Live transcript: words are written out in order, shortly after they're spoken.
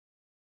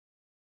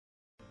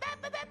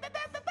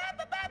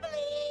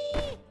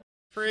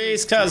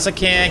Freeze, cause I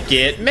can't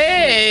get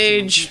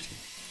mage.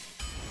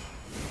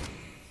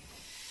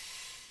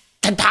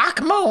 The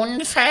Dark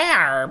Moon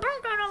Fair.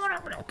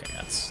 Okay,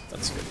 that's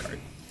a good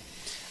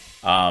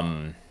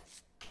card.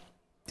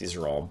 These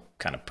are all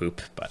kind of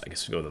poop, but I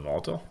guess we go with the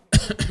volatile.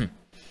 The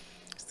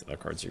other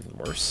cards are even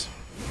worse.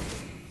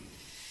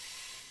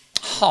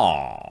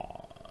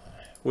 Ha.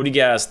 What do you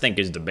guys think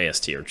is the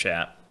best here,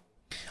 chat?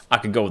 I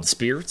could go with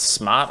Spirit,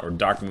 Smite, or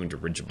Dark Moon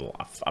Dirigible.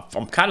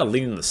 I'm kind of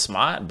leaning the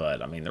Smite,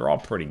 but I mean, they're all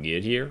pretty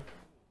good here.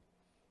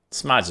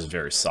 Smite's is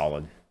very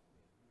solid.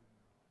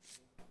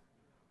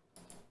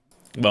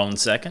 1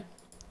 second?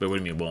 Wait, what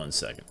do you mean 1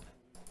 second?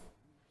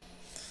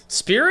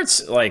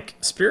 Spirits, like,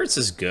 Spirits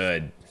is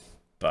good,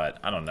 but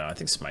I don't know. I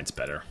think Smite's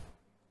better.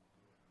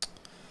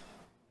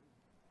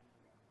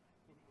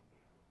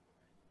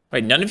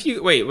 Wait, none of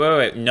you, wait.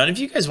 None of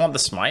you guys want the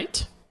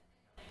Smite?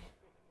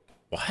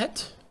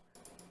 What?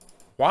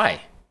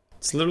 Why?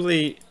 It's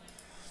literally...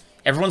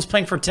 Everyone's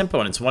playing for tempo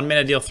and it's 1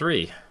 mana deal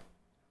 3.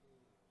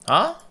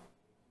 Huh?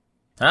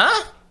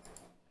 Huh?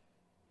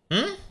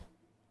 Hmm?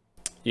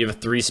 You have a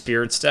 3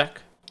 spirits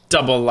deck?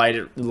 Double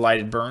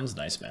lighted burns?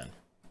 Nice, man.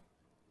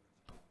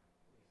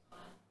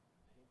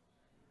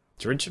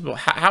 Dirigible.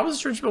 How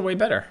is Dirigible way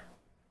better?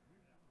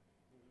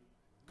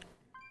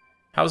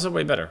 How is it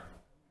way better?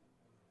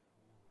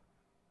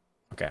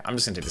 Okay, I'm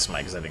just gonna take this mic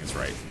because I think it's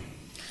right.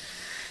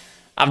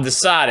 I've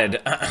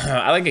decided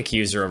I like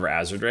Accuser over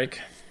Azurdrake.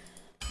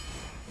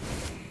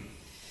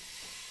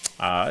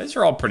 These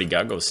are all pretty good.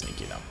 I'll go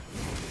Sneaky though.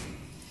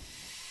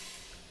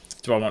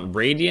 Do I want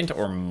Radiant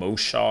or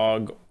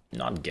Moshog?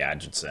 Not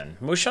Gadgets in.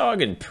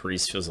 Moshog and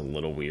Priest feels a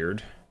little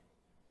weird.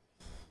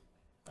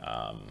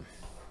 I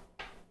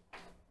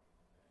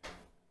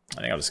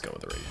think I'll just go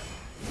with the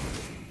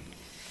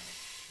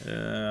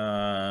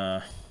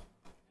Radiant.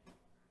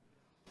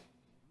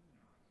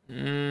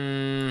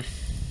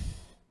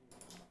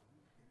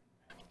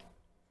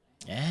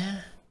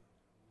 Yeah.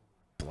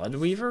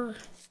 Bloodweaver?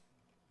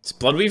 Is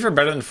Bloodweaver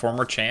better than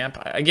former champ?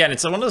 Again,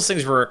 it's one of those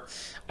things where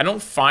I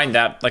don't find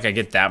that like I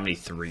get that many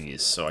 3s,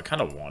 so I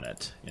kind of want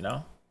it, you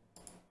know?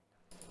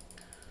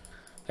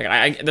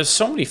 Like there's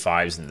so many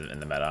 5s in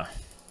the meta.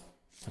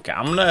 Okay,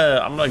 I'm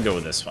gonna go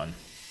with this one.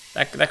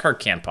 That card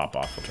can't pop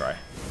off. We'll try. I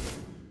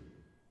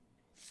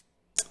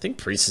think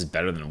Priest is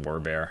better than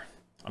Warbear.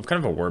 I'm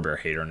kind of a Warbear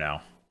hater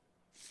now.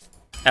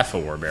 F a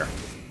Warbear.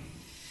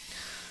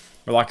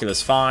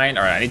 Relocula's fine.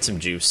 Alright, I need some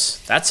juice.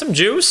 That's some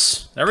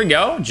juice. There we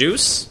go.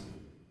 Juice.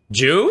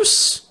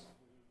 Juice.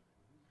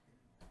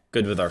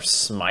 Good with our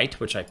Smite,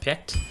 which I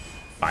picked.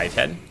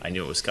 5-head. I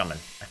knew it was coming.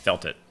 I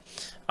felt it.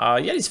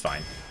 Yeti's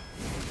fine.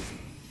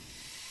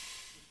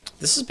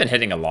 This has been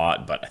hitting a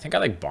lot, but I think I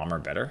like Bomber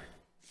better.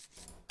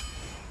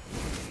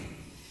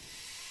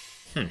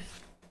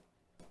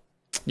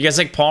 You guys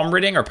like Palm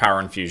Reading or Power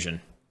Infusion?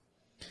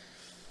 I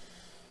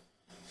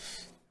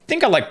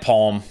think I like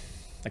Palm.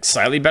 Like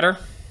slightly better.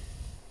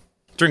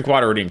 Drink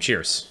water, Redeem.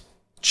 Cheers.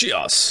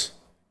 Cheers.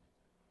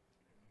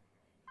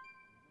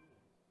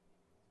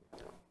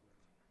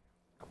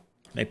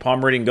 Make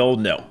Palm Reading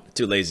gold? No.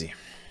 Too lazy.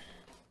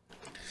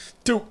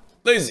 Too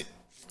lazy.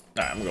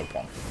 Alright, I'm gonna go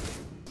Palm.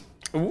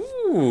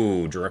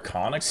 Ooh,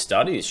 Draconic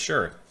Studies.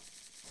 Sure.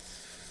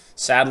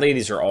 Sadly,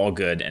 these are all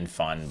good and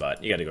fun,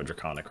 but you gotta go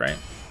Draconic, right?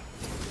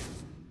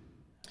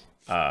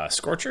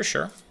 Scorcher,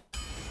 sure.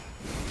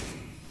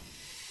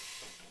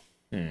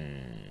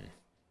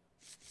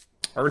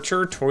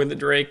 Archer, Toilet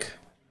Drake.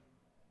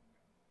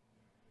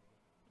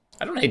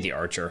 I don't hate the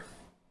Archer.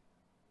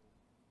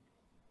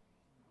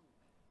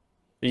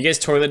 Are you guys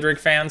Toilet Drake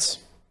fans?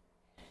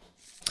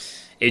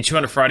 H2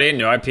 on a Friday?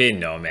 No IPA?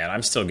 No, man.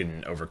 I'm still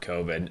getting over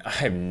COVID. I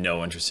have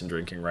no interest in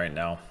drinking right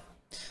now.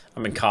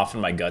 I've been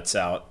coughing my guts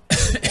out.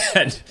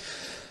 And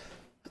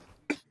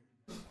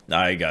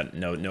I got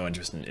no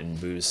interest in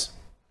booze.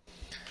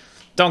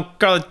 Don't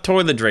call it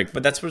Toilet Drake,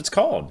 but that's what it's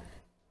called.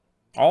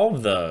 All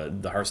of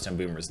the Hearthstone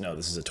boomers know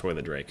this is a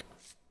Toilet Drake.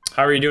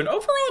 How are you doing?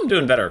 Overall, I'm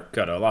doing better.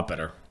 Good, a lot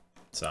better.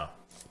 So,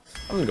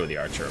 I'm gonna go with the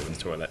Archer over the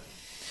Toilet.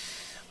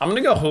 I'm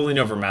gonna go Holy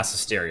over Mass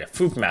Hysteria.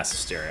 Foop Mass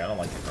Hysteria. I don't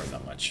like the card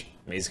that much.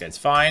 Maze Guide's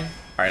fine.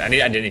 Alright, I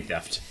need Identity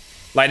Theft.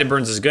 Lighted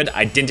Burns is good.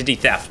 Identity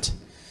Theft.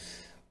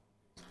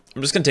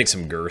 I'm just gonna take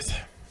some Girth.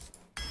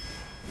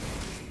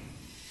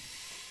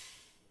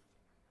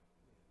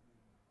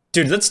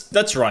 Dude,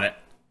 let's run it.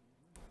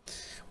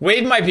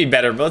 Wave might be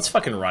better, but let's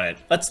fucking run it.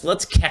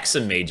 Let's keck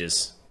some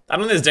mages. I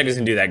don't think this deck is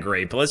gonna do that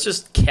great, but let's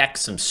just keck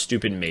some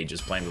stupid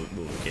mages playing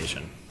the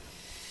location.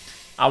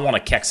 I want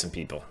to keck some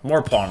people.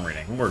 More Palm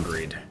Reading, more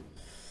greed.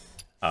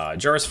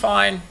 Jar's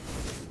fine.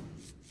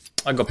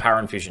 I'll go Power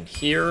Infusion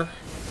here.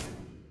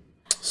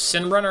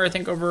 Sin Runner, I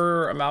think,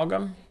 over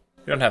Amalgam.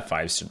 We don't have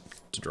 5s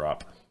to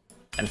drop.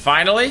 And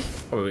finally,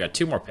 oh, we got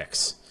 2 more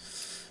picks.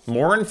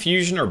 More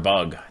Infusion or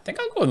Bug? I think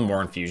I'll go with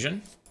More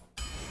Infusion.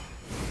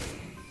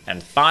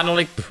 And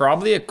finally,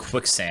 probably a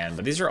Quicksand,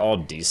 but these are all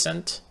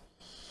decent.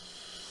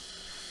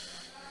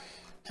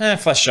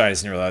 Flesh Shine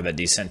isn't really that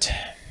decent.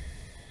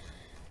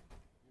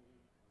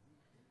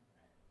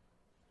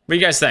 What do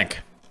you guys think?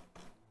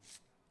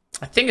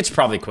 I think it's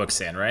probably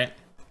Quicksand, right?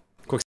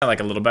 Quicksand like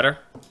a little better?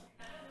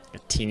 A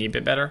teeny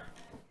bit better?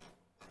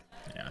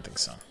 Yeah, I think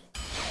so.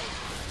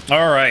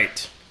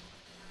 Alright.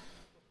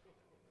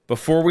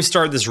 Before we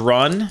start this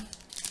run,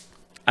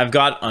 I've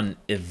got an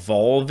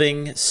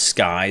Evolving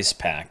Skies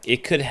pack.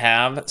 It could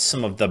have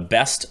some of the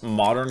best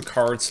modern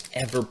cards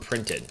ever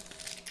printed.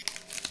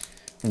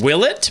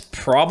 Will it?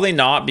 Probably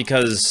not,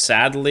 because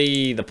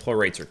sadly the pull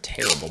rates are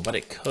terrible, but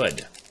it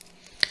could.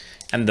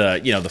 And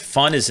the, you know, the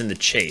fun is in the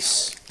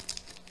chase.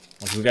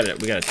 Like we got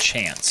a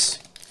chance.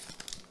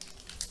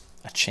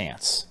 A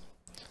chance.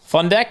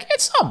 Fun deck?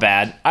 It's not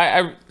bad.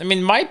 I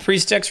mean, my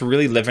priest decks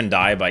really live and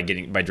die by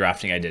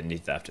drafting Identity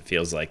Theft, it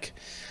feels like.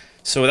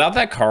 So without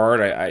that card,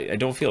 I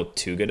don't feel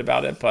too good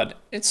about it, but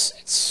it's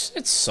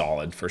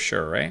solid for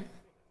sure, right?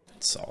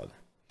 It's solid.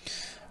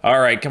 All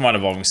right, come on,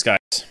 Evolving Skies.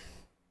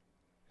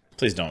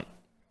 Please don't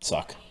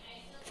suck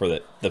for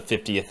the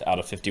 50th out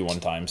of 51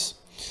 times.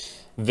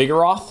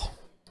 Vigoroth,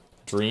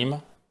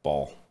 Dream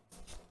Ball.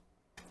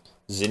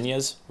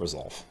 Zinnia's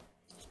Resolve.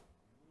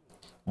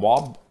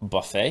 Wob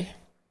Buffet.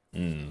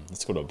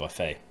 Let's go to a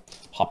buffet.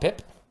 Hoppip.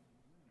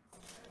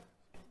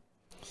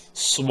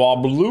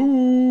 Swablu.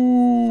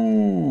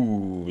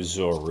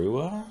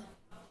 Zorua.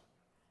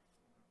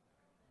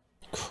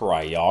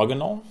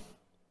 Cryogonal.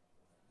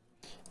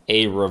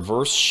 A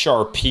Reverse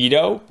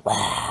Sharpedo.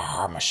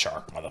 Rawr, I'm a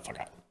shark,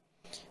 motherfucker.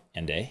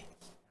 And a...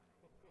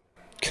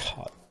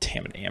 God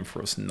damn it,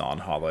 Ampharos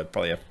non-holo. I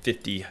probably have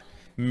 50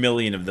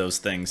 million of those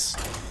things.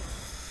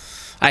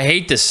 I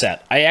hate this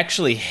set. I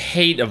actually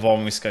hate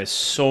Evolving Skies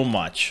so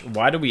much.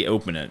 Why do we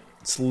open it?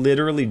 It's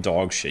literally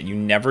dog shit. You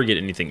never get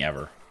anything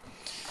ever.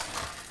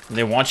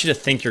 They want you to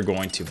think you're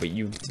going to, but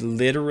you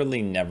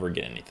literally never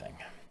get anything.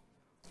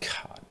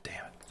 God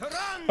damn it.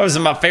 Oh, this is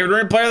my favorite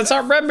ring player. That's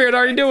not Redbeard. How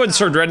are you doing,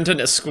 Sir Dredenton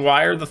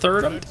Esquire the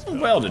Third? I'm doing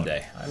well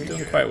today. I'm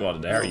doing quite well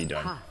today. How are you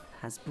doing?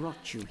 Has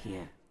brought you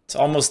here. It's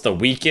almost the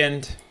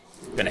weekend.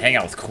 Gonna hang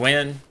out with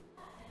Quinn.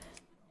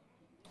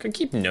 Could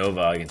keep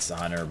Nova against the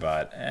Hunter,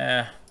 but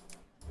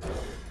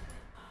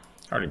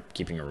already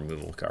keeping a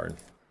removal card.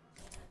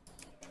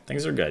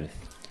 Things are good.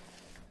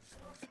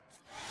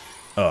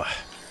 Ugh.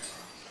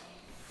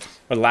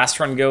 What did last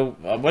run go?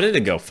 What did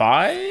it go?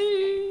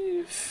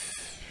 5?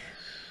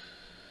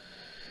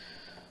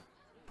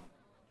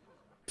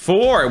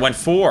 4. It went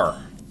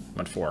 4. It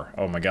went 4.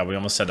 Oh my god, we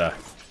almost had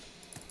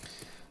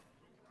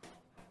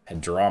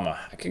drama.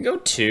 I could go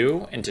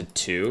 2 into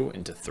 2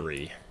 into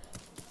 3.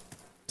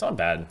 It's not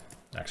bad,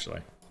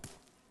 actually.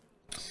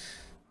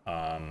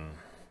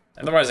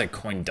 Otherwise, I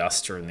coin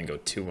Duster and then go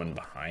 2-1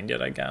 behind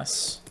it, I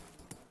guess.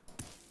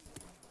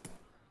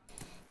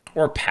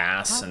 Or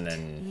pass and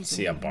then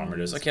see how Bomber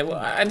does. Okay, well,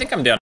 I think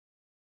I'm down.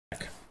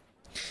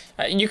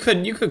 You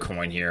could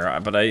coin here,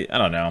 but I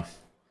don't know.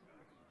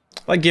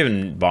 I like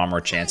giving Bomber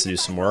a chance to do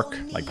some work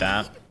like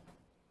that.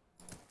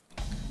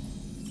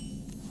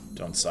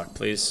 Don't suck,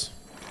 please.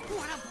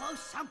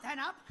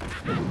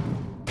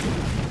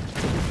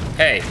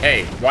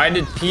 Hey, why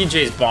did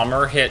PJ's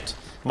Bomber hit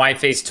my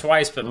face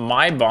twice, but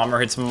my Bomber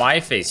hits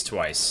my face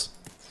twice?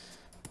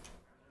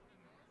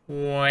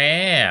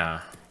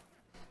 Wow.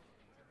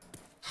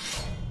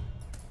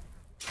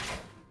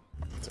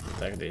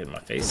 They hit my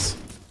face.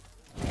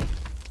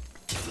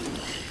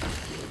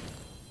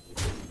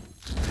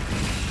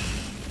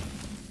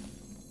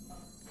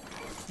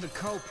 The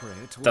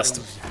culprit. Dust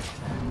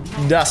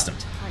him. Dust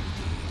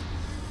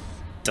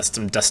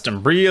him. Dust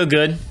him real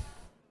good.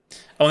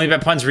 Only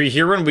bet puns. Were you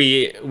here when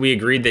we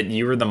agreed that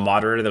you were the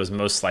moderator that was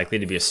most likely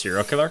to be a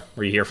serial killer?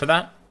 Were you here for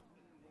that?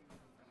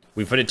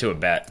 We put it to a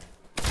bet.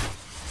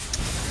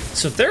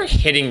 So if they're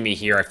hitting me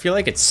here, I feel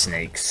like it's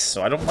snakes.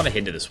 So I don't want to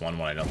hit to this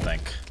one, I don't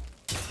think.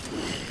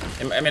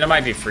 I mean, it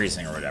might be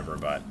freezing or whatever,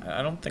 but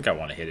I don't think I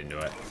want to hit into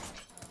it.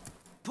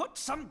 Put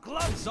some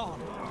gloves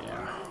on.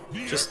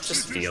 Yeah,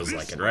 just feels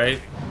like it,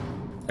 right?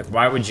 Like,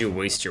 why would you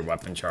waste your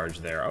weapon charge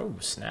there? Oh,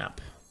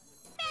 snap.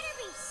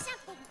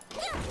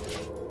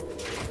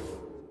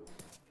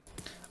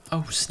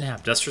 Oh,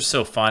 snap. Duster's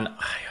so fun.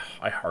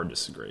 I hard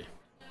disagree.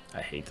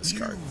 I hate this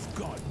card. You've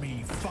got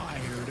me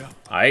fired up.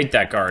 I hate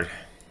that card.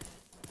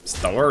 It's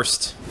the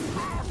worst.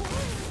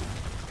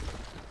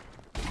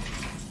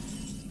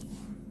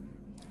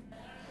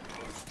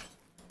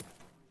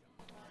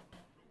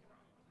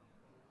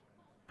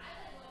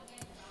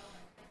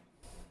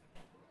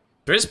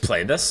 Do I just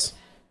play this?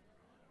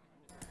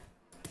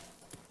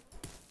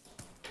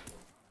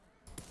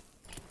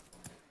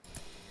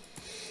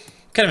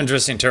 Kind of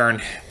interesting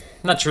turn.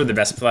 Not sure the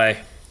best play.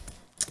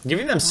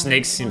 Giving them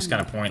snakes seems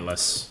kind of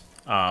pointless.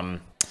 I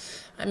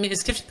mean,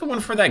 is gifting the one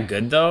for that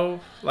good,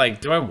 though?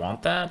 Like, do I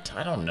want that?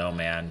 I don't know,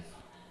 man.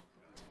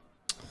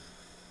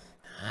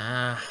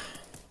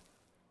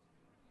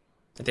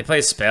 If they play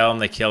a spell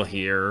and they kill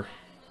here,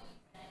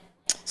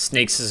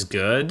 snakes is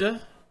good.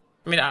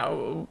 I mean, I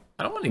don't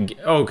want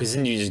to... Oh, because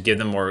then you just give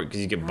them more... Because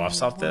you get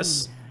buffs off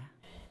this.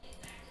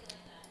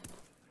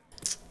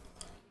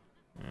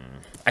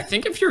 I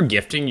think if you're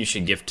gifting, you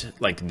should gift,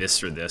 like,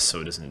 this or this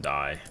so it doesn't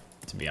die,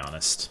 to be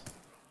honest.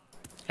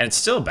 And it's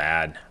still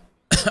bad.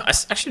 I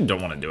actually don't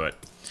want to do it.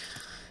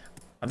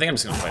 I think I'm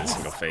just going to play the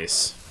single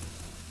face.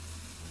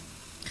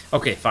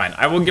 Okay, fine.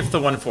 I will gift the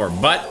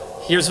 1/4, but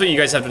here's what you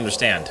guys have to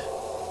understand.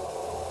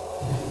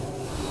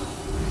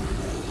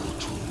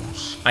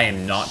 I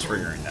am not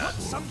triggering that.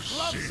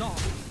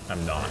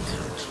 I'm not.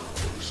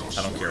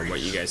 I don't care what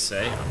you guys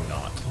say, I'm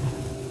not.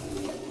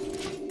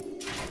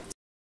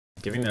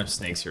 Giving them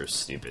snakes here is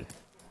stupid.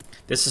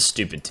 This is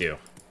stupid too,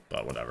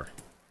 but whatever.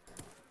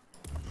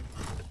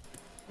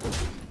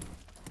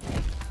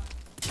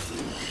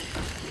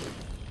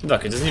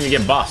 Look, it doesn't even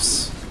get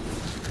buffs.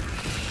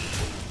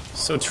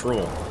 So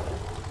troll.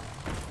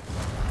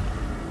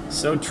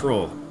 So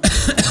troll.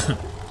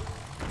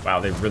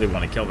 Wow, they really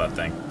want to kill that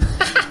thing.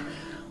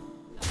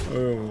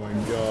 Oh my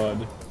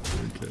god.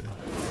 Okay.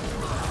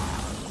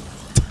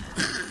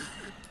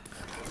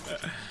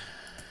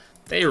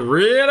 They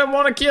really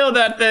want to kill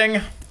that thing.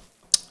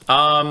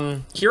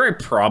 Here I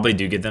probably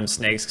do give them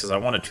snakes because I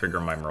want to trigger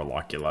my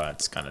Murlocula.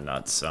 It's kind of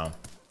nuts, so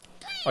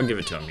I'll give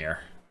it to him here.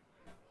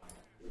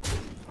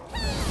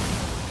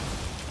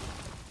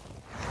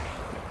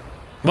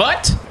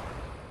 What?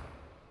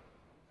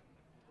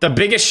 The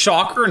biggest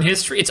shocker in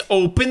history? It's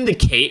open the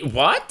cave.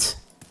 What?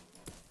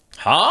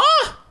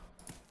 Huh?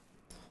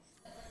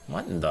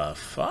 What in the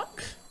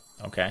fuck?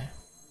 Okay.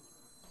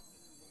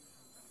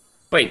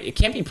 Wait, it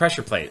can't be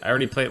pressure plate. I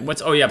already played.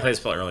 What's? Oh yeah, I played this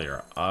spell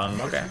earlier.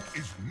 Okay.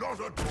 Is not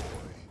a toy.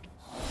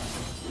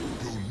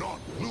 Do not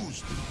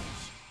lose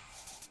these.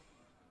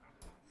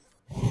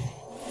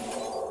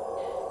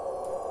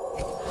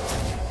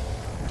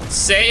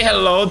 Say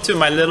hello to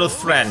my little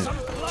friend,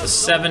 the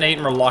 7/8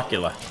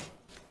 Murlocula.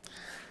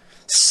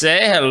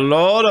 Say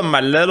hello to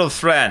my little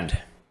friend.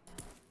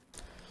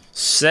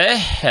 Say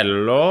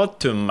hello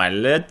to my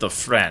little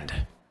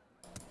friend.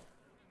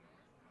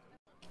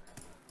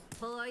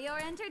 For your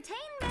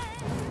entertainment.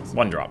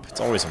 1-drop. It's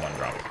always a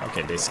 1-drop.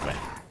 Okay, basically.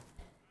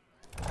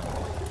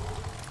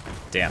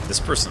 Damn, this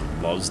person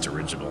loves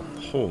dirigible.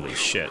 Holy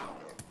shit.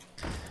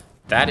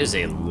 That is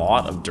a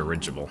lot of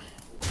dirigible.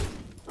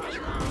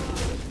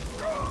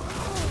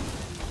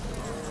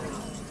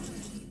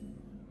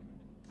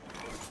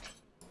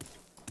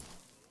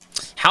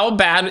 How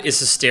bad is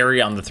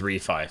Hysteria on the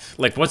 3/5?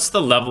 Like, what's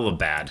the level of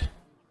bad?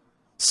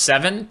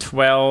 7,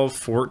 12,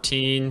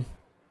 14...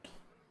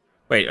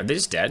 Wait, are they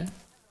just dead?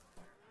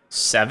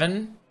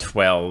 7,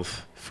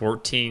 12,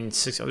 14,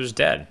 6 others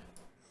dead.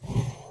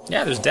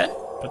 Yeah, there's dead.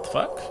 What the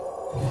fuck?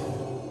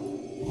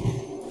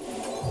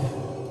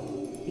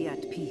 Be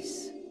at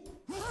peace.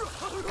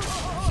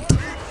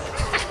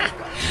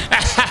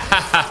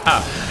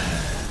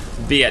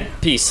 Be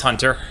at peace,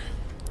 Hunter.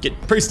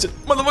 Get priested,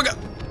 motherfucker!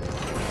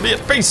 Be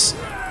at peace!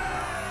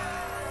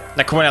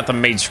 Now coin out the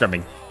Mage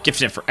Scrubbing.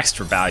 Gifting it for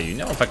extra value.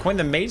 No, if I coin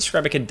the Mage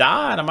Scrub, I could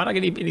die, and I might not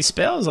get any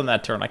spells on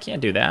that turn. I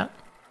can't do that.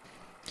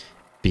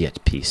 Be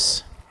at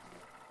peace.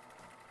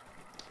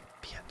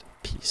 Be at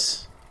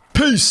peace.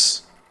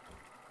 Peace!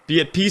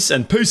 Be at peace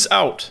and peace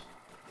out!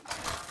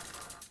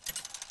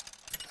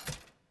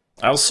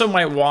 I also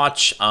might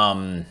watch,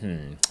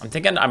 I'm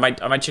thinking I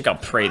might check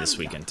out Prey this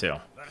weekend, too.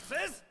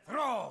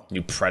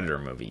 New Predator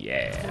movie,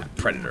 yeah.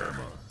 Predator.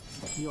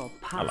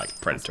 I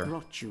like Predator.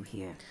 Brought you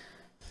here.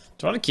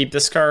 Do I want to keep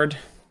this card?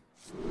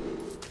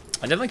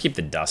 I definitely keep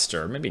the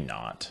Duster. Maybe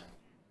not.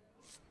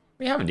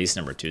 We have a decent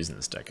number of 2s in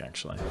this deck,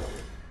 actually.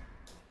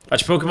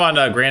 Watch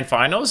Pokemon Grand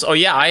Finals? Oh,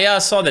 yeah, I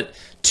saw that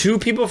 2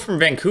 people from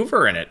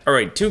Vancouver are in it. Or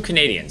wait, 2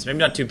 Canadians. Maybe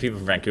not 2 people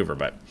from Vancouver,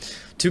 but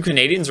 2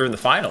 Canadians are in the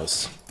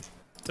finals.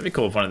 That'd be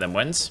cool if one of them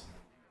wins.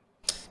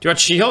 Do you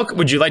watch She-Hulk?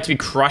 Would you like to be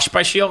crushed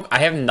by She-Hulk? I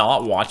have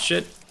not watched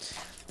it.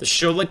 The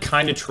show like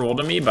kind of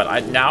trolled me,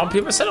 but now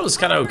people said it was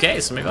kind of okay,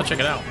 so maybe I'll check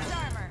it out.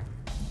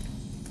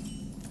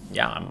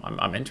 Yeah,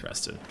 I'm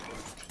interested.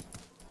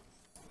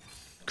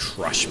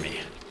 Crush me.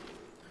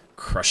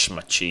 Crush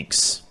my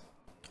cheeks.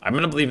 I'm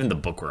gonna believe in the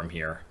Bookworm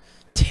here.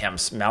 Damn,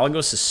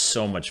 Malagos is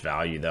so much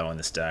value though in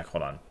this deck.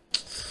 Hold on.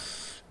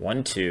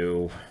 1,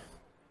 2,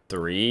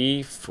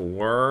 3,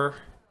 4,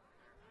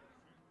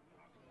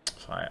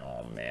 5.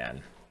 Oh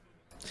man.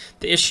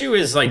 The issue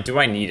is like, do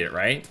I need it,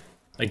 right?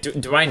 Like,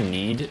 do I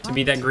need to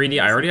be that greedy?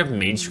 I already have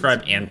Mage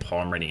Scribe and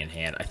Palm Reading in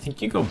hand. I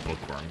think you go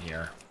Bookworm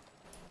here.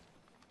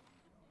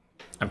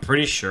 I'm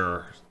pretty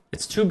sure.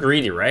 It's too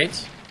greedy,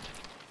 right?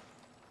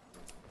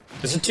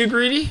 Is it too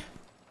greedy?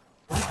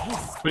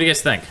 What do you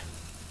guys think?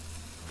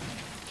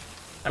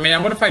 I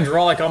mean, what if I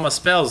draw like all my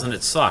spells and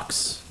it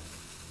sucks?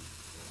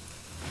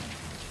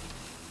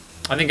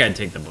 I think I'd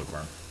take the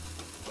Bookworm.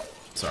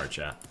 Sorry,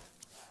 chat.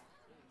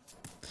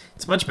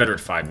 It's much better at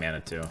 5 mana,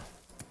 too.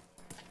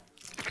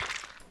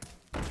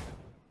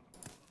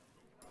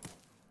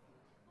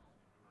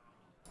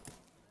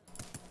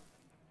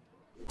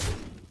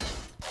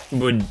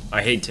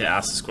 I hate to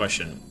ask this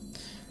question.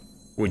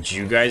 Would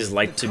you guys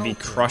like to be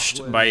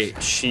crushed by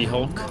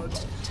She-Hulk?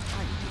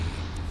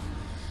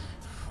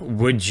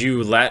 Would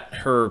you let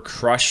her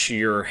crush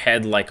your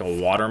head like a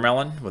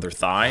watermelon with her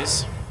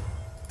thighs?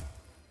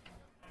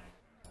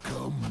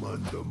 Come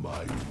under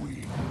my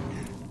wing.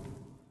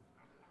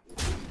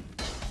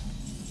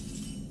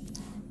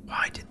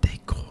 Why did they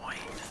coin?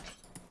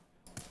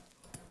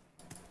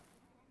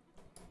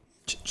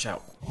 Chow.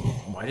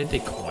 Why did they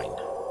coin?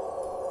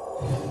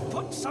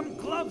 Put some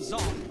gloves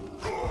on.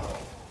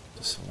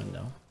 Does someone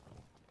know?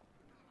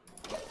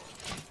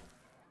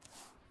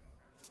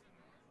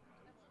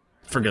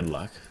 For good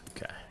luck.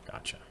 Okay,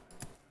 gotcha.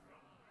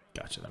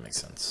 Gotcha, that makes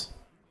sense.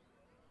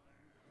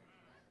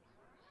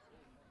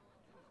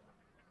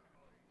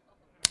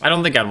 I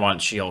don't think I'd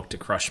want She-Hulk to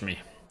crush me.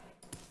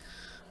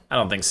 I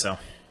don't think so.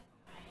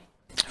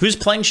 Who's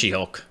playing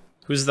She-Hulk?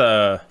 Who's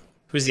the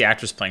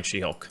actress playing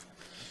She-Hulk?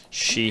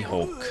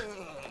 She-Hulk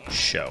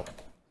show.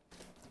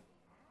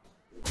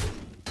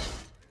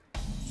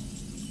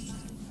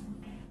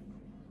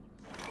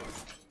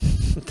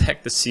 What the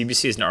heck? The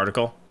CBC is an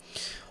article.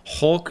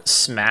 Hulk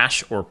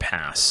smash or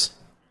pass?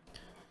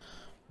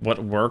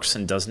 What works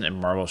and doesn't in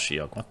Marvel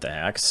She-Hulk? What the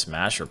heck?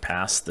 Smash or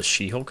pass the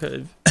She-Hulk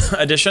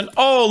edition?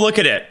 Oh, look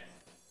at it!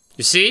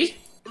 You see?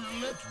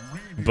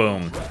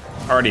 Boom.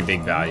 Already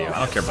big value. I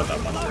don't care about that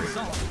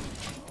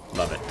 1-3.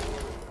 Love it.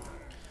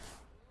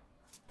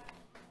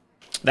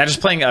 That is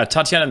playing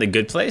Tatiana in the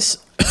Good Place.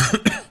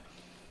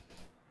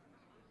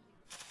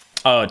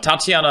 Oh,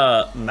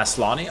 Tatiana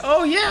Maslany.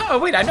 Oh, yeah. Oh,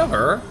 wait, I know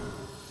her.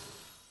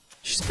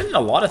 She's been in a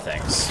lot of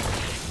things.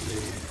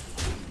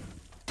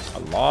 A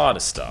lot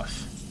of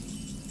stuff.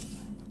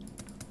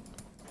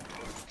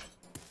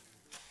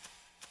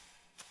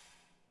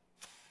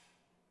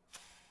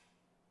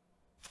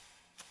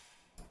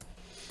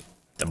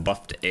 The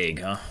buffed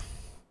egg, huh?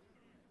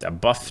 The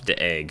buffed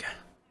egg.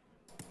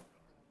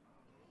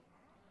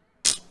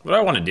 What do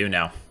I want to do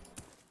now?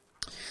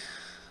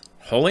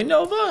 Holy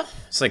Nova?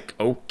 It's like,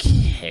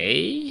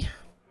 okay.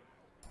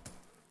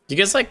 You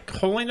guys like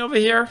Holy Nova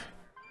here?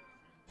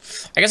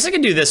 I guess I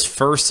can do this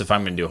first if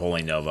I'm going to do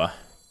Holy Nova.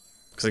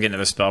 Because I get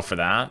another spell for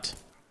that.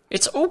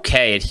 It's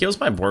okay. It heals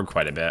my board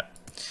quite a bit.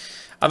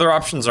 Other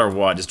options are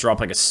what? Just drop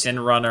like a Sin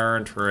Runner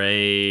and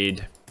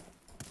trade.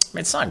 I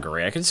mean, it's not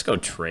great. I could just go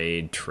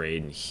trade,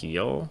 and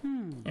heal.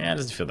 Yeah, it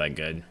doesn't feel that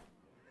good.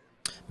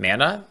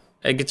 Mana?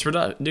 It gets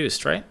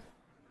reduced, right?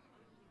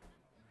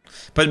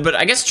 But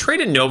I guess trade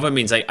and Nova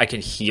means I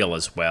can heal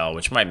as well,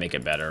 which might make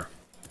it better.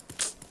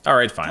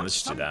 Alright, fine. Let's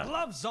just do that.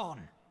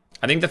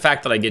 I think the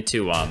fact that I get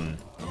to,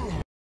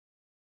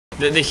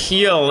 the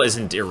heal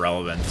isn't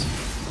irrelevant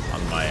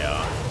on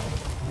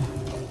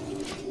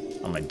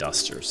my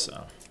Duster,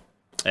 so.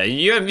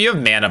 You have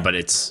mana, but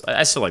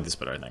I still like this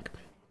better, I think.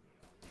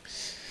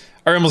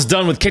 Alright, almost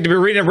done with Kingdom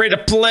Arena. Ready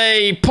to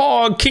play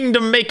Pog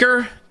Kingdom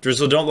Maker.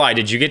 Drizzle, don't lie.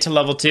 Did you get to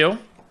level 2?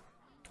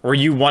 Were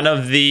you one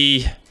of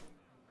the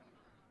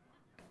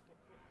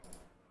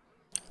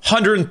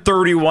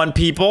 131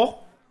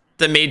 people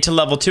that made to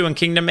level 2 in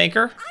Kingdom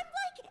Maker?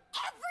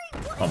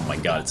 Oh my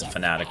god, it's a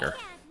Fanatiker.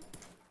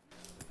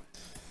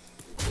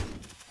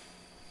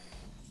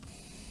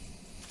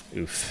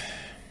 Oof.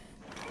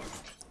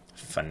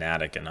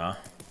 Fanatikin, huh?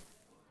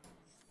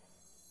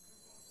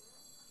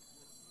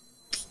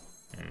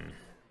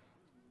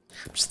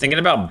 I'm just thinking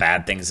about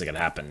bad things that could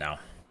happen now.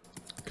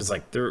 Because,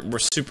 like, we're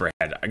super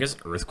ahead. I guess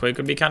Earthquake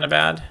would be kind of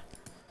bad.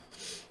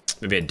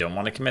 Maybe I don't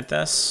want to commit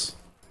this.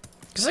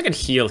 Because I could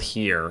heal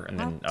here, and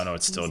then... Oh, no,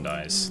 it still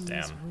dies.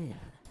 Damn.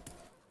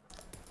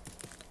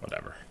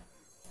 Whatever.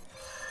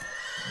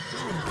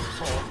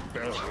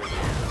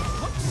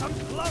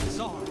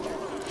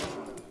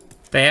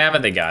 They have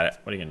it, they got it.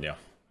 What are you going to do?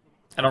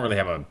 I don't really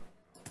have a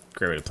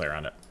great way to play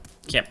around it.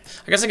 Can't...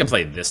 I guess I can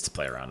play this to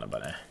play around it,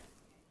 but...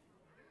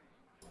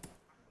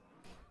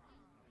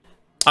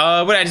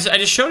 Wait, I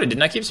just showed it.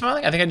 Didn't I keep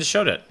smiling? I think I just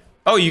showed it.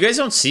 Oh, you guys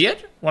don't see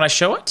it when I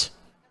show it?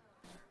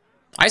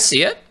 I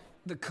see it.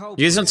 You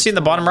guys don't see in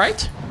the bottom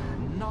right?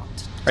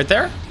 Right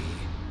there?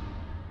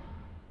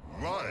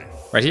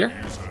 Right here?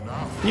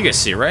 You guys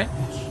see it, right?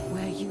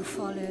 Where you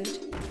followed.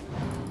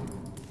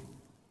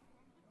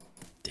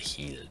 They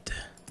healed.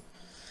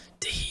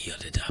 They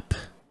healed it up.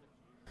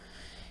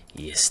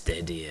 Yes,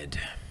 they did.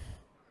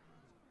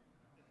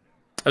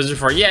 I was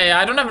before. Yeah,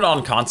 I don't have it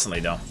on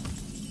constantly, though.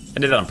 I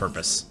did that on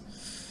purpose.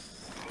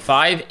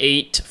 5,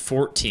 8,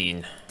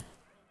 14.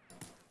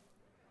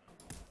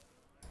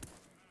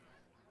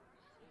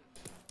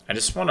 I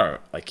just want to,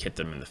 like, hit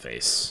them in the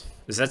face.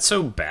 Is that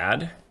so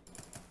bad?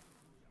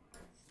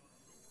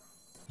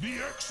 The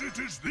exit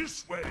is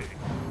this way.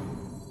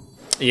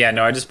 Yeah,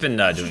 no, I've just been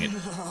doing it,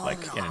 like,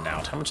 in and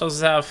out. How much else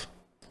does it have?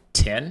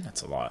 10?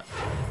 That's a lot.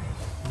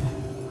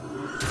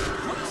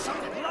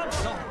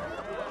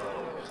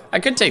 I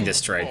could take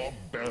this trade.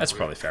 That's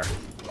probably fair.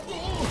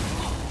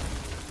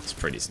 It's a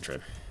pretty decent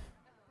trade.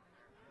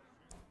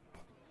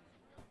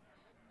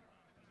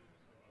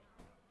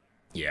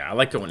 Yeah, I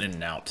like going in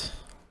and out.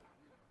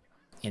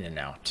 In and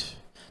out.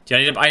 Do I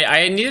need it?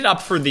 I need it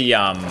up for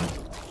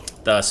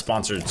the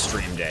sponsored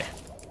stream day.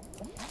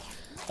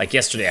 Like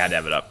yesterday, I had to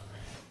have it up.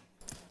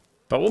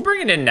 But we'll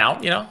bring it in and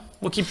out, you know?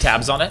 We'll keep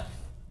tabs on it.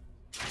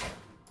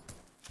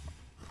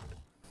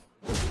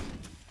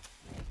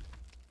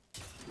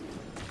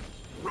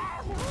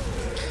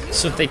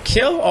 So if they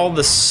kill all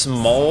the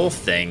small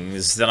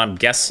things, then I'm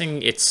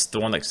guessing it's the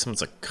one that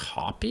someone's a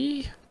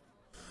copy?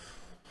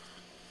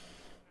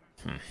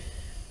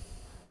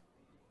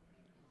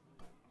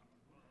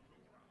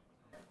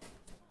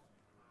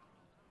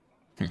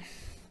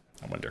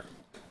 I wonder.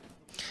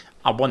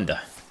 I wonder.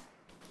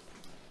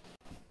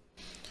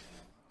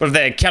 What if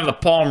they have the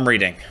palm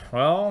reading?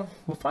 Well,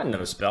 we'll find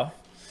another spell.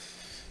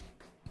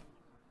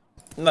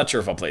 I'm not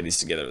sure if I'll play these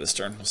together this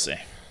turn. We'll see.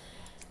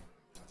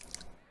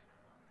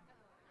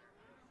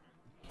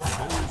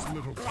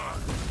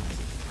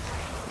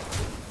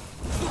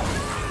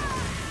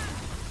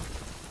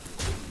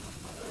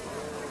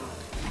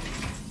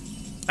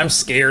 I'm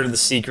scared of the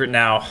secret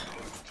now.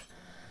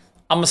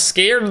 I'm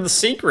scared of the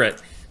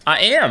secret.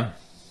 I am.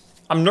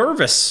 I'm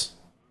nervous.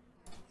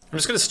 I'm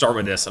just gonna start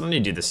with this. I don't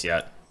need to do this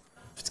yet.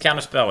 If it's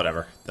counterspell,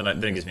 whatever. Then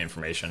it gives me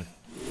information.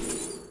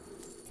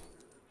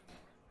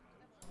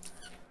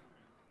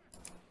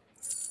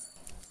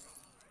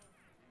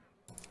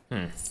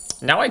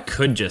 Now I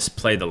could just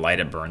play the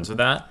light it burns with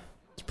that.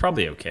 It's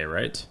probably okay,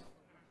 right?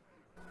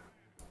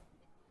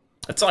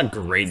 That's not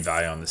great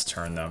value on this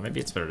turn, though. Maybe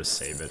it's better to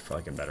save it for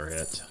like a better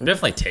hit. I'm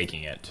definitely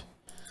taking it.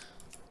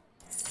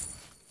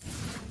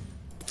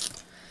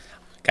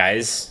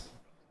 Guys,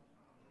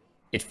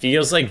 it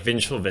feels like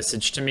Vengeful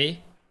Visage to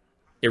me.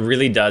 It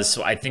really does,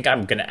 so I think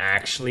I'm gonna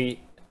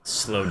actually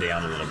slow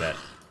down a little bit.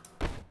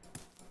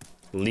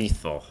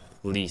 Lethal,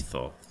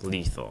 lethal,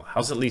 lethal.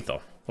 How's it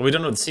lethal? Well, we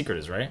don't know what the secret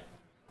is, right?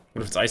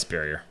 What if it's Ice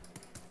Barrier?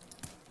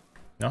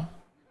 No?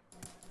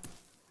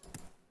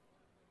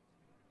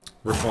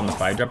 Ripple in the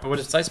 5-drop, but what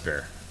if it's Ice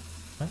Barrier?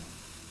 What?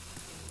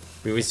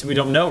 We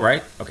don't know,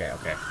 right? Okay,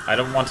 okay. I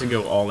don't want to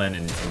go all in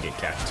and get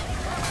capped.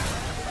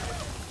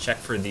 Check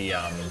for the,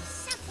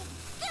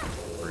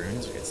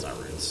 runes? Okay, it's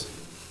not runes.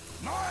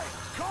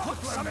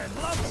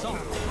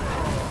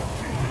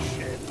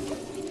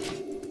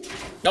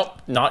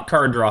 Nope, not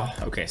card draw.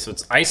 Okay, so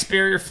it's Ice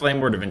Barrier, Flame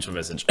Ward, Vengeful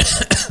Visage.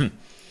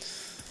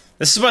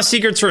 This is why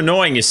secrets are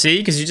annoying, you see?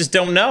 Because you just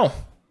don't know.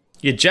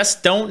 You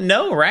just don't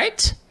know,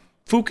 right?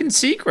 Fucking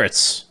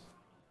secrets.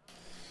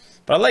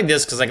 But I like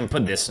this because I can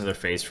put this in their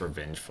face for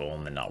Vengeful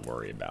and then not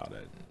worry about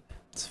it.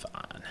 It's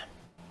fine.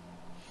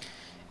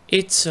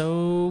 It's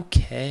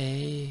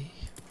okay.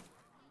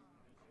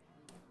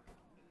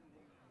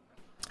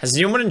 Has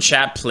anyone in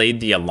chat played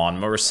the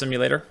lawnmower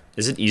simulator?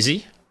 Is it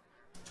easy?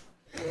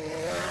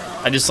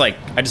 I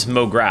just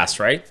mow grass,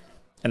 right?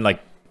 And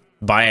like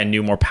buy a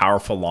new, more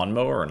powerful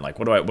lawnmower, and like,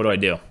 what do I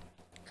do?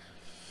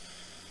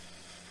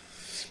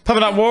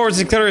 Probably not Ward. Is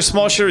it clear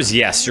small shooters?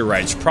 Yes, you're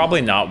right. It's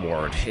probably not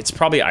Ward. It's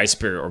probably Ice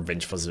Barrier or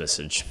Vengeful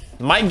Visage.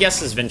 My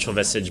guess is Vengeful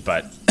Visage,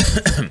 but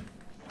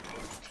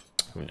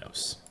who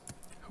knows?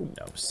 Who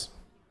knows?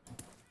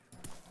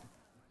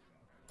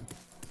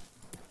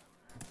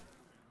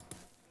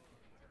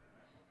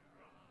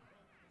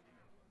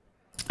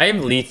 I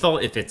have lethal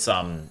if it's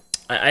I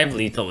have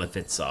lethal if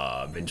it's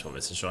Vengeful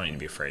Visage. I don't need to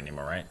be afraid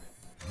anymore, right?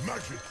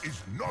 Magic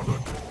is not a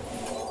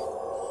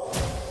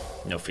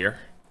No fear.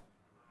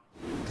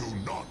 Do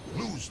not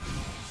lose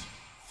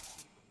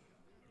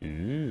these.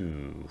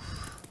 Ooh.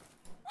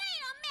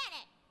 Wait a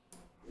minute!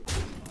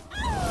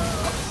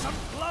 Put some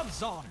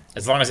gloves on!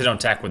 As long as I don't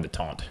attack with the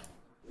taunt.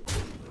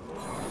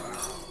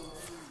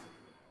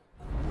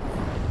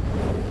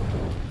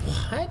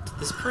 What?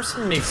 This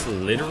person makes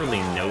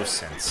literally no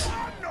sense.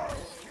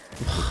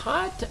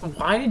 What?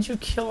 Why did you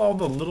kill all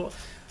the little...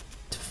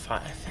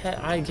 5 hit,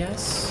 I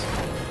guess?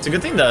 It's a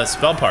good thing the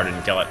spell part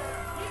didn't kill it.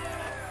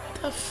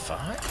 What the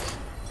fuck?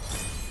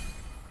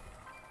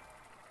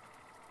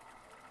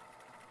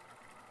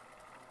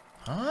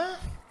 Huh?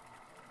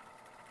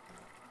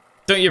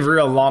 Don't you have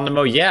real lawn to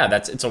mow? Yeah,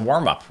 it's a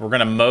warm-up. We're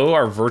gonna mow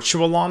our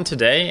virtual lawn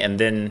today, and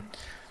then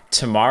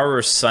tomorrow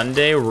or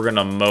Sunday we're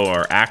gonna mow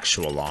our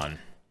actual lawn.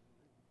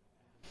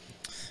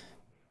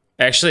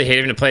 I actually hate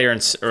having to play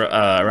around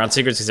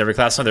secrets because every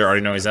class now they're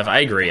already knowing stuff. I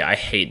agree. I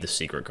hate the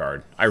secret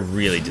card. I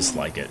really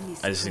dislike it.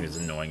 I just think it's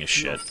annoying as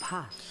shit.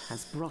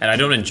 And I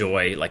don't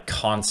enjoy like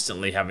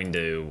constantly having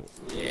to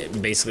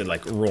basically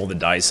like roll the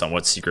dice on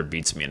what secret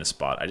beats me in a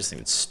spot. I just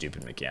think it's a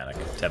stupid mechanic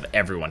to have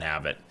everyone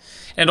have it.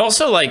 And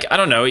also like, I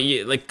don't know,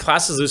 like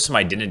classes lose some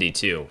identity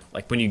too.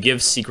 Like when you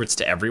give secrets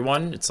to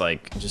everyone, it's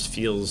like, it just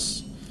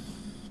feels,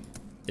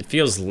 it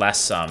feels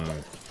less,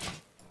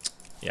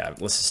 yeah,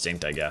 less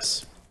distinct, I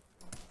guess.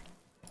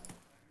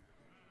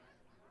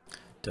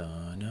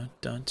 Dun, dun,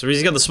 dun. So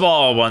he's got the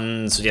small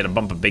ones, so you had to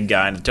bump a big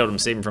guy and a totem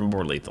save him from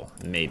more lethal.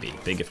 Maybe.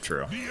 Big if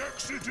true. The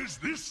exit is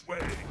this way.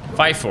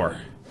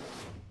 5-4.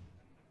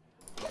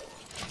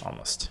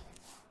 Almost.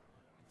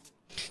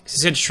 He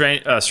said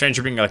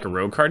Stranger being like a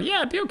rogue card.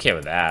 Yeah, I'd be okay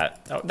with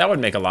that. That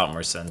would make a lot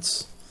more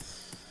sense.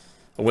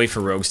 A way for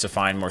rogues to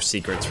find more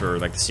secrets for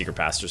like the secret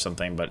pass or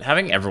something, but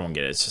having everyone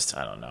get it, it's just,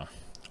 I don't know.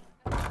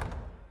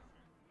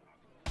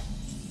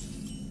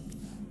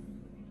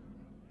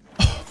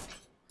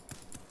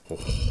 Oh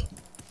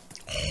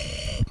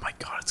my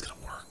god, it's gonna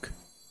work.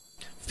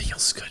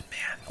 Feels good,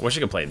 man. I wish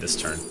I could play it this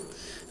turn.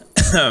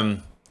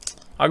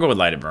 I'll go with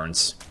Light It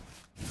Burns.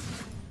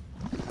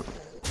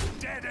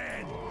 Dead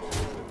end.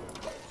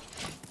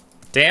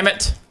 Damn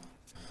it!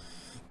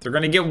 They're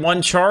gonna get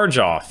one charge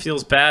off.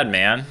 Feels bad,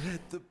 man.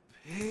 Let the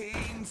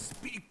pain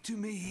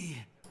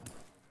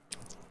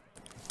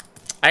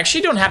I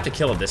actually don't have to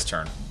kill it this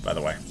turn, by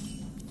the way.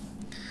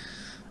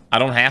 I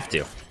don't have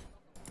to.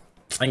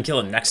 I can kill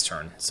it next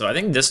turn. So I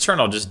think this turn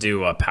I'll just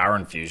do Power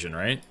Infusion,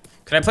 right?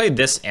 Can I play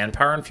this and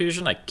Power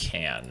Infusion? I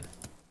can.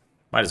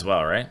 Might as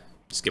well, right?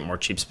 Just get more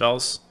cheap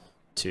spells.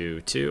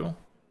 2, 2.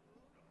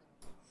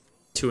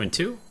 2 and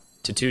 2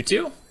 to 2,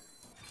 2.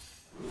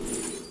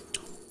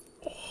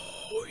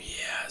 Oh,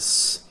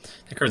 yes.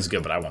 That card's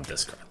good, but I want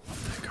this card. I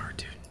love that card,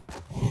 dude.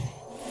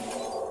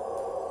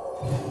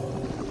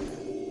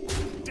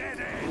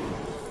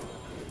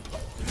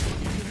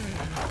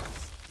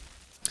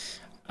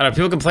 I don't know,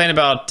 people complain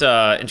about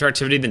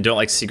interactivity then don't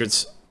like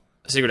secret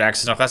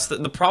access enough. That's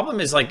the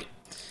problem is, like,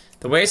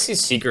 the way I see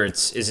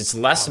secrets is it's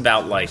less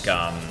about, like,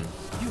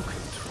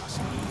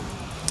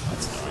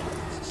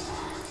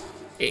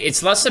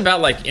 it's less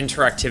about, like,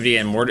 interactivity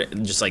and more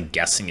just, like,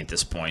 guessing at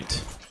this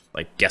point.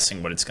 Like,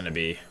 guessing what it's gonna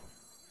be.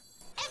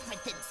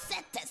 Everything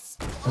set this.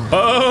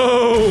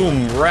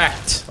 Boom!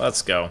 Wrecked.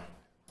 Let's go.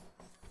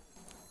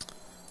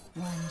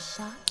 One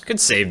shot. Could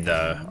save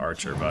the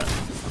archer, but...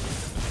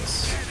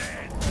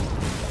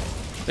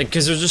 Like,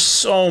 because there's just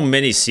so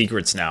many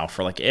secrets now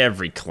for, like,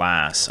 every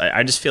class.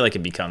 I just feel like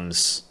it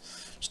becomes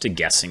just a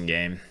guessing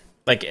game.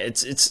 Like,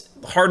 it's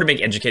hard to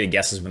make educated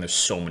guesses when there's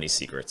so many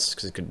secrets,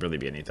 because it could really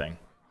be anything.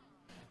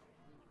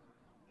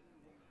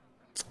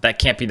 That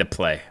can't be the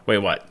play. Wait,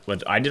 what?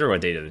 What I did or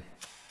what they did?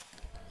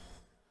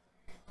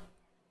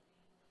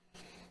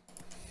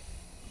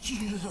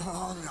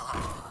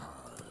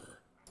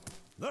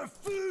 The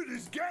food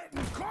is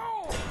getting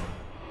cold.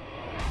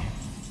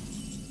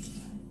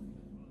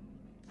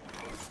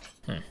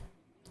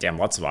 Damn,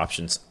 lots of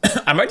options.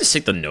 I might just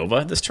take the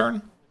Nova this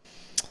turn.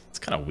 It's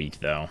kind of weak,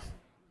 though.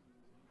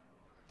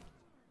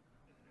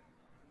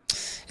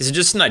 Is it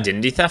just an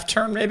identity theft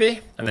turn, maybe?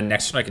 And then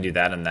next turn I can do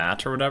that and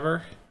that or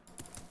whatever?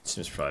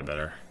 Seems probably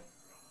better.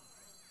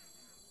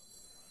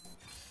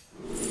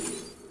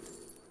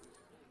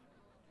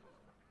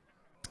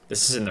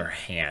 This is in their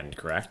hand,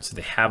 correct? So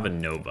they have a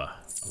Nova.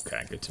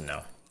 Okay, good to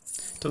know.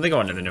 Don't think I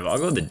want another Nova. I'll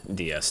go with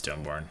the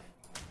Stoneborn.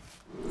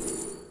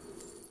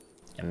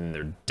 And then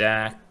their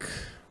deck.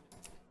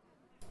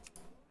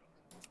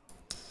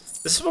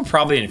 This will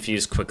probably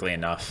infuse quickly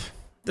enough.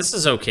 This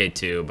is okay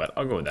too, but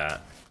I'll go with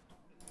that.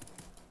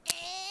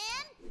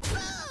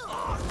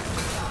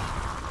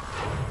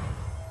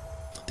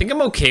 I think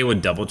I'm okay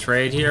with double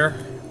trade here,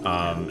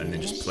 and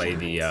then just play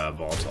the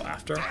volatile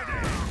after.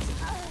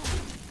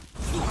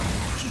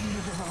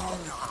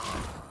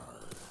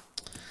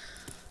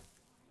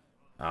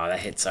 Oh, that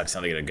hit sucks.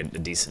 Now they get a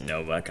decent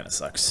Nova. That kind of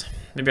sucks.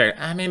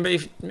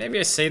 Maybe maybe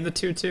I save the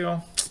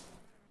 2/2.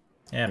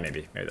 Yeah,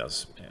 maybe that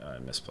was a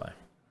misplay.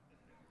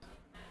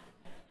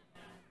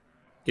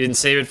 You didn't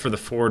save it for the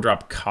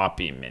 4-drop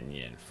copy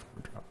minion.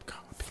 4-drop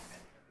copy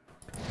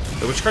minion.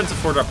 So which card's the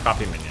 4-drop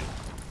copy minion?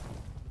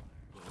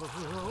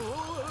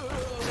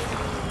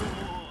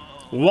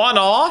 One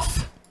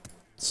off?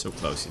 It's so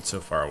close, it's so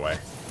far away.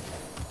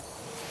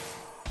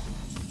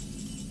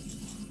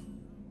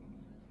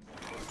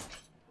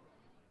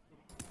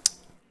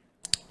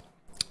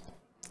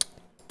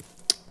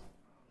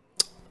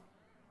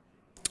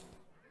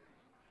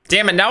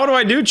 Damn it, now what do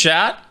I do,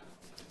 chat?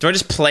 Do I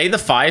just play the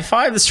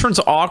 5/5? This turn's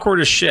awkward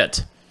as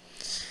shit.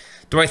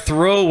 Do I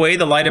throw away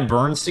the Light of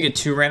Burns to get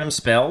 2 random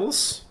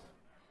spells?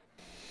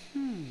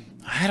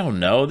 I don't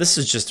know. This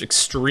is just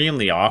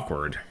extremely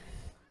awkward.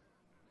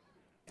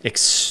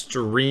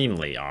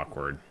 Extremely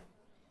awkward.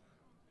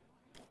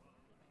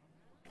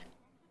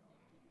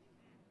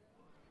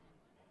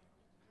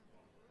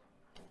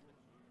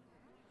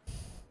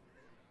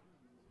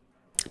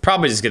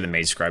 Probably just get the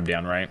Mage Scribe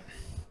down, right?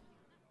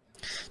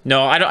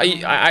 No, I don't.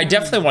 I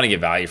definitely want to get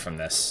value from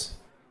this.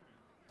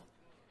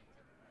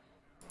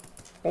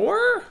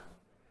 Or,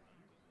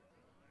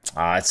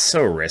 it's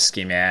so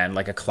risky, man.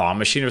 Like a claw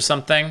machine or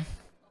something.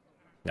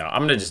 No,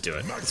 I'm gonna just do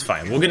it. It's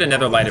fine. We'll get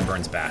another Light of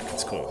Burns back.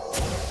 It's cool.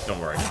 Don't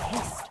worry.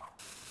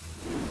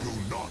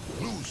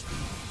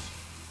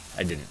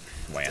 I didn't.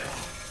 Wow.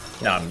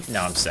 Now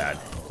I'm sad.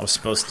 I was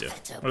supposed to.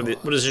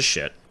 What is this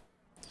shit?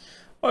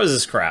 What is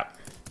this crap?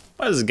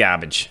 What is this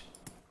garbage?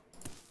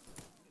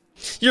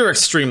 You're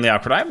extremely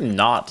awkward. I'm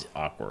not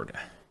awkward.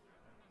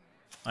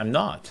 I'm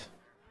not.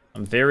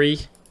 I'm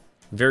very,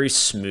 very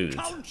smooth.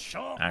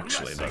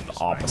 Actually, the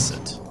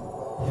opposite.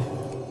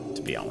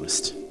 To be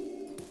honest.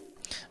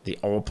 The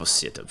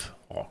opposite of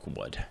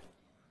awkward.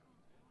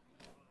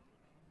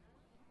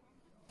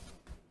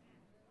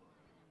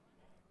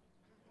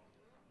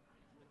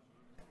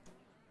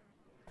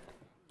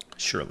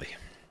 Surely.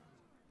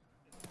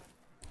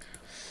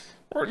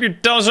 What are you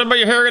telling us about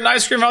your hair and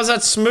ice cream? How's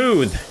that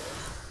smooth?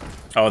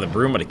 Oh, the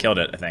broom would have killed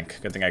it, I think.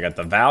 Good thing I got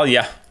the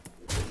value.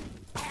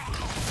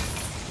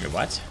 Wait,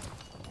 what?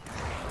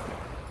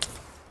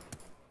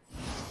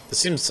 This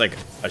seems like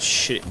a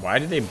shit. Why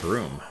did they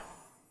broom?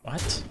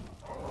 What?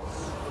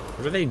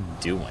 What are they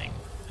doing?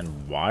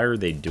 And why are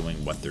they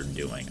doing what they're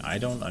doing? I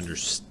don't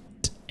understand.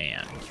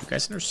 You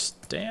guys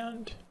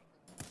understand?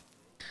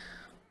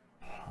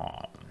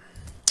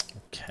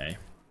 Okay.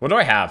 What do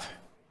I have?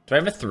 Do I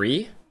have a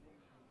 3?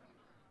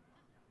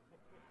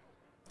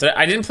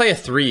 I didn't play a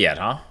 3 yet,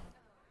 huh?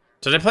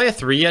 Did I play a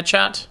 3 yet,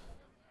 chat?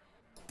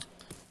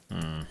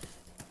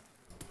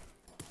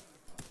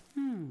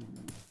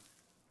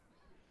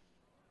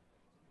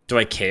 Do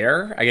I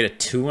care? I get a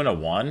 2 and a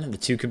 1. The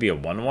 2 could be a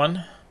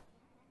 1/1.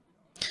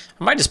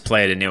 I might just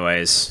play it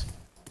anyways.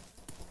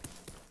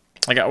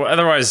 Like,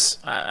 otherwise,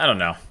 I don't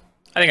know.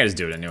 I think I just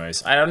do it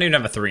anyways. I don't even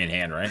have a 3 in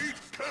hand, right?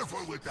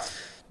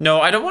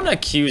 No, I don't want to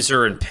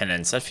Accuser and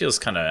Penance. That feels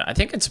kind of... I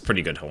think it's a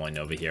pretty good Holy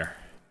Nova here.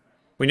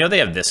 We know they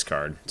have this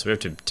card, so we have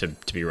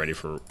to be ready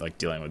for, like,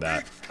 dealing with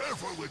that.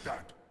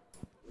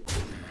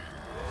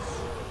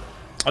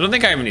 I don't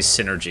think I have any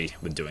synergy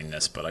with doing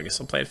this, but I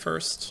guess I'll play it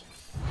first.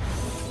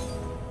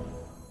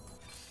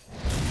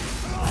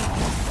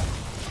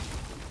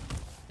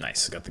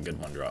 Nice, got the good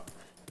one drop.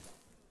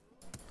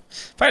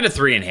 If I had a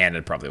 3 in hand,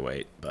 I'd probably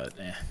wait, but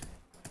eh.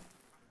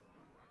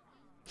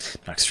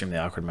 Not extremely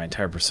awkward. My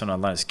entire persona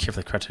online is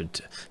carefully crafted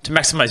to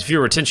maximize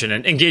viewer attention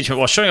and engagement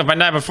while showing up my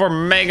night before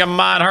Mega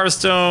Mod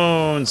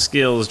Hearthstone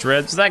skills.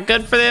 Dreads, is that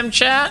good for them,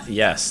 chat?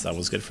 Yes, that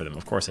was good for them.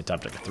 Of course, I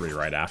tapped like a 3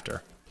 right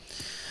after.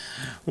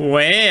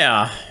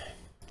 Well.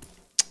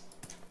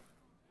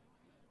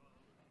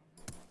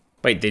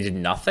 Wait, they did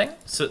nothing?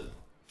 So,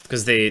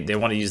 because they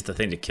want to use the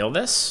thing to kill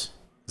this?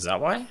 Is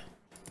that why?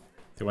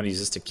 They want to use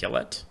this to kill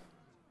it?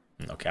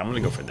 Okay, I'm gonna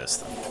go for this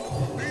then.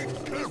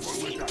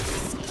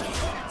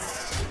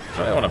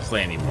 I don't want to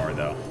play anymore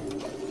though.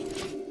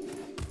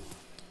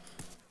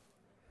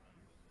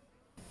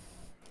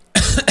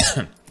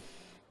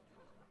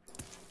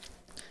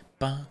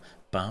 Bum,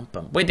 bum,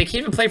 bum. Wait, they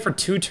can't even play for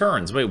 2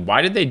 turns. Wait,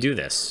 why did they do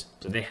this?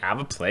 Did they have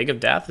a Plague of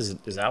Death? Is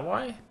that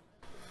why?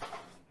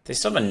 They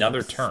still have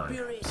another turn.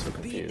 I'm so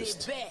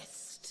confused.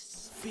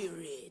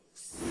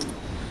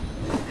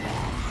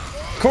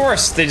 Of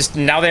course,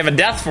 now they have a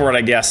death for it,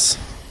 I guess.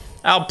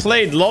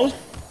 Outplayed, lol.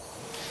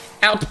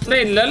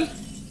 Outplayed, lol.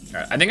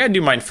 Alright, I think I'd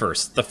do mine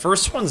first. The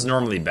first one's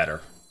normally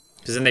better.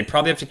 Because then they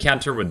probably have to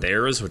counter with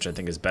theirs, which I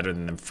think is better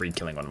than them free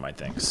killing one of my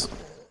things.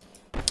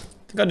 I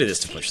think I'll do this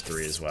to push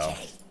 3 as well.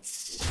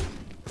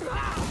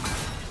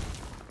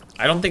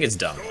 I don't think it's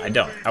dumb. I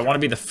don't. I want to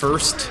be the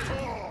first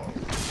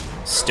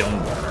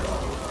Stoneborner.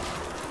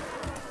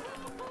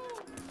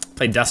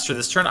 Play Dekkster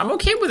this turn. I'm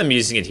okay with them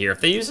using it here.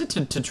 If they use it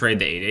to trade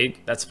the 8/8,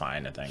 that's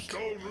fine, I think.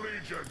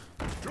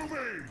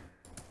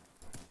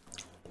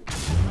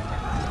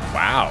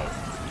 Wow.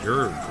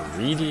 You're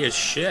greedy as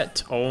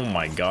shit. Oh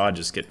my god,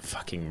 just get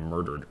fucking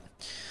murdered.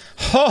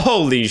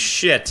 Holy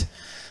shit.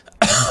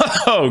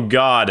 Oh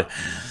god.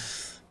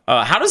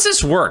 How does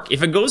this work?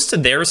 If it goes to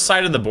their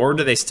side of the board,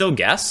 do they still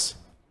guess?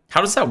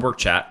 How does that work,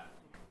 chat?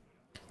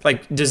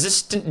 Like, does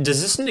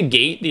this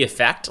negate the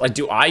effect? Like,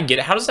 do I get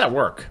it? How does that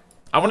work?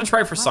 I want to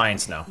try for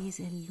science now. Is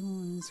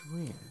Elun's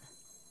will.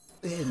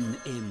 An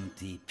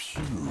empty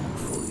pew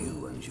for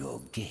you and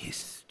your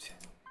guest.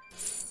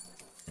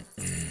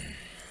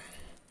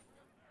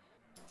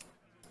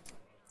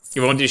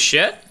 You won't do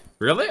shit?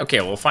 Really?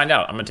 Okay, we'll find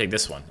out. I'm gonna take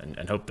this one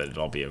and hope that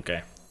it'll all be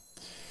okay.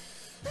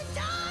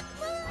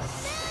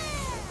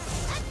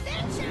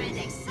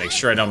 Make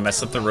sure I don't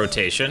mess up the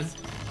rotation.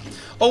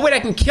 Oh wait, I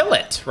can kill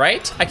it,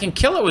 right? I can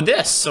kill it with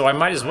this, so I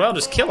might as well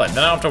just kill it.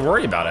 Then I don't have to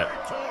worry about it.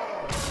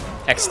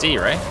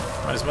 XD, right?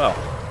 Might as well.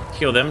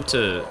 Heal them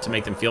to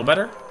make them feel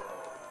better.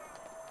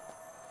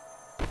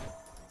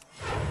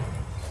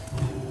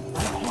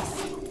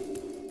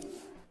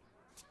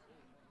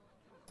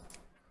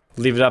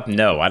 Leave it up?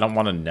 No, I don't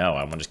want to know.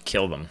 I want to just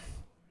kill them.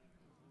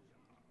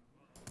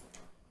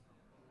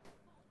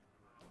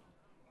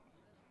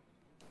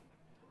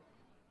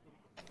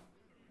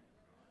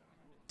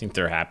 Think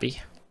they're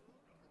happy?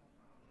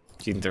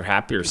 Do you think they're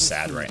happy or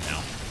sad right now?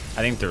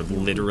 I think they're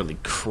literally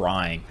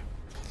crying.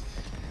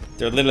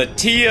 Their little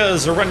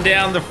tears are running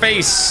down their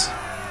face.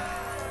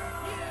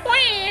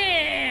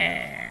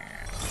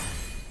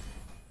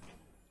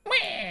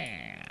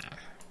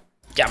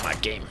 Got my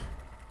game.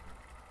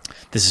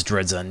 This is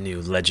Dreads on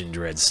New Legend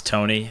Dreads.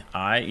 Tony,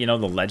 you know,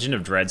 the Legend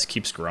of Dreads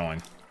keeps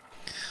growing.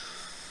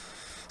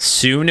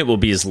 Soon it will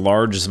be as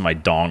large as my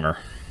donger.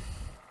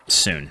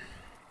 Soon.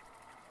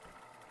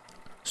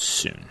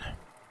 Soon.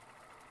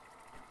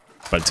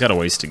 But it's got a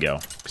ways to go,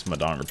 because my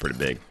donger pretty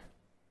big.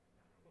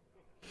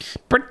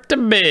 Pretty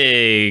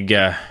big.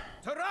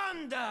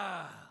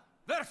 Taranda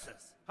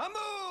versus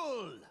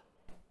Hamul.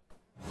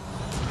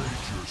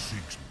 Nature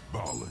seeks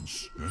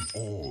balance in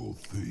all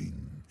things.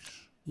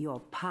 Your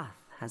path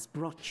has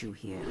brought you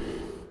here.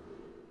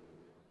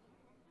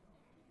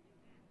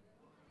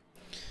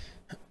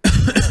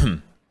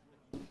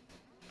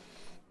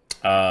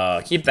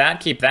 Keep that,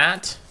 keep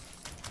that.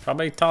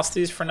 Probably toss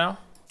these for now.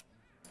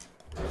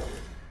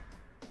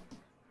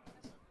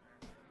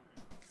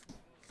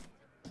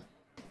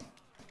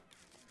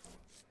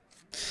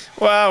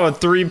 Wow, a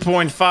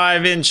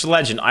 3.5-inch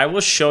legend. I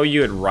will show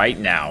you it right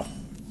now.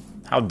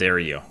 How dare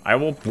you? I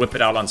will whip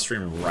it out on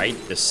stream right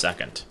this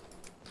second.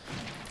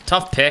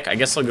 Tough pick. I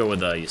guess I'll go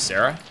with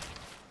Ysera.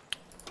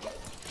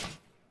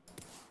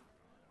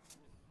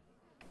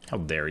 How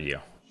dare you?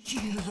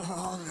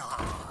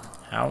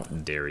 How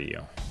dare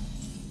you?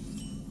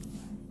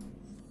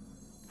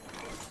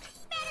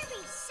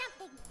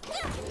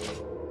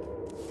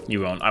 You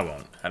won't. I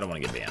won't. I don't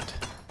want to get banned.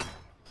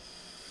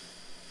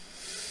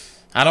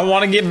 I don't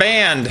want to get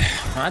banned.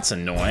 That's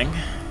annoying.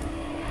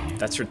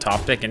 That's your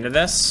top pick into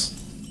this?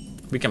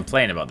 We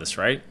complain about this,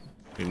 right?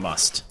 We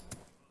must.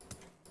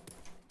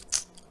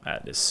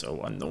 That is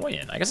so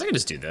annoying. I guess I could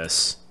just do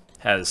this.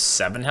 Has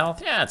 7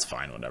 health? Yeah, it's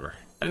fine, whatever.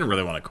 I didn't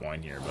really want a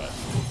coin here, but...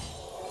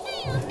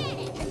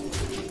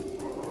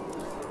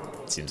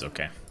 it seems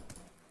okay.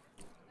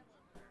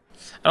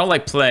 I don't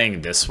like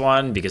playing this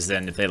one, because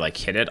then if they, like,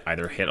 hit it,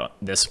 either hit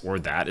this or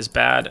that is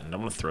bad, and I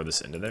don't want to throw this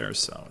into there,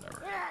 so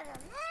whatever.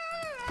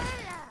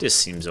 This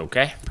seems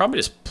okay. Probably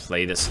just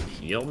play this and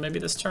heal maybe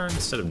this turn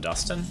instead of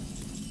Dustin.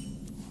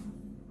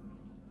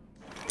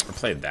 Or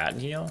play that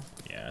and heal.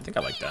 Yeah, I think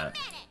I like that.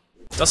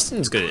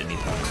 Dustin's good at any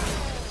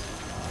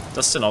point.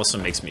 Dustin also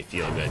makes me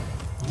feel good.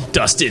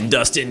 Dustin,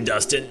 Dustin,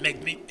 Dustin,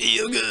 make me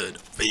feel good.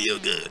 Feel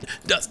good.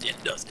 Dustin,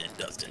 Dustin,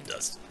 Dustin,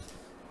 Dustin.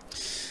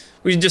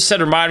 We just said,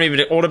 remind me of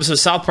an old episode of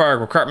South Park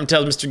where Cartman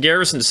tells Mr.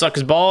 Garrison to suck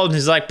his ball, and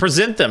he's like,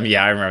 present them.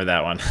 Yeah, I remember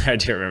that one. I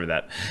do remember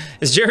that.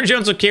 Is Jerry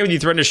Jones okay with you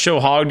threatening to show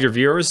hog to your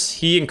viewers?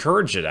 He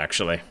encouraged it,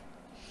 actually.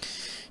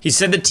 He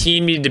said the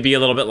team needed to be a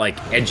little bit, like,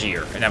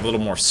 edgier and have a little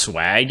more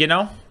swag, you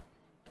know?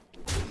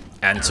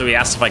 And so he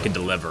asked if I could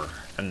deliver.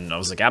 And I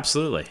was like,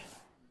 absolutely.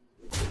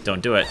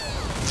 Don't do it.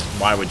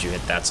 Why would you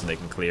hit that so they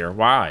can clear?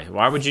 Why?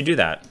 Why would you do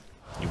that?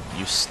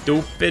 You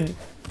stupid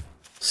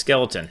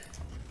skeleton.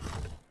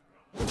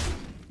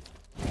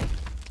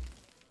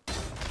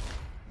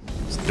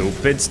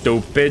 Stupid,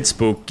 stupid,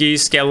 spooky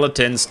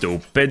skeletons.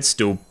 Stupid,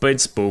 stupid,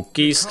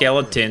 spooky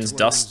skeletons.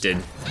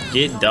 Dusted.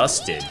 Get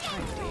dusted.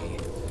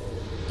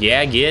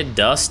 Yeah, get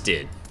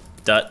dusted.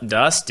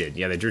 Dusted.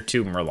 Yeah, they drew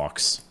 2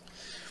 Murlocs.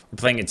 We're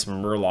playing its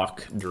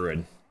Murloc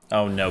Druid.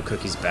 Oh no,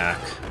 Cookie's back.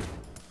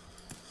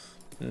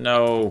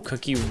 No,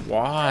 Cookie,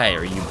 why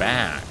are you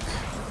back?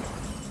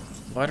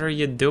 What are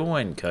you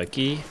doing,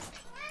 Cookie?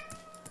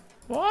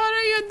 What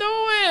are you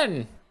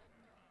doing?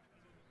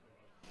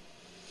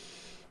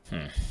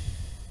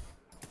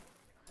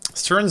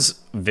 This turn's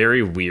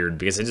very weird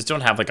because I just don't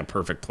have like a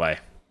perfect play.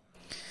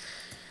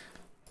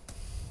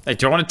 Like,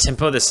 do I want to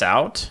tempo this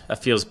out?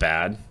 That feels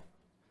bad.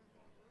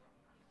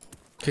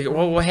 Okay,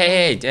 whoa,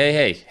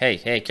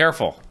 hey,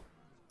 careful.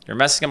 You're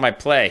messing up my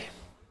play.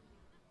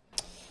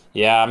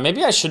 Yeah,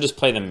 maybe I should just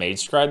play the Mage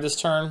Scribe this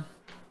turn.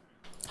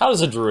 How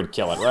does a Druid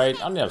kill it, right?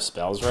 I don't have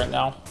spells right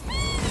now.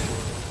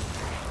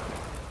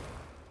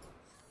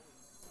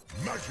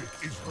 Magic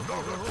is not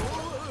a...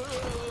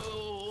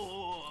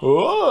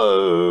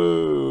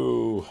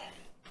 Whoa!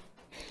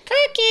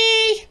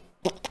 Cookie!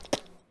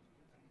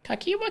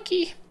 Cookie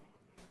Wookie.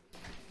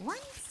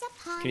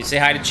 Can you say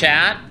hi to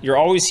chat? You're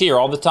always here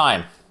all the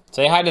time.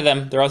 Say hi to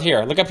them. They're out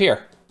here. Look up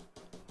here.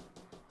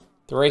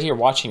 They're right here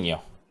watching you.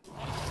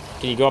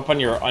 Can you go up on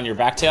your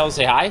back tail and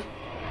say hi?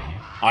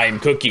 I am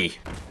Cookie,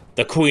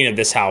 the queen of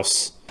this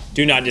house.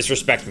 Do not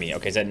disrespect me.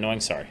 Okay, is that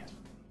annoying? Sorry.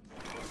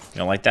 You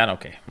don't like that?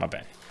 Okay, my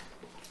bad.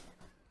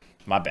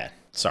 My bad.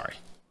 Sorry.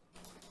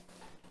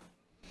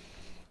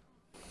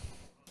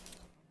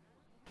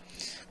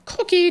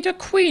 Cookie the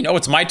queen. Oh,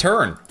 it's my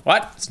turn.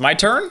 What? It's my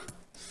turn?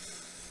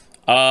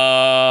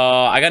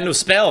 I got no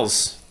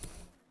spells.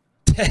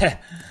 I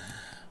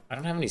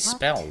don't have any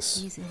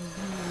spells.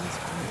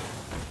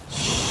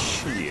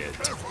 Shit.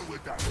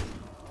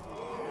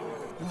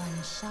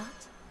 One shot.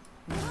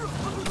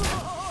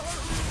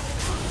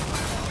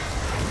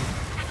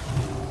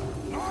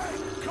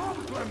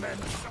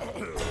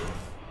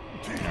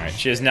 Alright,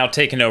 she has now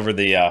taken over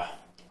the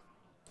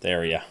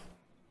area.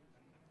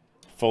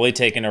 Fully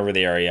taken over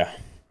the area.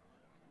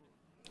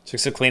 She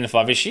looks so clean and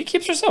fluffy. She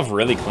keeps herself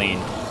really clean.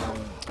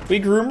 We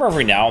groom her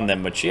every now and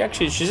then, but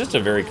she's just a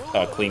very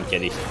clean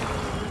kitty.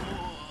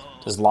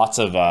 There's lots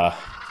of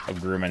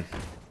grooming.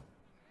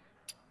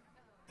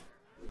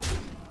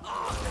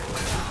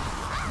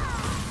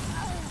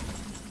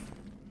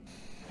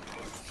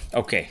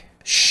 Okay,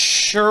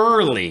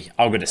 surely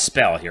I'll get a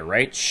spell here,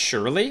 right?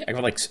 Surely? I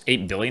got like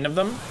 8 billion of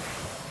them?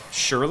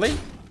 Surely?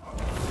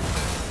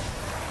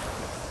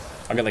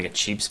 I'll get like a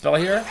cheap spell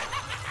here?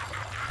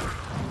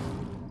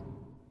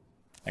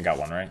 I got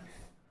one, right?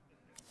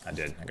 I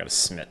did. I got a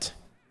smit.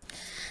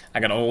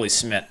 I got a holy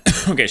smit.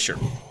 Okay, sure.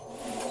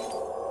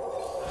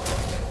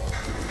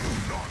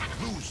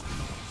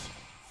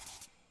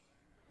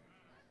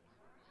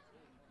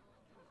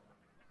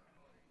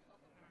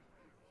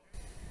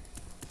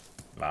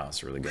 Wow,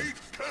 that's really good.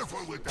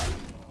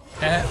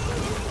 That's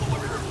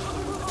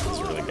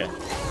really good.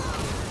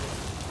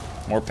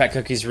 More pet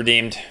cookies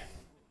redeemed.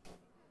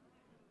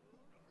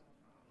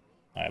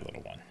 Hi,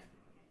 little one.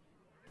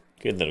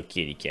 Good little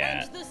kitty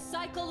cat.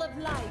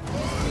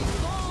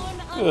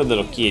 Good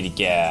little kitty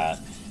cat.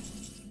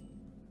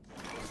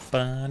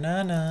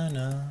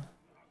 Ba-na-na-na.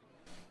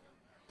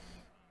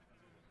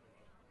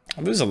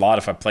 I lose a lot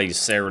if I play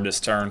Sarah this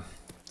turn,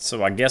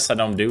 so I guess I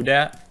don't do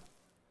that.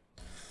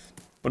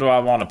 What do I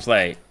want to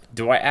play?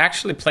 Do I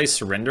actually play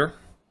Surrender?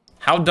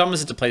 How dumb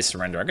is it to play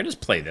Surrender? I could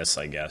just play this,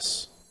 I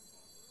guess.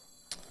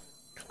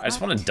 I just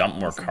want to dump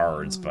more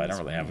cards, but I don't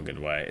really have a good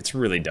way. It's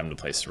really dumb to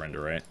play Surrender,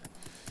 right?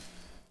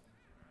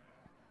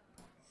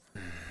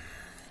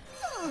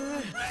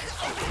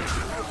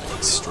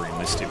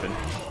 extremely stupid.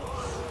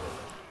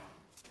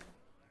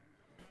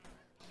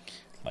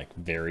 Like,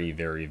 very,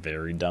 very,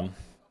 very dumb.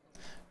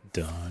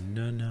 Dun,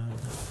 dun, dun.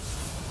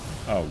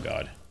 Oh,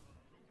 God.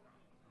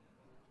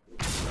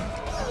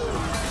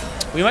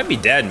 We might be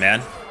dead,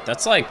 man.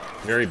 That's, like,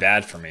 very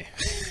bad for me.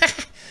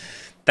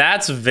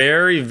 That's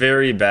very,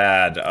 very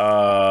bad.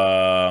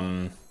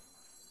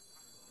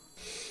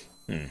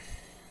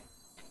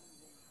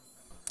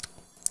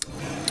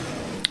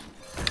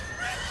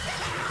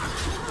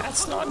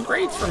 That's not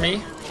great for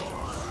me.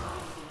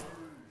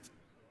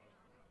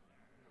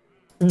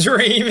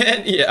 Dream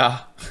it?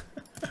 Yeah.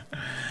 I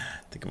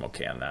think I'm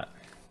okay on that.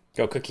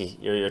 Go, Cookie.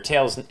 Your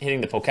tail's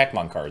hitting the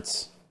Pokemon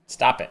cards.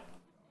 Stop it.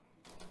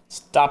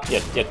 Stop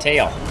your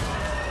tail.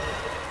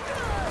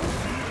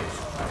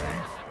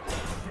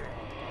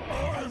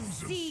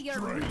 See your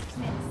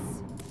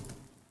weakness.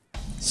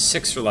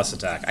 6 or less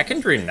attack. I can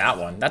dream that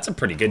one. That's a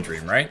pretty good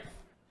dream, right?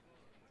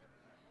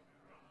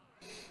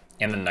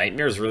 And the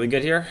Nightmare is really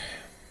good here.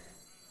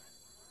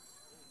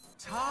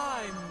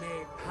 Time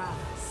may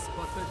pass,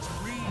 but the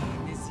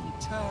dream is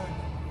eternal.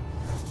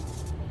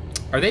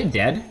 Are they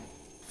dead?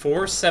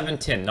 4, 7,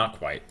 10. Not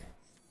quite.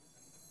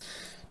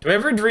 Do I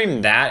ever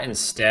dream that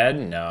instead?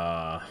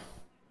 Nah.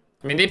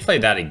 I mean, they play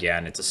that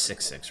again. It's a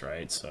 6/6,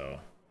 right? So,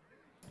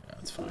 yeah,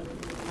 that's fine.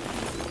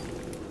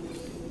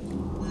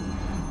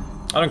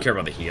 I don't care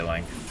about the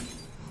healing.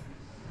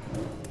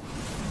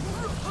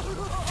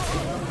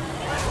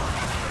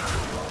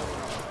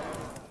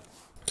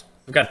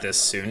 We've got this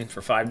soon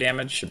for 5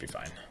 damage. Should be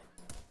fine.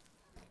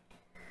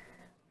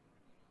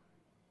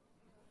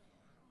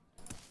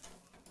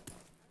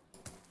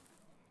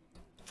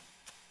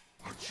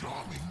 A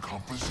charming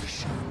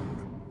composition.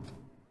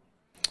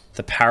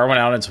 The power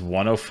went out. It's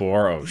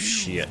 104. Oh,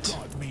 shit.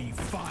 Got me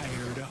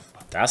fired up.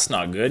 That's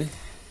not good.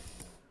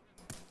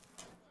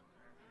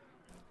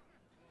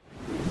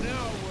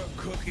 Now we're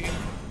cooking.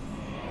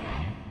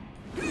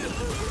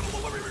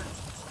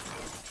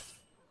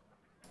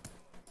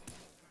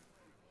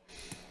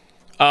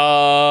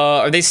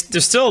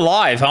 They're still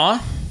alive, huh?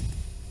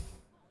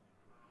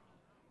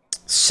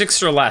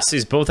 6 or less.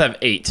 These both have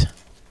 8.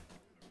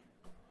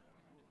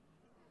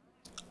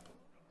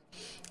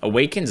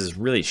 Awakens is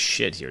really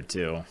shit here,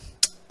 too.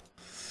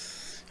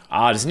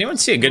 Does anyone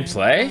see a good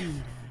play?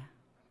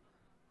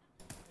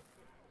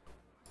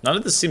 None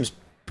of this seems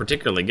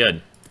particularly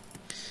good.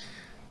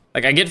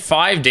 Like, I get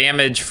 5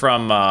 damage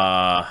from, do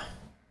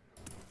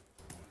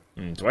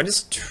I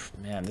just...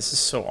 Man, this is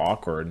so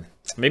awkward.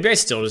 Maybe I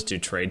still just do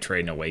trade,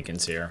 and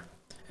Awakens here.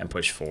 And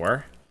push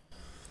 4.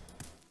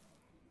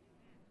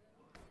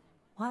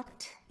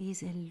 What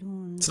is a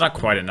loon? It's not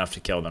quite enough to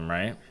kill them,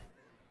 right?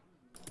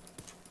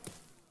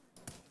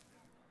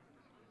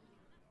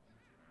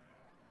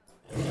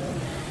 I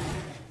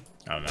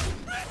don't know.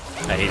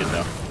 I hate it,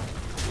 though.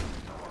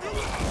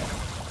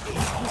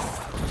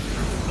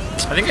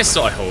 I think I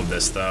still hold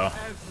this, though.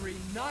 Every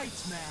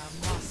nightmare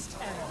must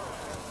end.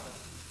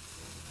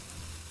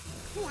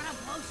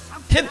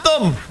 Hit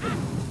them!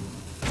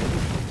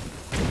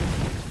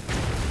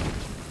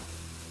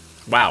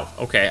 Wow,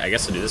 okay, I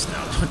guess I'll do this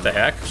now. What the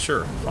heck?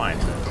 Sure, fine.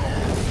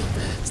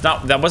 It's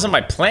not, that wasn't my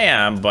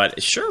plan,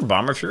 but sure,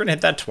 Bomber, if you're gonna hit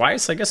that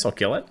twice, I guess I'll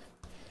kill it.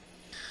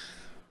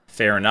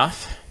 Fair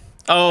enough.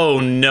 Oh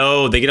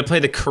no, they get to play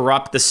the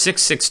corrupt, the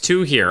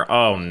 6/6/2 here.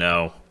 Oh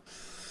no.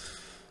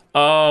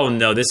 Oh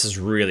no, this is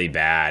really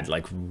bad,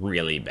 like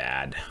really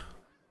bad.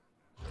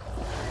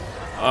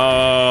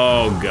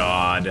 Oh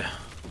god.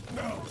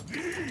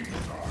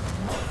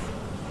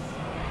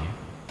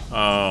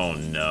 Oh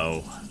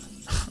no.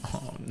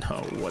 Oh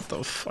no, what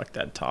the fuck,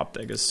 that top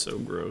deck is so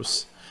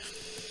gross.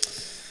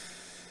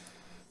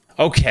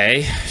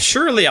 Okay,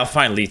 surely I'll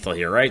find lethal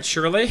here, right?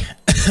 Surely?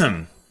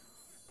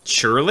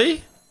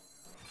 Surely?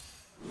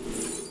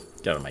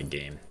 Get out of my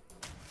game,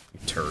 you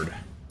turd.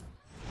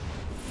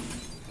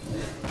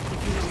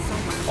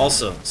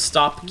 Also,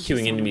 stop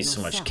queuing into me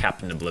so much,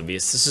 Captain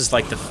Oblivious. This is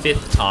like the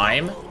 5th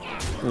time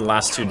in the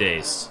last 2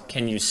 days.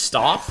 Can you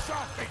stop?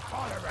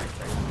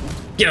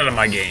 Get out of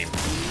my game.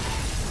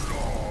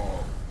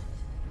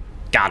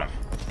 Got him.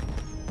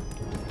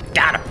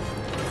 Got him.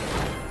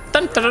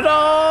 Dun, dun, dun,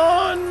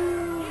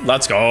 dun.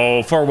 Let's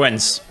go. 4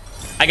 wins.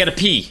 I gotta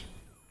pee.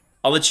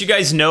 I'll let you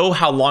guys know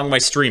how long my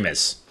stream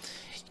is.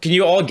 Can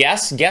you all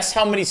guess? Guess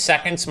how many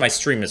seconds my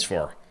stream is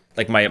for.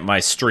 Like my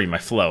stream, my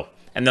flow.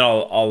 And then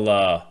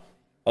I'll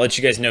let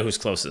you guys know who's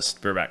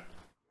closest. Be right back.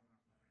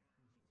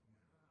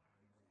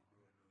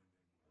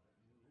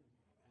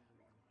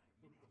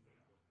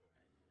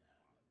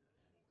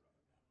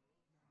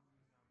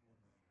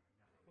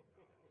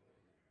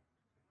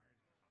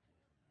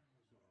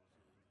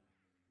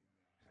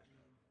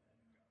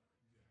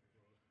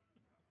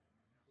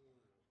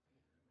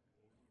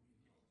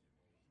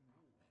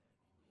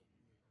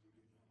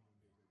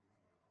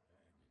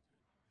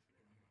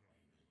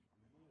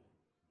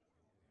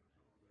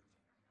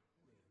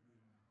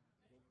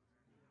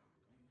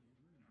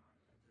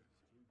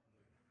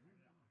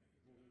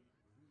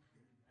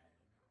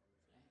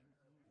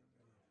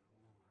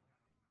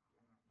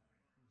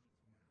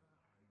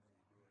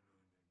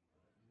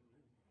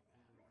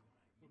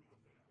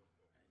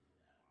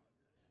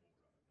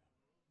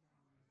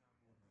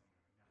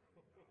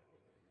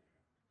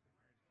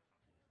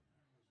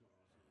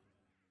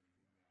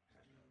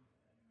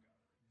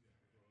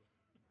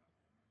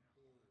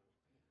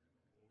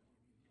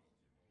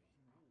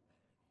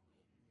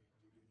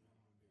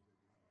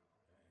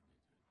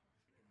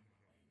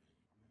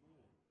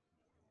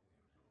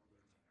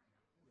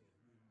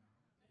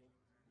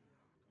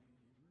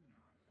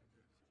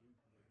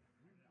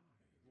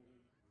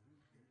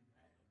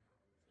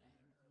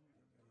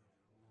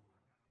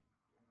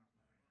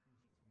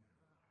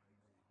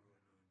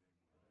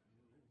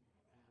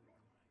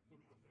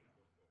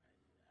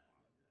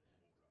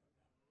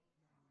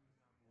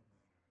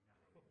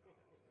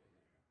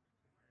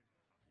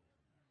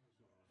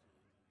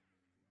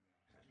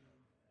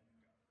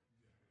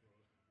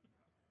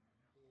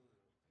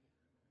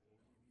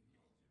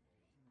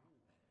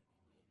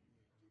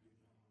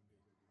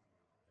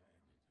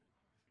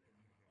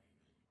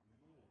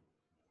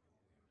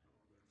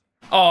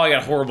 Oh, I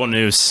got horrible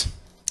news.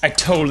 I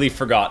totally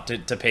forgot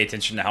to pay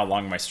attention to how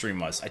long my stream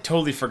was. I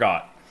totally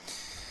forgot.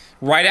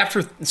 Right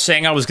after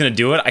saying I was gonna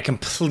do it, I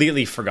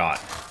completely forgot.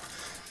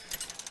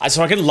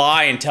 So I could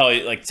lie and tell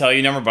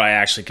you number, but I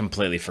actually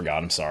completely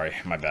forgot. I'm sorry.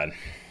 My bad.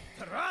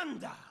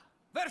 Randa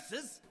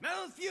versus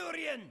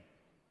Malfurion.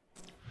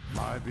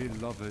 My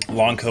beloved.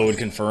 Long code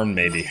confirmed,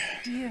 maybe.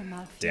 Dear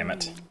Malfurion. Damn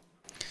it.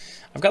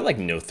 I've got like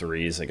no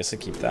threes. I guess I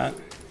keep that.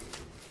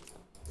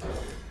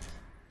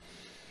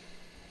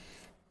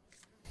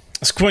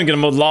 Is Quinn gonna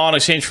mow the lawn in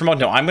exchange for mow?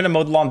 No, I'm gonna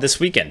mow the lawn this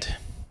weekend.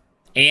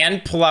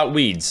 And pull out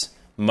weeds.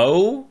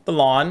 Mow the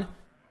lawn,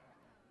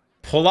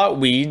 pull out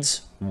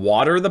weeds,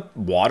 water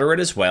it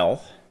as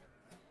well.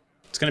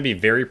 It's gonna be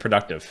very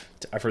productive.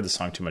 I've heard this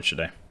song too much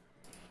today.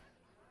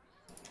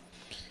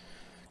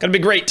 Gonna be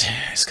great.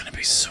 It's gonna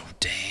be so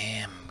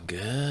damn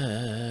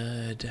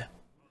good.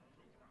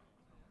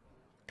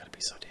 Gonna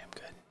be so damn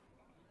good.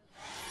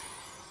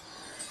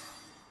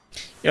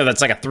 Yo,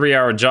 that's like a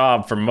 3-hour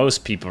job for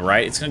most people,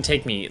 right? It's gonna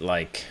take me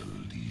like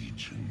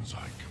Legions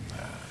I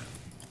command.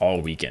 all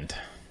weekend,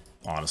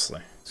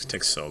 honestly. It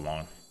takes so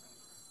long.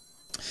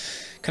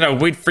 Can I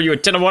wait for you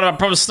at 10 to 1? I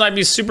promise snipe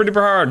you super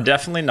duper hard.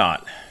 Definitely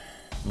not.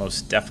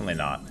 Most definitely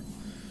not.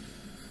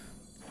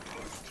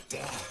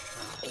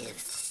 Death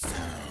is so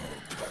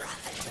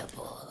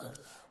profitable.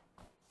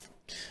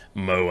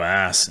 Mow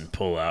ass and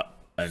pull out.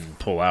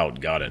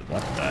 Got it.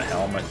 What the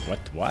hell am I?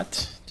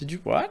 What? Did you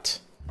what?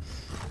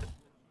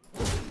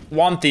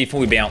 Wand thief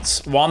and we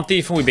bounce. Wand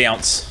thief and we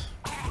bounce.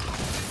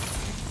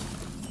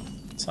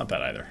 It's not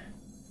bad either.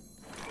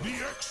 The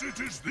exit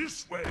is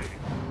this way.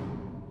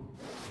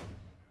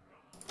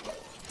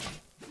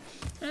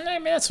 I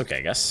mean, that's okay,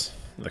 I guess.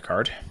 The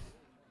card.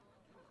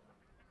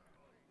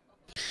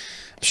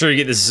 I'm sure you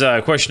get this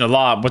question a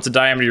lot. What's the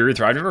diameter of your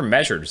urethra? I've never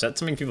measured. Is that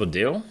something people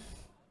do?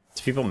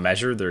 Do people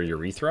measure their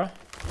urethra?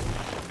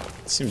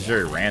 It seems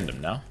very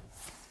random, no?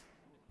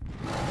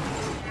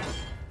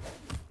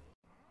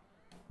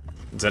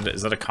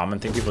 Is that a common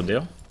thing people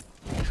do?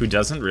 Who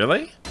doesn't?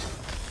 Really?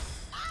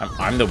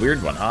 I'm the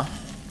weird one, huh?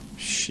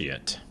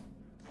 Shit.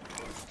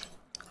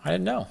 I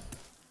didn't know.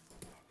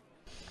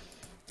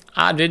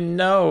 I didn't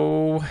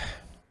know.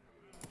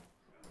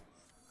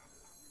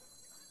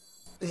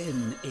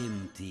 An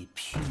empty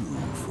pew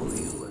for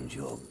you and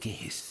your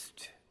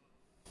guest.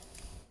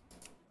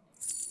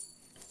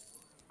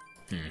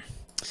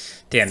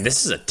 Damn,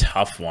 this is a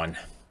tough one.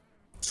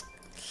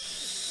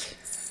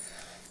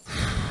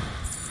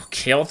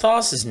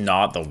 Kael'thas is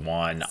not the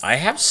one. I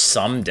have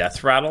some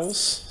death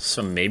rattles,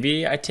 so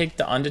maybe I take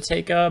the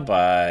Undertaker,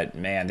 but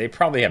man, they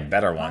probably have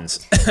better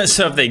ones.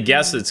 So if they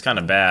guess, it's kind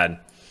of bad.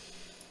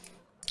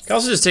 I can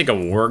also just take a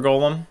War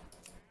Golem,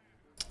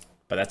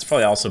 but that's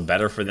probably also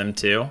better for them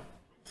too.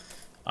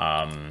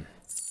 And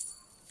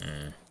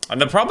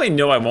they'll probably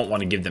know I won't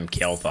want to give them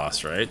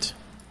Kael'thas, right?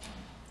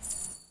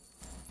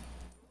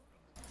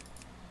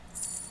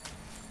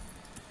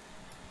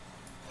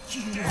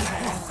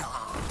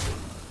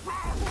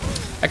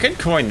 I could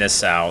coin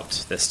this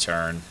out this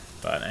turn,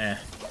 but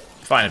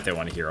fine if they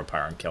want to hero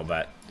power and kill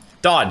that.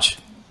 Dodge!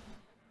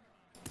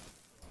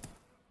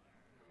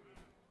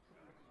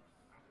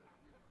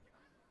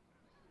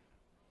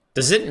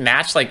 Does it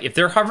match, like, if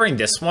they're hovering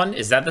this one,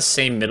 is that the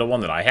same middle one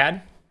that I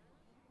had?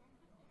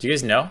 Do you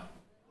guys know?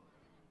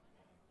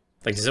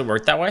 Like, does it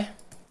work that way?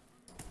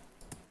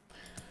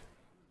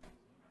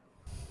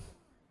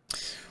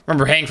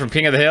 Remember Hank from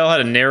King of the Hill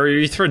had a narrow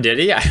urethra, did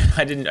he?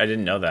 I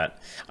didn't know that.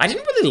 I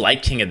didn't really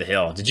like King of the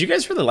Hill. Did you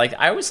guys really like it?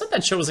 I always thought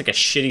that show was like a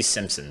shitty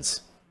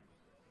Simpsons.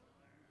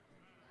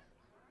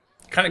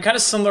 Kind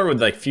of similar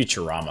with like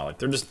Futurama. Like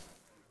they're just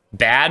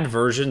bad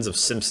versions of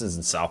Simpsons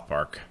and South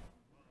Park.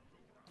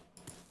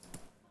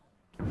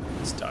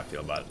 That's how I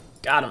feel about it.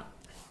 Got him.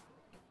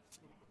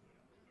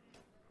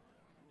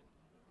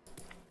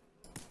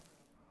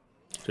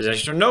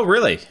 No,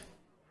 really.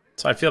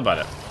 That's how I feel about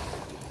it.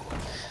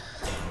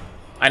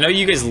 I know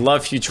you guys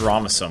love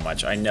Futurama so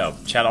much. I know.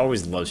 Chad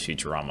always loves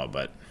Futurama,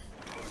 but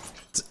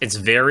it's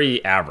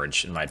very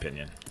average, in my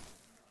opinion.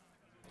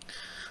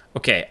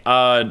 Okay,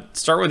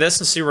 start with this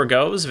and see where it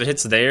goes. If it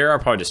hits there, I'll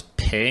probably just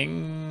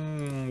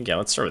ping. Yeah,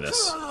 let's start with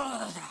this.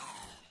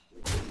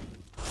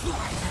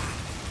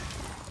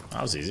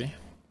 That was easy.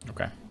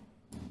 Okay.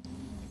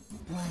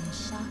 One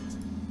shot.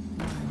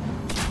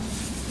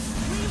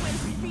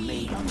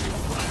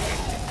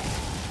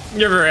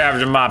 You're very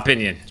average in my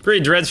opinion.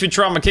 Great, Dreads,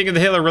 Futurama, King of the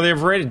Hill are really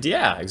overrated.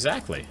 Yeah,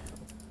 exactly.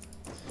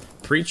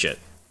 Preach it.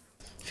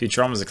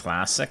 Futurama's a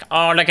classic.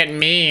 Oh, look at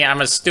me.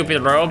 I'm a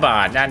stupid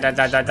robot. Da, da,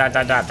 da, da, da,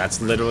 da, da.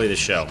 That's literally the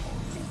show.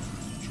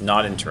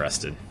 Not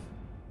interested.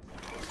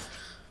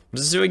 What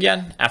does it do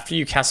again? After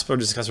you cast a spell,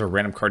 discuss a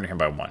random card in your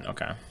hand by 1.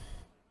 Okay.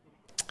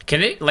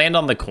 Can it land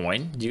on the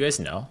coin? Do you guys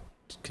know?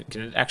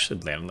 Can it actually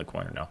land on the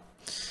coin or no?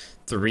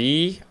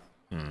 3.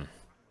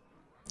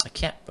 I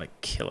can't,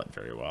 like, kill it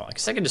very well. I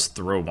guess I can just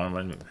throw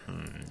one.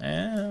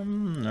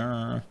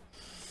 I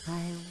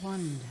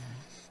wonder.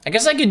 I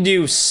guess I could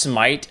do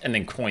Smite and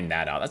then coin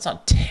that out. That's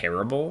not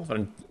terrible, but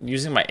I'm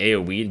using my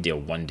AoE to deal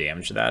 1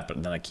 damage to that,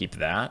 but then I keep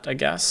that, I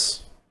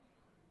guess.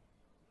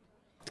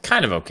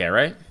 Kind of okay,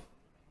 right?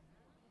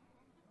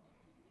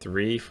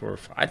 3, 4,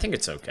 5. I think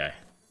it's okay.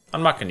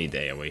 I'm not gonna need the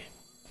AoE.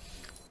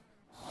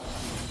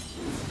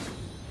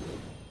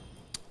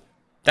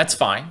 That's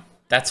fine.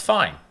 That's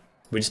fine.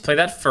 We just play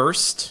that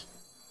first.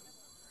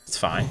 It's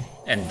fine.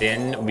 And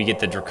then we get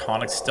the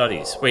Draconic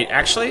Studies. Wait,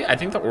 actually, I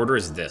think the order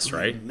is this,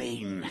 right?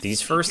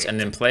 These first and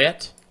then play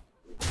it.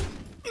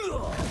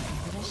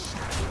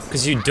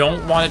 Because you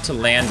don't want it to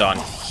land on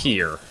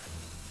here.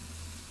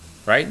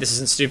 Right? This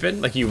isn't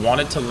stupid. Like, you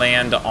want it to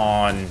land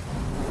on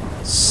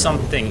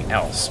something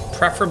else.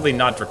 Preferably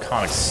not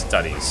Draconic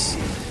Studies.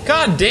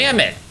 God damn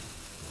it!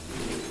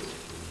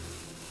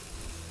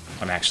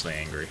 I'm actually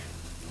angry.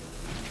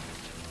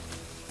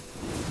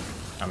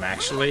 I'm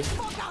actually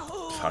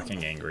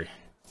fucking angry.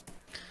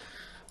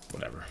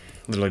 Whatever.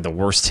 Literally the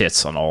worst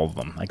hits on all of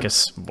them. I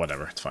guess,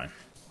 whatever, it's fine.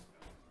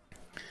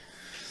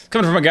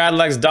 Coming from a guy that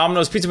likes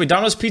Domino's Pizza. Wait,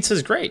 Domino's Pizza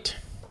is great.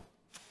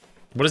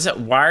 What is that?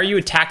 Why are you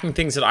attacking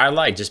things that I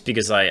like just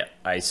because I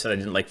said I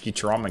didn't like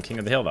Futurama and King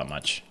of the Hill that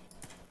much?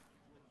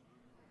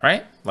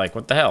 Right? Like,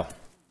 what the hell?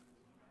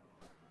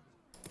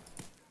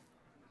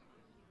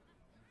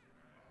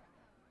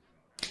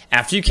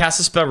 After you cast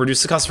a spell,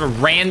 reduce the cost of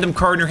a random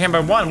card in your hand by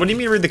 1. What do you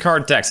mean read the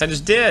card text? I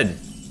just did.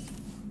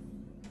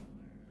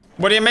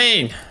 What do you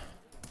mean?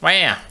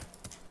 Wow.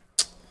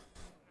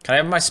 Can I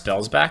have my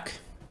spells back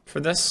for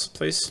this,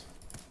 please?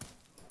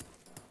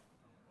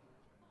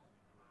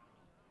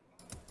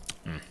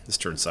 This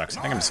turn sucks.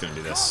 I think I'm just gonna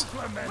do this.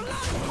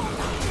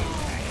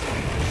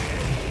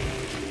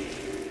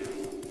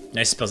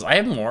 Nice spells. I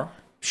have more.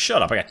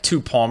 Shut up. I got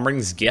 2 Palm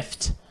Rings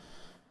gift.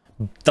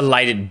 The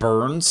Lighted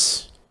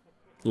Burns.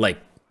 Like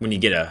when you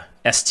get a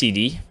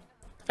STD.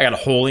 I got a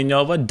Holy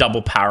Nova,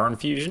 double power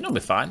infusion. It'll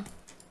be fine.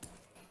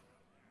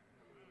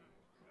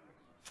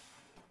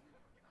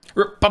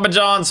 Papa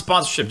John's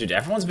sponsorship, dude.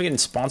 Everyone's been getting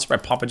sponsored by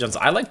Papa John's.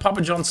 I like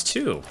Papa John's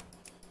too.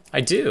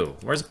 I do.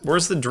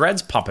 Where's the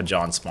Dreads Papa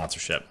John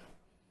sponsorship?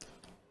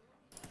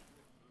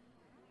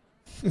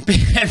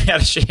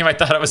 Out of shame, I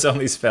thought it was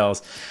only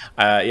spells.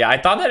 Yeah, I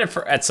thought that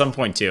at some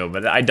point too,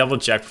 but I double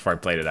checked before I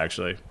played it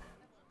actually.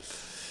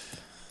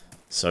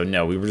 So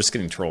no, we were just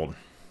getting trolled.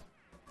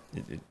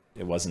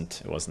 It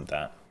wasn't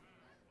that.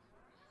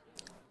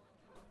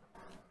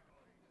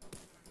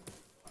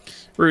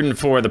 Rooting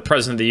for the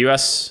president of the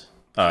U.S.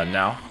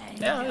 Now.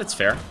 Yeah, that's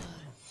fair.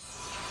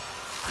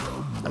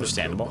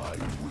 Understandable.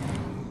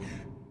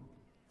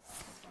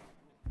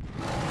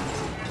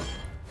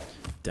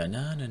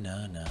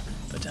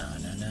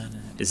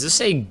 Is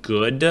this a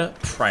good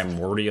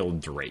primordial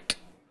Drake?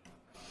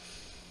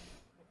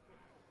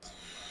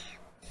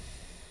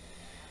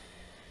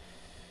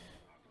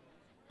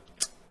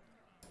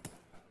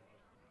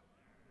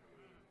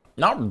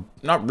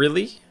 Not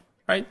really,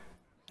 right?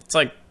 It's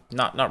like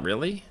not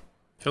really.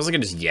 Feels like I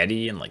just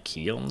Yeti and like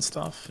heal and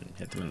stuff and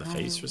hit them in the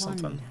face or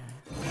something.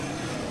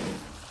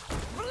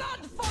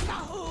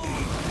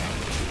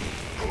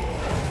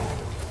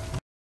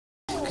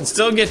 Can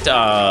still get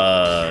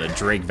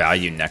Drake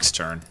value next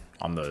turn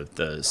on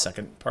the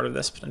second part of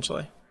this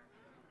potentially.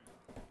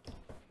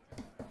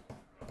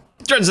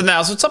 Dreads in the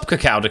house. What's up,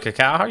 Cacao to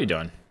Cacao? How are you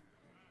doing?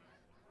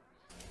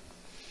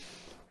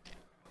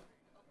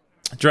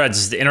 Dreads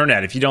is the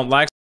internet. If you don't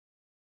like,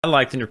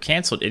 then you're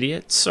canceled,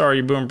 idiot. Sorry,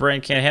 your boom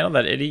brain can't handle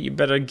that, idiot. You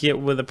better get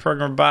with a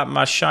program about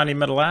my shiny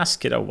metal ass,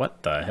 kiddo.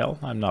 What the hell?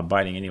 I'm not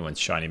biting anyone's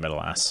shiny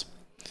metal ass.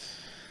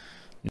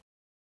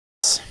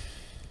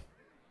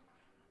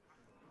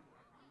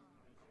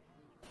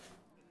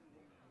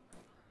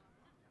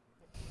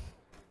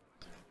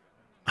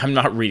 I'm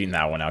not reading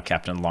that one out,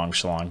 Captain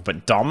Longshlong.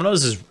 But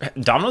Domino's has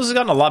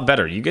gotten a lot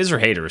better. You guys are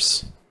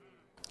haters.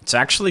 It's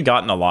actually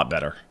gotten a lot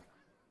better.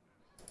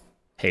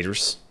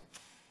 Haters.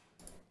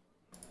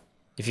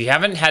 If you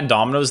haven't had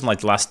Domino's in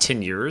like the last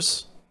 10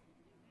 years,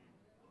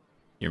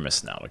 you're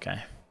missing out,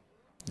 okay?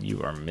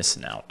 You are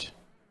missing out.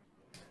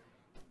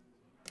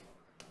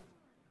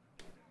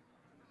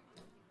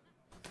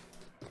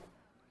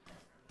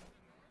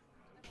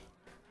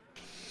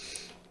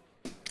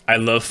 I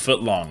love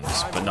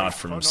footlongs, but not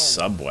from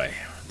Subway.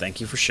 Thank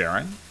you for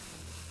sharing.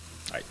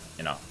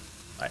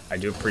 I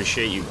do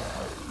appreciate you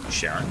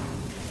sharing.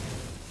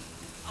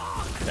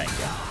 Thank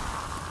you.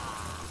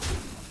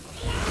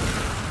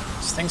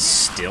 This thing's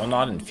still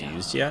not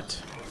infused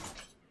yet?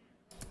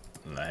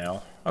 What the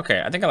hell?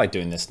 Okay, I think I like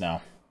doing this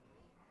now.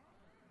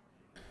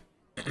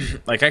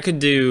 Like, I could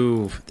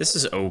do... This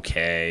is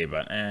okay,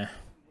 but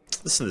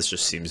this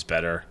just seems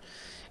better.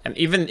 And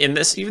even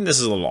this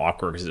is a little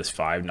awkward because it's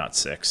 5, not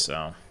 6,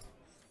 so...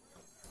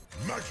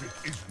 Magic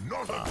is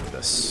not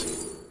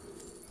this.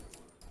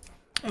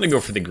 I'm gonna go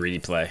for the greedy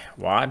play.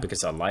 Why?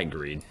 Because I like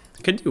greed.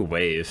 I could do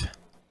wave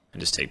and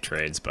just take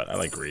trades, but I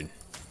like greed.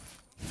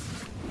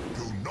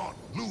 Do not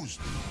lose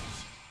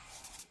these.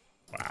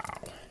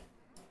 Wow.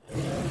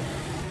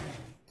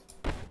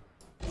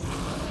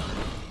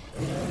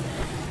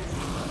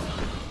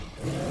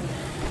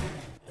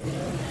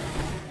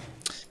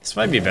 This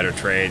might be a better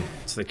trade,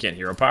 so they can't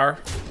hero power.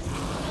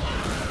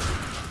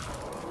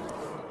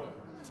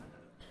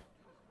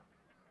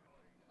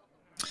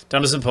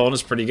 Dominoes in Poland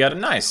is pretty good.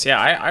 Nice,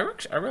 yeah, I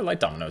really like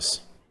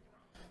Dominoes.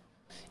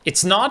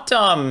 It's not,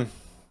 I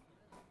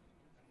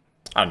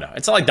don't know,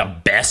 it's not like the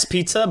best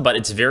pizza, but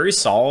it's very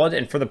solid,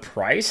 and for the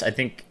price, I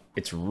think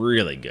it's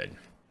really good.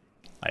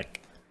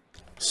 Like,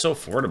 so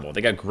affordable.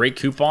 They got great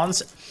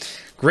coupons,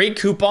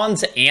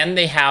 and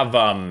they have,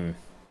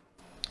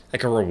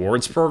 like a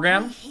rewards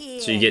program,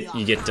 so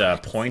you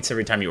get points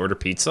every time you order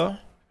pizza.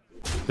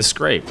 This is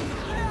great.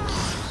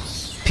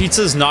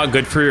 Pizza's not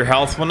good for your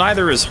health. Well,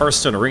 neither is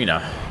Hearthstone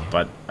Arena,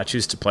 but I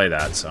choose to play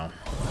that, so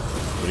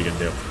what are you gonna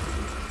do?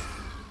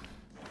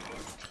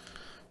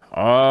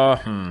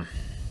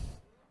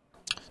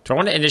 Do I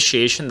want to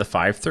initiation the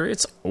 5-3?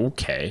 It's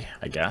okay,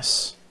 I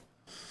guess.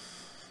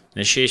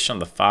 Initiation on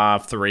the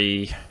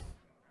 5-3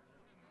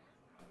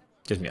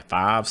 gives me a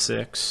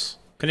 5-6.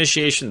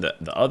 Initiation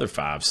the other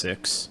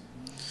 5-6.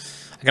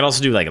 I can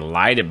also do like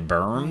Light It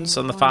Burns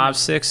on the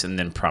 5-6 and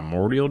then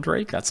Primordial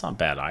Drake. That's not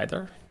bad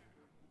either.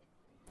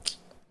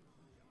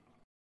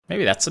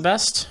 Maybe that's the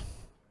best.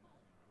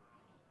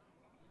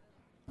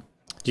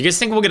 Do you guys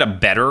think we'll get a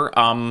better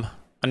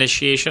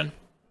initiation?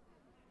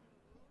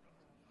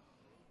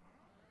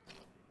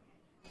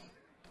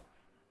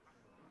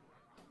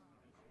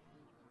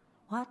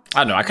 What?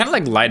 I don't know. I kind of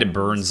like Light It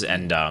Burns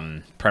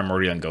and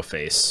Primordial and Go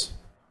Face.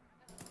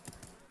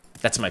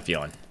 That's my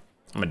feeling.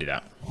 I'm gonna do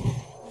that.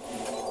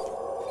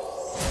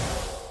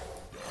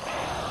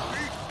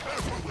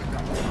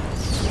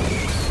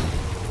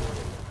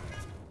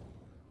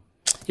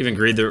 Even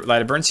greed the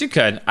Light It Burns? You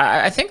could.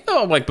 I think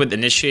though, like with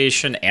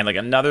initiation and like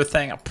another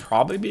thing, I'll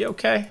probably be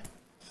okay.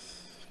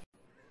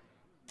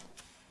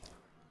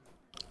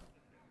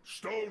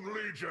 Stone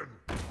Legion,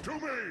 to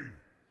me!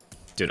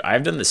 Dude,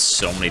 I've done this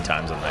so many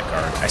times on that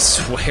card. I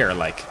swear,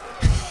 like...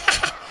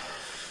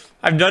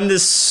 I've done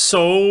this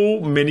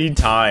so many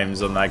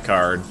times on that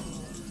card.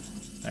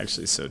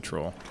 Actually, so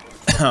troll.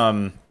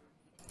 What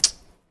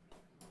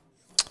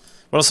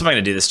else am I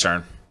going to do this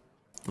turn?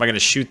 Am I going to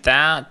shoot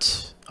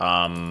that?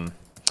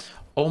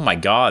 Oh my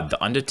god,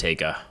 the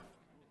Undertaker.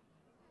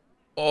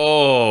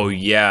 Oh,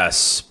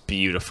 yes.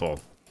 Beautiful.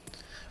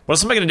 What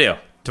else am I going to do?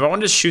 Do I want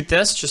to just shoot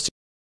this just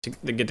to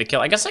get the kill?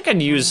 I guess I can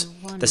use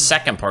the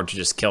second part to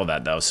just kill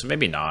that, though, so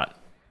maybe not.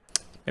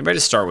 Maybe I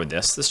just start with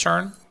this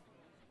turn.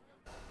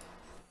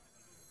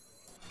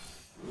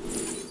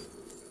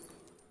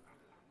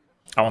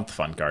 I want the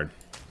fun card.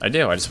 I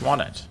do, I just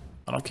want it.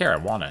 I don't care, I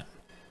want it.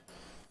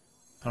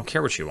 I don't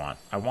care what you want,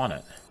 I want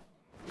it.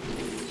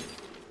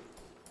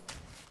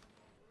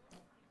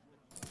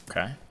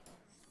 Okay.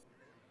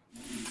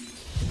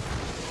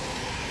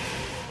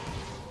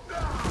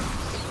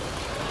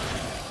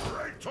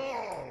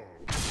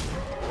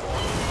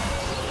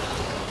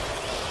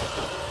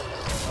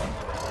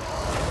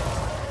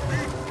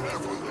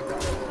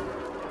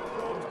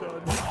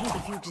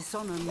 If you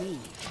dishonor me,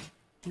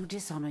 you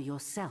dishonor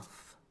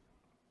yourself.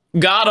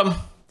 Got him!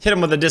 Hit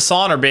him with a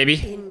dishonor,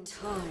 baby. In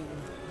time,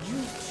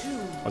 you too.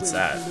 What's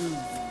that? Bloom.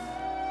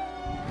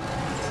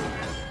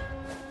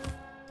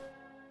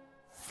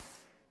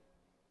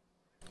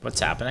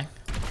 What's happening?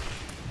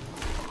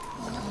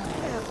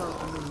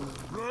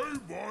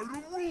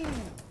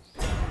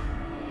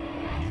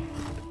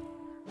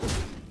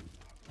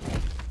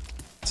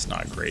 It's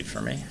not great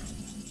for me.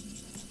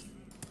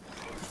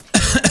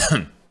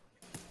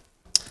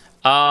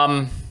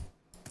 I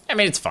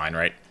mean, it's fine,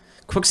 right?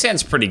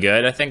 Quicksand's pretty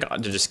good. I think I'll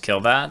just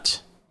kill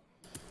that.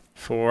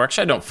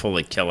 Actually, I don't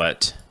fully kill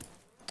it.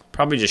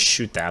 Probably just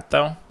shoot that,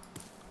 though.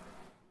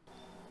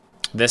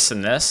 This,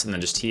 and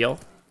then just heal.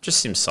 Just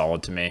seems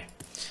solid to me.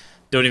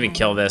 Don't even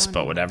kill this,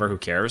 but whatever, who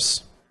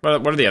cares?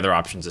 What are the other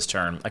options this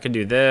turn? I could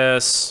do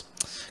this.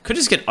 Could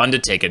just get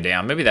Undertaker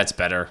down. Maybe that's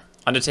better.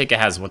 Undertaker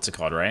has, what's it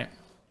called, right?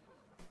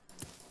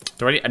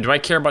 Do I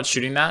care about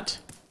shooting that?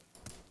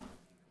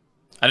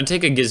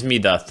 Undertaker gives me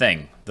the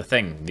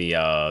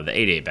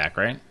 8/8 back,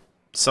 right?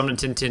 Summon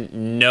Tintin,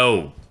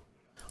 no.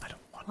 I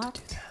don't want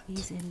to do that.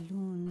 These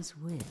illusions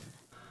will.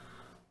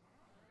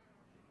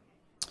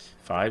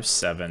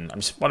 5/7. I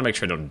just want to make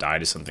sure I don't die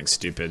to something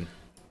stupid.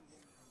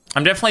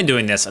 I'm definitely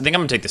doing this. I think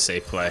I'm gonna take the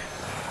safe play.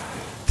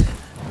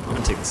 I'm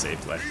gonna take the safe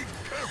play.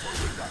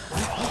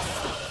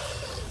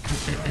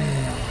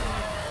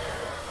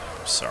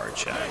 Sorry,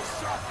 chat.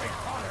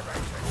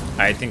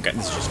 I think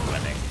this is just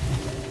winning.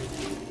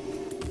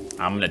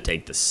 I'm gonna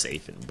take the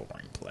safe and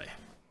boring play.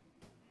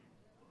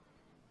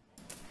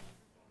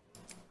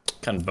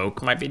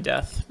 Convoke might be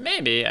death.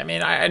 Maybe. I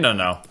mean, I don't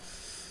know.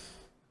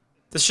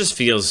 This just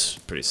feels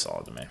pretty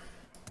solid to me.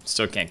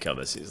 Still can't kill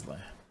this easily.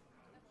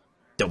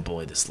 Don't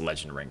bully this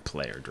legend rank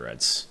player,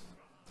 Dreads.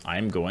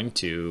 I'm going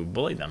to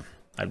bully them.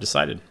 I've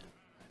decided.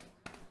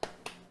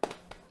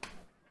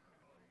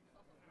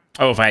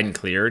 Oh, if I hadn't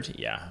cleared?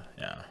 Yeah.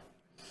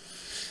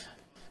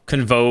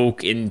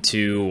 Convoke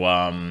into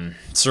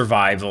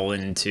survival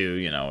into,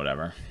 you know,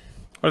 whatever.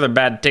 What other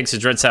bad takes the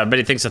Dreads have? I bet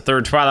he thinks the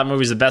third Twilight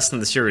movie is the best in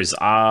the series.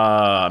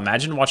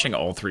 Imagine watching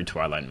all 3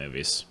 Twilight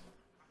movies.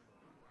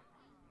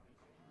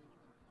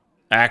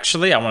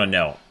 Actually, I want to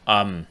know.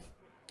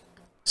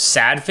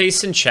 Sad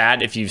face in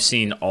chat if you've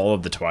seen all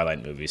of the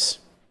Twilight movies.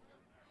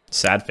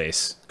 Sad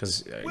face,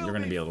 because you're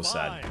going to be a little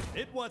sad.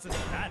 It wasn't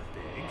that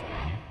big.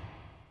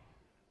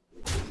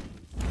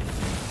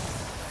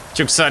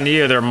 Joke's on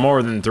you, there are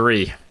more than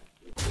 3.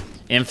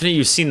 Infinite,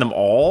 you've seen them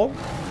all?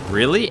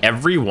 Really?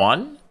 Every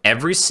one?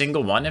 Every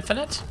single one,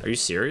 Infinite? Are you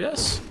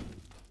serious?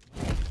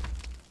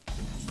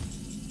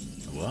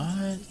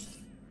 What?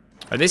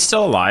 Are they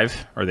still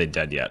alive? Or are they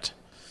dead yet?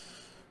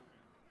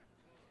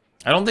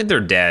 I don't think they're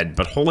dead,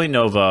 but Holy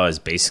Nova is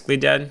basically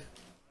dead.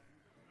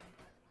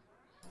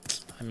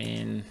 I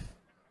mean,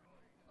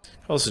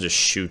 I'll also just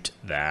shoot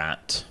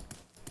that.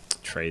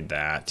 Trade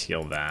that,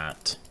 heal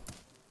that.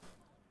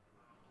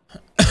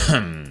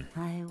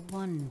 I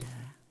wonder.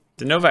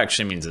 The Nova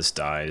actually means this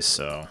dies,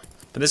 so...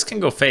 But this can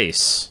go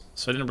face,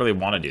 so I didn't really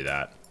want to do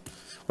that.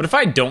 What if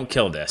I don't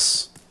kill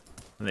this?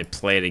 And they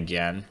play it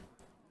again?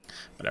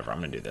 Whatever, I'm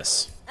gonna do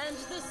this. And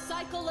the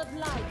cycle of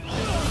life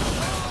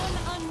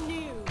goes on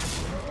anew.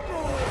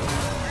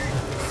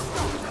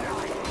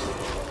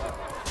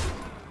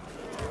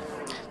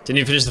 Didn't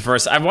even finish the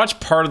first. I've watched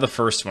part of the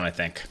first one, I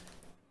think.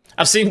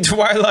 I've seen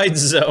Twilight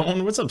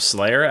Zone. What's up,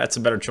 Slayer? That's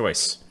a better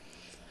choice.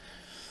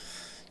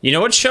 You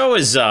know what show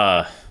is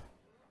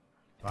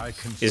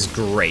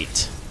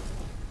great?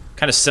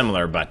 Kind of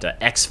similar, but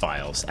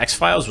X-Files.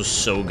 X-Files was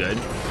so good.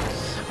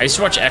 I used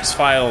to watch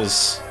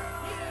X-Files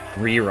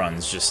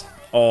reruns just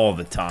all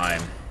the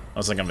time. I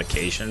was like on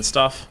vacation and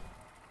stuff.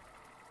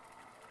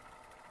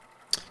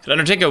 Could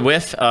Undertake a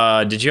whiff?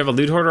 Did you have a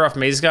loot hoarder off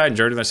Maze Guy and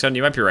Jordan the Sun?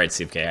 You might be right,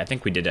 CFK. I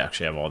think we did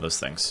actually have all those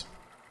things.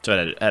 So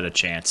I had a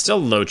chance. Still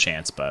low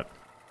chance, but...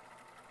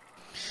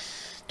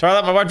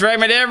 Twilight, my wife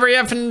dragged me to every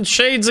effing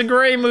Shades of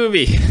Grey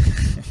movie.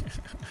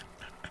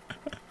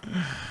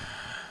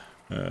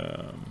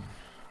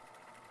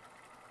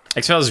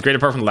 X-Files is great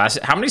apart from the last...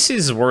 How many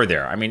seasons were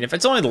there? I mean, if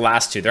it's only the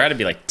last 2, there had to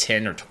be like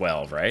 10 or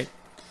 12, right?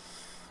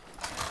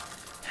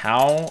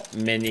 How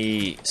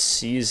many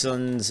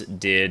seasons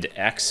did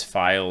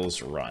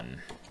X-Files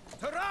run?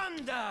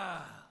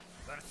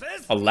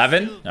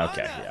 11?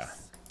 Okay, yeah.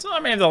 So, I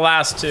mean, the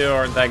last 2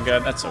 aren't that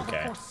good. That's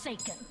okay.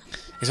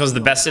 This was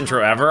the best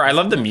intro ever. I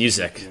love the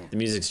music. The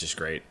music's just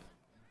great.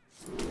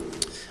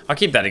 I'll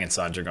keep that against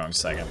Sandra going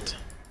second.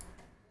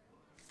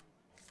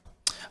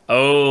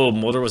 Oh,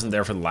 Mulder wasn't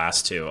there for the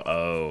last 2.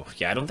 Oh,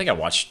 yeah, I don't think I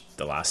watched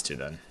the last 2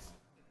 then.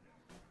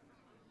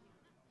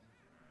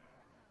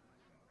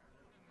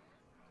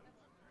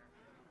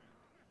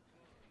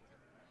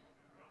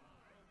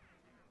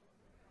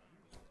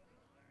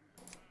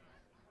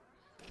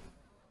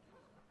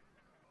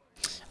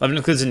 Eleven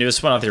includes the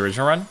newest one, not the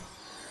original run.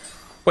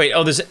 Wait,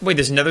 oh,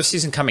 there's another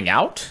season coming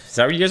out? Is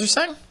that what you guys are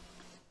saying?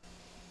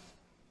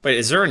 Wait,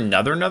 is there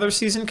another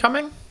season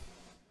coming?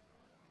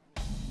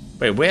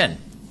 Wait, when?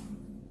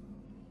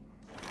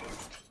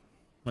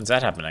 When's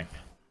that happening?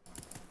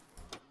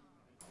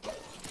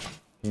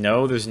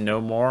 No, there's no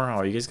more.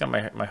 Oh, you guys got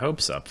my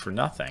hopes up for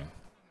nothing.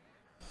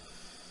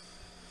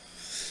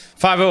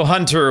 5-0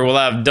 Hunter will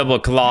have double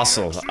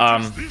Colossal.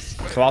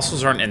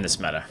 Colossals aren't in this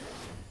meta,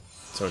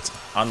 so it's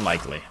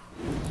unlikely.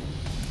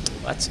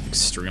 That's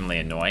extremely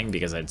annoying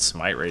because I had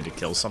Smite ready to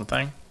kill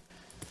something.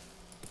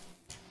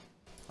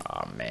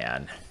 Oh,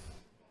 man.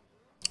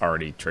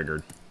 Already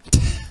triggered.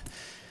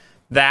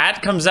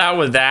 That comes out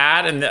with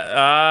that, and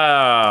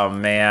oh,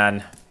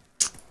 man.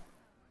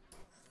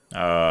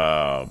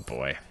 Oh,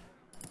 boy.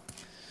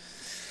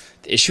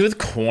 The issue with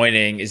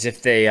coining is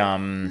if they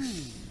have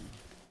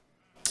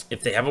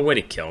a way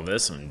to kill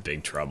this, I'm in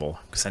big trouble.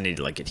 Because I need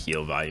to, like, get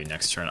heal value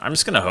next turn. I'm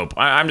just gonna hope.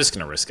 I'm just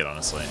gonna risk it,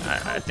 honestly.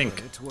 I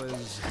think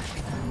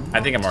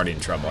I'm already in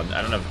trouble.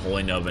 I don't have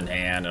Holy Nova in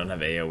hand. I don't have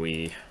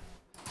AoE.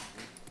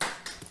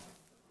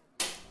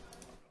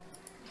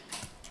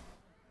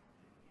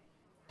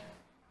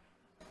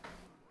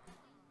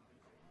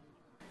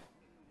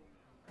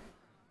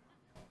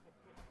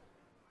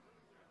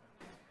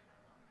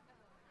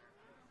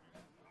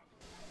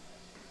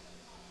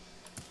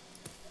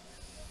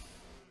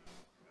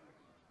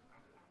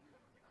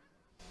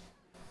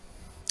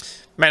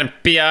 Magnum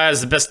PI is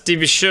the best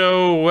TV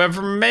show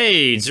ever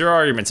made. Zero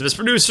arguments. The best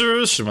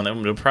producers should win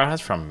the prize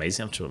from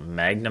amazing up to a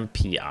Magnum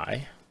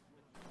PI.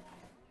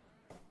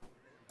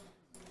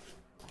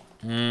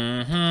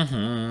 I've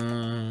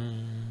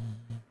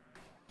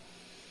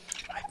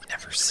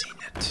never seen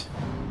it.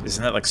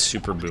 Isn't that like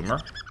Super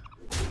Boomer?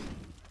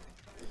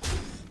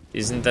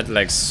 Isn't that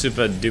like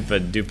super duper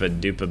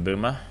duper duper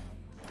boomer?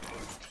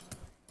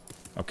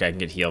 Okay, I can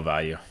get heal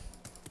value.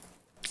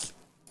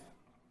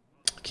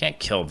 Can't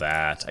kill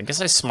that. I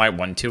guess I smite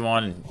 1/2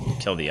 on and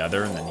kill the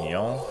other and then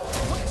heal.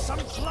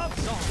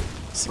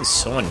 This thing's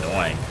so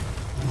annoying.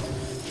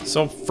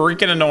 So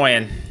freaking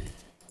annoying.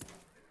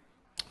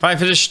 Finally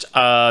finished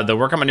the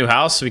work on my new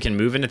house so we can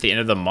move in at the end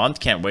of the month.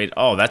 Can't wait.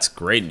 Oh, that's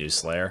great news,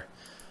 Slayer.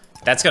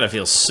 That's gotta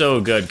feel so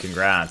good.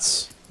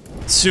 Congrats.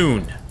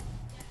 Soon.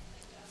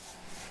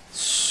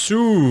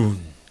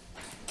 Soon.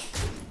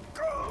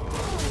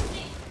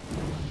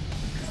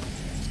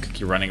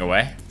 Cookie running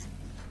away.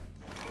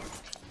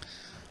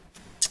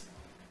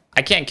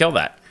 I can't kill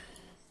that.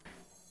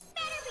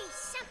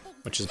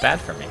 Which is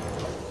bad for me.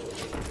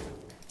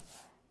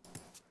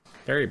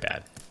 Very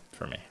bad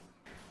for me.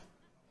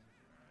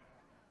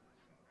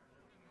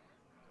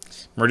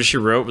 Murder, She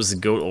Wrote was the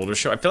GOAT older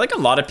show. I feel like a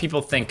lot of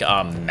people think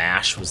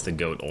MASH was the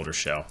GOAT older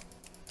show.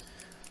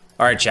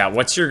 Alright, chat,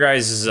 what's your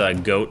guys'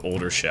 GOAT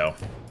older show?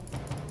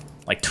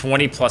 Like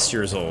 20 plus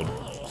years old.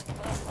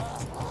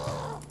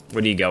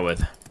 What do you go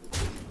with?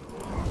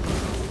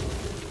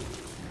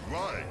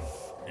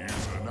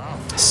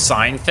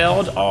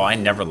 Seinfeld? Oh, I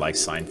never liked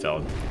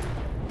Seinfeld.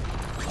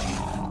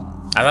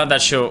 I thought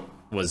that show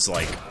was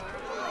like,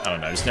 I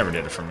don't know, just never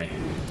did it for me.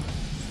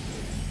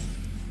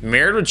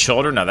 Married with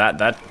Children? No,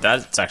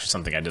 that's actually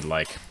something I did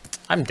like.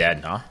 I'm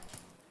dead, huh?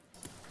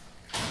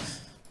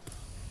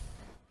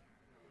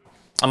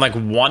 I'm like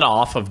one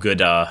off of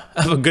good of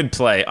a good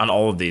play on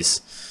all of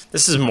these.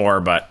 This is more,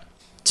 but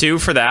 2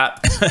 for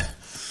that.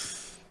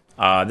 This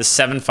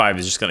 7-5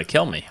 is just gonna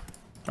kill me,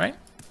 right?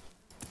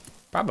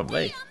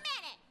 Probably.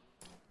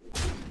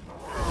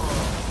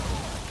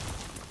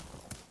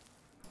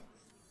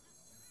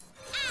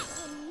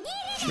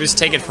 We just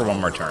take it for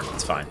one more turn.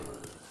 It's fine.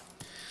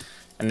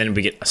 And then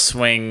we get a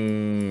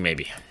swing,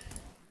 maybe.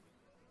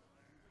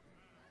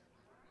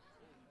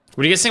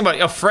 What do you guys think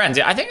about Friends?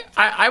 Yeah, I think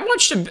I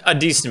watched a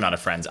decent amount of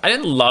Friends. I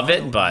didn't love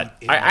it, but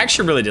I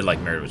actually really did like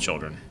Married with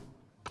Children.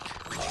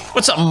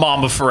 What's up,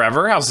 Mamba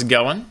Forever? How's it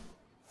going?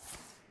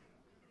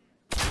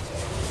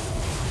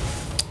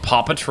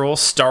 Paw Patrol,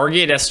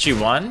 Stargate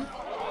SG-1.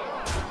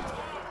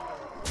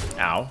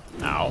 Ow,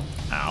 ow,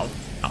 ow,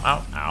 ow,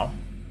 ow, ow.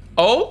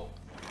 Oh!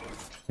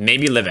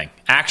 Maybe Living.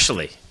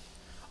 Actually.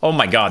 Oh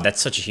my god,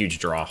 that's such a huge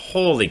draw.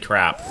 Holy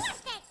crap.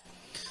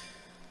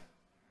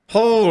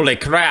 Holy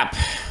crap.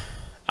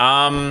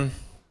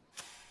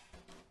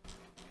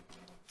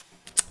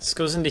 This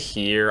goes into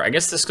here. I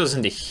guess this goes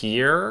into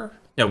here.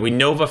 No, we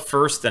Nova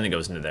first, then it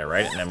goes into there,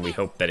 right? And then we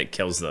hope that it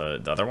kills the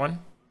other one.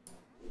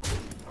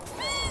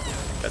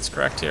 That's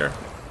correct here.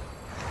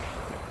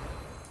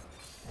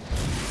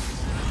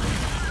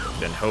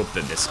 Then hope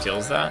that this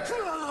kills that.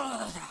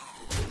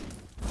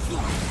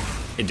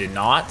 It did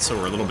not, so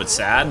we're a little bit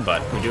sad,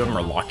 but we do have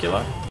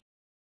Merlocula.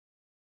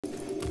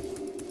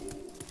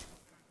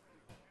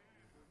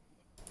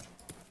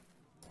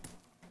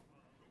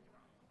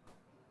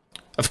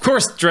 Of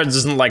course Dreads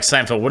doesn't like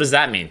Seinfeld. What does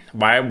that mean?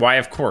 Why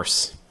of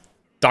course?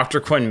 Dr.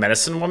 Quinn,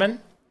 Medicine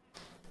Woman?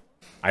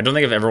 I don't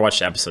think I've ever watched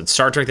the episode.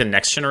 Star Trek The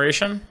Next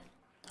Generation?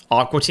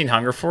 Aqua Teen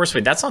Hunger Force?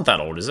 Wait, that's not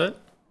that old, is it?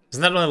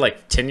 Isn't that only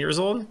like 10 years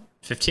old?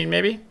 15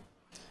 maybe?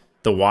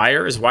 The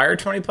Wire? Is Wire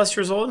 20 plus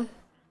years old?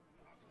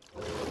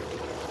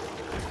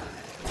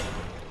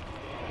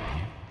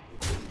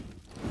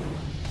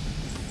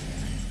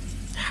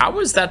 How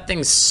is that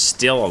thing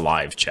still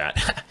alive,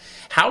 chat?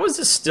 How is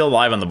this still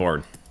alive on the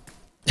board?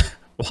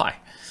 Why?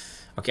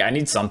 Okay, I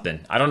need something.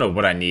 I don't know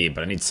what I need,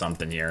 but I need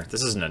something here.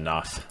 This isn't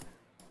enough.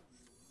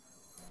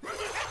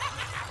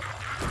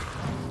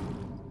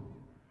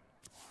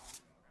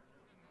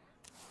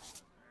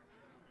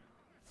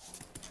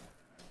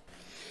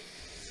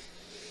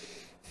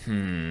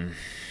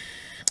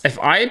 If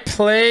I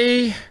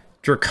play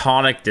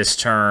Draconic this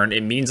turn,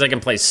 it means I can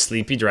play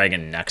Sleepy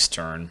Dragon next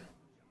turn.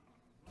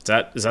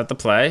 Is that the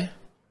play?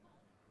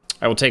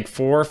 I will take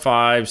 4,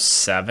 5,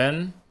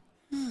 7.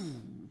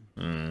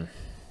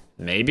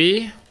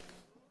 Maybe?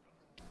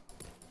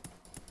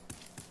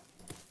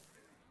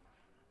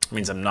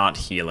 Means I'm not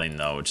healing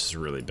though, which is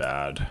really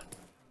bad.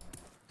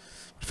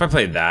 If I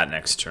play that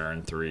next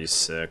turn, 3,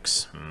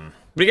 6. What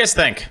do you guys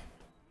think?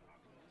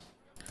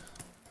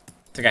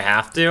 Think I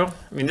have to?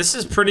 I mean, this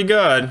is pretty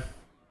good.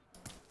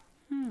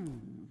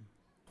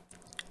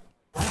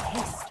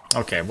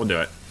 Okay, we'll do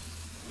it.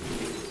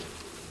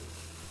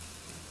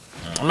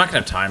 I'm not gonna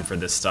have time for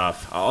this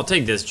stuff. I'll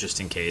take this just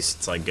in case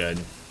it's like good.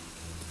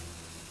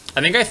 I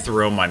think I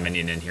throw my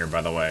minion in here,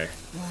 by the way.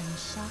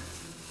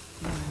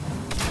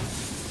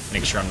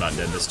 Make sure I'm not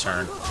dead this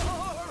turn.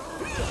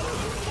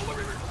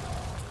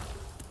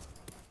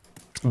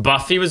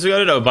 Buffy was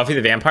good. Oh, Buffy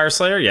the Vampire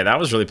Slayer? Yeah, that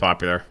was really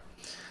popular.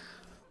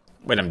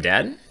 Wait, I'm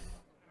dead?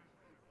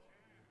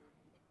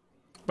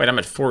 Wait, I'm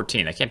at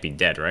 14. I can't be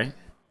dead, right?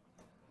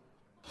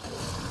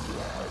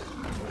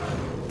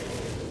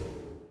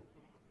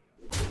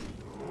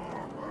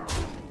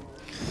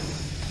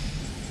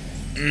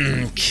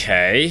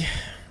 Okay.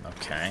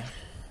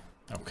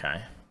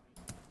 Okay.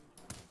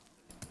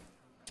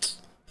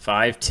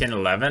 5, 10,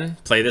 11.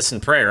 Play this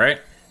and pray, right?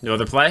 No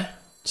other play?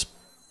 Just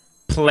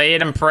play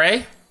it and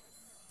pray?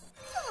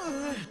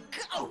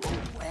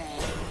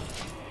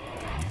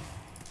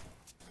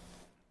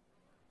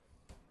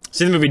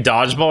 See the movie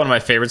Dodgeball? One of my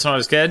favorites when I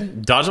was a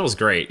kid? Dodgeball's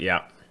great,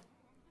 yeah.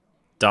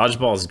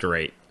 Dodgeball is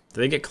great.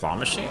 Did they get Claw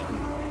Machine?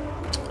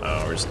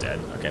 Oh, we're just dead.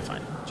 Okay,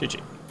 fine. GG.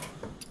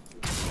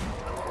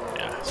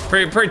 Yeah, it's a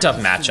pretty tough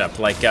matchup.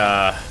 Like,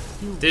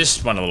 they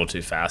just went a little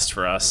too fast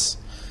for us.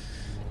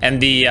 And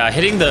the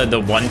hitting the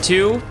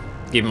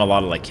 1-2 gave him a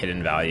lot of like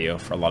hidden value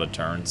for a lot of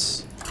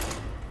turns.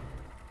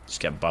 Just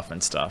kept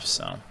buffing stuff,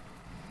 so.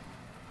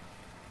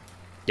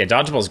 Yeah,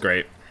 Dodgeball's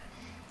great.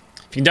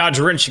 If you can dodge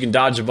a wrench, you can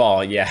dodge a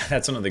ball. Yeah,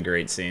 that's one of the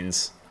great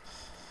scenes.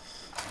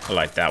 I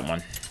like that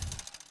one.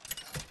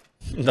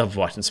 Love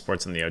watching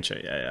sports on the Ocho.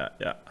 Yeah.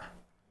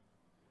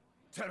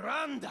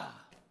 Tyrande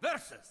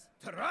versus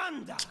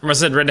Tyrande. Remember I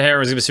said red hair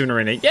was gonna be sooner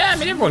or later. Yeah, I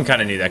mean everyone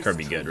kind of knew that card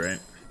would be good, right?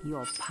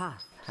 Your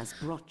path has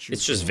brought you.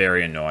 It's just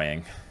very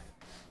annoying.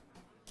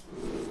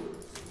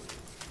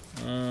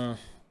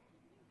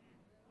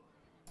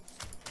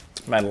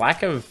 My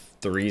lack of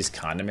threes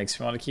kind of makes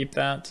me want to keep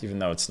that, even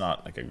though it's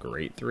not like a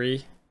great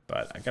 3.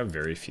 But I got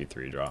very few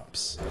 3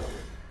 drops.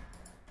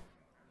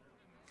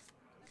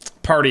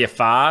 Party of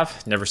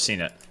 5. Never seen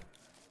it.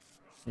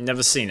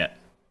 Never seen it.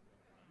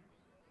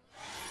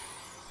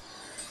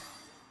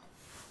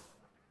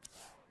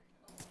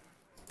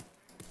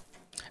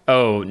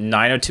 Oh,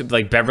 902,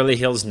 like Beverly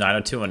Hills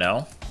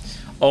 90210.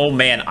 Oh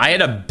man, I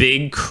had a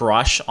big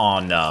crush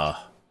on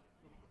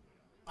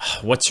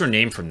what's her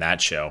name from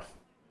that show?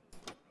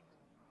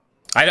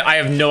 I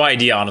have no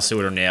idea honestly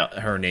what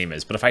her name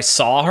is, but if I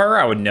saw her,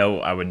 I would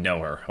know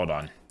her. Hold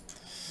on.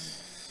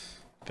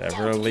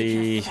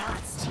 Beverly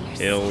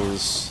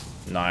Hills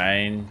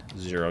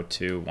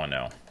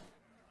 90210.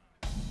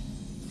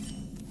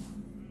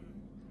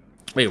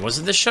 Wait, was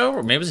it this show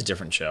or maybe it was a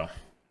different show?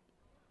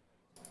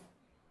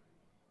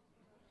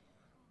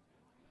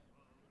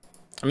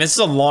 I mean, this is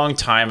a long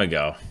time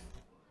ago.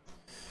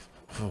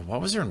 Oh, what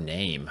was her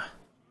name?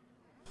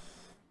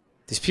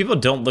 These people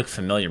don't look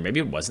familiar. Maybe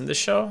it wasn't the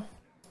show?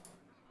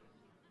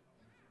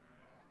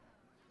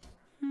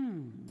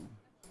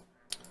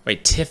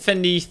 Wait,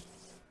 Tiffany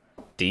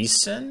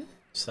Thiessen?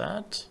 Is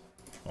that?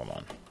 Hold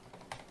on.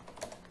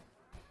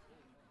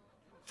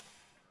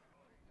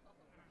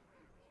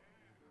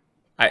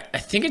 I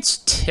think it's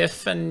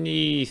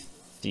Tiffany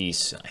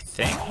Thiessen, I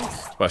think.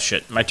 Oh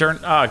shit, my turn?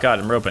 Oh god,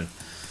 I'm roping.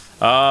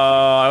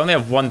 I only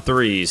have 1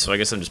 3, so I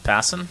guess I'm just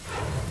passing.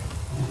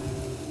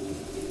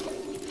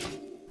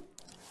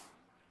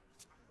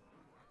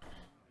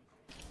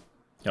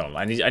 No,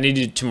 I need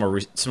to do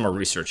some more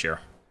research here.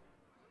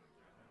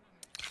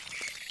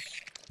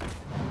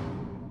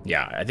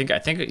 Yeah, I think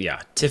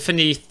yeah,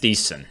 Tiffany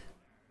Thiessen.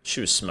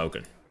 She was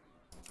smoking.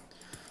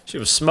 She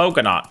was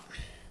smoking hot.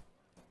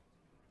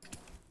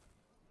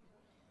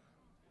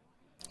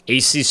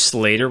 AC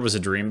Slater was a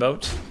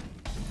dreamboat.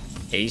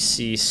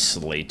 AC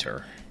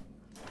Slater.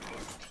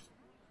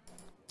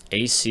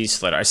 AC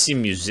Slater. I see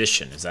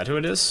musician. Is that who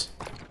it is?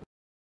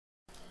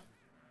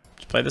 Did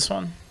you play this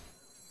one?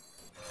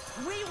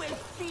 We will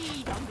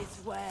feed on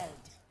this world.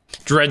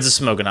 Dreads is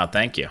smoking hot.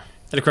 Thank you.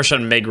 Had a crush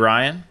on Meg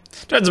Ryan.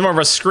 Dreads is more of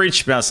a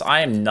Screech mouse.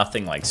 I am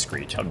nothing like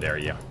Screech. How dare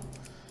you?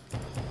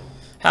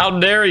 How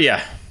dare you?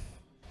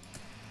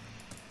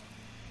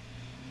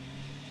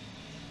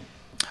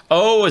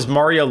 Oh, it's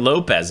Mario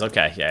Lopez.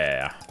 Okay,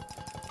 yeah.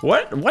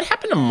 What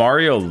happened to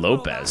Mario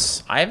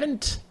Lopez? I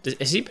haven't...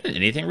 Has he been in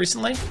anything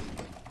recently?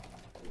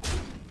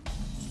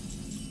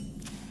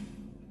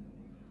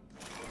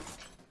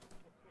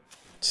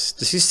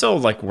 Does he still,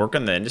 like, work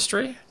in the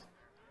industry?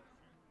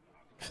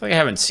 I feel like I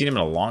haven't seen him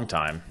in a long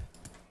time.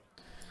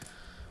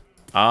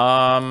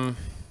 No,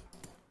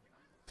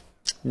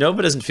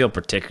 but doesn't feel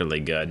particularly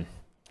good.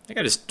 I think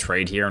I just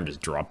trade here and just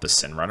drop the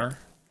Sin Runner.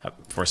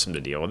 Force him to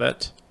deal with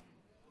it.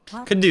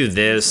 Could do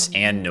this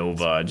and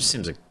Nova. It just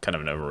seems like kind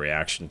of an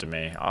overreaction to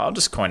me. I'll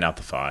just coin out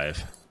the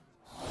 5.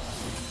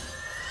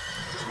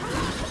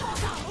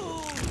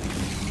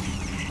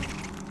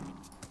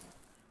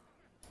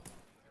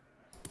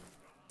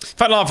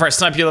 Final offer, I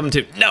snipe you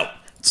 11-2. No!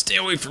 Stay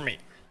away from me.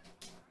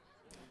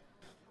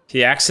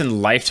 He acts in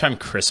Lifetime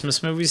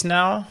Christmas movies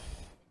now?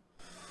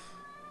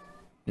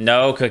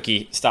 No,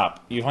 Cookie.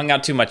 Stop. You hung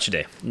out too much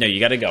today. No,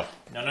 you gotta go.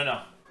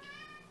 No.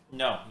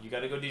 No, you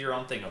gotta go do your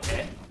own thing,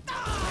 okay?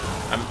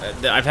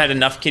 I've had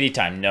enough kitty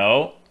time.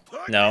 No.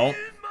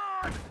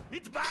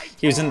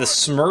 He was in the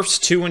Smurfs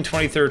 2 in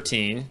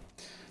 2013.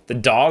 The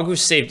Dog Who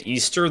Saved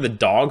Easter. The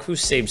Dog Who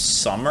Saved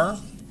Summer.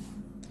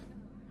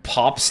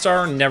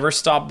 Popstar, Never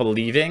Stop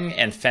Believing.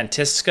 And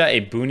Fantisca,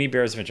 A Boonie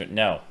Bear's Adventure.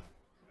 No.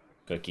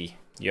 Cookie.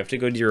 You have to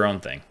go do your own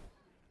thing.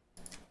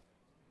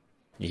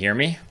 You hear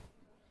me?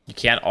 You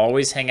can't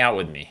always hang out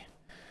with me.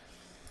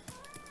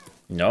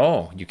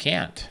 No, you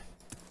can't.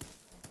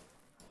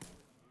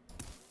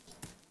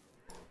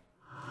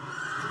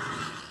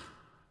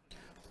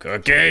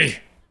 Cookie,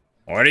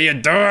 what are you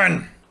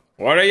doing?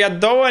 What are you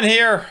doing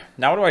here?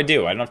 Now what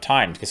do? I don't have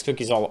time because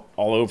Cookie's all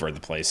over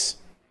the place.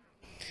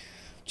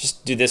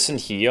 Just do this and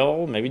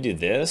heal. Maybe do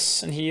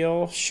this and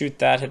heal. Shoot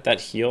that, hit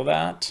that, heal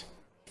that.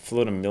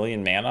 Float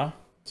 1,000,000 mana.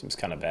 Seems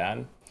kind of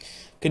bad.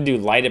 Could do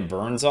Light It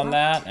Burns on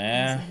that.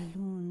 I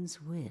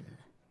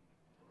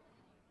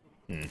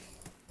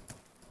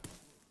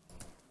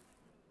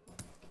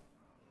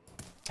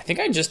think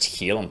I just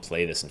heal and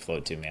play this and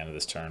float 2 mana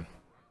this turn.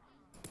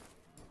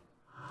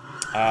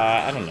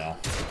 I don't know.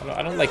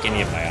 I don't like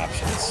any of my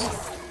options.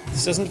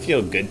 This doesn't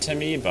feel good to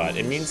me, but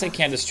it means I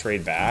can't just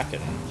trade back,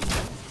 and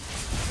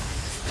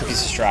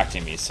Cookie's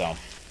distracting me, so.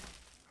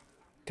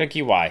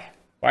 Cookie, why?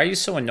 Why are you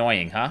so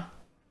annoying, huh?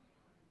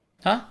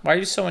 Huh? Why are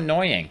you so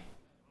annoying?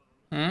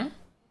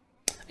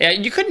 Yeah,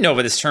 you could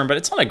Nova this turn, but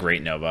it's not a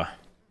great Nova.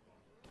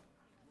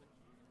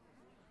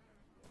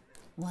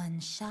 One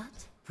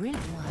shot, bring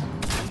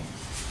one.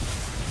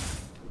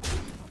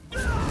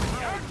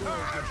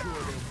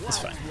 It's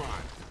fine.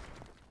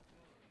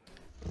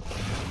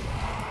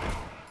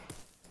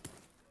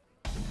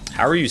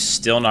 How are you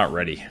still not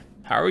ready?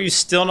 How are you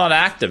still not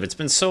active? It's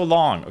been so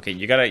long. Okay,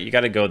 you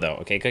gotta go though.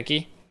 Okay,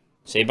 Cookie?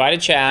 Say bye to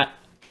chat.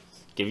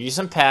 Give you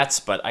some pets,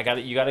 but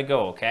you gotta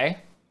go, okay?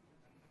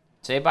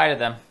 Say bye to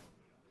them.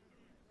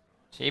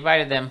 Say bye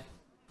to them.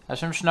 Have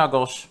some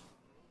snuggles.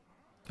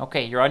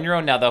 Okay, you're on your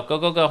own now though. Go,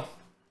 go, go.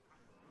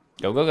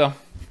 Go, go, go.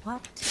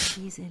 What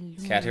is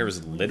illusion? Cat hair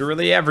is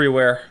literally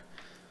everywhere.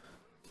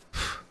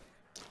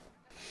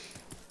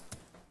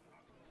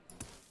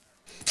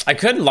 I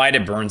could light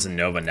it burns and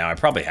Nova now. I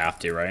probably have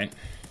to, right?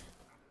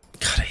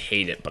 God, I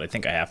hate it, but I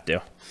think I have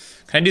to.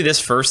 Can I do this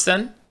first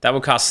then? That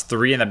would cost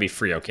 3 and that'd be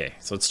free. Okay,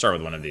 so let's start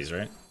with one of these,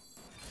 right?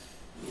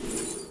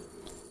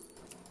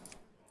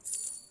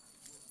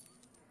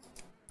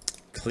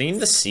 Clean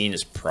the scene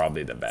is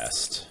probably the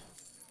best.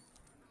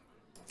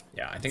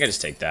 Yeah, I think I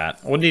just take that.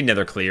 I wouldn't need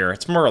another clear.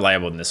 It's more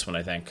reliable than this one,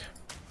 I think.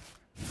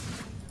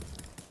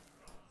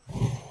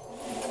 I'll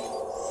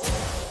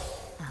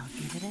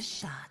give it a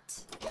shot.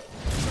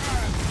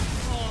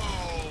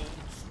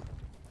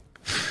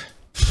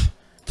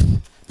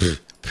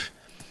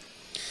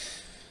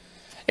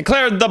 It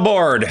cleared the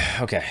board.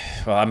 Okay,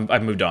 well,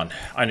 I've moved on.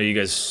 I know you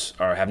guys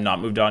have not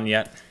moved on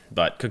yet,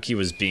 but Cookie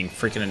was being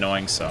freaking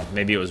annoying, so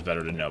maybe it was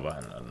better to Nova.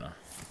 I don't know.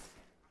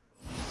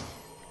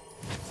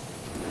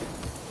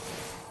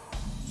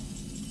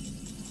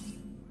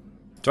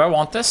 Do I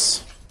want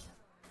this?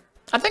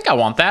 I think I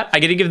want that. I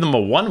get to give them a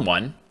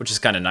 1-1, which is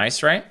kind of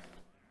nice, right?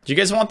 Do you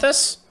guys want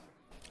this?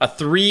 A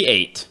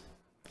 3-8.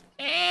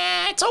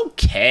 It's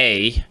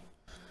okay.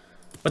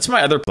 What's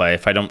my other play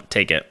if I don't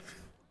take it?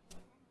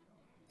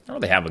 I don't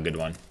really have a good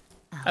one.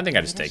 I think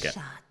I just take it.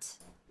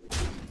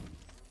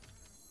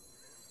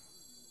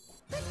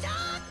 The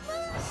dark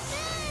moon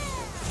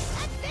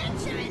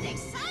adventure and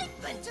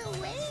excitement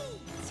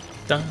awaits.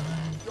 Dun,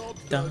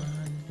 dun,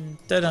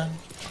 dun, dun.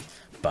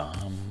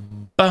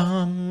 Bum,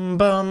 bum,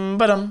 bum,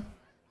 ba-dum.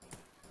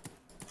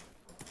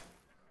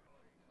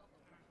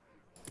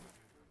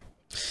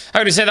 How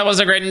would you say that was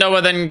a great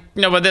Nova then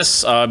Nova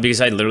this?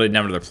 Because I literally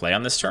never another play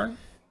on this turn.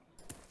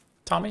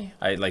 Tommy,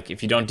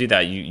 if you don't do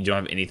that, you don't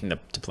have anything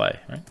to play,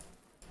 right?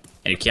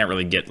 And you can't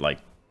really get like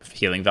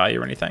healing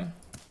value or anything.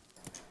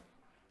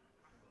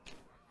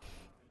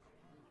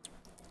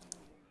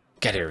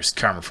 Cat hair is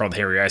karma for all the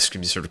hairy ice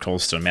cream you served at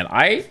Coldstone, man.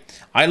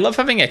 I love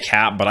having a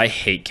cat, but I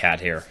hate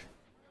cat hair.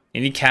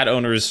 Any cat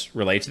owners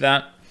relate to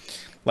that?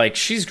 Like,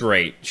 she's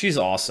great, she's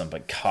awesome,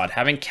 but God,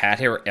 having cat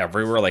hair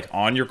everywhere, like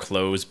on your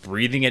clothes,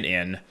 breathing it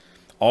in,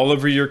 all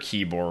over your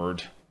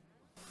keyboard,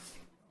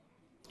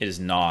 it is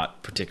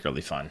not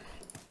particularly fun.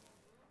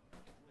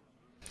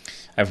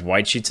 I have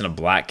white sheets and a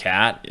black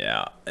cat.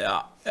 Yeah.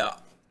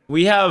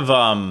 We have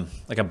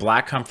like a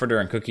black comforter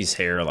and Cookie's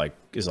hair like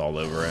is all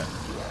over it.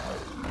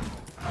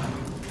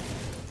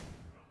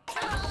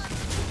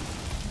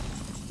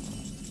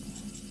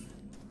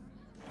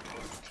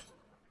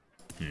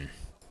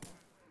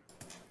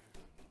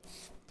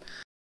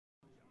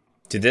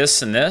 Do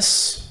this and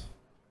this.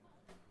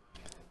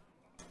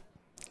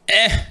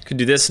 Could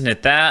do this and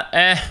hit that.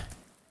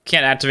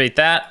 Can't activate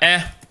that.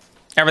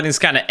 Everything's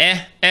kind of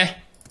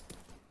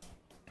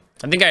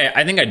I think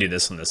I do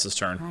this on this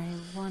turn.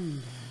 I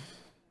wonder.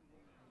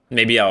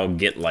 Maybe I'll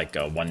get like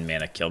a 1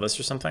 mana kill this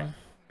or something.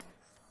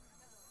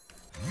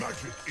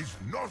 Magic is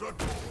not a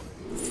toy.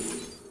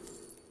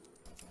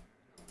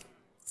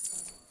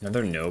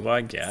 Another Nova,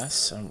 I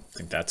guess. I don't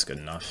think that's good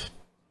enough.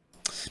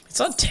 It's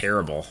not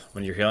terrible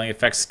when your healing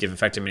effects give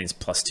effective means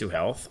 +2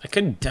 health. I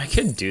could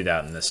do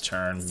that in this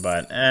turn,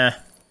 but I'd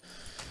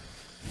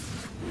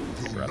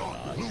rather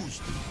not.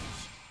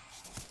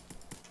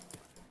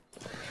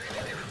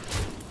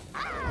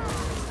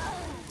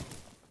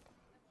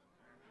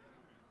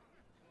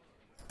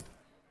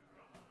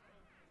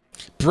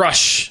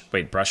 Brush.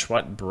 Wait, brush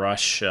what?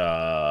 Brush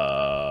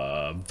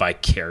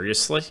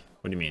vicariously?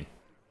 What do you mean?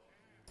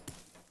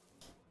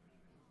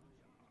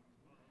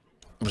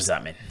 What does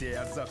that mean?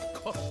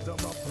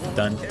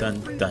 Dun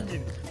dun dun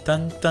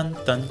dun dun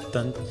dun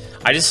dun.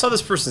 I just saw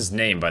this person's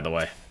name, by the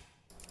way.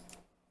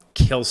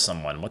 Kill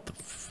someone. What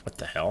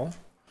the hell?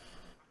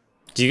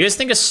 Do you guys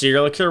think a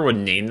serial killer would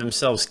name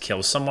themselves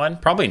kill someone?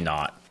 Probably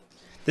not.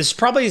 This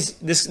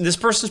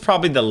person's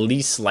probably the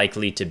least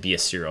likely to be a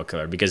serial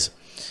killer because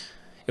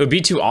it would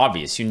be too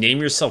obvious. You name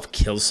yourself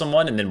kill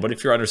someone, and then what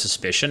if you're under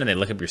suspicion and they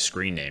look up your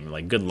screen name?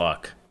 Like, good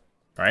luck,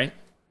 right?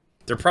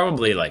 They're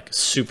probably like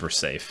super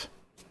safe.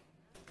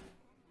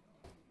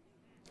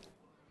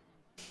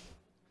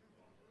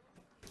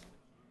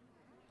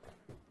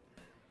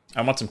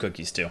 I want some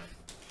cookies too.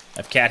 I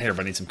have cat hair,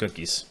 but I need some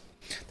cookies.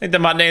 I think they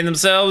might name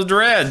themselves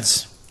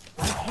Dreads.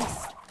 I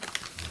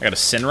got a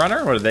Sin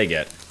Runner? What did they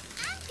get?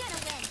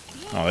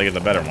 Oh, they get the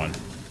better one.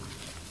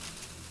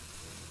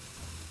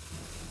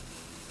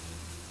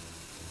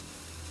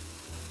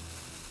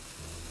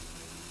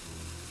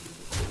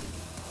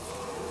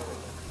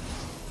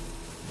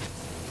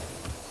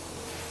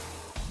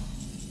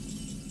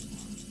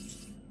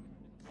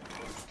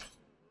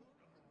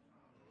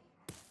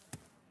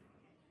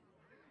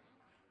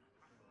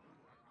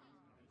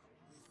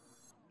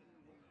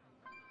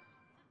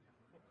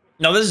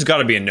 No, this has got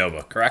to be a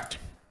Nova, correct?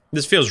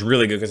 This feels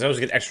really good because I always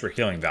get extra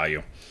healing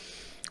value.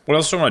 What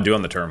else do I want to do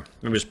on the turn?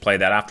 Maybe just play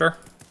that after.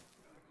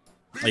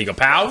 Oh, you go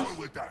pow.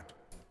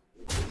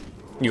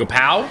 You go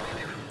pow.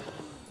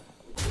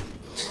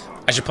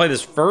 I should play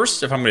this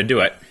first if I'm going to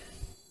do it.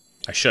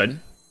 I should.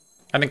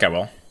 I think I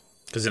will.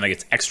 Because then I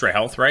get extra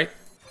health, right?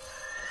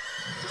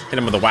 Hit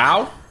him with a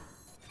wow.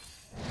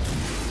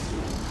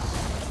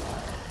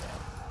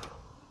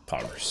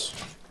 Poggers.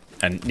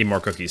 And need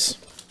more cookies.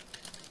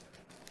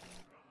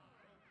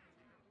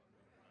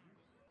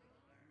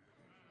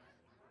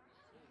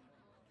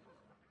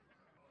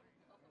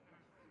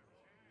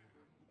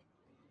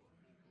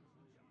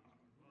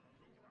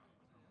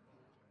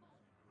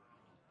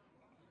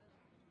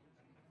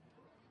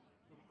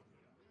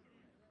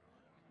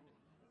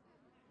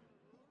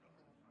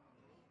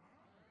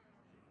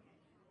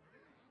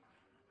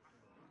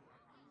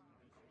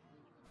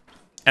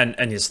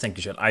 And just think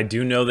you should. I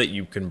do know that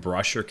you can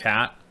brush your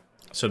cat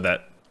so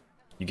that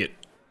you get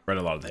rid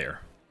of a lot of the hair.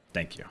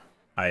 Thank you.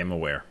 I am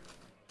aware.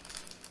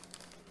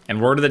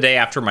 And word of the day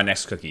after my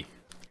next cookie.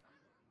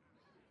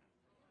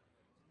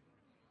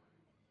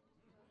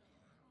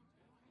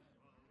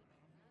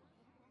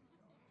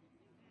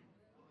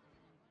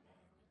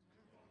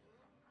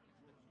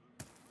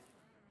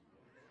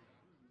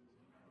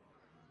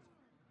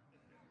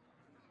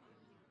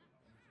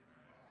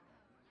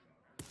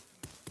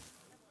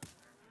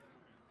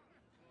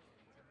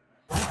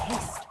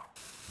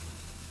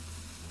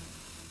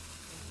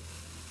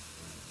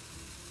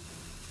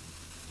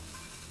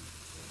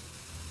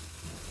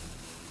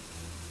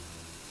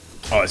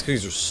 Oh, these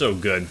cookies are so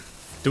good.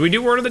 Did we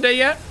do word of the day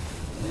yet?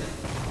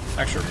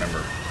 I actually remember.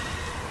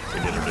 If we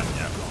did or didn't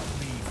yet.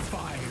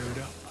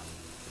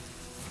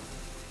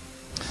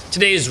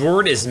 Today's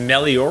word is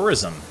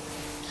meliorism.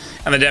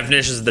 And the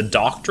definition is the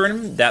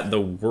doctrine that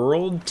the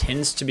world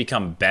tends to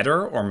become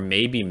better or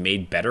may be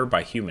made better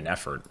by human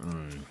effort.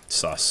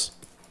 Sus.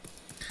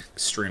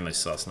 Extremely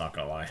sus, not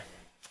gonna lie.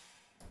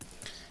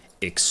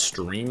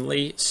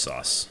 Extremely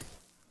sus.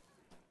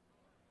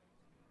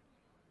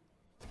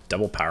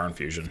 Double power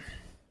infusion.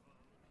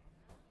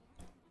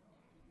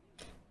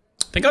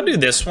 I think I'll do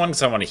this one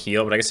because I want to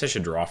heal, but I guess I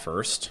should draw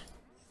first.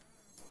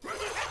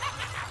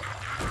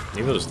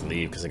 Maybe I'll just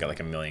leave because I got like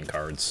a million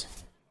cards.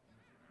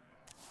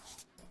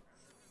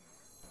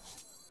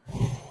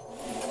 I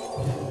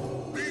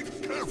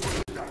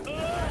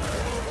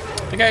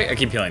think I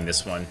keep healing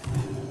this one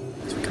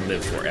so we can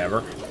live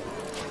forever.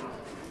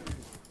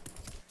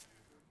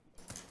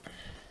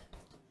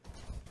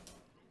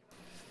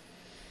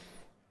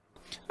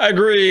 I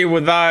agree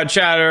with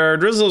Chatter.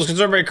 Drizzle's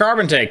conservative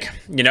carb intake.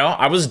 You know,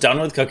 I was done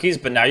with cookies,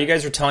 but now you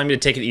guys are telling me to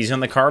take it easy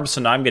on the carbs,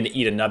 so now I'm going to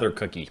eat another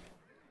cookie.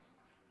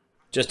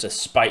 Just to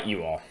spite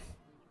you all.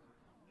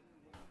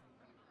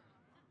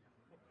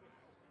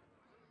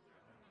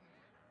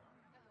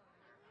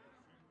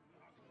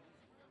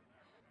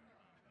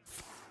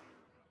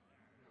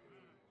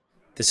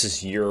 This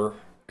is your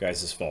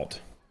guys' fault.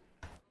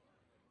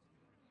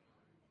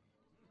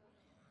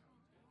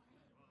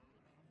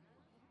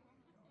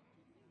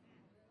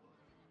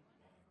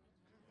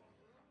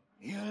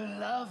 You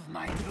love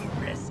my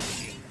new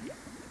recipe.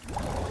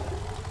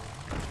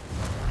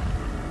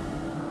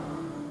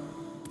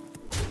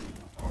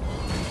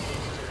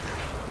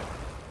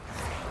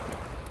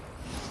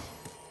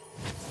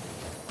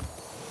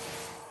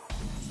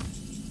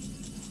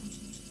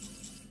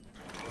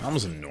 That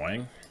was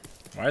annoying.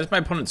 Why is my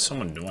opponent so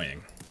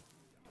annoying?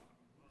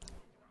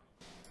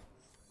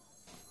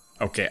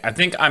 Okay, I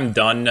think I'm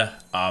done,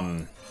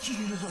 I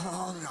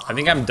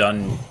think I'm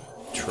done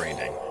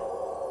trading.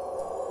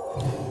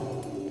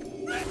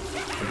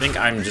 I think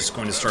I'm just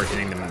going to start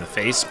hitting them in the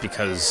face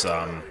because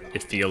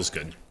it feels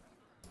good.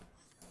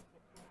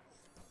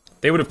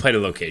 They would have played a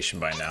location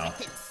by now.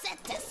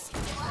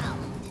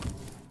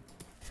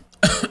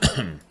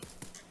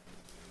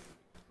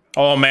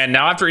 Oh man,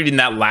 now after eating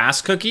that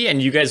last cookie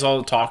and you guys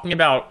all talking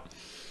about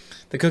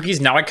the cookies,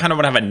 now I kind of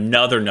want to have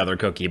another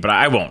cookie, but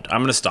I won't.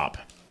 I'm going to stop.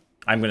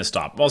 I'm going to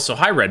stop. Also,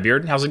 hi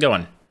Redbeard, how's it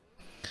going?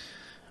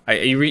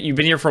 You've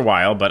been here for a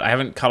while, but I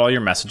haven't caught all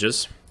your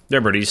messages.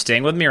 Redbeard, are you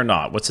staying with me or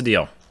not? What's the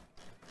deal?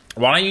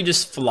 Why don't you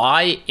just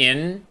fly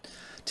in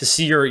to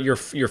see your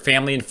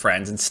family and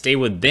friends and stay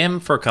with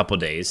them for a couple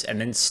days and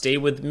then stay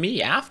with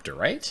me after,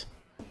 right?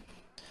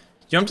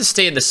 You don't have to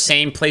stay at the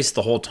same place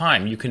the whole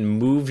time. You can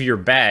move your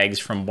bags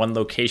from one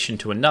location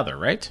to another,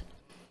 right?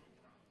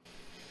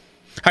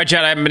 Hi,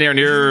 Chad. I haven't been here in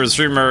years.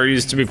 Streamer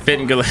used to be fit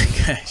and good.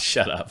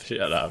 Shut up.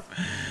 Shut up.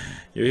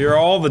 You're here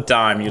all the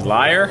time, you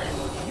liar.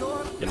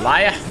 You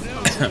liar.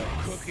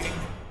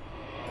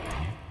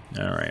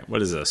 All right.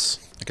 What is this?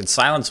 I can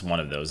silence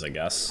one of those, I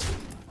guess.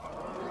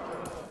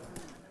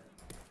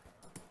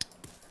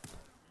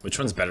 Which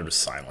one's better to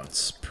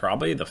silence?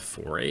 Probably the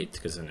 4/8,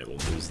 because then it will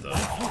lose the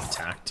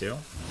attack too.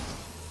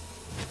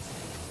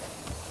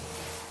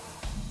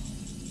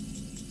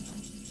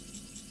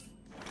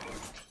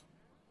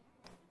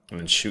 And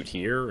then shoot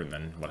here, and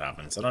then what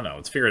happens? I don't know.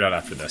 Let's figure it out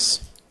after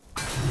this.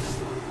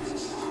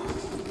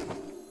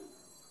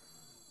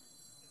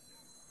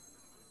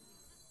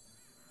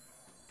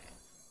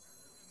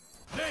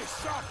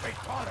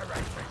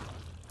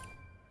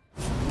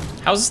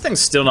 How's this thing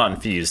still not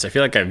infused? I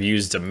feel like I've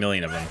used a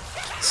million of them.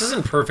 This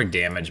isn't perfect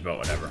damage, but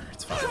whatever.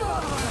 It's fine.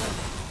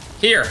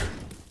 Here.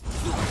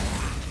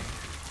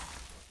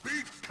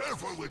 Be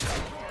careful with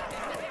that.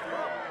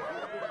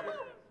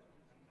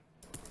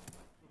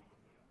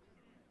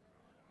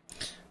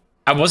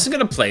 I wasn't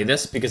gonna play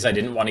this because I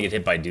didn't want to get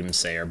hit by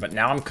Doomsayer, but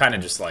now I'm kind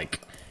of just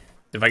like,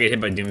 if I get hit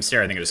by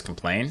Doomsayer, I think I just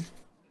complain.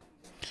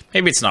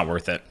 Maybe it's not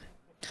worth it.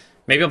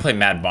 Maybe I'll play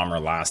Mad Bomber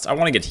last. I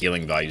want to get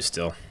healing value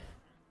still.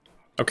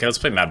 Okay, let's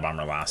play Mad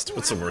Bomber last.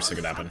 What's the worst that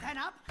could happen?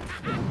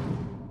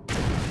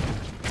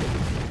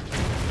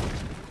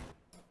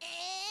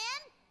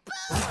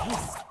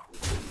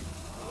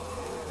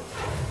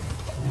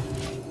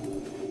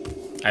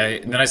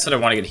 Then I said I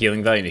want to get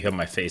healing value to heal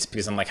my face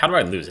because I'm like, how do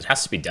I lose? It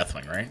has to be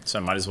Deathwing, right? So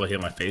I might as well heal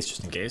my face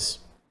just in case.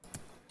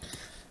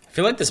 I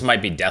feel like this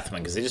might be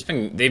Deathwing because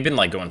they've been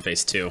like going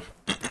phase 2.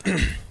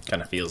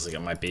 Kind of feels like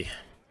it might be.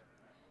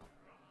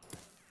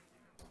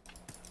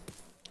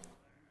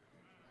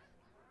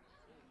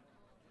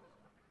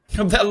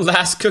 That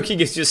last cookie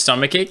gives you a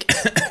stomachache.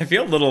 I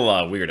feel a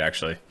little weird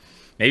actually.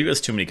 Maybe it was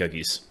too many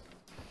cookies.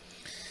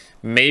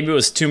 Maybe it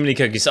was too many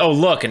cookies. Oh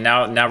look, and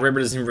now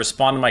Redbeard doesn't even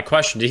respond to my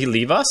question. Did he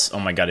leave us? Oh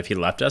my god, if he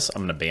left us,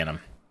 I'm gonna ban him.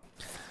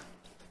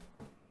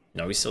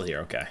 No, he's still here.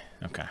 Okay.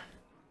 Okay.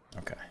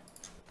 Okay.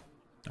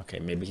 Okay,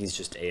 maybe he's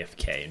just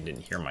AFK and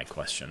didn't hear my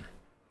question.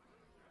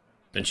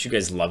 Don't you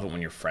guys love it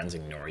when your friends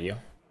ignore you?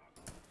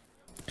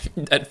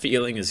 That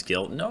feeling is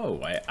guilt.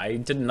 No, I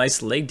did a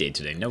nice leg day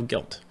today. No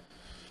guilt.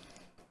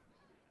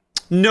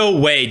 No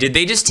way. Did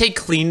they just take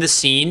clean the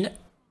scene?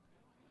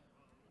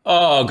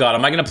 Oh god,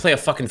 am I gonna play a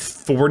fucking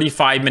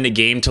 45-minute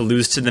game to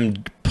lose to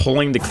them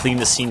pulling the clean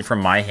the scene from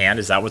my hand?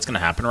 Is that what's gonna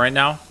happen right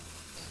now?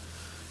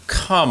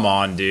 Come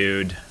on,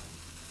 dude.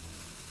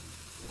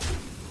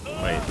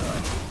 Wait.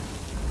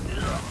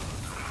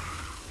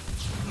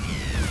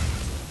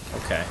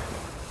 Okay.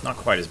 Not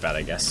quite as bad,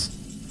 I guess.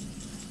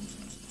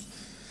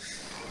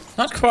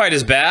 Not quite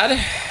as bad.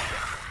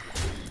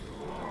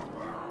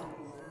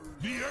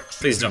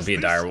 Please don't be a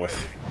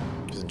direwolf.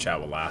 Because in chat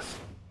will laugh.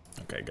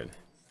 Okay, good.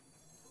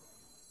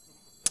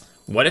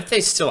 What if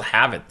they still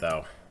have it,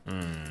 though?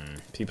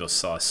 People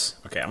sus.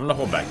 Okay, I'm gonna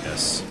hold back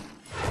this.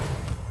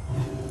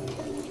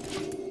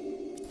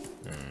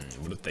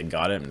 What if they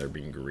got it and they're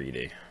being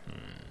greedy?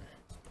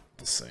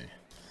 We'll see.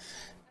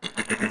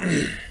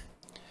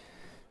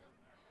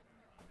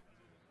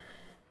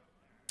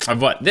 Of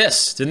what?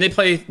 This? Didn't they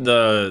play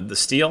the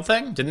steel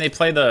thing? Didn't they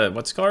play the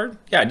what's card?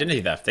 Yeah,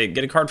 identity theft. They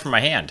get a card from my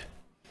hand.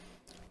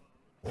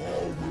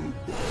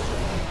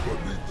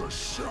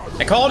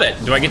 I called it.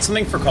 Do I get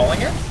something for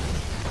calling it?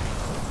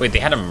 Wait, they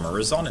had a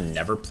Murzon and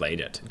never played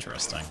it.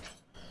 Interesting.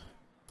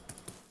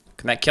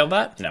 Can that kill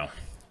that? No.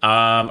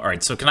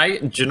 Alright, so can I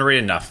generate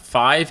enough?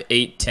 5,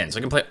 8, 10. So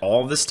I can play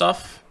all of this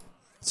stuff?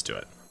 Let's do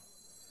it.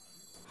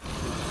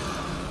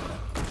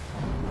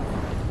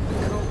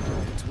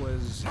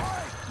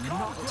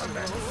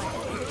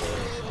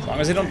 As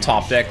long as they don't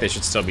top deck, they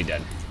should still be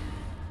dead.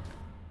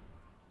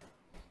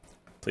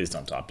 Please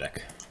don't top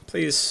deck.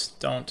 Please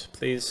don't.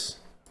 Please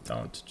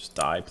don't. Just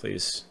die,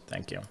 please.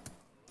 Thank you.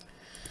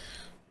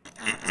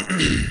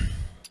 I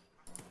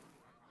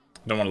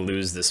don't want to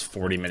lose this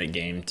 40-minute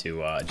game to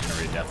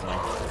generate Deathwing.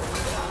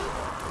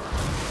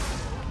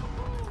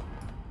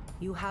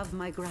 You have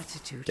my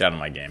gratitude. Get out of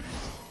my game.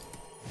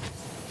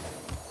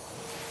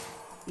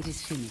 It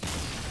is finished.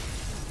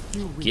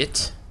 You win.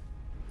 Get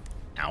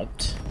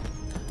out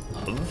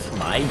of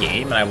my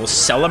game, and I will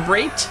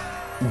celebrate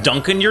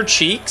dunking your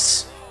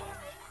cheeks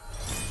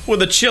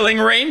with a chilling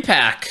rain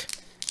pack.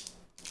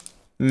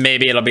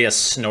 Maybe it'll be a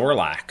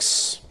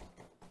Snorlax.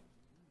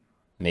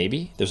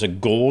 Maybe. There's a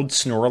gold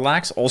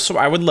Snorlax. Also,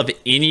 I would love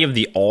any of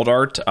the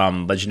Aldart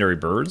legendary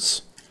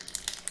birds.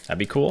 That'd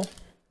be cool.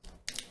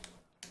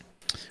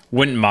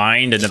 Wouldn't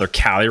mind another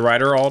Cali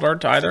Rider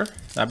Aldart either.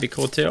 That'd be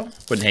cool too.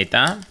 Wouldn't hate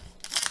that.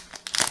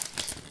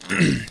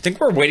 I think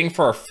we're waiting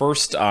for our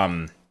first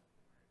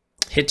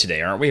hit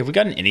today, aren't we? Have we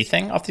gotten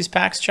anything off these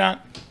packs,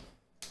 chat?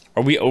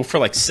 Are we 0 for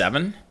like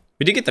 7?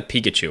 We did get the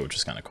Pikachu, which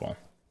is kind of cool.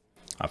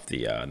 Off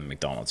the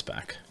McDonald's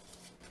pack.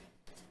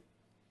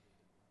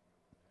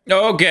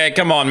 Okay,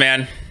 come on,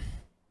 man.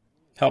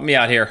 Help me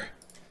out here.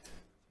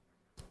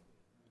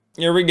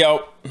 Here we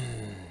go.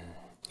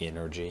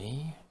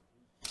 Energy.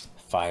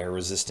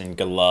 Fire-resistant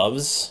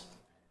gloves.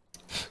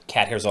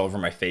 Cat hairs all over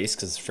my face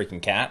because it's a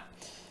freaking cat.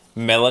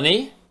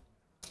 Melanie.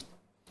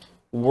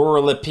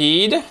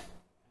 Whirlipede.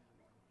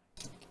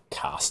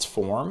 Cast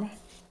form.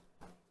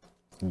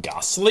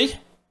 Ghastly.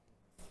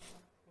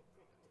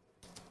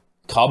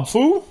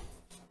 Cobfu.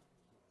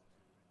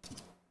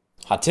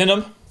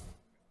 Hatinum.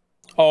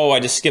 Oh, I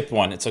just skipped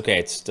one. It's okay.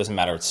 It doesn't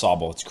matter. It's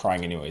Sobble. It's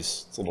crying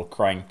anyways. It's a little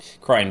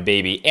crying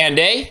baby. And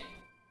a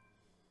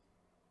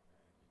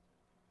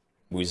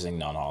Woozing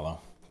non-hollow.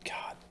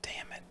 God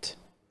damn it.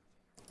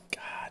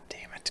 God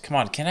damn it. Come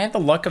on. Can I have the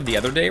luck of the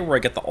other day where I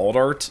get the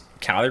Aldart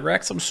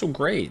Calyrex? That was so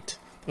great.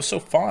 It was so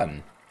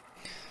fun.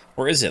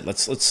 Where is it?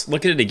 Let's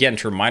look at it again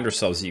to remind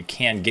ourselves that you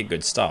can get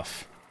good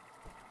stuff.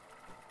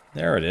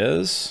 There it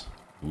is.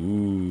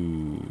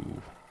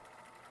 Ooh.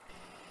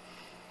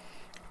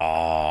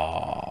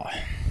 Ah.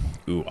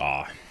 Ooh,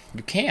 ah.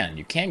 You can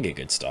get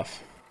good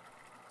stuff.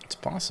 It's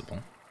possible.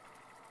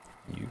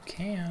 You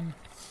can.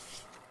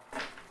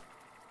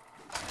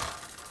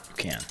 You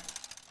can.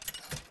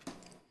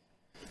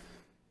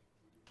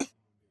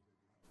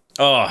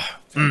 Oh.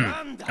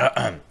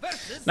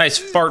 Nice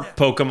fart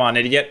Pokemon,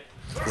 idiot.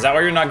 Is that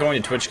why you're not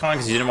going to TwitchCon?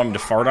 Because you didn't want me to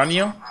fart on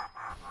you?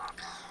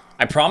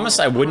 I promise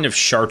I wouldn't have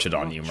sharted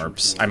on you,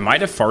 Merps. I might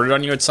have farted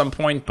on you at some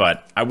point,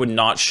 but I would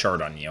not shart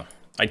on you.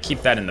 I'd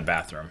keep that in the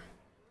bathroom.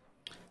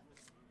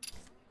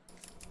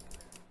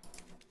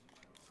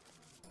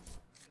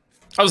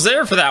 I was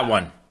there for that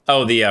one.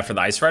 Oh, the for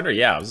the Ice Rider?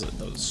 Yeah, that was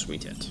a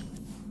sweet hit.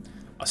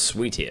 A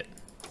sweet hit.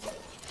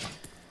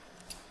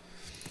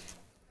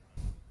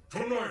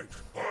 Tonight,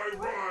 I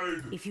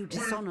ride. If you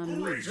dishonor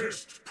me, you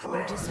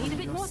dishonor Need a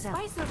bit more yourself.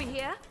 spice over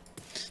here.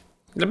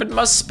 A little bit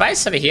more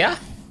spice over here.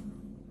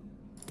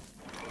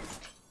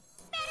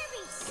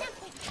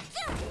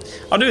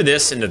 I'll do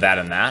this into that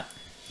and that.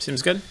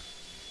 Seems good.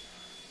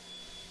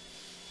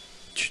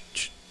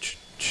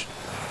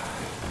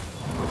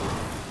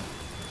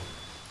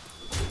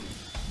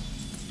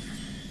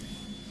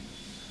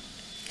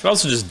 Could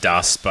also just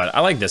dust, but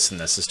I like this and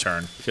this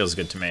turn. Feels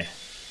good to me.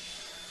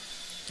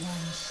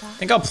 I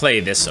think I'll play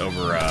this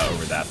over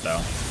that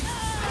though.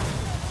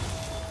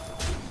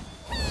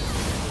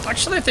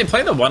 Actually, if they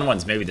play the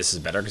 1/1s, maybe this is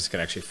better because it can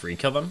actually free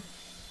kill them.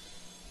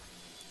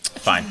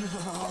 Fine.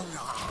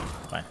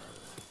 Fine.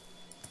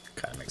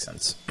 Kind of makes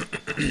sense.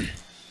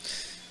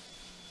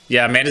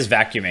 Yeah, Amanda's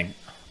vacuuming.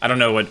 I don't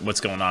know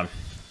what's going on.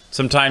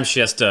 Sometimes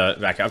she has to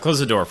vacuum. I'll close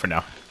the door for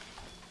now.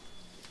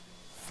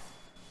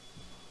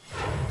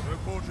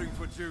 Reporting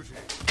for duty.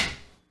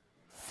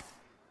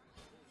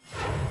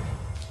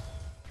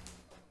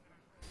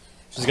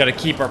 She's got to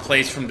keep our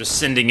place from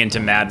descending into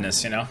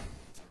madness, you know?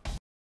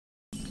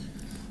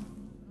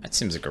 That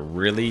seems like a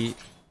really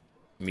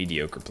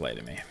mediocre play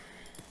to me.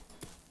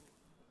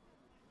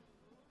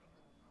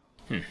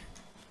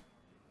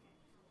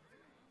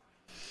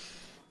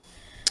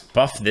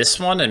 Buff this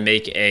one and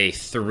make a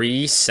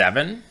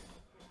 3/7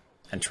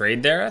 and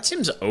trade there. That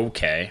seems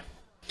okay.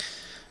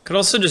 Could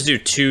also just do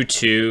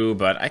 2/2,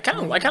 but I kind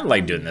of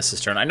like doing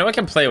this turn. I know I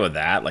can play with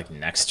that like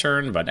next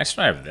turn, but next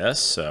turn I have this,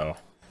 so.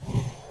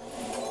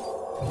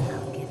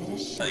 I'll give it a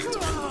shot.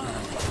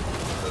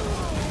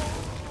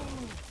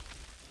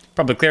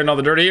 Probably clearing all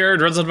the dirt here.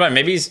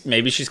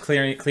 Maybe she's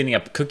cleaning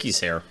up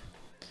Cookie's hair,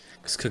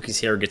 because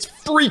Cookie's hair gets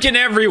freaking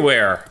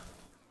everywhere.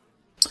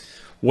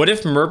 What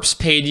if Merps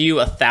paid you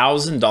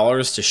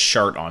 $1,000 to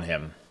shart on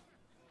him?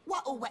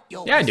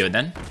 Yeah, I'd do it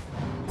then.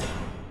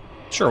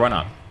 Sure, why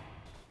not?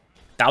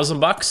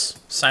 $1,000?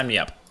 Sign me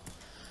up.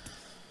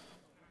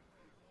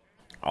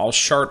 I'll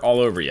shart all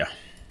over you.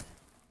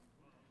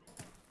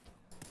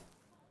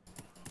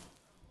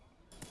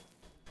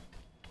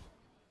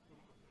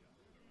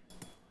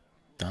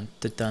 Dun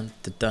dun dun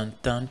dun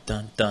dun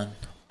dun dun.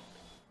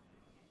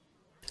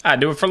 I'd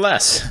do it for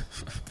less.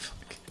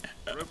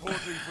 Reporting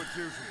for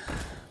duty.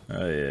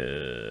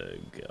 Oh,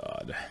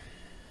 God.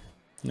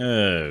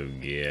 Oh,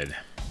 God.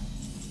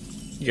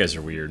 You guys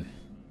are weird.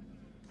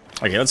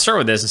 Okay, let's start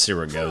with this and see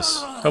where it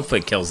goes.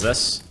 Hopefully it kills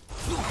this.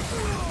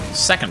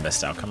 Second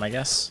best outcome, I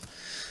guess.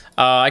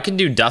 I can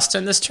do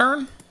Dustin this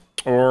turn,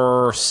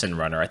 or Sin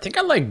Runner. I think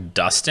I like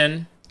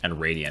Dustin and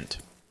Radiant.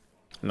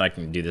 And I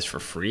can do this for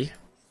free.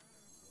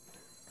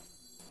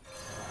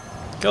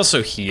 I can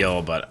also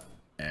heal, but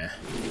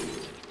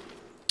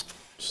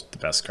just the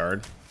best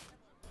card.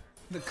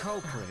 The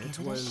culprit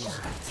was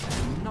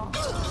not.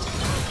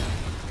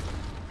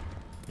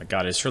 My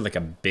God, I just heard like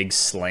a big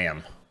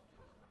slam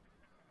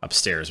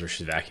upstairs where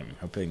she's vacuuming.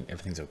 Hoping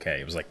everything's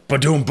okay. It was like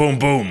ba-doom, boom,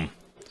 boom.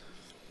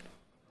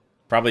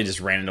 Probably just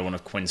ran into one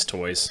of Quinn's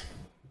toys.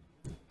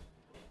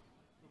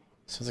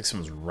 Sounds like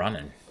someone's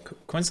running.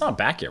 Quinn's not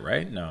back yet,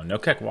 right? No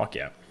Keck walk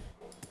yet.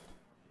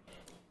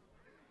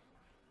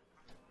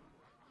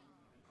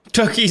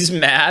 Tookie's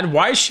mad?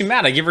 Why is she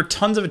mad? I give her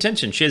tons of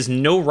attention. She has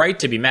no right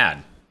to be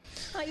mad.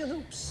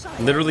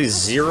 Literally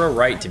zero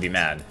right to be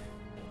mad.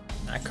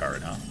 That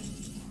card, huh?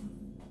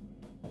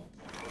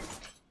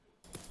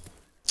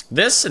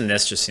 This and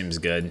this just seems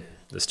good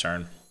this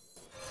turn.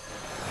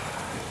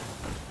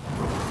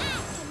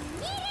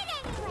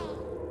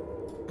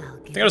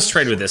 I think I'll just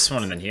trade with this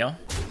one and then heal.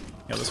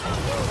 Heal this one.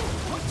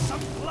 Put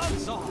some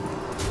gloves on.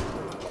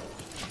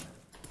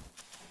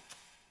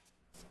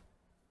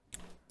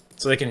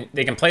 So they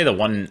can play the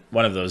one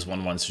of those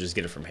 1/1s to just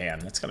get it from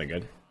hand. That's kind of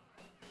good.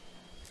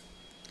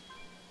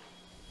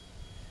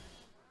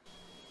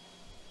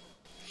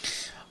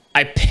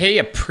 I pay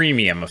a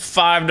premium of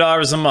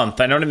 $5 a month.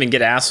 I don't even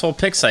get asshole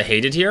picks. I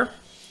hate it here.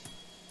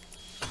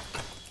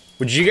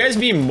 Would you guys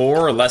be more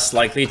or less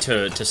likely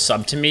to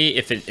sub to me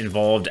if it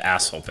involved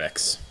asshole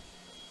picks?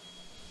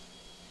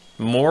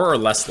 More or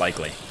less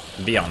likely?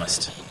 Be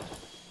honest.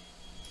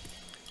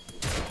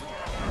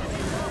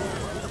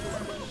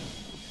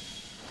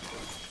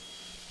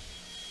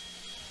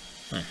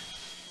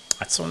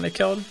 That's the one they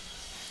killed?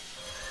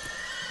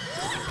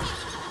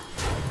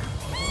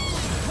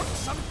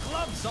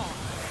 on.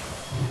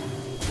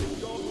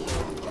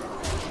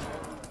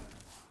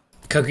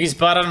 Cookies,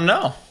 but I don't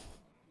know.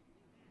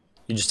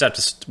 You just have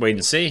to wait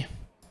and see.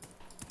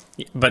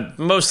 But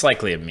most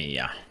likely of me,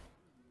 yeah.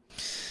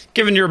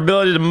 Given your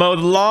ability to mow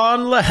the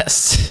lawn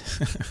less.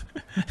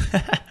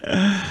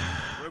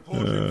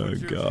 Oh,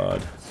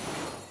 God.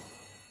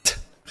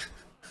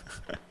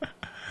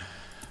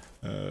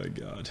 Oh,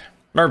 God.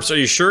 Merps, are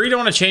you sure you don't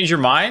want to change your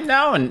mind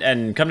now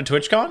and come to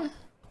TwitchCon?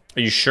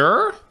 Are you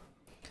sure?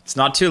 It's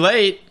not too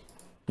late.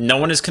 No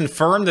one has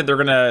confirmed that they're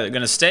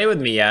gonna stay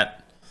with me yet.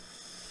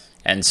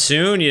 And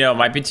soon, you know, it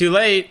might be too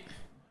late.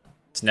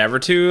 It's never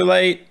too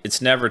late.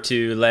 It's never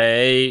too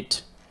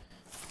late.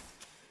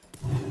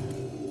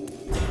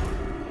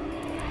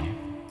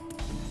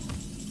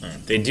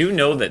 They do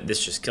know that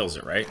this just kills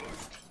it, right?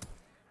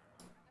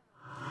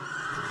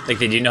 Like,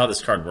 they do know how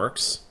this card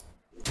works.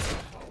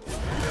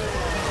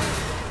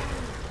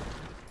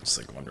 Just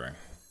like wondering.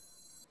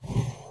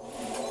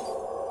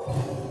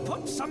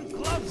 Put some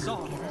gloves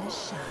on.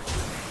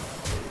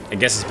 I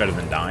guess it's better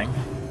than dying.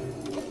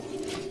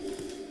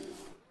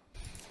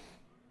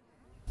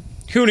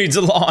 Who needs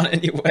a lawn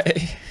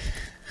anyway?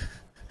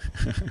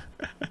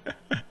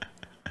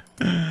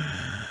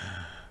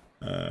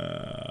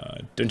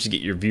 Don't you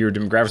get your viewer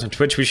demographics on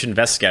Twitch? We should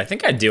investigate. I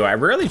think I do. I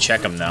rarely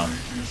check them though.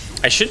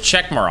 I should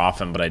check more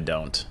often, but I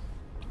don't.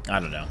 I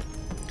don't know.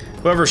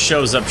 Whoever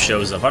shows up,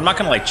 shows up. I'm not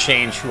gonna like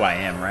change who I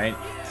am, right?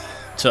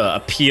 To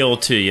appeal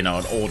to, you know,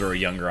 an older or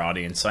younger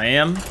audience. I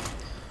am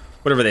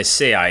whatever they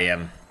say I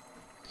am.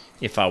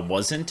 If I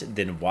wasn't,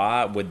 then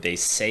why would they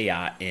say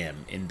I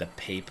am? In the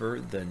paper,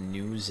 the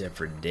news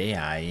every day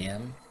I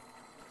am.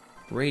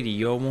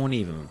 Radio won't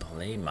even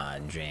play my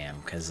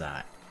jam, cause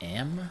I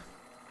am.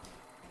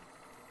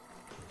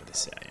 What they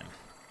say I am.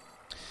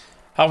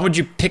 How would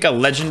you pick a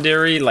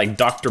legendary like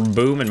Dr.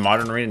 Boom in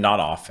Modern Arena? Not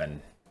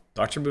often.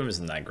 Dr. Boom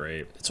isn't that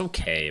great. It's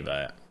okay,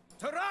 but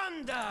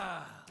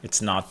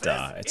it's not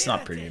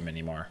premium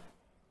anymore.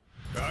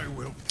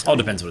 All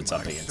depends what it's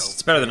up against.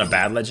 It's better than a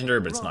bad legendary,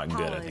 but it's not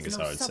good, I think is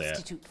how I would say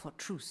it.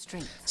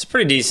 It's a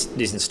pretty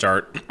decent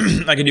start.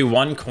 I could do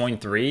 1 coin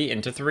 3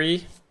 into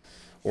 3,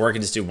 or I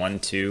could just do 1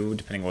 2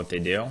 depending on what they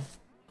do.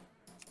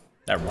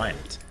 That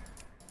rhymed.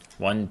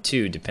 1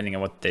 2 depending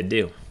on what they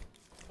do.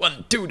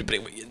 1 2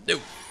 depending on what you do.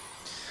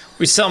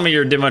 We sell me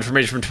your demo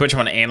information from Twitch. I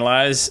want to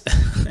analyze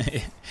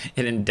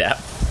it in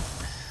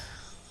depth.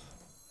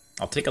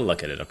 I'll take a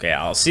look at it, okay?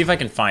 I'll see if I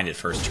can find it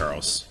first,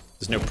 Charles.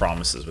 There's no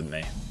promises with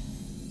me.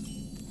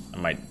 I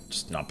might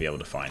just not be able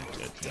to find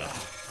it.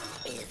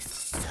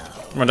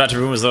 When Dr.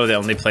 Boom was low, the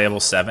only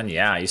playable 7.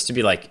 Yeah, it used to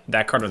be like,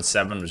 that card on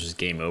 7 was just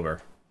game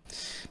over.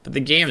 But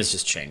the game has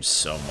just changed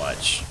so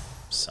much,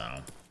 so.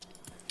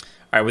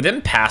 Alright, with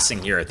them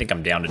passing here, I think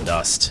I'm down to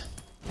dust.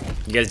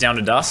 You guys down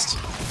to dust?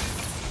 I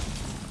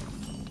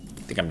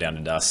think I'm down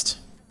to dust.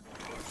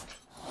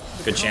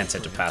 Good chance I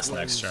have to pass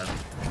next turn.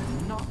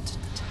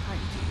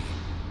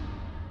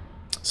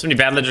 So many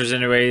bad ledgers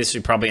anyways, so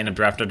we probably end up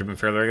drafting Dr. Boom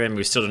fairly regularly. I mean,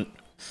 we still don't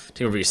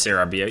take over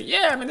Sarah RBA.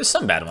 Yeah, I mean, there's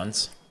some bad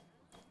ones.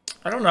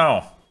 I don't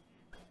know.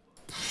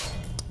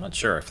 I'm not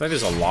sure. I feel like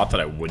there's a lot that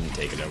I wouldn't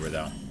take it over,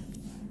 though.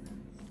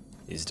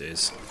 These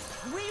days.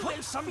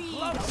 Put some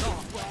gloves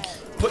on.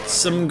 Put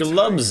some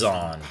gloves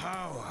on.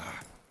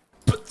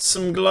 Put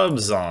some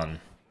gloves on.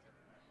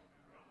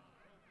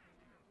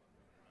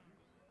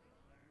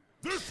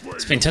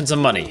 Spending tons of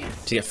money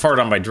to get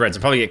farted on by dreads.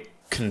 I'll probably get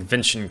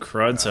convention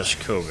crud such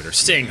COVID or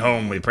staying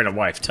home with a pregnant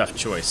wife. Tough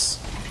choice.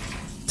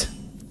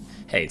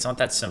 Hey, it's not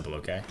that simple,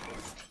 okay?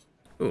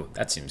 Ooh,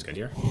 that seems good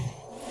here.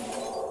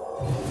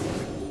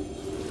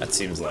 That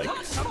seems like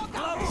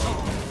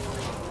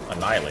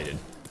annihilated.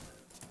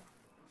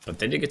 But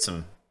they did get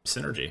some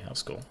synergy. That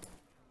was cool.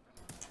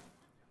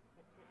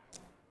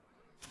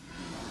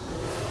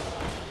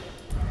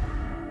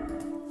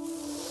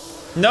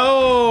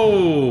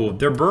 No!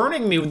 They're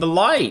burning me with the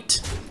light!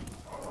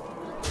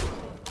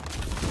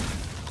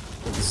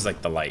 This is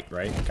like the light,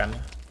 right? Kinda.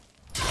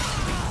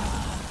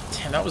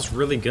 Damn, that was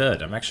really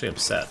good. I'm actually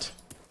upset.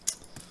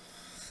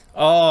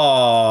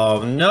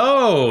 Oh,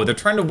 no! They're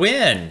trying to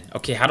win!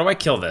 Okay, how do I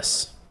kill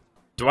this?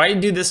 Do I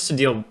do this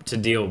to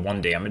deal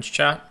 1 damage,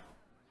 chat?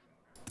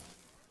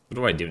 What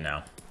do I do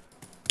now?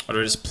 Or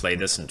do I just play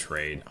this and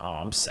trade? Oh,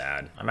 I'm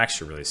sad. I'm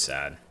actually really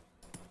sad.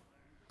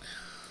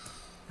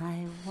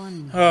 I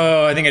wonder.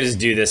 Oh, I think I just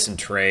do this and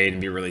trade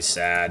and be really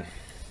sad.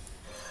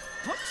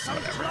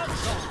 Whatever.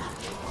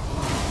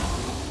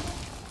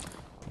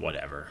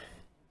 Whatever.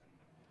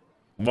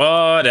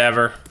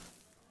 Whatever.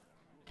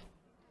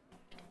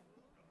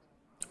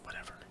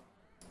 Whatever.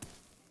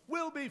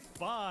 We'll be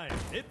fine.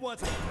 It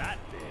wasn't that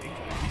big.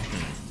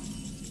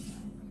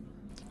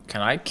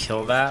 Can I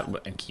kill that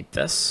and keep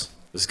this?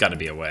 There's got to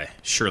be a way.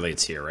 Surely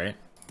it's here, right?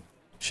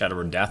 Shadow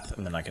or Death,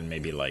 and then I can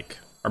maybe like...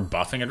 Or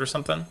buffing it or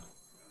something?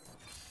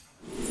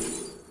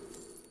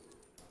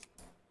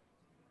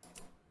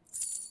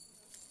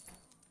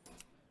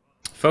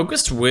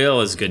 Focused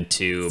Will is good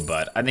too,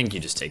 but I think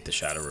you just take the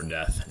Shadow or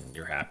Death and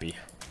you're happy.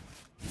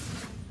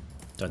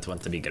 Don't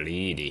want to be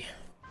greedy.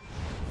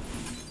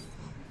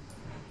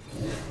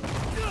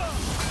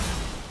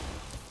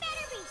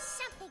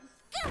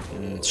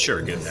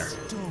 Sure, get in there.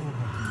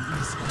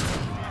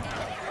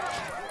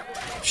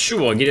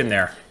 Sure, get in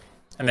there.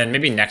 And then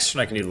maybe next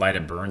turn I can do Light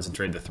of Burns and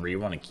trade the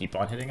 3-1 and keep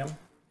on hitting them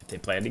if they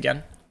play it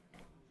again.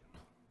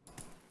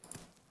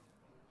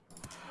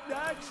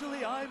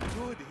 Actually, I'm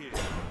good here.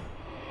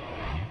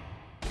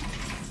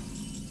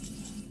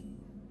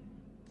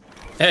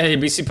 Hey,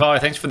 BC Poly,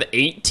 thanks for the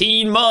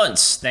 18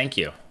 months. Thank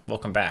you.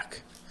 Welcome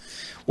back.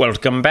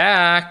 Welcome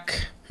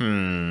back.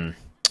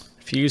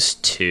 Fuse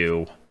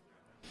 2.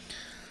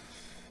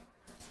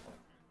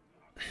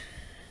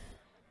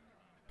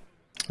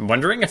 I'm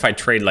wondering if I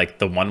trade like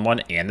the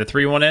 1-1 and the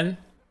 3-1 in,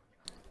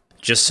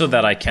 just so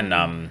that I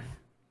can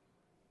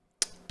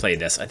play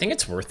this. I think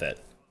it's worth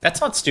it. That's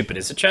not stupid,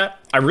 is it, chat?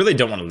 I really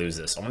don't want to lose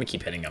this. I want to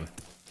keep hitting him.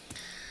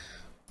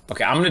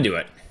 Okay, I'm going to do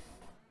it.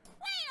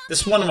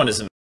 This 1-1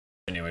 isn't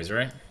anyways,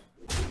 right?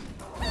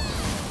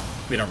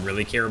 We don't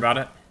really care about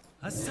it.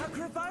 A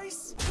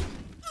sacrifice?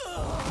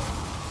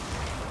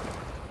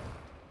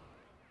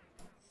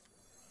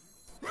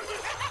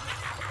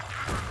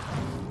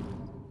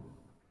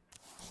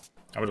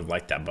 I would have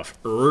liked that buff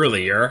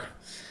earlier.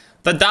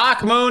 The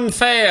Dark Moon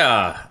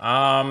Fair!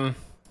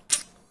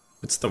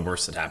 What's the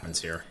worst that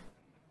happens here?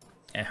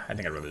 I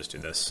think I'd rather just do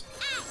this.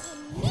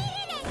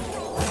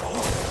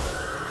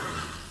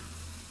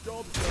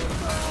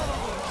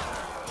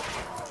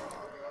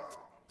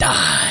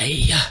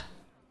 Die!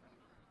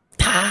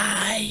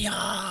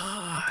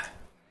 Die!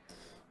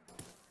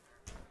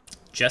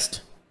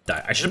 Just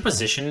die. I should have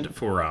positioned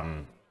for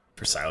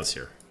Silas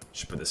here.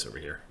 Should put this over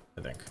here,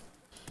 I think.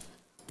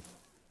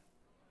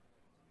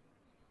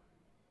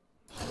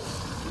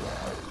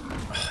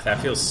 Oh,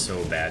 that feels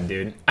so bad,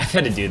 dude. I've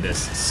had to do this.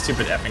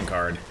 Stupid effing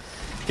card.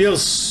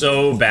 Feels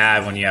so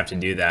bad when you have to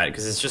do that,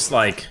 because it's just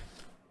like,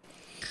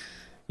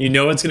 you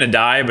know it's gonna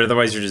die, but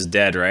otherwise you're just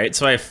dead, right?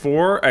 So I have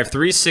 4, I have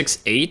 3, 6,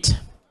 8.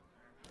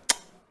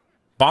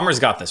 Bomber's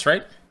got this,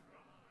 right?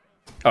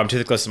 Oh, I'm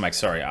too close to the mic,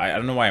 sorry. I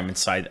don't know why I'm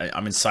inside.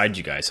 I'm inside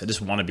you guys. I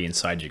just want to be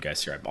inside you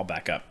guys here. I'll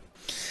back up.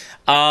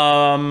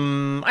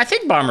 I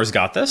think Bomber's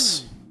got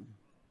this.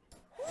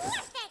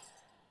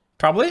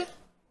 Probably.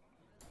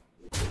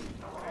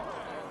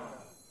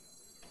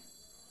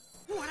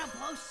 Wanna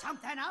blow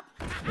something up?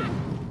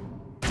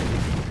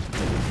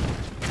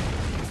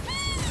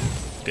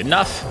 Good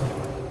enough.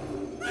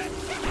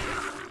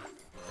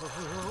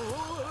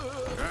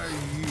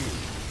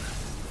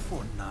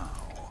 For now.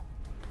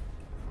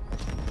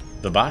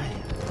 Bye-bye.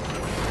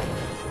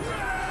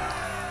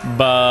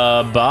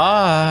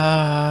 Bye-bye.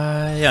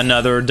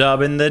 Another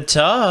dub in the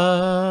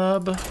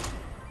tub.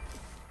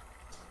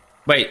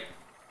 Wait.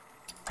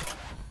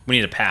 We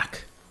need a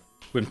pack.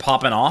 We've been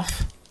popping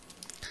off,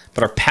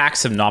 but our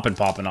packs have not been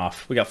popping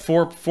off. We got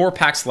four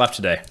packs left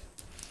today.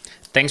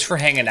 Thanks for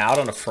hanging out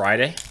on a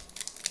Friday.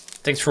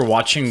 Thanks for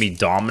watching me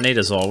dominate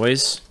as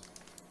always.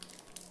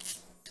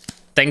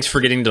 Thanks for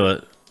getting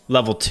to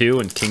level 2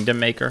 in Kingdom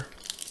Maker.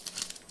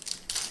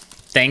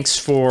 Thanks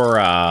for,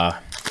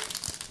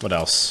 what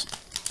else?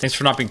 Thanks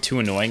for not being too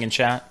annoying in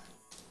chat.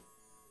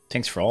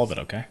 Thanks for all of it,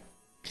 okay?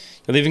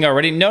 You're leaving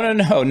already? No.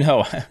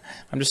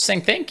 I'm just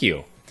saying thank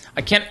you.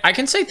 I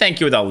can say thank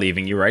you without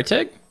leaving you, right,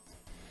 Tig?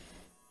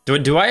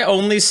 Do I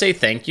only say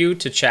thank you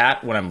to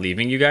chat when I'm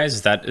leaving you guys?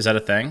 Is that a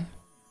thing?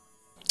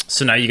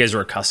 So now you guys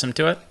are accustomed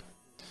to it?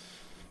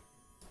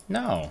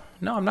 No,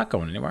 I'm not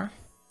going anywhere.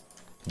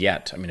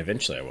 Yet. I mean,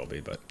 eventually I will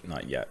be, but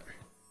not yet.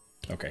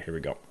 Okay, here we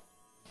go.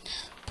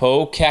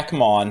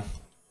 Pokemon.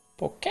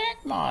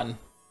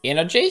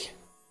 Energy?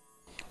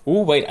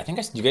 Ooh, wait, I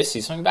think do you guys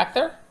see something back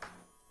there?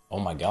 Oh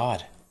my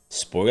god.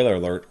 Spoiler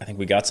alert. I think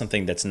we got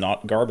something that's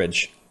not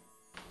garbage.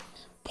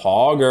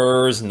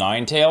 Poggers,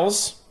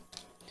 Ninetales.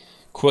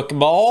 Quick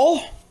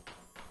Ball.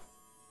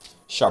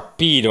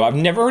 Sharpedo. I've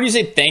never heard you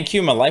say thank you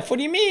in my life. What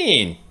do you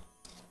mean?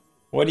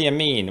 What do you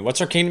mean? What's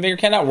our Kingdom Maker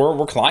count out?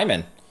 We're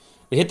climbing.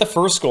 We hit the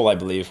first goal, I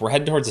believe. We're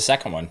heading towards the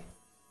second one.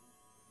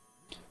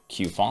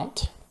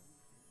 Q-Font.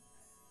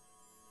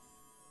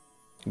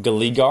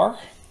 Galigar.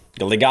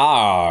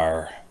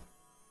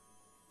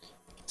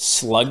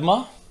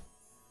 Slugma.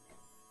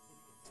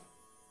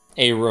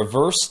 A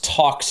reverse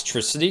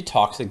Toxtricity.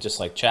 Toxic just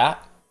like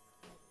chat.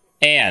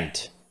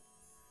 And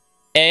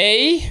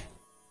a...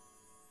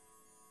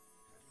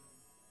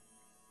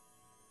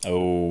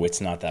 Oh,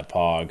 it's not that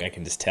Pog. I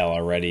can just tell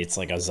already. It's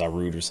like a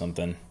Zarude or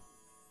something.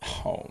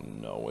 Oh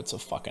no, it's a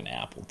fucking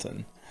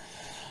Appleton.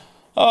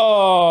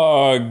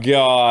 Oh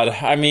god.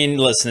 I mean,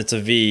 listen, it's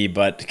a V,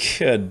 but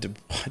good.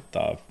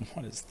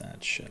 What is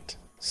that shit?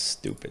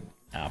 Stupid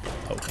Apple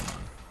Pokemon.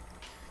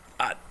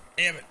 God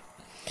damn it.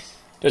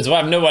 Dude, so I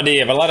have no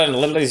idea. But I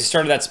literally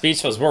started that speech,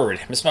 so I was worried.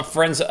 I missed my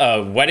friend's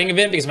wedding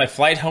event because my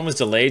flight home was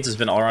delayed. So it's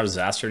been all around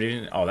disaster,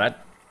 dude. Oh,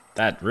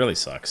 that really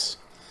sucks.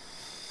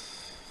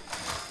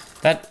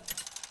 That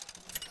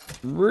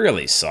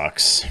really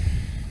sucks.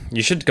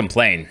 You should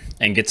complain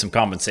and get some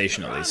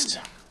compensation at least.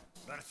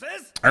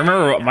 I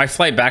remember my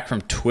flight back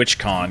from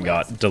TwitchCon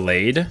got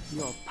delayed, and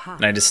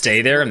I had to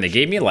stay there, and they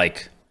gave me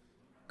like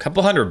a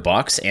couple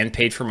 $100 and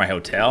paid for my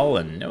hotel,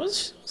 and it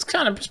was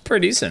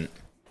pretty decent.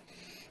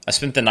 I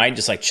spent the night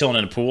just like chilling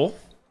in a pool.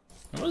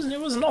 It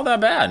wasn't all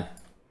that bad.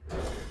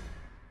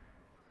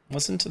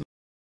 Listen to.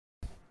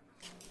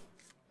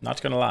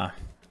 Not gonna lie.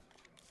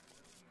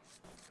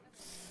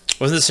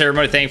 Wasn't the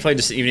ceremony thankfully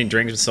just evening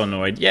drinks? I'm so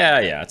annoyed. Yeah,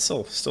 it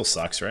still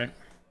sucks, right? I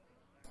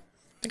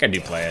think I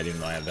do play. I didn't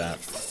know I have that.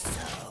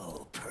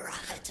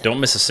 Don't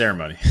miss a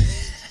ceremony.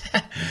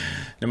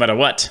 No matter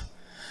what.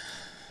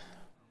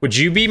 Would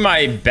you be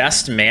my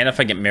best man if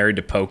I get married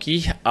to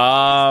Pokey?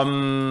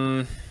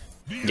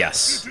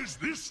 Yes.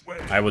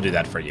 I will do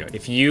that for you.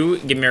 If you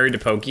get married to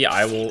Pokey,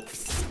 I will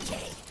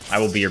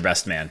be your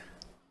best man.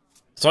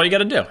 That's all you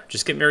gotta do.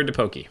 Just get married to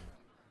Pokey.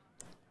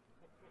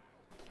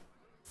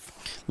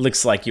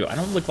 Looks like you. I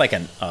don't look like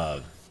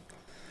a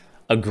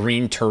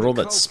green turtle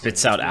that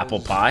spits out apple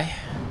pie.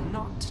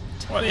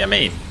 What do you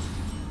mean?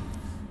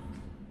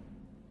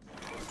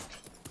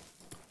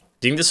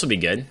 Do you think this will be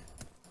good?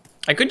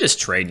 I could just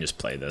trade and just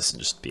play this and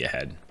just be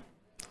ahead.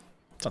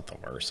 It's not the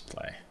worst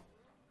play.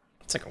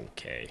 It's like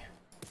okay.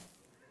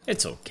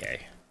 It's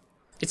okay.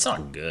 It's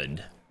not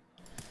good.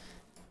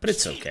 But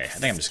it's okay. I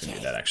think I'm just gonna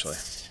do that actually.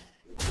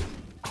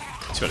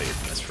 Let's go to get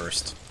this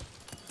first.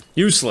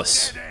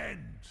 Useless.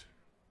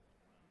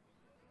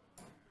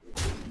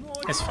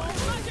 It's fine.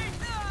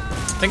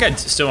 I think I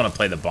still want to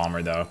play the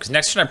bomber though, because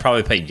next turn I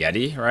probably play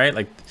Yeti, right?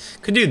 Like,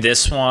 could do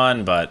this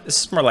one, but this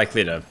is more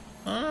likely to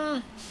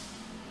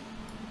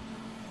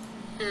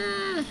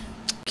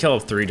kill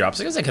 3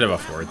 drops. I guess I could have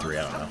afforded 3.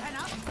 I don't know.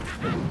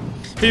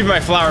 Be my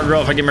flower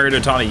girl if I get married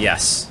to Tawny.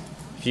 Yes.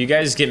 If you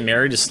guys get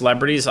married to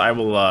celebrities, I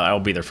will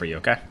be there for you.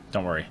 Okay?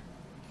 Don't worry.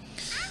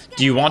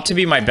 Do you want to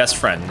be my best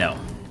friend? No.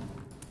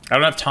 I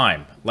don't have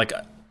time. Like,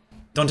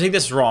 don't take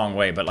this the wrong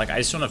way, but like I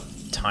just don't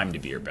have time to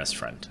be your best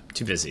friend. I'm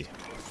too busy.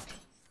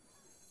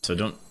 So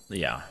don't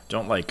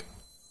like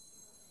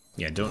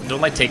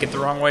take it the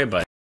wrong way,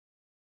 but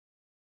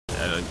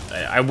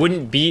I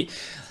wouldn't be.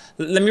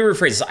 Let me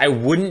rephrase this. I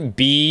wouldn't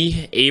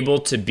be able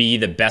to be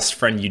the best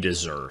friend you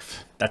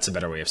deserve. That's a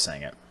better way of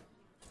saying it.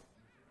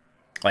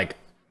 Like,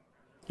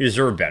 you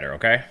deserve better,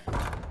 okay?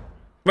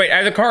 Wait, I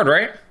have the card,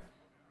 right?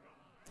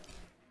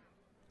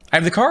 I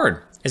have the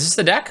card. Is this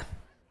the deck?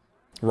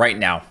 Right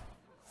now.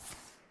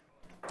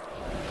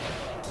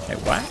 Wait,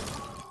 what?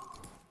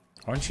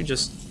 Why don't you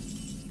just...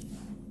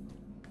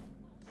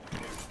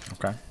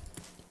 Okay.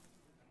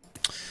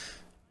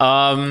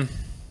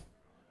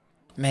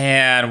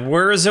 Man,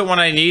 where is it when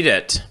I need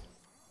it?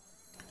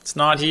 It's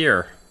not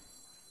here.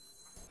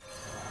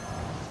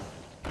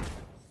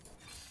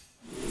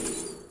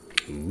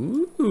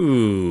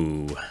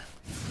 Ooh.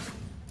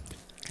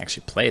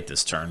 Actually play it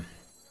this turn.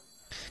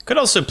 Could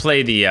also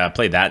play the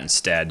play that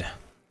instead.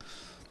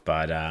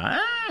 But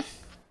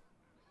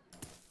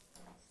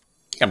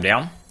come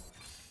down.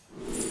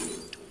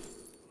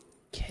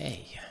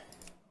 Okay.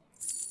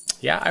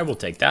 Yeah, I will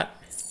take that.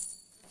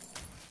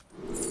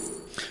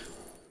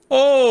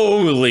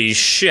 Holy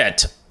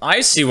shit. I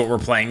see what we're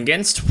playing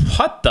against.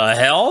 What the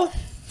hell?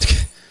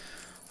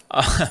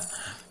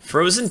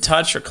 Frozen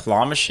Touch or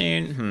Claw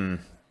Machine?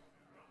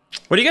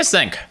 What do you guys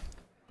think?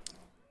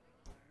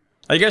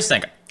 What do you guys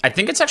think? I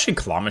think it's actually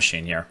Claw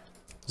Machine here.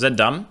 Is that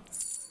dumb?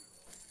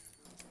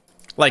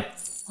 Like,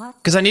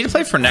 because I need to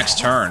play for next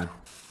turn.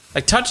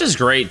 Like, Touch is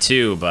great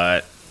too,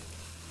 but...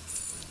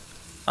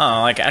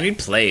 like, I need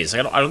plays.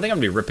 Like, I don't think I'm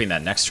gonna be ripping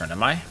that next turn,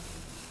 am I?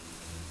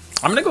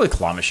 I'm gonna go with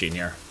Claw Machine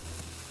here.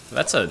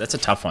 That's a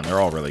tough one.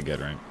 They're all really good,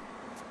 right?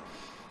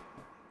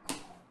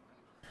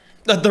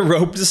 Let the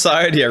rope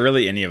decide? Yeah,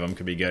 really any of them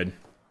could be good.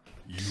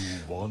 You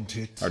want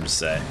it? Hard to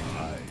say.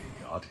 I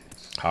got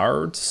it.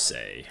 Hard to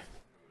say.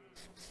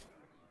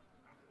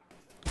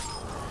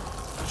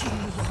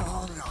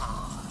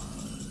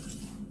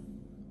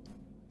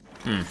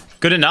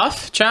 Good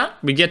enough, chat?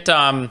 We get,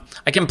 I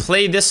can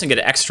play this and get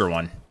an extra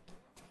one.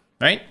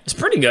 Right? It's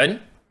pretty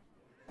good.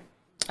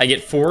 I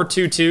get 4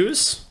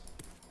 2/2s.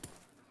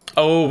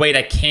 Oh, wait,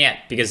 I can't,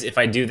 because if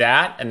I do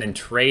that and then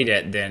trade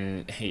it,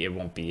 then it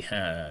won't be,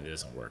 it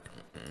doesn't work.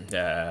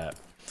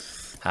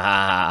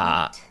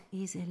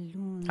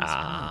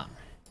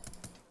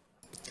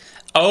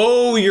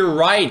 Oh, you're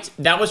right.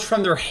 That was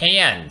from their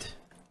hand.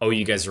 Oh,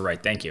 you guys are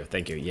right. Thank you.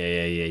 Thank you.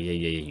 Yeah.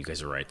 You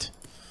guys are right.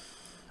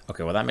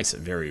 Okay, well, that makes it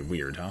very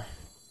weird, huh?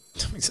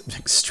 That makes it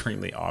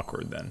extremely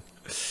awkward, then.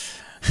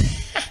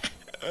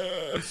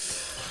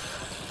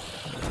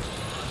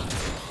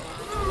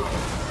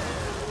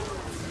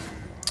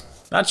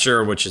 Not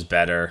sure which is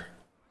better.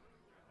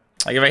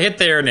 Like, if I hit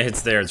there and it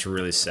hits there, it's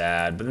really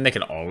sad. But then they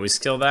can always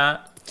kill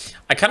that.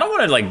 I kind of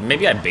want to, like,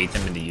 maybe I bait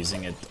them into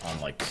using it on,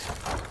 like,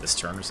 this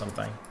turn or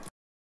something.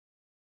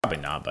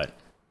 Probably not, but...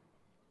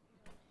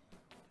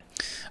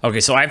 Okay,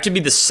 so I have to be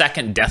the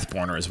second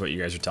Deathborner is what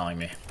you guys are telling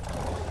me.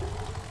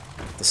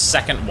 The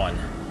second one.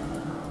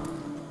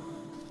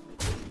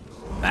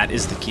 That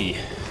is the key.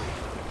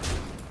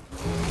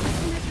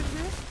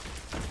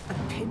 A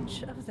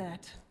pinch of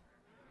that.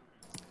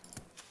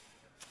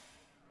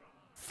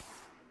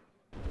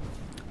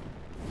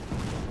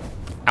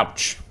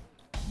 Ouch.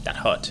 That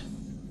hurt.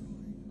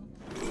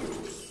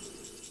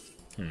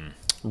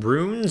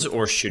 Runes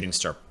or Shooting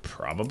Star?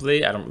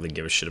 Probably. I don't really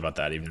give a shit about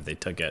that, even if they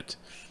took it.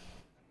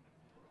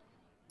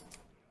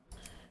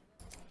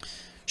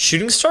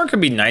 Shooting Star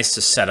could be nice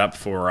to set up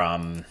for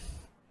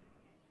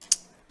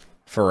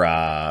the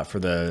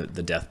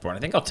Deathborn. I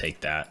think I'll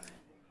take that.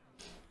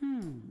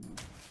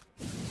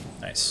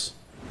 Nice.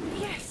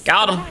 Yes,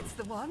 Got him. that's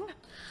the one.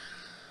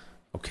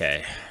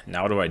 Okay,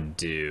 now what do I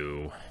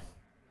do?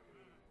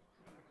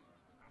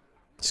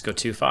 Just go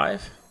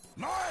 2-5.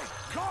 My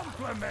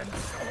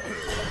compliments.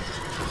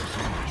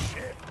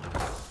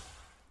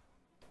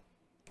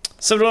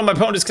 Someone, my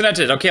opponent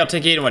disconnected. Okay, I'll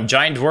take 8-1.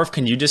 Giant Dwarf,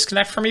 can you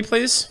disconnect for me,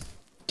 please?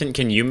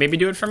 Can you maybe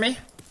do it for me?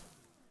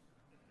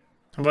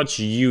 How about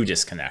you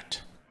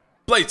disconnect?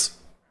 Blades!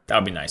 That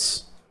would be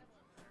nice.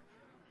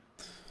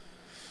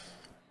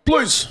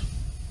 Please!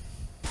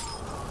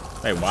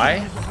 Wait, why?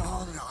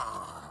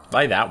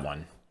 Why that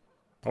one?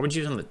 What would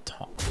you use on the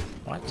top?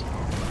 What?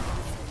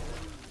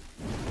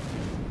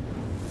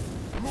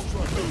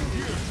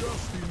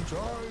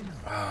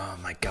 Oh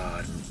my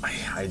god.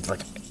 I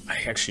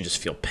actually just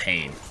feel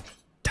pain.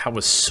 That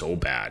was so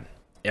bad.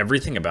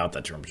 Everything about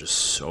that turn was just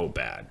so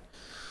bad.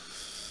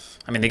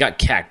 I mean, they got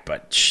cacked,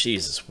 but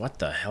Jesus, what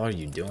the hell are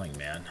you doing,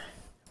 man?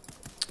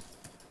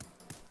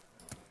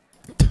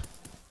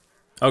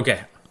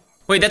 Okay.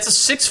 Wait, that's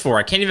a 6-4.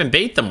 I can't even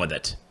bait them with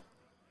it.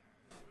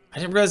 I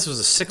didn't realize it was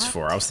a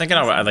 6-4. I was thinking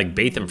I'd like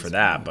bait them for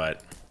that,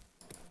 but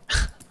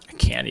I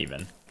can't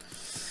even.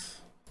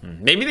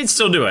 Maybe they'd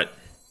still do it.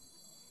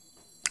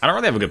 I don't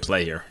really have a good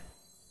play here.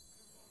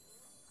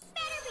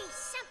 Better be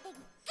something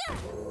good.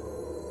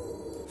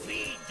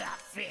 Feed the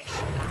fish,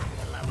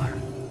 lover.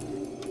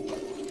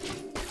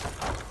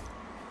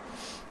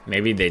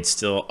 Maybe they'd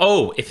still...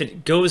 Oh, if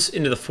it goes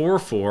into the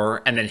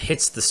 4-4 and then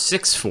hits the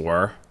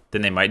 6-4,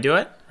 then they might do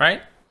it,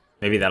 right?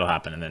 Maybe that'll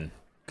happen, and then...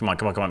 Come on,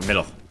 come on, come on,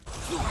 middle.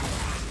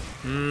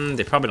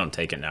 They probably don't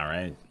take it now,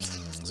 right?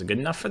 Is it good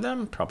enough for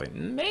them? Probably.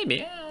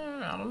 Maybe.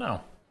 I don't know.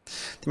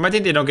 They might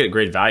think they don't get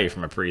great value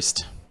from a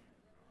priest.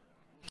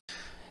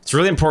 It's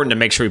really important to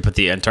make sure we put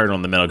the Eternal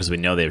in the middle because we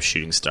know they have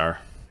Shooting Star.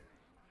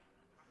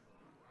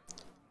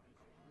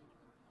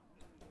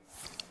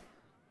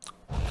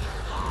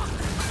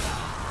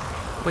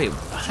 Wait,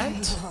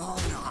 what?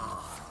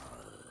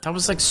 That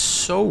was like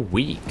so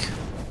weak.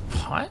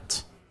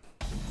 What?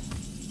 Do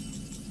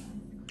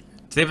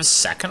they have a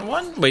second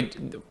one? Wait,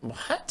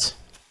 what?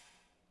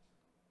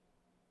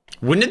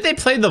 When did they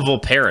play the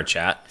Volpera,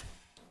 chat?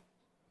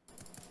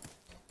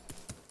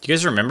 Do you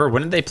guys remember?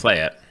 When did they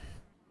play it?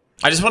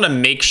 I just want to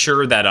make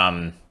sure that,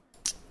 I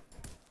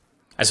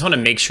just want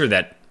to make sure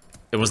that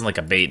it wasn't like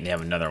a bait and they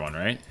have another one,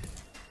 right?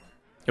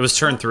 It was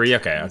turn 3?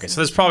 Okay, okay. So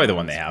that's probably the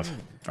one they have.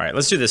 All right,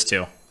 let's do this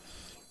too.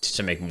 Just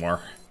to make more.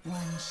 One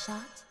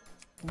shot,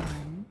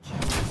 one kill.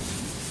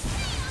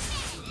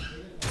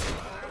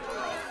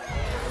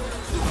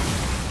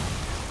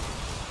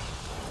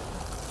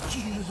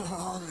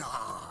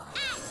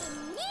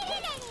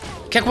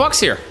 Kekwalk's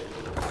here.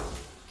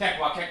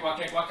 Kekwalk, Kekwalk,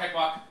 Kekwalk,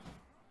 Kekwalk.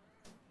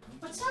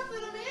 What's up,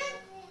 little man?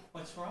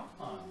 What's wrong?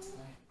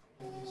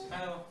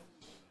 Hello.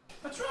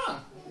 What's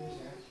wrong?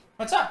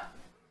 What's up?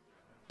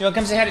 You want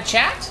to come say hi to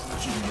chat?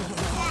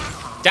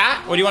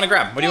 That? What do you want to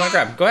grab? What do you want to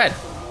grab? Go ahead.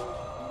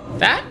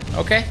 That?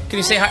 Okay. Can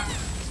you say hi?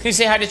 Can you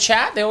say hi to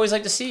chat? They always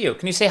like to see you.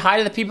 Can you say hi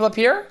to the people up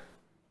here?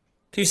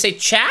 Can you say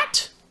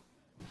chat?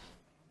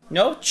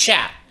 No?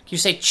 Chat. Can you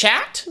say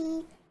chat?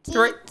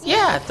 They're right,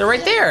 yeah, they're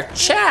right there.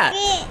 Chat.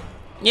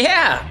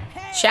 Yeah.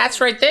 Chat's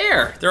right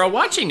there. They're all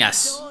watching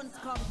us.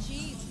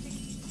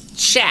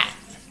 Chat.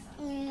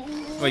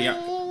 What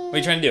are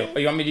you trying to do? Oh,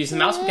 you want me to use the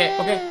mouse? Okay,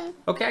 okay.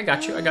 Okay, I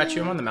got you. I got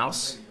you. I'm on the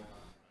mouse.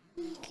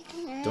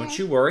 Don't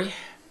you worry.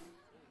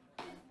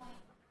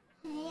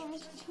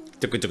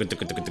 I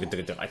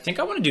think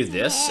I want to do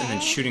this and then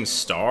Shooting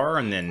Star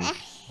and then...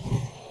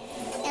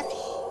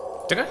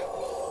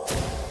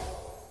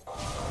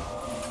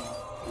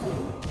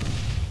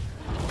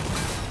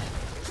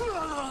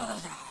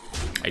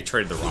 I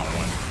traded the wrong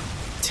one.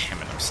 Damn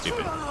it, I'm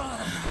stupid.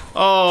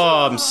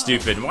 Oh, I'm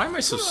stupid. Why am I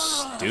so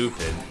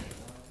stupid?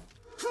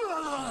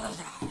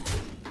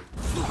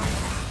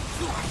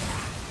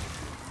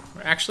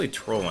 We're actually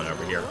trolling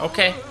over here.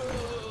 Okay.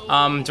 Do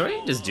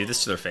I just do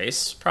this to their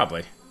face?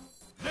 Probably.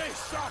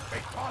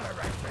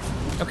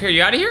 Okay, are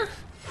you out of here?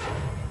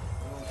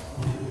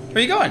 Where are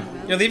you going?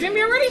 You're leaving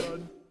me already?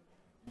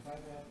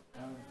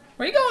 Where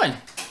are you going?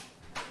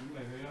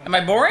 Am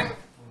I boring?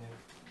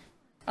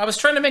 I was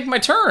trying to make my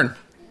turn.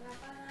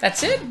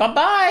 That's it.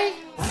 Bye-bye.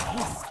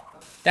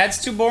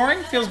 That's too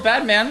boring. Feels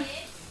bad, man.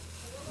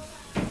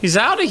 He's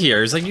out of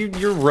here. He's like,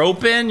 you're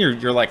roping.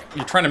 You're like,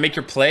 you're trying to make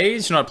your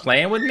plays. You're not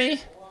playing with me.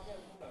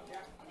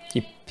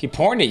 He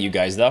pointed at you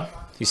guys, though.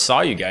 He saw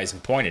you guys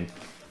and pointed.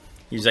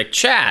 He was like,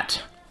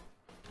 chat.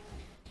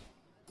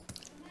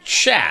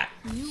 Chat.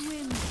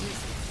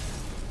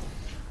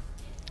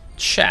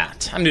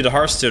 Chat. I'm new to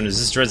Hearthstone. Is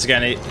this Dreads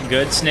guy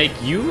good? Snake,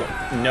 you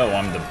know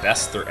I'm the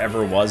best there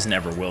ever was and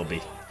ever will be.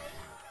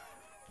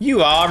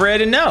 You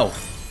already know.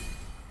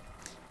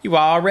 You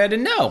already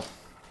know.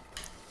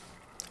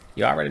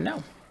 You already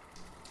know.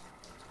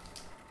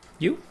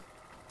 You?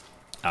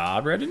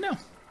 Already know.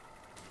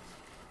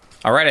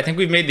 All right, I think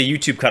we've made the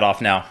YouTube cutoff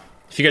now.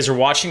 If you guys are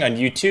watching on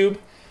YouTube,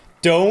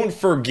 don't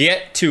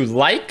forget to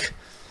like,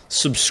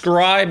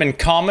 subscribe, and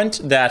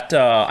comment that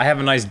I have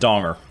a nice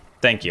donger.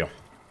 Thank you.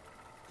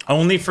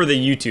 Only for the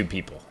YouTube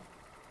people.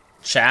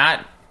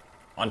 Chat,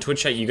 on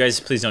Twitch chat, you guys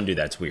please don't do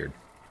that. It's weird.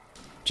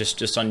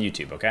 Just on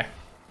YouTube, okay?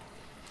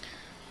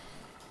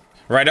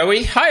 Right,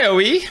 OE? Hi,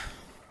 OE.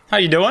 How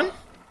you doing?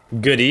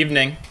 Good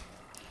evening.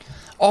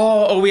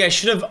 Oh, OE,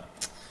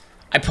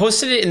 I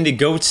posted it in the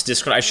Goats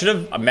Discord. I should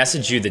have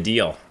messaged you the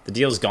deal. The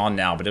deal's gone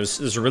now, but it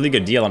was a really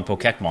good deal on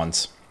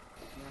Pokemons.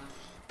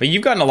 But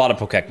you've gotten a lot of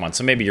Pokemon,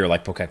 so maybe you're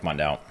like Pokemon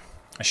out.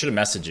 I should have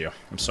messaged you.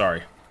 I'm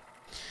sorry.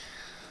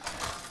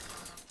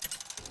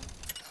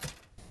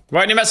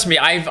 Why didn't you message me?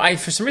 I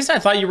for some reason I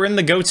thought you were in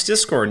the Goats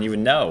Discord and you would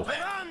know.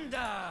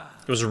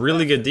 It was a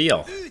really good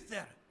deal.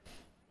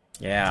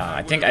 Yeah,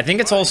 I think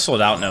it's all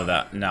sold out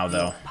now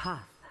though.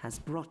 Path has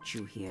brought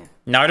you here.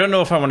 Now I don't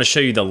know if I want to show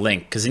you the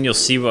link, because then you'll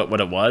see what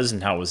it was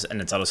and how it was,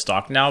 and it's out of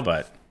stock now.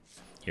 But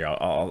here,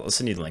 I'll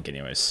send you the link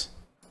anyways.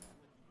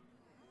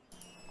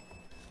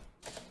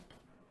 I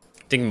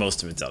think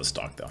most of it's out of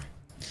stock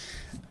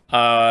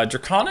though.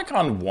 Draconic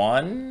on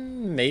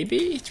 1,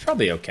 maybe? It's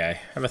probably okay.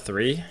 I have a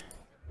 3.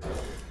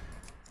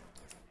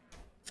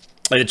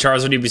 Like the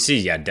Charizard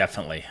UBC? Yeah,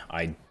 definitely.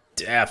 I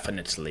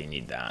definitely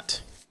need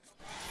that.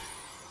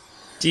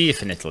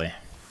 Definitely.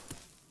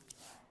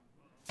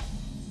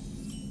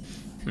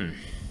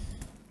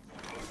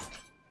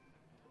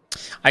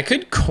 I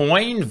could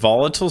coin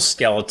Volatile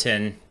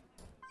Skeleton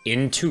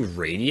into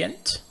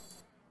Radiant,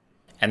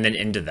 and then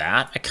into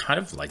that. I kind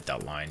of like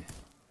that line.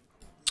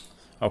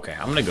 Okay,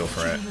 I'm gonna go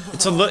for it.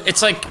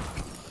 It's like,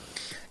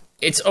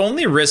 it's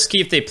only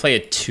risky if they play a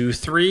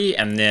 2/3,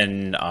 and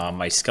then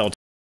my skeleton,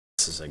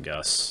 I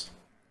guess.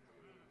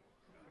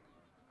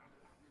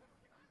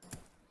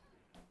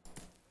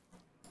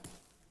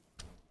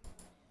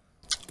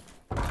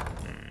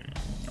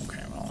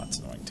 Okay, well that's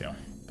annoying too,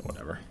 but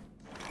whatever.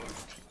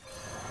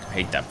 I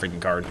hate that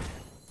freaking card.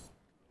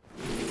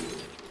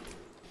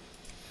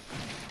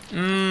 I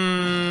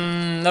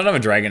don't have a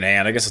dragon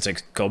hand. I guess I'll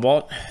take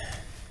Cobalt.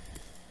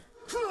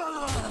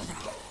 Oh,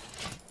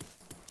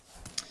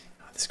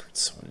 this card's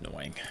so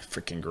annoying.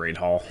 Freaking Great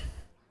Hall.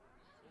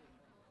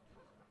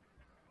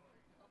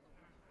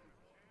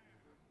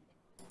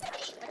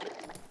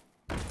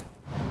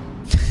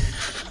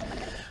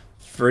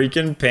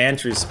 Freaking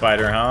Pantry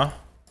Spider, huh?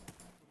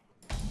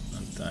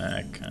 What the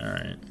heck?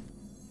 Alright.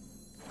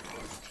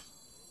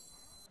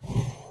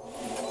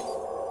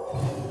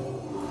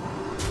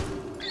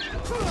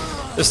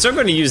 They're still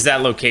going to use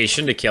that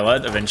location to kill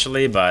it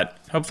eventually, but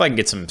hopefully I can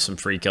get some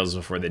free kills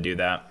before they do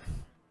that.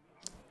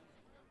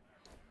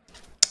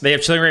 They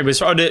have Chilling Ray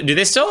Booster. Oh, do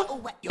they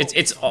still?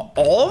 It's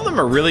all of them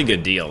are really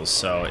good deals.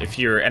 So if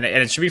you're and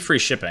it should be free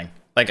shipping,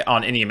 like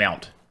on any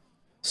amount.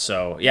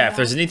 So yeah, if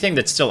there's anything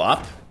that's still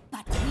up,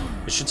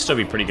 it should still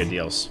be pretty good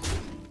deals.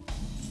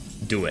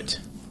 Do it.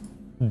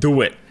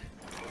 Do it.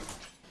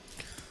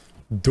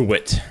 Do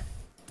it.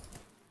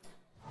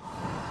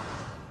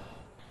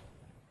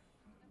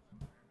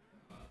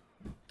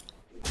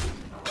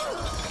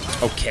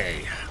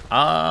 Okay.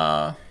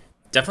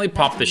 Definitely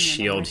pop the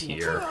shield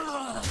here.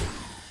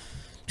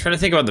 Trying to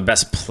think about the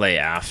best play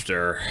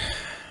after.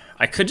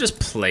 I could just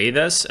play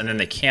this, and then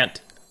they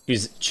can't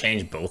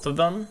change both of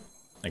them.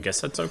 I guess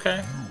that's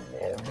okay.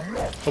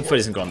 Hopefully it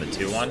doesn't go on the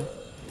 2-1.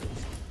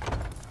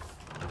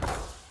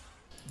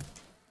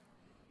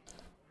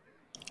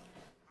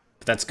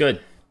 But that's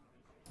good.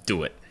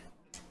 Do it.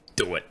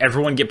 Do it.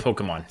 Everyone get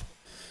Pokemon.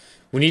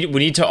 We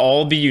need to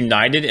all be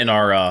united in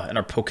our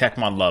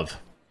Pokemon love.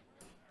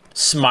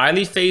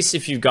 Smiley face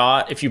if you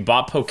bought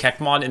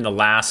Pokemon in the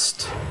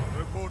last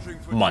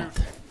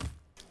month.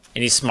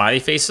 Any smiley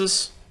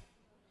faces?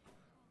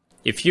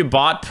 If you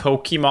bought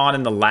Pokemon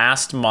in the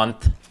last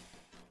month,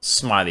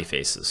 smiley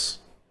faces.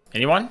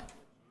 Anyone?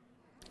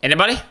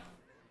 Anybody?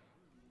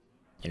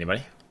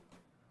 Anybody?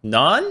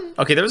 None?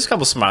 Okay, there was a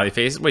couple smiley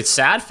faces. Wait,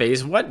 sad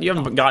face? What? You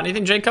haven't got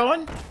anything, Jay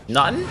Cohen?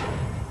 Nothing?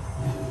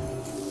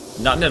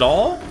 Nothing at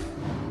all?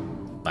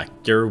 Like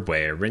you're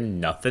wearing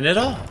nothing at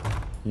all.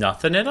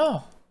 Nothing at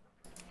all.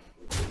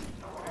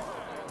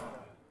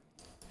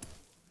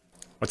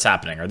 What's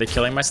happening? Are they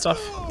killing my stuff?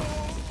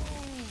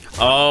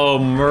 Oh,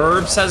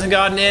 Merps hasn't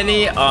gotten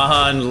any?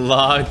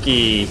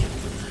 Unlucky.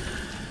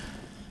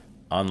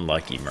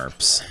 Unlucky,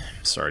 Merps.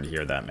 Sorry to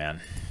hear that,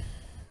 man.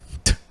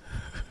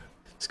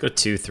 Let's go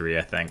 2-3,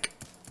 I think.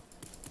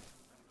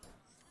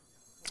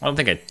 I don't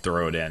think I'd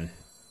throw it in.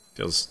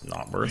 Feels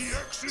not worth.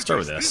 Let's start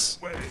with this.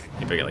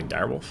 Maybe I get like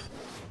Direwolf.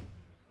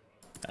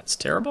 That's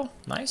terrible.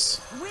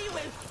 Nice. We will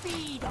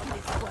feed on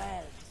this world.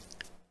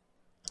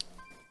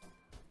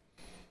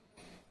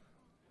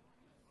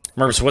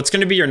 Merps, what's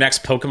going to be your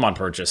next Pokemon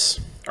purchase?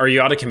 Are you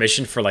out of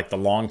commission for like the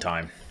long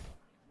time?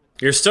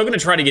 You're still going to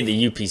try to get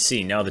the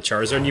UPC, no? The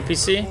Charizard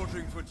UPC?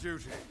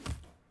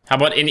 How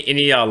about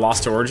any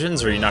Lost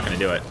Origins, or are you not going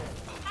to do it?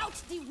 Out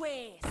the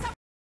way.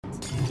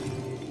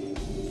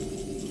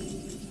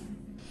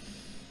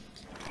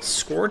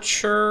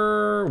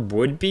 Scorcher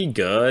would be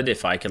good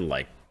if I could,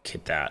 like,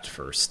 hit that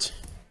first.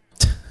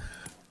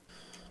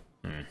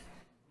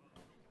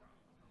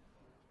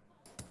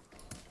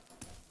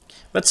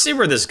 Let's see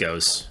where this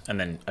goes, and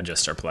then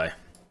adjust our play.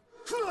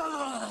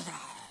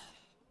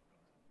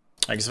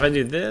 I guess if I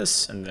do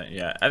this, and then,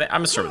 yeah, I'm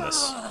gonna start with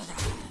this.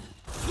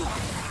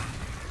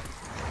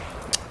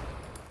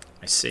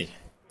 I see.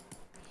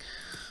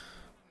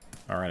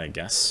 Alright, I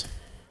guess.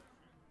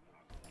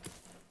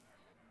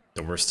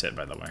 The worst hit,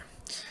 by the way.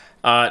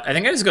 I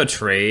think I just go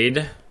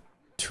trade,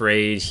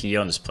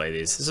 heal, and just play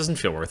these. This doesn't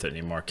feel worth it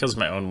anymore. Kills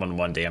my own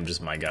 1/1,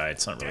 damages my guy.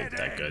 It's not really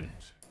that good.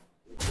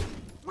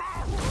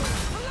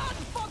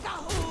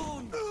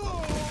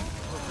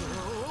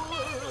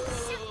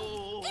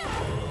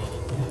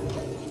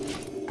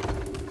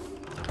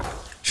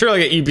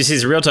 Surely get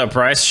UBC's real top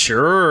price.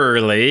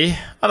 Surely.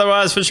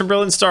 Otherwise, fish for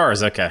brilliant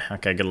stars. Okay,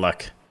 okay, good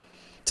luck.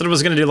 Said I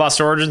was gonna do Lost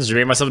Origins.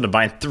 Debate myself into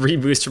buying 3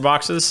 booster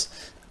boxes.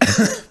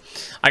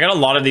 I got a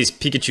lot of these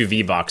Pikachu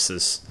V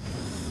boxes,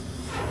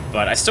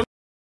 but I still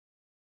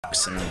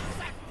and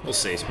we'll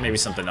see. Maybe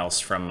something else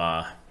from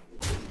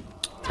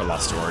for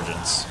Lost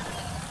Origins.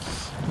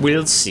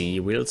 We'll see.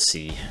 We'll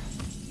see.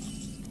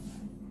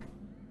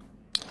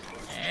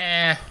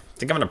 I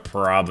think I'm gonna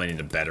probably need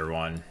a better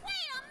one.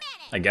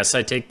 I guess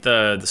I take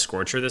the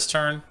Scorcher this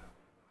turn.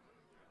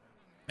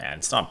 Man,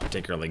 it's not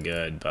particularly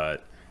good,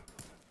 but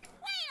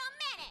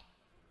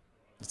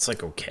it's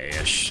like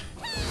okay-ish.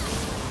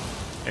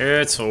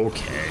 It's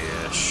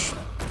okay-ish.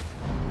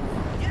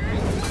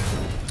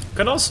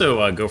 Could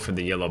also go for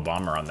the yellow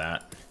bomber on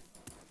that.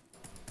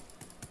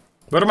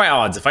 What are my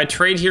odds? If I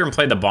trade here and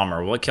play the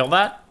bomber, will it kill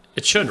that?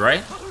 It should,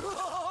 right?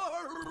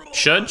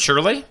 Should,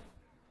 surely?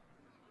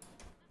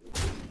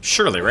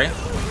 Surely, right?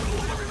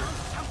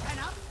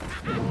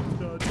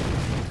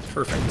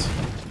 Perfect.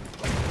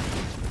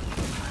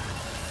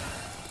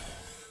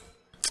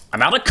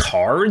 I'm out of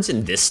cards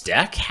in this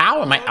deck?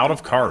 How am I out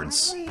of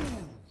cards?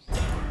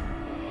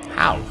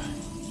 How?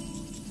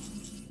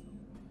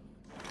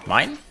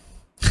 Mine?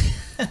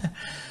 I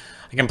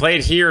can play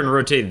it here and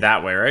rotate it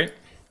that way, right?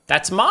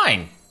 That's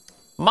mine.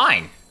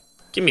 Mine.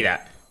 Give me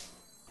that.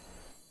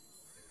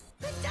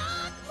 The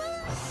dark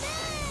moon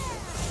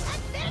says,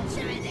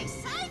 adventure and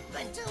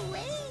excitement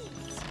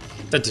awaits.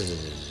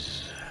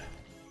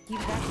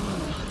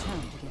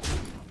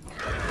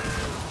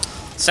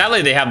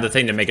 Sadly, they have the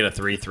thing to make it a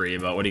 3/3,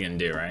 but what are you gonna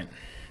do, right?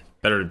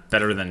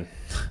 Better than,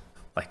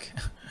 like,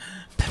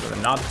 better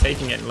than not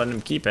taking it and letting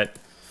him keep it.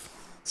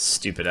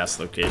 Stupid ass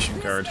location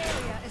card.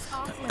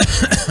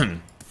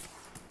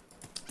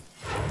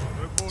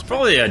 It's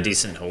probably a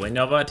decent Holy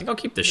Nova. I think I'll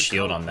keep the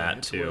shield on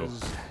that too.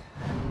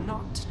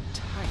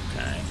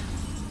 Okay.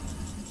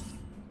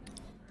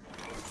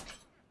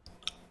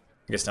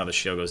 I guess now the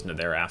shield goes into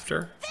there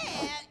after.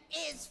 There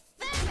is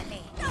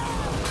family.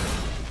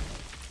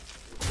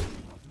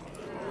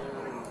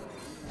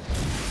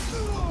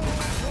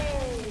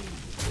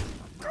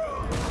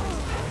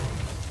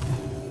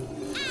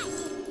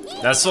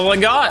 That's all I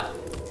got.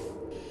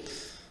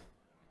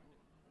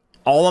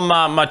 All of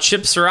my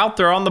chips are out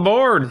there on the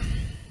board.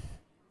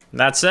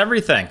 That's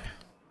everything.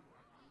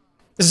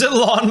 Is it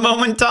lawn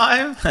mowing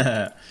time?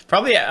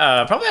 probably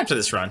after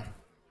this run.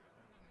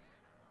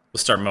 We'll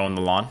start mowing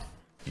the lawn.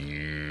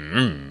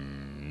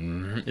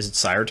 Is it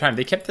Sire time?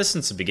 They kept this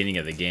since the beginning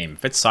of the game.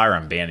 If it's Sire,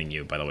 I'm banning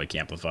you, by the way,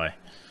 Amplify.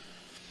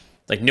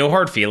 Like, no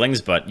hard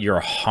feelings, but you're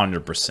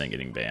 100%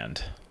 getting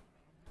banned.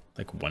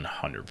 Like,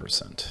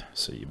 100%.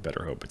 So you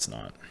better hope it's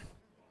not.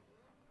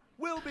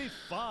 We'll be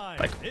fine.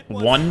 Like,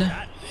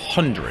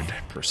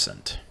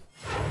 100%.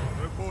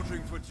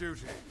 Reporting for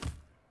duty.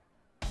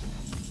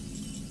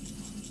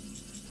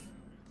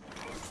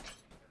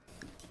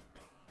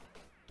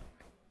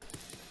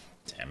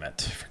 Damn it.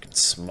 Freaking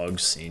Smug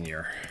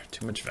Senior.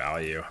 Too much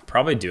value.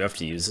 Probably do have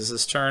to use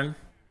this turn.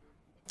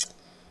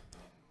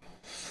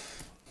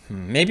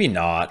 Maybe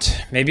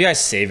not. Maybe I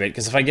save it,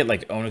 because if I get,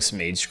 like, Onyx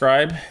Mage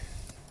Scribe,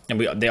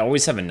 and they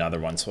always have another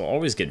one, so we'll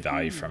always get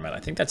value from it. I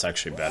think that's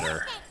actually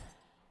better.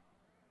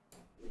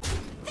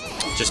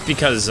 Just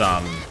because,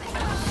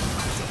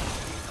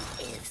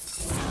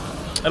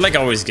 it, like,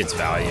 always gets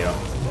value.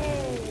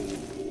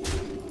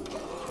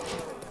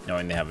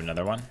 Knowing they have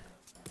another one.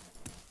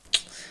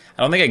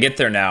 I don't think I get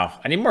there now.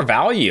 I need more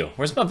value.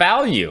 Where's my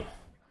value?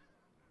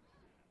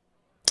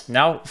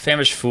 Now,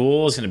 Famished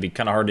Fool is going to be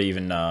kind of hard to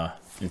even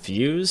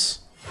infuse.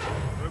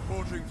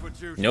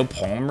 No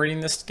palm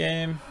reading this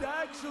game.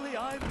 Actually,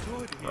 I'm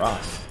good.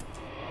 Rough.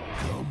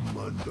 Come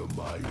under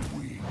my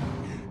wing.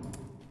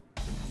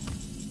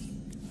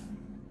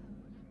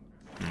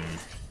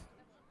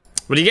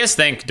 What do you guys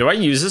think? Do I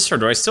use this or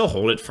do I still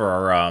hold it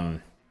for our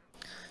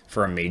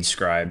Mage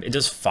Scribe? It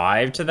does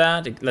 5 to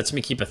that. It lets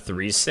me keep a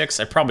 3/6.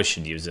 I probably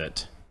should use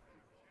it.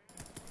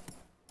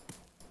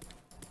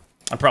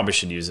 I probably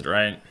should use it,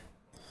 right?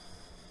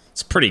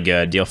 It's pretty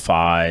good. Deal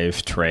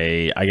 5,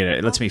 trade. I get it.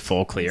 It lets me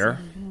full clear.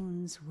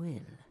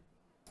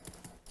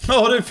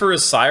 Hold it for a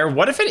Sire.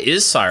 What if it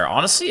is Sire?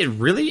 Honestly,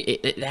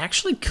 it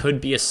actually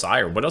could be a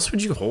Sire. What else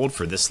would you hold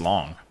for this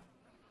long?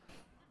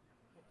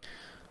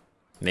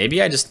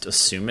 Maybe I just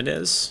assume it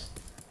is.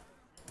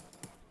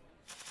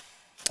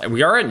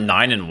 We are at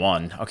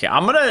 9-1. Okay,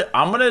 I'm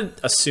gonna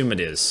assume it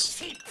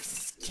is.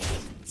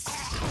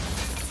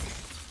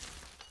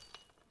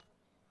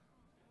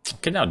 I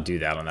can now do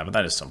that on that, but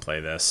I just don't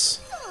play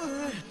this.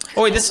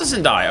 Oh wait, this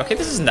doesn't die. Okay,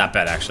 this isn't that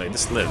bad actually.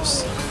 This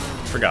lives.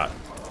 Forgot.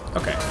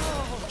 Okay,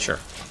 sure.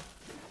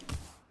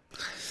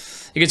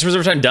 It gets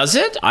reserve time. Does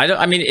it?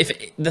 I mean, if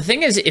the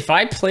thing is, if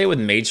I play with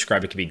Mage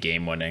Scribe, it could be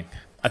game winning.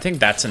 I think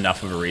that's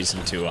enough of a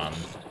reason to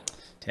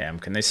Damn,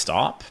 can they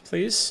stop,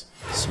 please?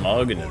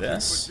 Smug into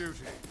this.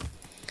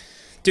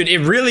 Dude, it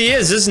really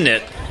is, isn't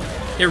it?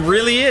 It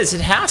really is.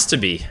 It has to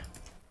be.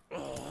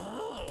 What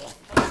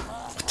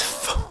the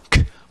fuck?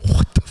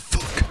 What the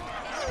fuck?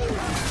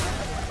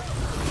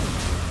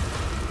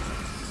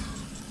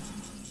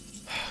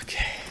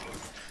 Okay.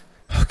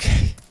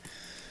 Okay.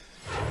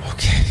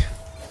 Okay.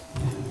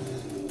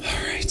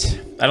 Alright.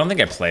 I don't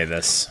think I play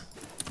this.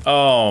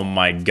 Oh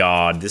my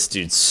god, this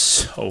dude's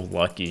so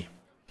lucky.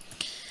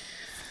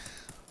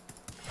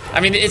 I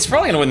mean, it's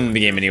probably gonna win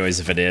the game anyways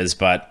if it is,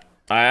 but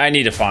I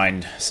need to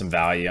find some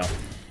value.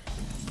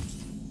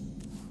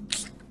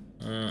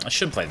 I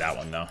should play that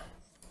one though.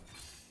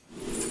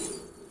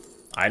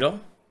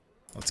 Idle?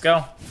 Let's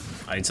go.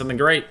 I need something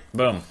great.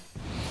 Boom.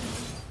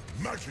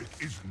 Magic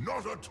is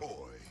not a toy.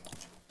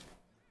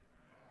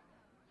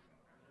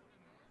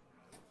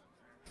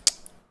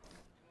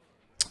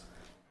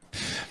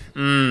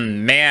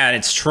 Man,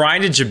 it's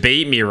trying to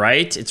debate me,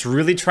 right? It's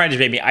really trying to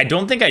debate me. I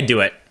don't think I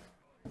do it.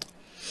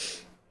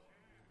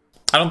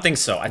 I don't think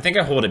so. I think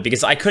I hold it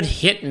because I could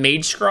hit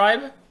Mage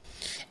Scribe,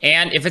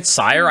 and if it's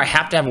Sire, I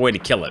have to have a way to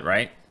kill it,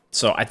 right?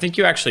 So I think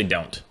you actually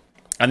don't.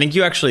 I think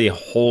you actually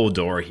hold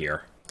door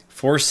here.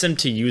 Force him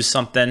to use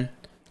something.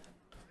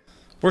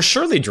 We'll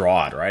surely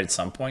draw it, right? At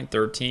some point,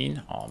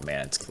 13. Oh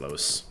man, it's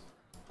close.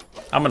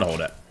 I'm gonna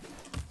hold it.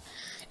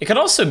 It could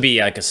also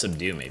be like a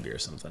subdue maybe or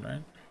something,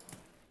 right?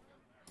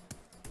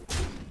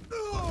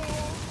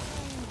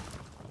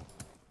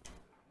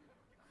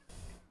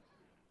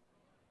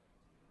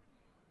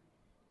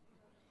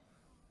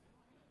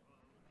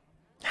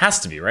 Has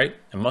to be, right?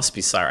 It must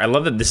be Sire. I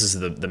love that this is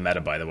the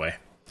meta, by the way.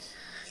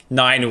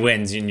 9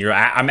 wins, and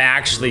I'm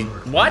actually...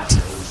 What?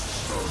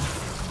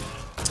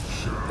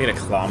 They get a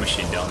claw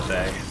machine, don't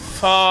they?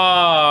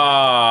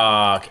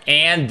 Fuck!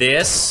 And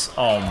this?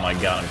 Oh my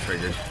god, I'm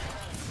triggered.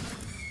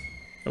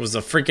 It was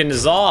a freaking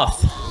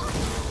Zoth.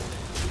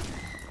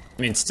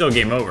 I mean, it's still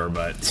game over,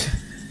 but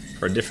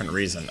for a different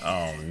reason.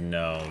 Oh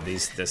no,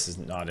 this is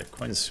not it.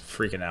 Quinn's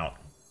freaking out.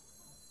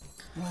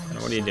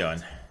 What are you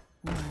doing?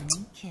 One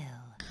kill.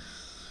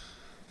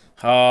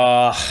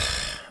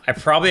 I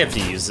probably have to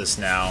use this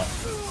now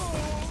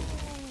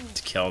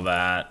to kill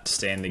that, to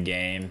stay in the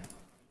game.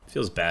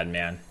 Feels bad,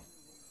 man.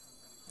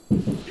 Get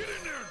in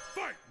there and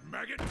fight,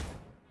 maggot.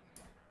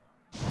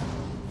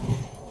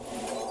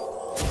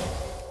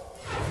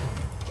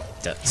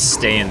 To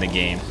stay in the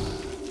game.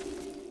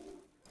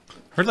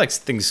 Heard like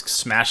things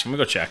smashing. I'm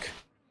gonna go check.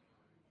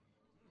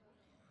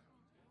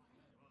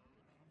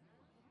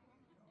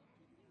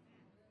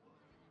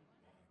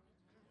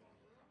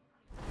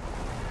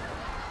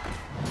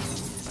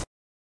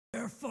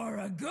 For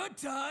a good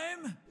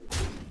time.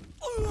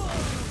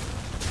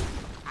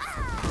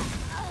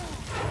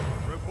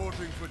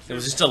 It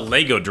was just a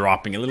Lego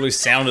dropping. It literally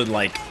sounded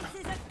like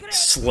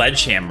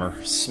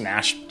sledgehammer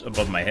smashed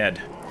above my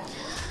head.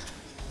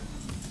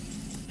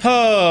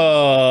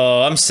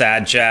 Oh, I'm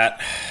sad, chat.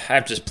 I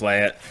have to just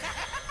play it.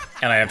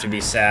 And I have to be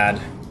sad.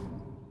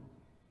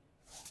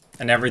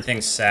 And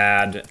everything's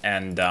sad,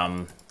 and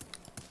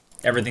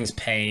everything's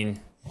pain.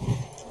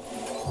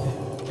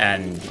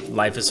 And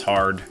life is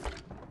hard.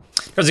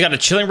 Because I got a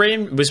Chilling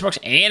Rain booster box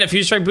and a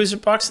Fusion Strike booster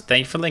box.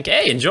 Thank you for the link.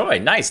 Hey, enjoy.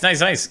 Nice, nice,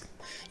 nice.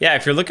 Yeah,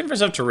 if you're looking for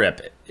stuff to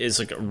rip, it's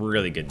like a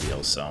really good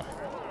deal, so.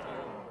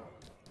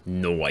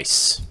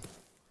 Nice.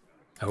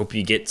 I hope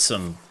you get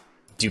some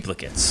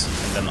duplicates,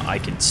 and then I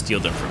can steal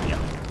them from you.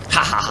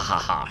 Ha ha ha ha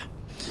ha.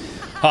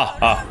 Ha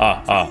ha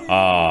ha ha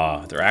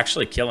ha. They're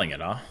actually killing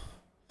it, huh? I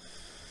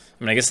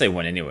mean, I guess they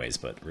win anyways,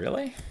 but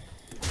really?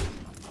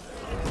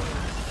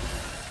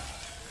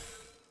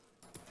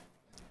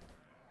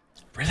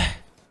 Really?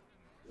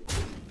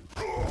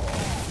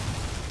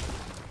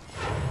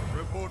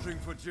 Reporting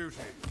for duty.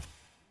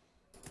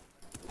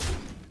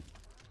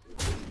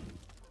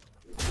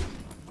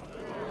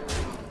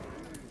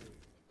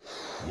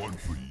 One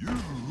for you,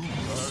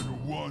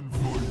 and one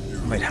for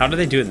you. Wait, how do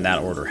they do it in that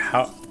order?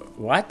 How?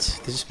 What?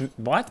 They just,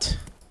 what?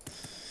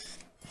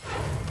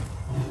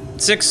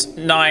 6,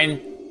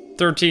 9,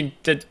 13,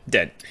 dead.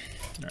 Alright,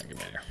 get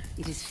me here.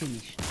 It is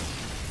finished.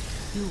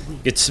 You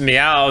win. Gets me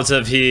out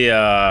of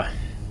here.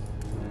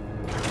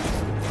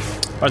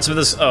 What's with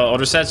this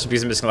older sets?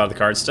 Because I'm missing a lot of the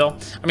cards still.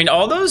 I mean,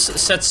 all those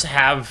sets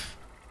have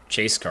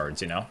chase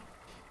cards, you know?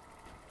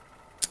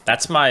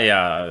 That's my,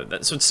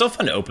 so it's still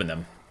fun to open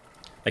them.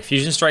 Like,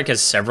 Fusion Strike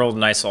has several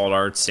nice alt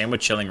arts. Same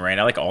with Chilling Rain.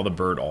 I like all the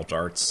bird alt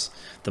arts.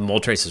 The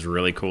Moltres is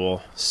really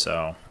cool,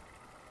 so...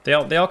 They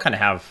all kind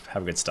of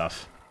have good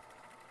stuff.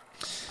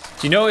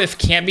 Do you know if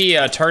can't be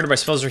targeted by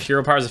spells or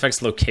hero powers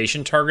affects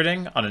location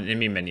targeting on an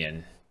enemy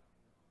minion?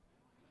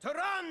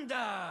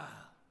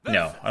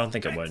 No, I don't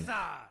think it would.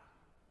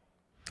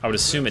 I would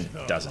assume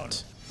it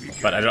doesn't,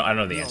 but I don't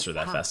know the answer to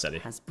that, Fast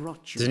Eddie.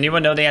 Does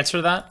anyone know the answer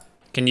to that?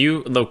 Can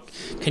you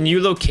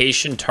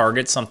location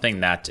target something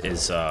that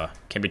is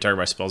can be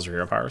targeted by spells or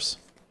hero powers?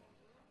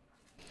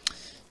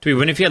 Do we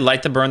win if you had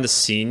Light the Burn the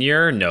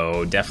Senior?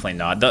 No, definitely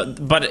not.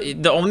 But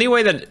the only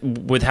way that,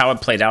 with how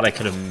it played out, I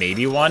could have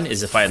maybe won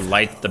is if I had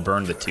Light the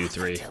Burn the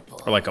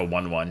 2/3 or like a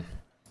 1/1,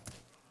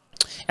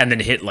 and then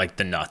hit like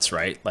the nuts,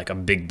 right? Like a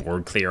big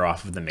board clear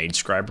off of the Mage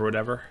Scribe or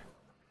whatever.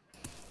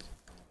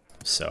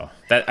 So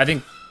that I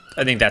think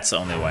that's the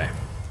only way.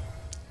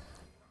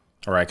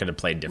 Or I could have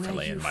played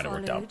differently and might have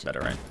worked out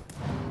better, right?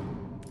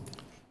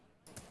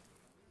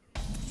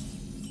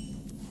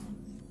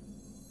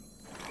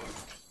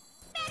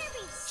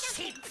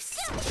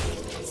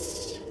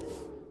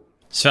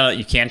 So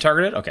you can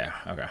target it? Okay,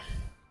 okay.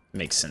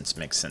 Makes sense,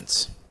 makes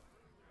sense.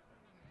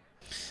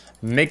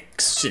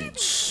 Makes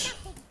sense.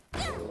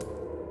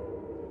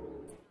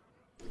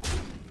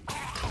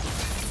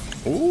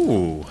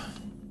 Ooh.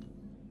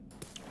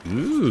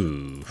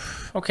 Ooh.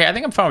 Okay, I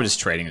think I'm fine with just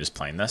trading and just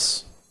playing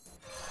this.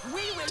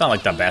 It's not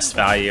like the best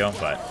value,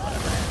 but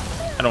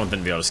whatever. I don't want them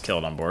to be able to just kill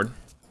it on board.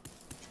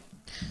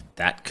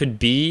 That could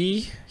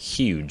be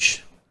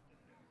huge.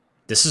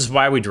 This is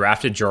why we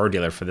drafted Jar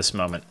Dealer for this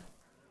moment.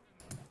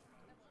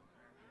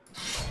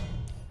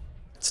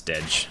 It's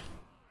Dedge.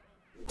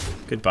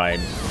 Goodbye.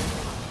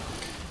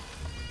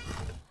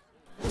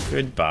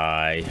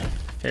 Goodbye.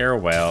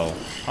 Farewell.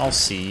 I'll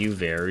see you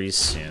very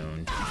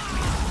soon.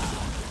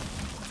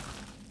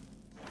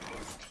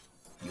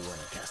 You want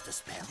to cast a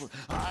spell?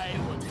 I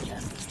want to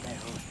cast a spell.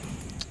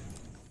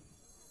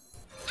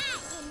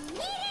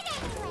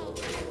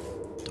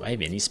 Do I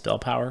have any spell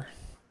power?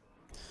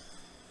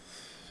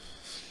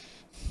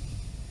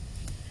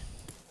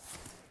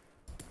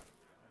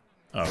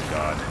 Oh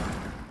god.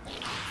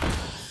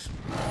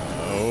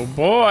 Oh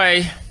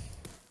boy.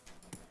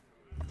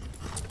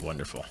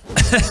 Wonderful.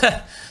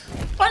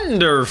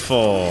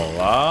 Wonderful.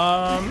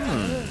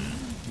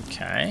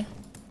 Okay.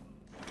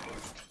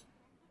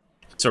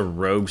 It's a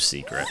rogue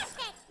secret.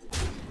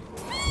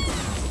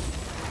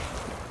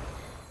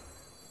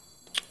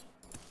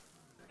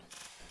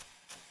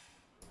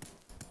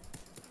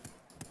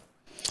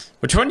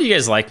 Which one do you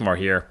guys like more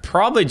here?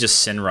 Probably just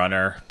Sin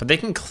Runner, but they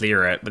can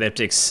clear it, but they have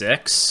to take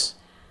 6.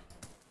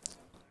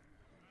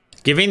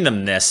 Giving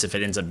them this, if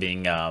it ends up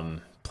being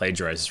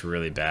plagiarized, is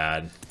really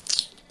bad.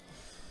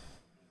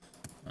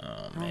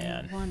 Oh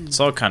man, it's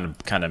all kind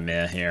of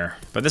meh here,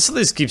 but this at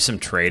least keeps them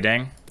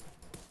trading.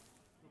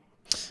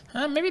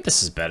 Maybe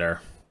this is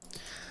better.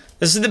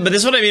 But this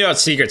is what I mean about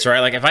secrets,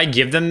 right? Like if I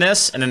give them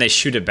this and then they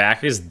shoot it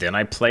back, because then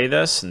I play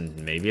this, and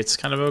maybe it's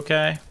kind of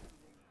okay.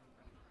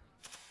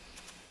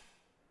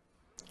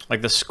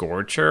 Like the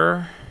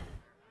Scorcher.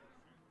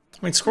 I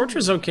mean,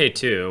 Scorcher's okay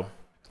too.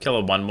 Kill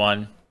a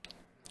 1/1.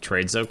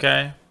 Trade's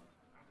okay.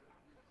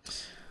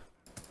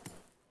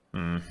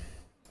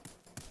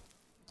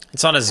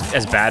 It's not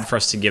as bad for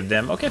us to give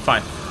them. Okay,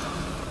 fine.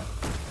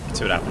 Let's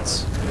see what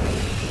happens.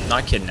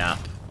 Not kidnap.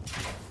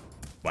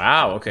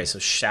 Wow, okay, so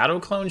Shadow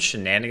Clone,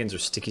 Shenanigans, or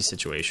Sticky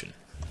Situation.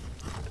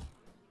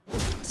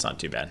 It's not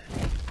too bad.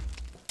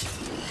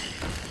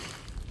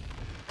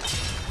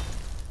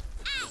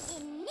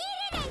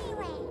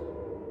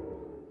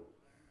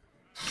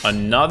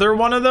 Another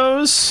one of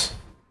those?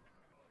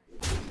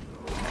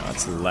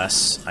 That's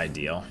less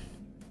ideal.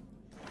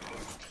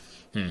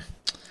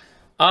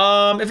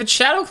 If it's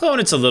Shadow Clone,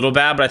 it's a little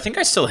bad, but I think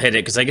I still hit it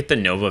because I get the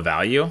Nova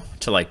value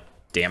to, like,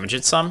 damage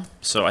it some.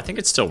 So I think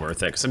it's still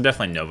worth it because I'm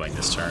definitely Novaing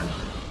this turn.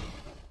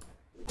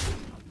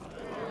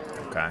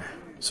 Okay.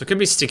 So it could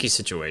be Sticky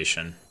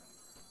Situation.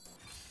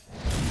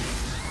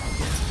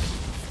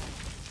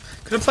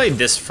 Could have played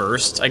this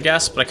first, I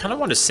guess, but I kind of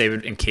want to save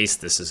it in case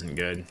this isn't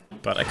good.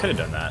 But I could have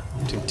done that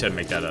to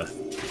make that a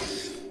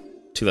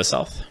 2 less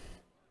health.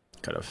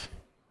 Could have.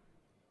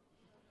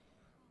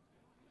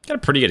 Got a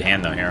pretty good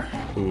hand though here.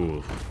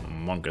 Ooh,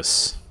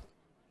 Monkus.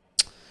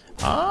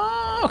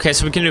 Okay,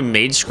 so we can do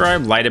Mage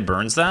Scribe, Light It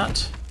Burns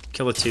that.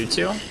 Kill a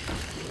 2/2.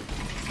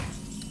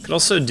 Could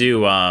also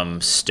do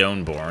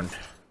Stoneborn.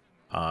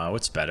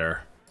 What's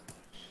better?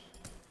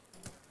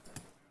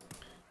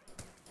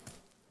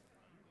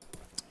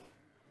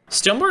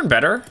 Stoneborn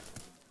better?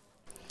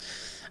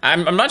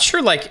 I'm not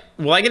sure, like,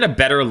 will I get a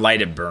better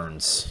Light It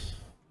Burns?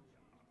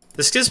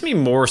 This gives me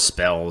more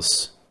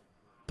spells.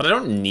 But I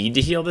don't need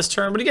to heal this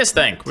turn. What do you guys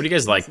think? What do you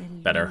guys like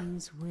better?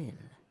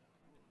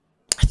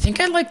 I think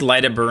I like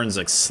Light It Burns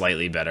like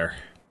slightly better.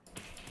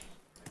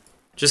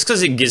 Just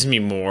because it gives me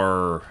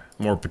more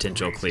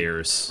potential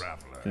clears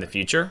in the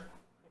future.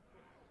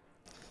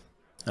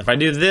 If I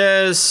do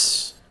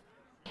this,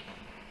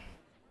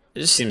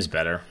 it just seems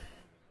better.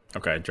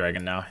 Okay,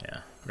 dragon now.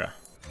 Yeah. Okay.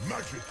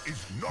 Magic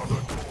is not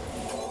a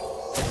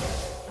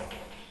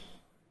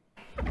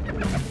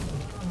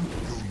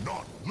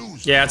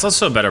Yeah, it's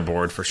also a better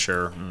board for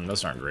sure.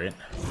 Those aren't great.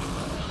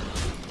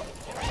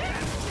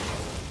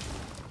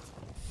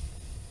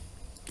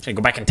 Okay,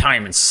 go back in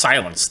time and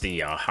silence the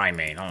high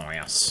main. Oh,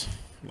 yes.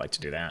 I'd like to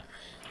do that.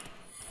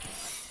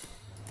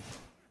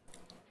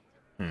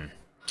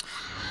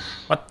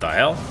 What the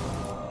hell?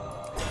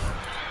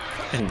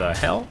 What in the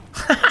hell?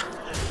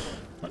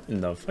 What in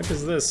the fuck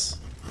is this?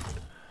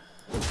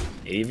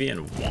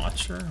 Avian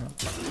Watcher? What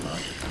the fuck?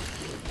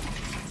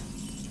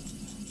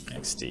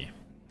 XD.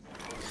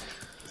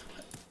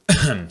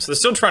 So they're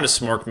still trying to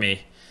smork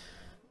me.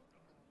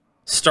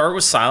 Start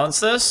with silence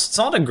this. It's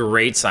not a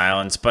great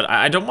silence, but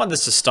I don't want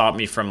this to stop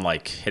me from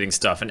like hitting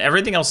stuff. And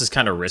everything else is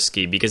kind of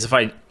risky because if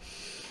I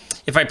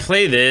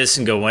play this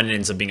and go in and it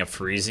ends up being a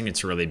freezing,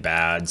 it's really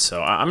bad.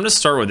 So I'm gonna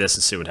start with this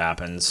and see what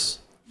happens.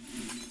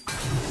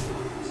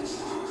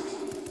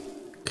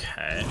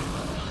 Okay.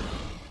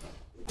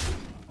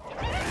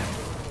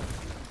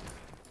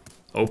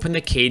 Open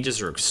the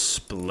cages or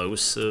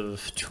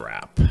explosive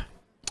trap.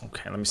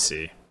 Okay, let me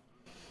see.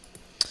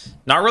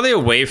 Not really a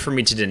way for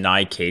me to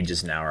deny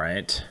cages now,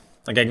 right?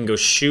 Like I can go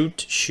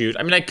shoot, shoot.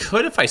 I mean, I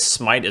could if I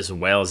smite as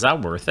well. Is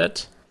that worth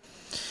it?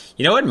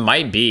 You know, it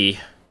might be.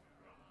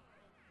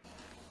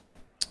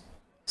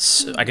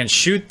 So I can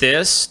shoot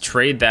this,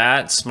 trade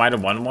that, smite a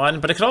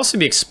 1/1, but it could also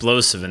be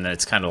explosive, and then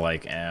it's kind of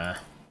like, eh.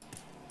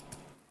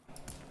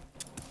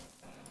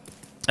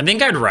 I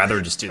think I'd rather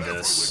just do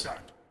this.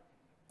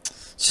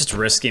 It's just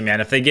risky,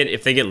 man. If they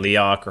get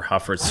Leok or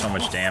Huffer, it's so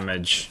much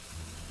damage.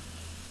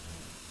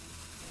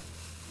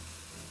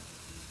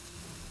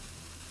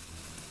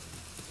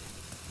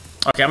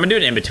 Okay, I'm gonna do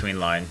an in-between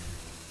line.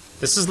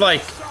 This is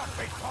like...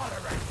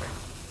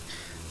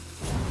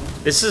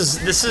 This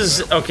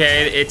is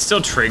okay, it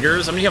still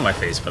triggers. I'm gonna heal my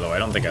face, by the way. I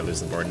don't think I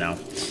lose the board now.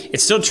 It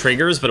still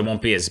triggers, but it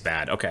won't be as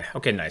bad. Okay,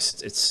 okay, nice.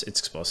 It's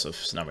explosive,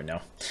 so now we know.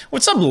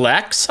 What's up,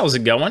 Lex? How's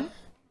it going?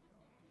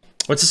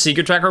 What's the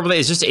secret tracker overlay?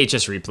 It's just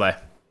HS replay.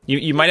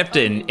 You might have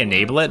to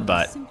enable it,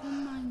 but...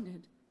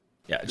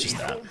 Yeah, just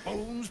that.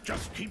 Bones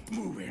just keep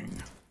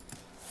moving.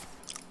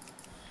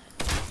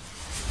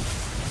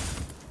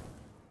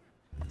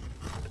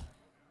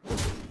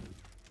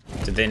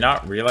 Did they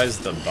not realize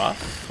the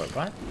buff? What?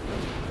 What?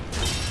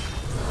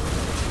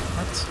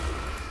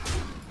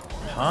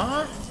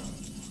 Huh?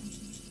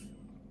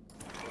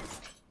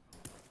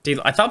 Dude,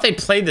 I thought they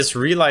played this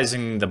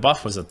realizing the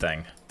buff was a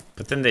thing.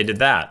 But then they did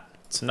that.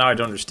 So now I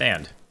don't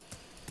understand.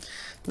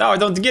 No, I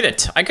don't get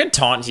it. I could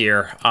taunt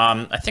here.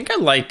 I think I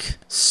like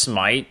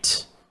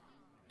smite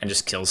and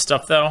just kill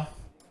stuff, though.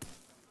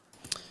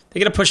 They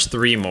gotta push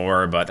 3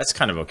 more, but that's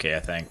kind of okay, I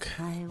think.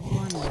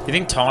 You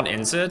think taunt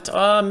ends it?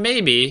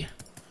 Maybe.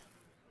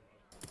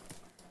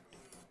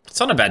 It's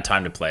not a bad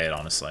time to play it,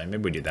 honestly.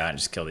 Maybe we do that and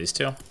just kill these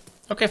 2.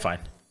 Okay, fine.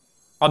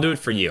 I'll do it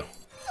for you.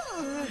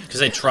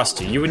 Because I trust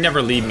you. You would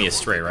never lead me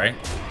astray, right?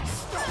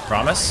 You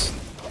promise?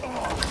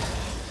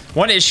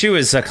 One issue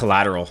is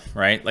collateral,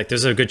 right? Like,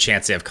 there's a good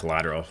chance they have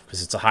collateral.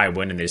 Because it's a high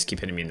win and they just keep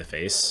hitting me in the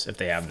face. If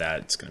they have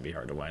that, it's going to be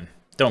hard to win.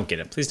 Don't get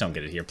it. Please don't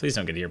get it here. Please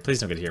don't get it here. Please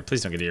don't get it here.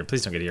 Please don't get it here.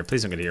 Please don't get it here.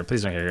 Please don't get it here.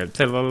 Please don't get it here.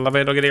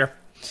 Please don't get it here.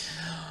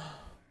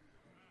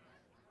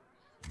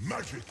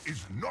 Magic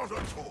is not a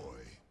toy.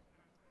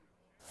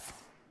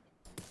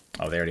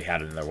 Oh, they already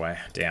had it in their way.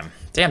 Damn.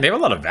 Damn, they have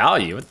a lot of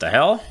value. What the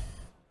hell?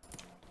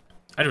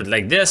 I would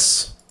like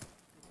this.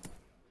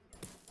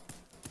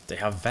 They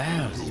have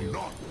value.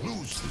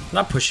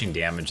 Not pushing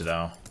damage,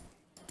 though.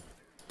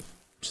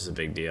 Which is a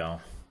big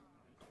deal.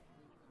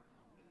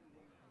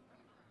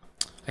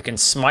 I can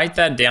smite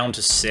that down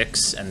to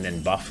 6 and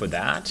then buff with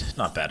that.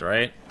 Not bad,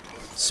 right?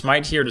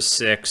 Smite here to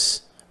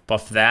 6.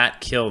 Buff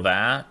that, kill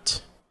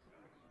that.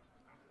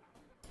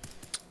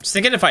 Just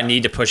thinking if I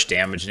need to push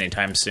damage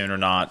anytime soon or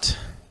not.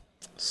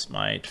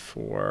 Smite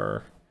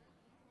 4,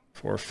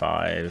 4,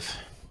 5.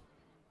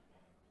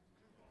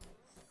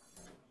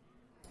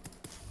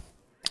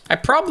 I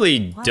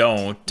probably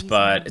don't,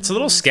 but it's a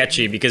little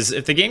sketchy because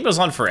if the game goes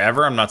on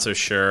forever, I'm not so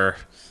sure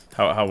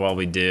how well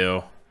we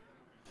do.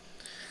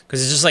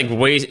 Because it's just like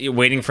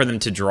waiting for them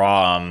to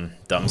draw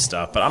dumb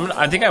stuff. But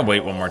I think I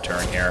wait one more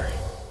turn here.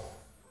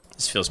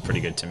 This feels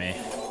pretty good to me.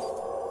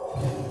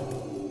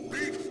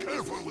 Be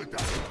careful with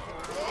that.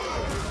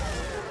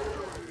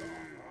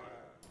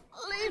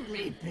 Leave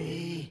me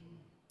be.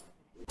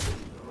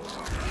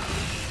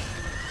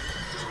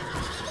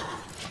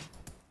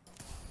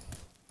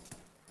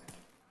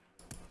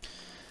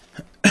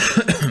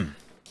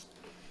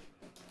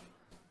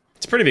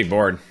 It's a pretty big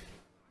board.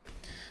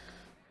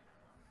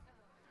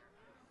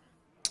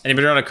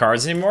 Anybody run out of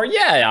cards anymore?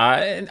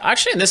 Yeah,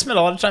 actually in this mid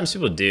a lot of times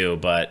people do,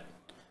 but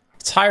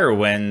it's higher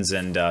wins,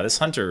 and this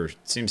hunter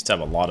seems to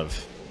have a lot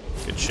of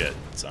good shit,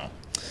 so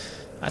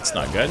that's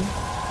not good.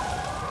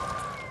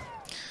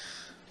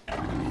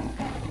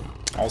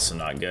 Also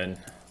not good.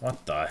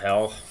 What the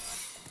hell?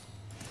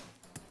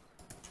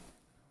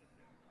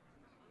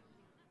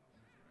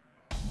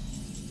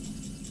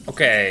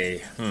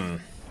 Okay,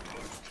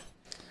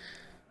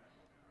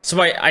 So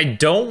I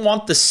don't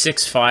want the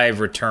 6-5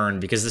 return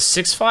because the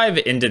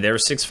 6-5 into their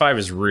 6-5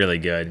 is really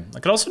good. I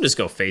could also just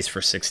go face for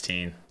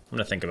 16. I'm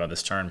gonna think about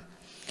this turn.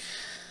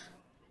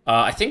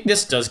 I think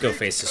this does go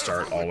face to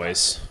start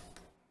always.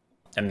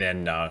 And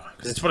then,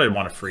 because it's what I'd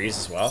want to freeze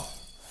as well.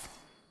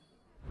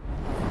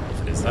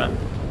 If it is that.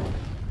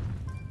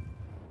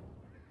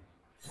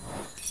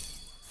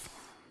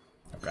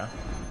 Okay.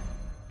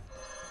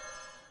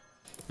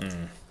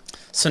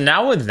 So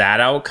now with that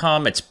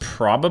outcome, it's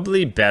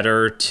probably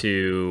better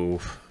to...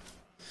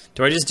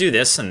 Do I just do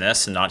this and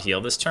not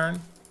heal this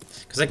turn?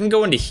 Because I can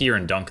go into here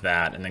and dunk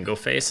that and then go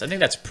face. I think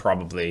that's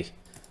probably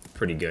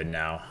pretty good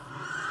now.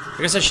 I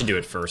guess I should do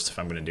it first if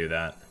I'm going to do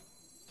that.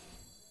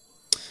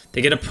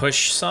 They get to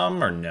push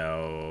some or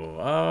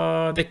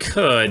no? They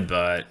could,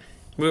 but...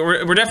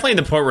 We're definitely at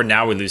the point where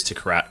now we lose to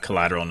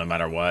collateral no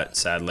matter what,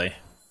 sadly.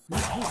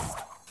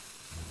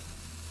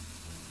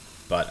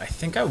 But I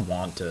think I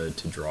want to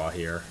draw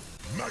here.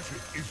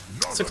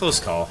 It's a close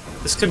call.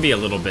 This could be a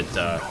little bit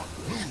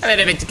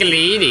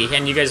greedy,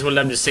 and you guys will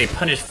love to say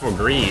punish for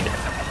greed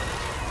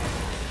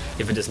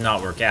if it does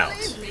not work out.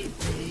 Okay,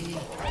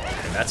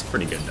 that's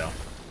pretty good though.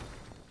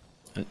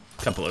 A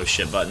couple of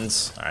shit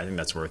buttons. I think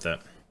that's worth it.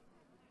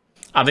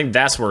 I think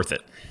that's worth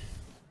it.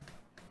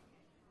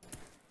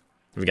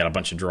 We got a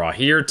bunch of draw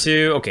here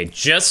too. Okay,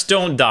 just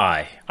don't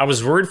die. I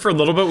was worried for a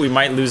little bit we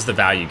might lose the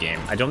value game.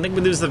 I don't think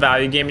we lose the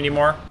value game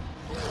anymore.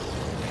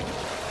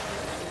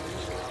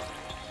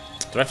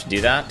 Do I have to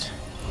do that?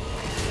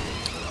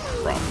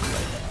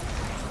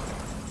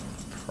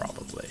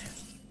 Probably.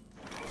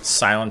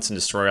 Silence and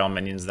destroy all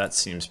minions. That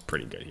seems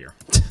pretty good here.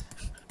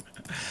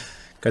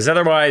 Because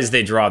otherwise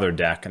they draw their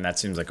deck, and that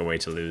seems like a way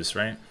to lose,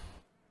 right?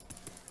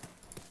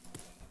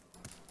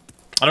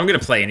 I don't get to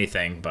play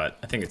anything, but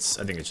I think it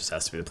just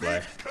has to be the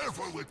play.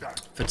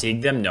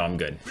 Fatigue them? No, I'm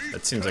good.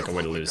 That seems like a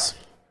way to lose.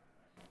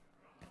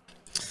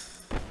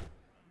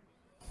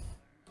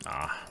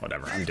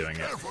 Whatever. I'm doing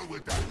it.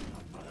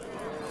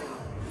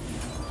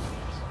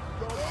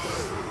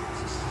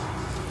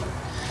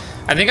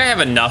 I think I have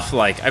enough,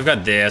 like, I've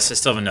got this, I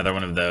still have another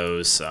one of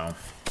those, so.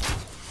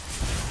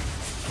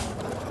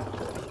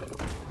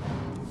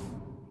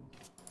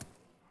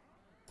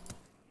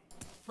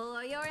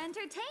 For your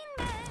entertainment.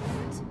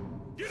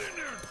 Get in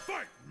there and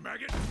fight,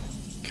 maggot!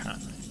 Okay.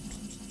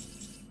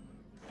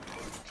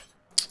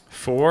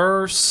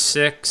 4,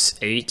 6,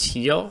 8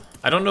 heal.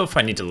 I don't know if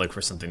I need to look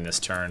for something this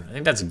turn. I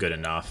think that's good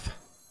enough.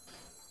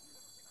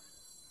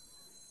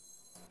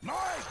 My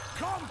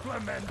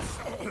compliments!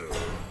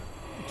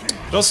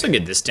 I'd also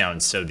get this down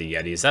instead of the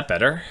Yeti. Is that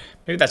better?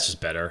 Maybe that's just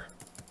better.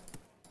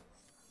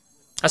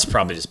 That's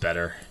probably just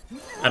better.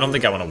 I don't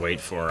think I want to wait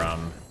for, I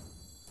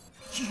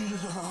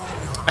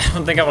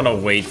don't think I want to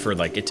wait for,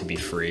 like, it to be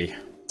free.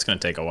 It's gonna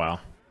take a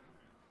while.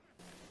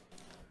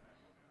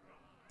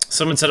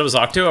 Someone said it was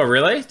Octo? Oh,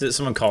 really? Did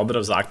someone call that it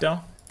was Octo?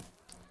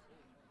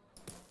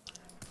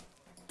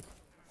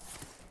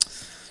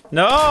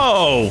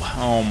 No!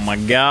 Oh my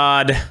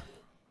god.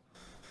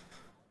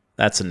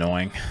 That's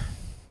annoying.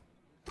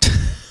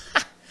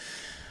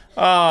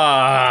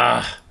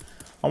 I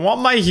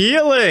want my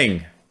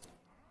healing.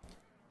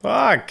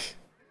 Fuck.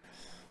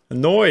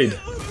 Annoyed.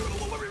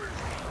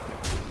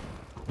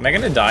 Am I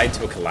gonna die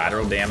to a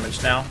collateral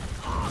damage now?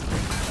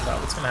 Is that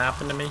what's gonna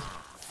happen to me?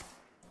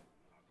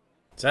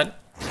 Is that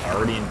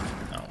already in? Oh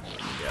my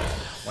god.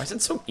 Why is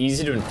it so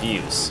easy to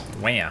infuse?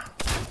 Wham.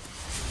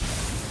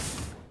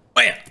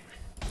 Wham.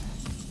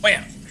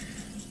 Wham.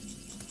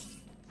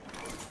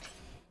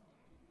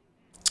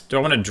 Do I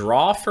want to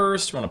draw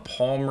first? Do I want a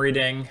palm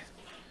reading?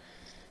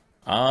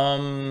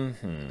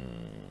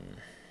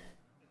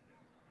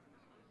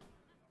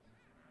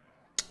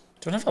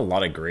 Don't have a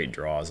lot of great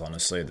draws,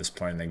 honestly, at this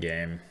point in the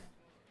game.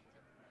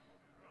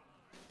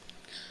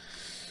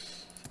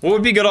 What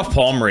would be good off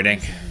palm reading?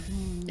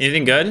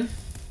 Anything good?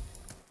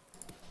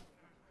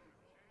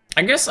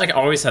 I guess I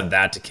always have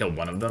that to kill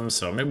one of them,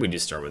 so maybe we do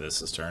start with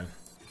this turn.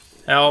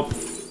 Help.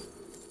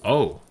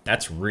 Oh,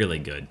 that's really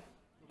good.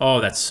 Oh,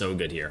 that's so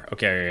good here.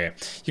 Okay.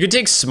 You could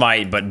take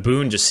Smite, but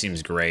Boon just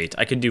seems great.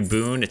 I could do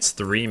Boon, it's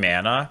 3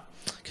 mana.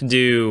 Could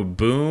do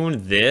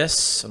Boon,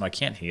 this. Oh, I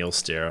can't heal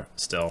still.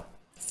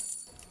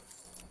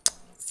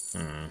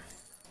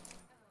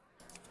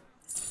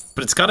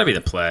 But it's gotta be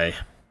the play.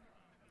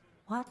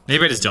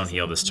 Maybe I just don't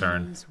heal this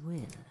turn.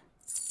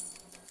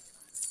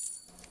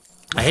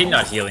 I hate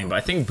not healing, but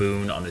I think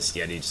Boon on this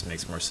Yeti just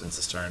makes more sense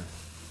this turn.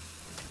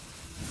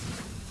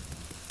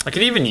 I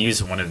could even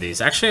use one of these.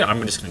 Actually,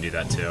 I'm just gonna do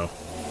that too.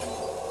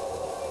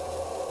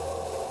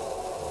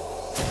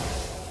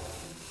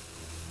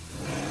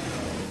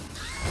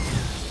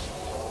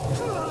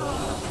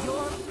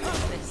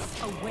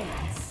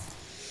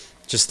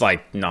 Just,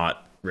 like,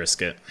 not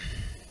risk it.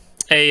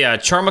 Hey,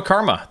 Charma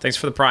Karma, thanks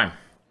for the prime.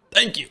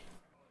 Thank you.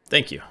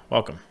 Thank you.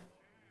 Welcome.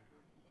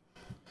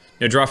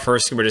 No draw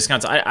first, Kibler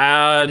discounts.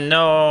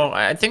 No,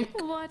 I think...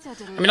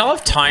 I mean, I'll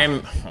have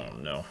time... Oh,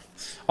 no.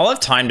 I'll have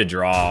time to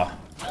draw.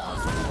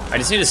 I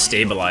just need to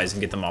stabilize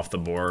and get them off the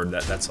board.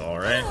 That's all,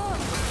 right?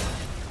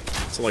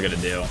 That's all I gotta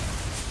do.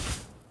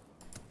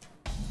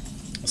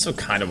 Also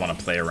kind of want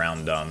to play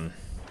around,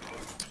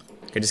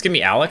 Okay, just give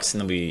me Alex,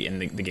 and then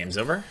the game's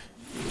over.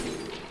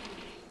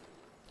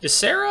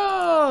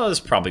 Sarah is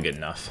probably good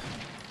enough.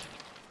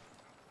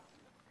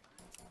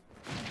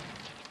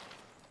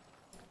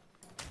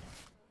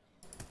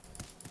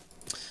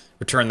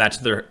 return that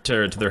to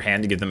their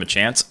hand to give them a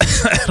chance?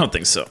 I don't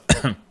think so.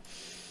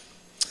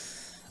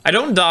 I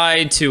don't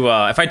die to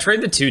if I trade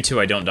the 2/2,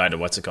 I don't die to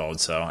what's it called.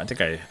 So I think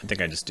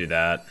I just do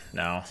that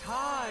now.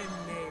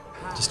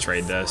 Just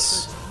trade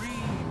this.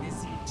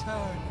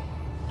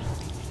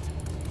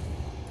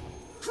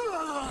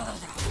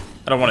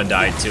 I don't want to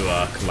die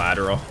to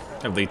collateral.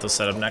 I have lethal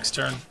setup next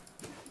turn.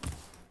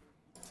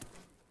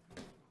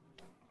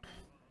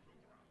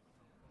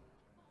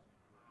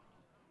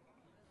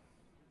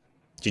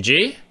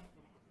 GG?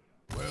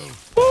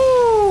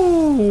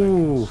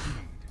 Woo!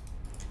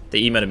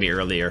 They emailed me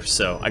earlier,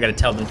 so I gotta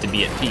tell them to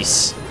be at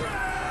peace.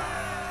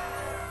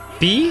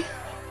 Be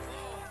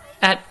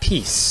at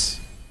peace.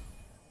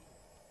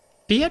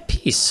 Be at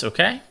peace,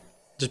 okay?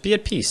 Just be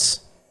at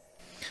peace.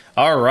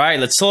 Alright,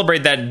 let's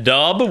celebrate that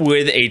dub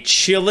with a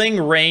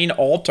Chilling Rain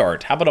alt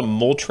art. How about a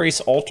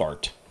Moltres alt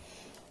art?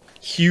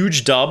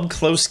 Huge dub,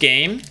 close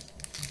game.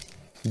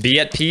 Be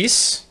at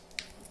peace.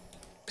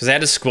 Because I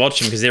had to squelch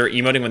them because they were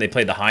emoting when they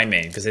played the high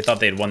main because they thought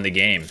they had won the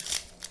game.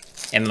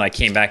 And then I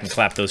came back and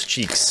clapped those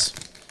cheeks.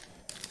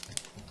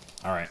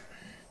 Alright.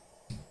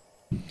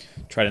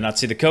 Try to not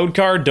see the code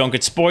card. Don't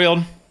get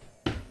spoiled.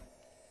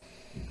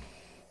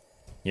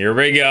 Here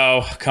we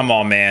go. Come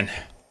on, man.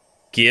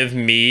 Give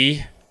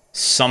me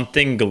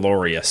something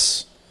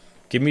glorious.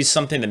 Give me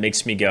something that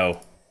makes me go,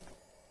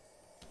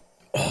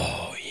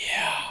 oh,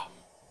 yeah.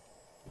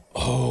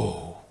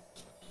 Oh,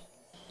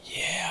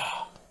 yeah.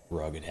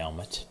 Rugged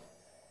helmet.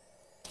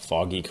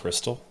 Foggy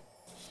crystal.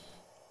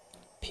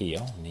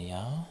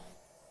 Peonia.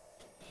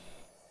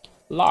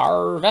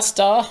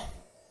 Larvesta.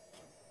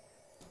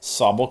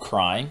 Sobble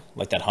crying,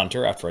 like that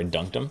hunter after I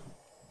dunked him.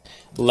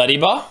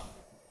 Lediba.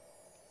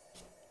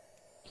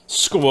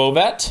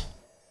 Squovet.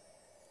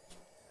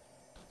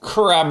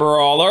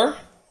 Crabrawler.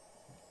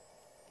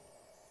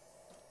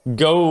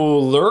 Go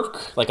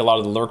Lurk, like a lot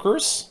of the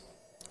lurkers.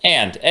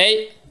 And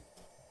a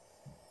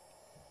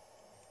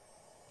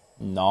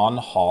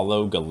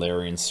non-hollow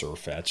Galarian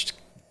Surfetched.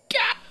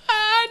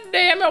 God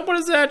damn it, what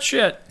is that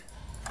shit?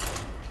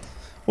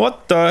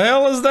 What the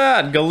hell is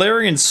that?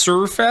 Galarian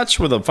Surfetch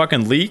with a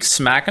fucking leak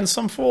smacking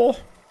some fool?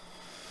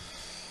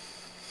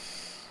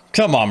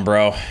 Come on,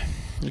 bro.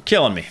 You're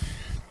killing me.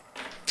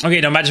 Okay,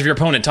 now imagine if your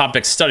opponent top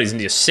deck studies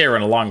into a Sarah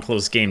in a long,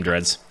 close game,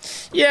 Dreads.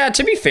 Yeah,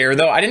 to be fair,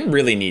 though, I didn't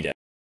really need it.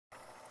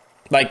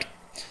 Like,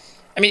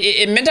 I mean,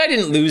 it meant I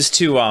didn't lose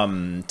to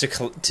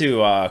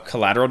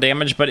collateral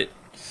damage, but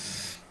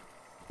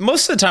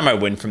most of the time I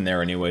win from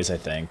there anyways, I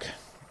think.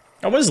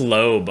 I was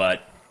low,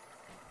 but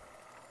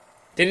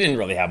they didn't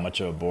really have much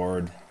of a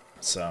board,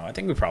 so I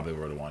think we probably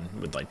would have won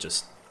with, like,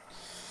 just,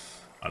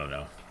 I don't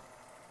know,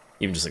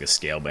 even just like a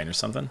Scalebane or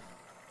something.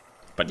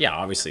 But yeah,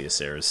 obviously a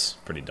Sarah's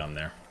pretty dumb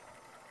there.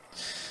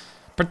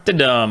 Pretty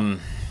dumb.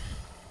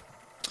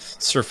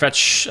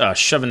 Surfetch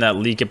shoving that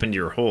leak up into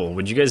your hole.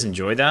 Would you guys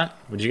enjoy that?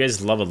 Would you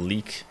guys love a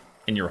leak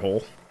in your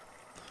hole?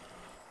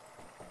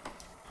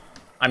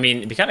 I mean,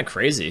 it'd be kind of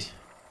crazy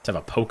to have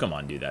a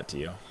Pokemon do that to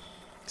you.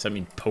 Because, I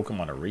mean,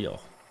 Pokemon are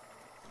real.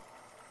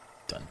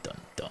 Dun, dun,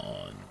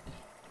 dun.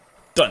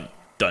 Dun,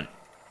 dun,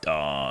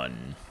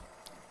 dun.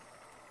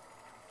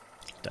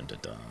 Dun, dun,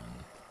 dun.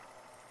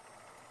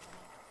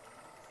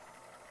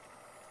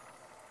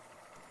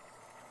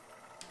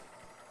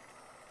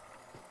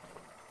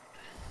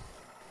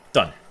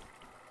 Done.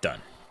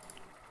 Done.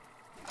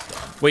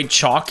 Wait,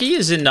 Chalky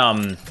is in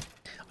a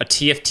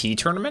TFT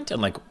tournament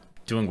and like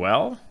doing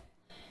well?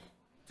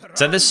 Is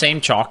that the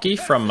same Chalky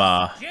from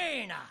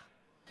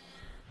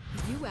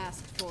You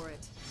asked for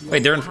it.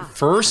 Wait, they're in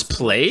first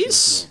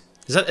place?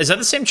 Is that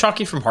the same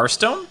Chalky from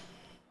Hearthstone?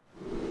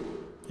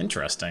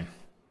 Interesting.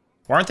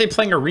 Why aren't they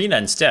playing Arena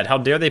instead? How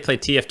dare they play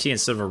TFT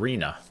instead of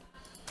Arena?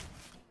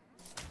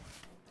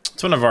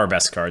 It's one of our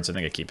best cards. I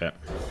think I keep it.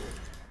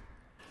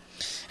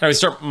 How do we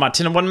start my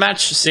 10-1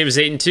 match? Saves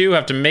 8-2.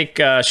 Have to make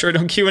sure I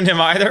don't queue in him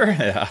either.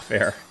 Yeah,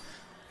 fair.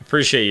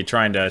 Appreciate you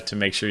trying to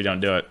make sure you don't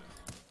do it.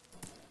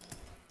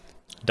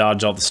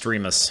 Dodge all the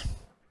streamers.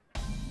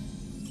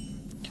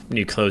 When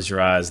you close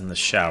your eyes in the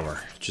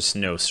shower, just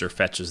know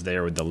Surfetch is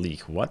there with the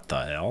leak. What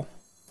the hell?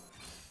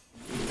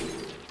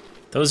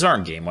 Those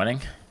aren't game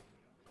winning.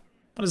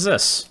 What is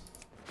this?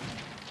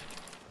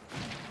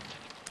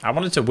 I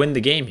wanted to win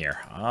the game here.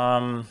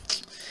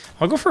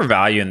 I'll go for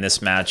value in this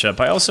matchup.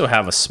 I also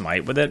have a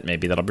smite with it.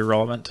 Maybe that'll be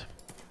relevant.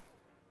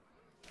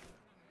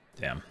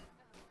 Damn.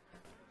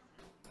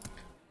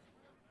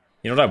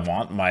 You know what I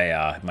want?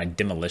 My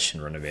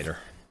demolition renovator.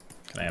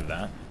 Can I have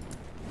that?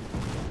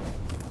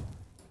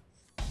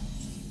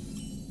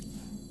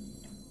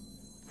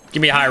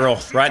 Give me a high roll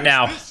right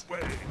now.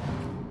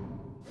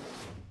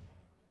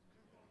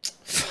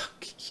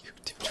 Fuck you,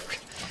 dude.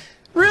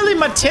 Really?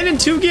 My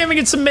 10-2 game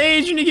against a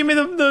mage and you give me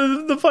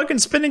the fucking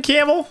spinning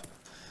camel?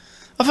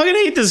 I fucking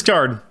hate this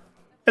card.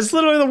 It's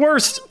literally the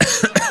worst.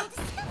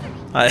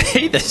 I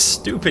hate this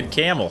stupid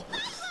camel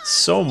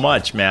so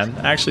much, man.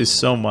 Actually,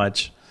 so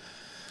much.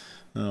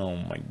 Oh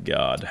my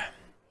god.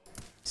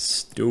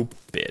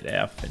 Stupid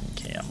effing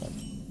camel.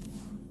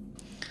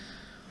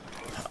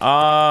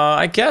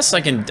 I guess I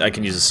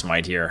can use a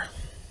smite here.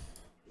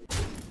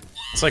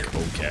 It's like,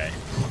 okay.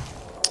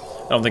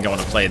 I don't think I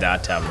want to play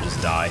that tab and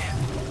just die.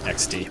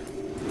 XD.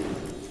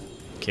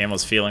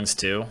 Camel's feelings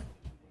too.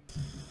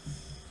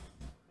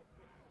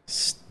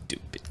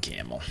 Stupid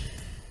camel.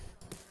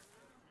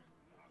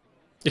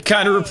 It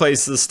kind of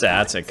replaces the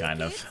stats, it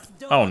kind of.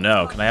 Oh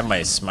no, can I have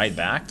my smite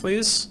back,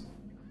 please?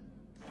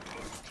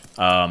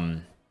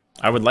 I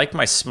would like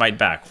my smite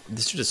back.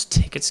 This should just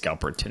ticket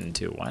scalper 10 and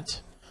 2,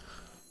 what?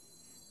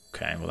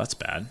 Okay, well that's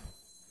bad.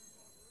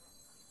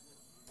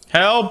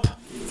 Help!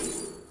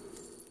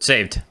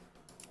 Saved.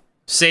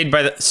 Saved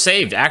by the...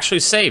 Saved,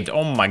 actually saved.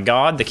 Oh my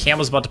god, the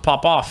camel's about to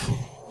pop off.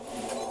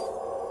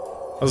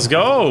 Let's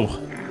go!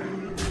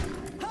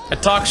 I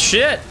talk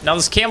shit. Now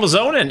this camel's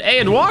owning.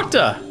 Hey,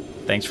 Edwakta!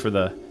 Thanks for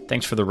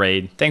the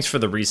raid. Thanks for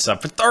the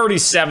resub for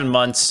 37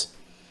 months.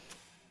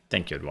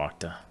 Thank you,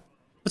 Edwakta.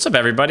 What's up,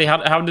 everybody?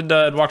 How did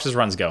Edwakta's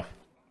runs go?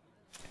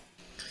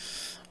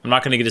 I'm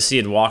not gonna get to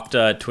see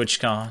Edwakta at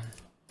TwitchCon.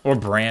 Or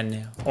brand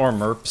new. Or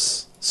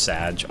Merps.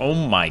 Savjz. Oh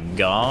my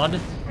god.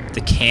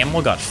 The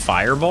camel got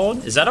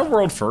fireballed? Is that a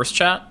world first,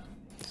 chat?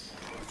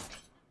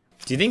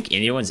 Do you think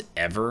anyone's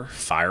ever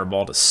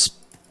fireballed a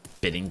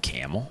spitting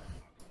camel?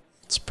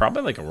 It's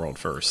probably like a world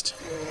first.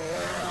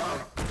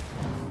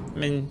 I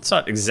mean, it's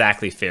not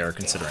exactly fair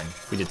considering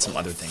we did some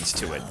other things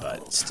to it,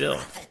 but still.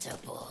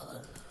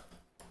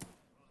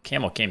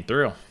 Camel came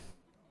through.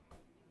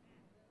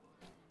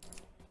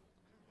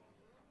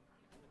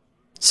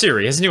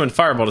 Siri, has anyone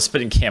fireballed a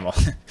spitting camel?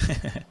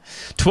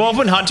 12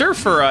 and Hunter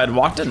for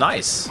Edwakta,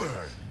 nice.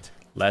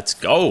 Let's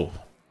go.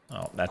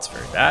 Oh, that's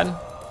very bad.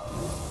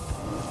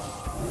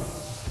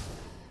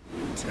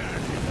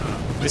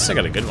 At least I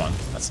got a good one.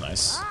 That's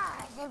nice.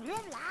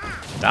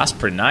 That's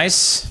pretty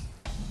nice.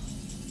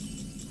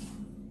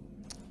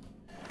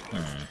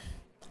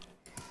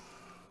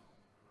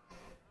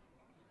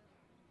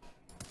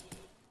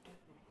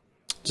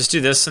 Just do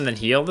this and then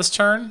heal this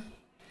turn?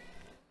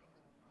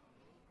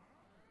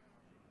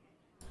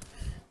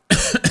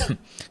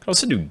 Could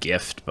also do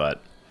gift,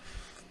 but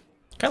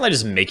kind of like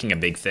just making a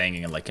big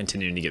thing and like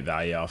continuing to get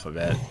value off of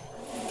it.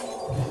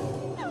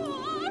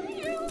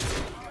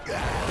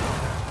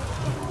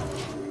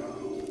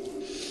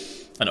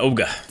 An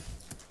Ogre.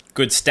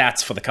 Good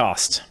stats for the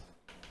cost.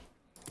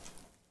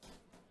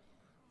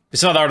 We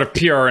saw the art of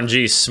pure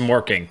RNG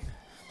smorking.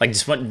 Like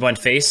just went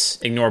face,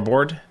 ignore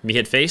board, me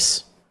hit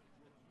face.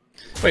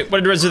 Wait,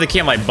 what did I do with the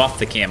camel? I buffed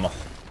the camel.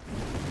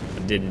 I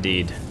did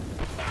indeed.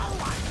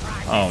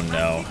 Oh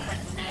no.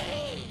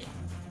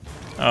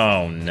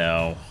 Oh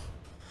no.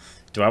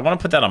 Do I want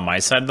to put that on my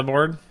side of the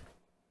board?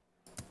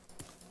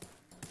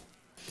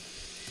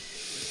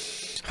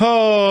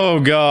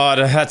 Oh god,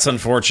 that's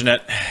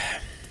unfortunate.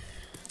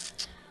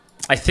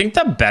 I think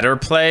the better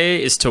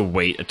play is to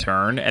wait a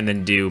turn and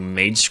then do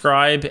Mage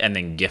Scribe and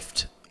then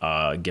gift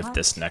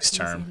this next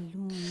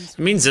turn. It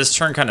means this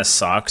turn kind of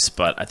sucks,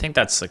 but I think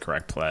that's the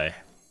correct play.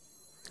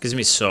 It gives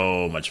me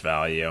so much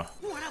value.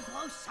 Wanna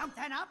blow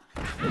something up?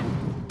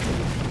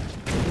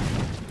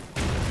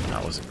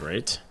 That wasn't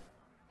great.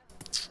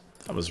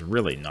 That was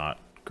really not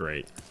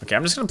great. Okay,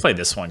 I'm just gonna play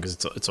this one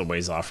because it's a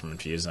ways off from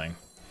infusing.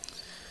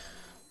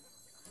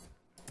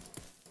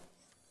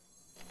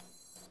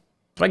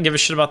 Do I give a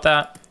shit about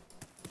that?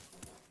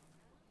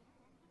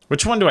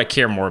 Which one do I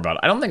care more about?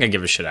 I don't think I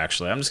give a shit,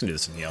 actually. I'm just gonna do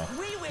this and heal.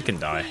 I can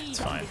die. It's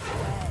fine.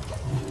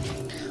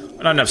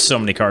 I don't have so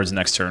many cards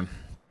next turn.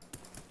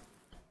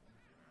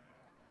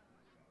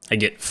 I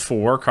get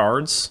 4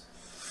 cards.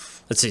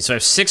 Let's see. So I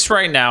have 6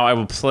 right now. I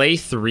will play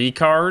 3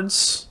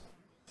 cards.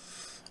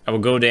 I will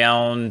go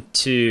down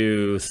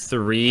to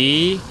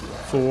 3,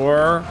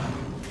 4,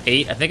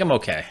 8. I think I'm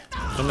okay.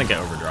 I don't think I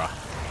overdraw.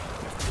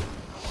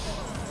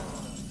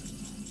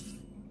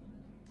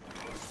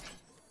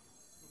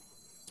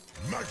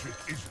 Magic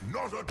is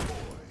not a toy.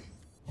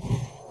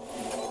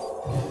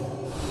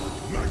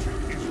 Magic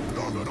is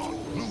not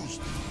lose.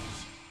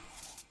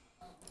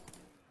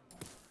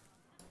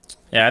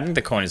 Yeah, I think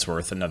the coin is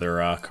worth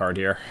another card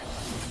here.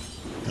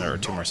 Or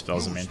 2 more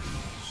spells, I mean.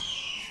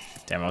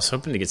 Damn, I was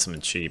hoping to get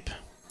something cheap.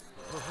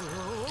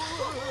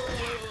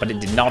 But it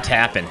did not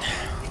happen.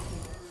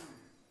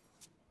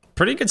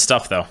 Pretty good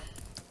stuff, though.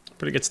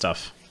 Pretty good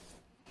stuff.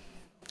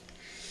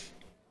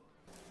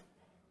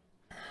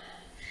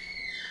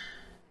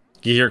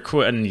 You hear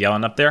Quentin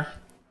yelling up there?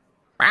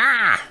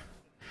 Ah!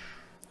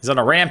 He's on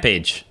a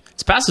rampage.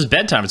 It's past his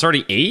bedtime. It's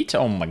already 8?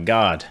 Oh my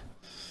god.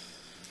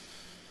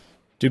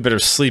 Dude better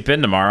sleep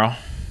in tomorrow.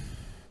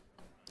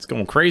 It's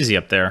going crazy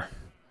up there.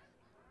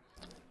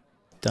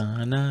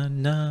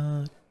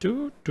 Da-na-na,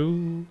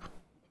 doo-doo.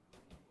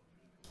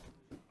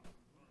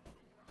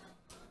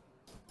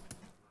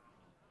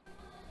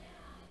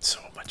 So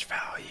much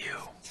value.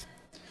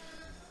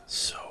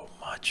 So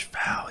much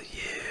value.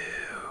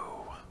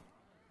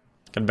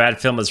 Got a bad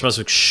film that's supposed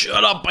to...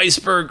 Shut up,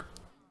 Iceberg!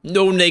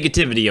 No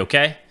negativity,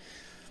 okay?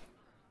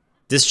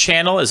 This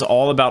channel is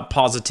all about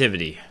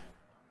positivity.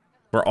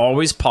 We're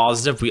always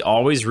positive. We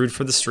always root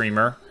for the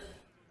streamer.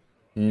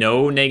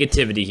 No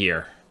negativity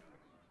here.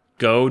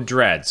 Go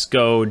dreads,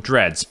 go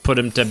dreads. Put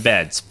them to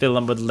beds, fill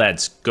them with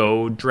leads.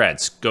 Go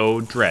dreads, go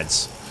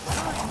dreads.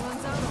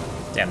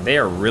 Damn, they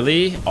are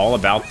really all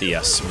about the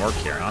smork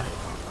here, huh?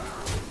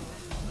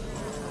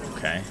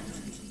 Okay.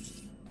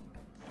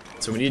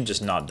 So we need to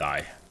just not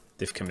die.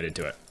 They've committed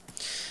to it.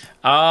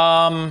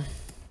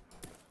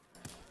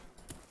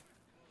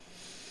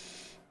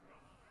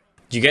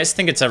 Do you guys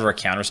think it's ever a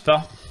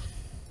counterspell?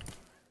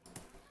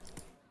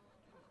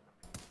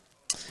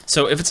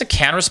 So if it's a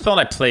counterspell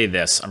and I play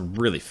this, I'm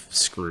really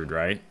screwed,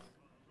 right?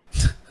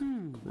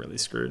 Really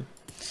screwed.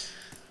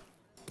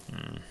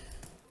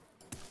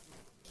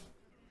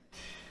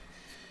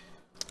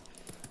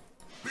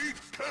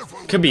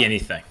 Could be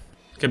anything.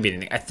 Could be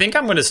anything. I think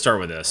I'm going to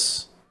start with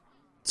this.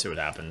 See what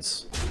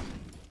happens.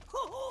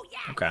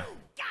 Okay.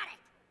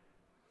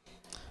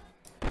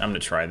 I'm going to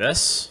try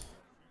this.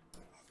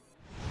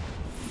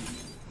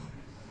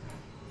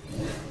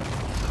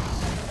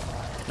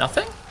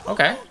 Nothing?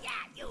 Okay.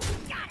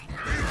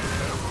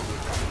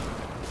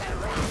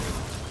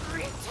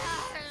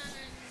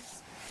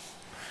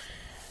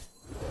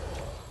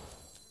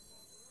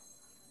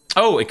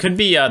 Oh, it could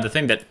be the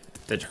thing that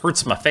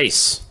hurts my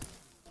face.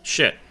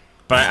 Shit.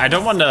 But I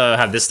don't want to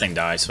have this thing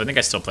die, so I think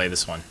I still play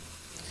this one.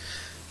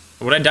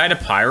 Would I die to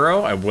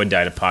Pyro? I would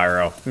die to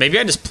Pyro. Maybe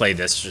I just play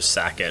this, just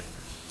sack it.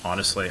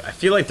 Honestly. I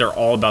feel like they're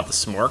all about the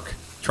smork.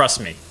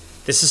 Trust me.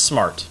 This is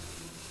smart.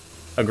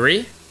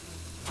 Agree?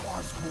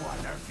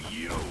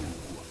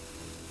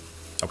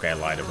 Okay, I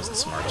lied. It wasn't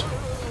smart.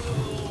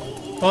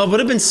 Well, it would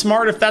have been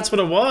smart if that's what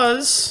it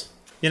was.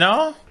 You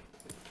know?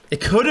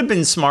 It could have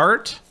been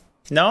smart.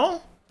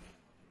 No?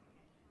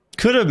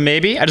 Could have,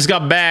 maybe. I just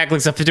got back.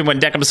 Looks like 51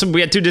 deck. I'm assuming we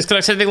had 2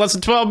 disconnects. Anything less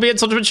than 12. Be it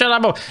Soldier Chat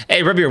Ammo.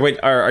 Hey, Redbeard, wait.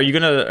 Are you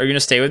gonna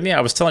stay with me?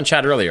 I was telling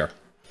Chad earlier.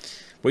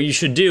 What you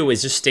should do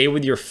is just stay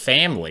with your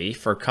family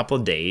for a couple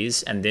of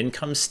days and then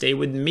come stay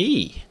with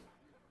me.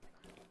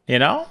 You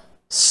know?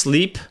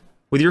 Sleep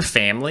with your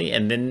family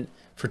and then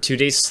for 2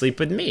 days sleep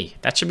with me.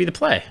 That should be the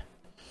play.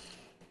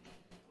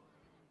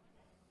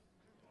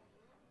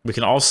 We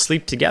can all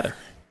sleep together.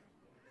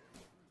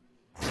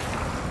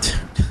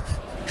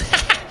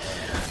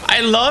 I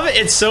love it.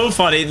 It's so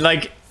funny.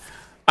 Like,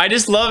 I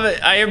just love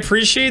it. I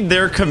appreciate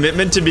their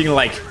commitment to being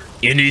like,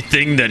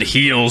 anything that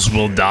heals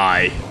will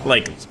die.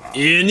 Like,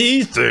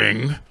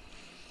 anything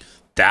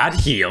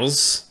that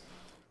heals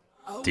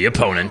the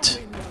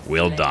opponent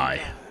will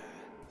die.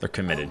 They're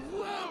committed.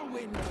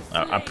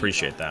 I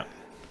appreciate that.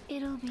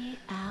 It'll be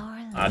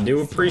our I do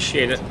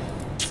appreciate it.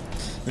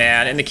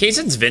 Man, in the case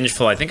it's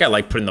vengeful, I think I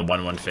like putting the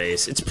 1/1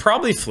 face. It's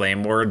probably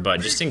Flame Ward, but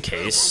just in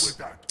case.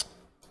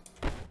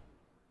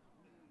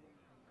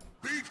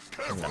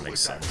 I think that makes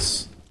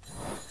sense.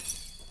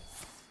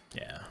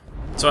 Yeah.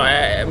 So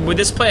with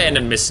this play, I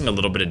ended up missing a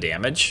little bit of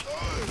damage.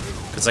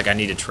 Because, like, I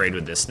need to trade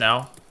with this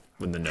now.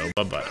 With the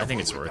Nova, but I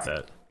think it's worth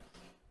it.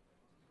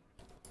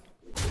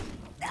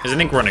 Because I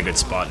think we're in a good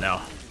spot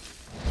now.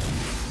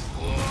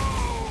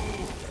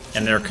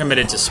 And they're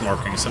committed to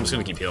smorking, so I'm just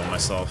going to keep healing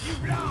myself.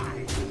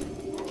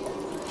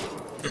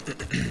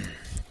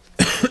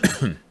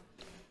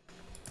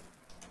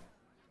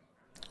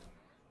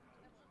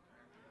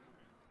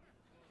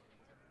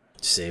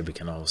 Say we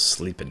can all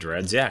sleep at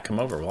Dreads. Yeah, come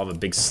over. We'll have a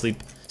big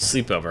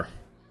sleepover.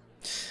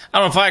 I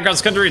don't know if I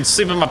across country and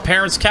sleep on my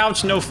parents'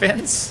 couch. No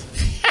offense.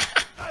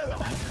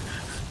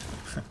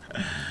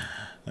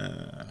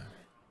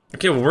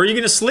 Okay, well, where are you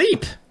gonna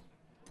sleep?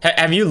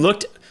 Have you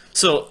looked?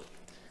 So,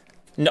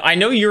 no, I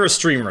know you're a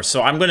streamer,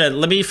 so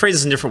let me phrase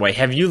this in a different way.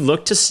 Have you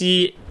looked to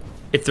see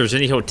if there's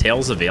any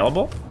hotels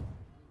available?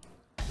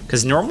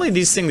 Because normally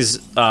these things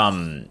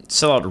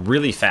sell out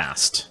really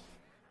fast.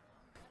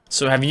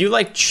 So have you,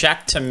 like,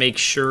 checked to make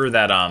sure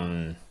that,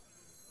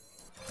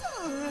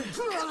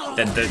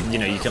 you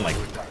know, you can, like,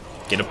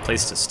 get a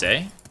place to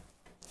stay?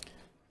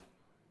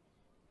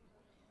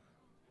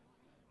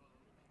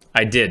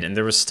 I did, and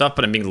there was stuff,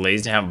 but I'm being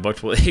lazy to have it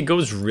booked. Well, it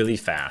goes really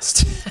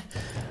fast.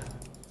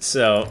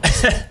 So,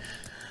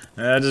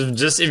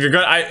 just if you're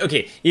going,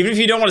 okay, even if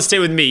you don't want to stay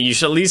with me, you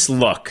should at least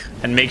look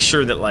and make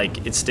sure that,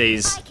 like, it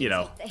stays, you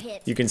know,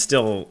 you can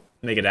still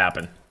make it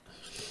happen.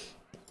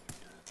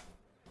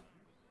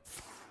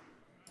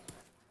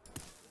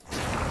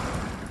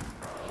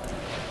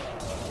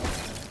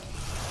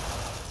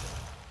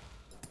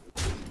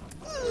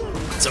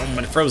 So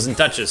many frozen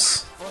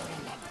touches.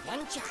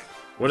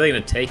 What are they gonna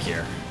take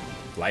here?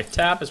 Life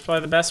tap is probably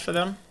the best for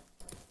them.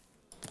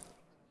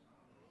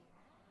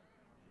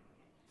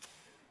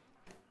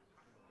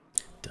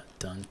 Dun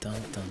dun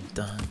dun dun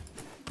dun.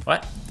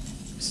 What?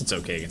 It's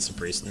okay against the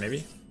priest,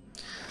 maybe.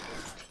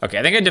 Okay,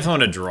 I think I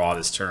definitely want to draw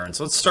this turn.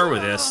 So let's start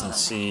with this and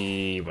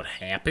see what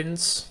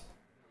happens.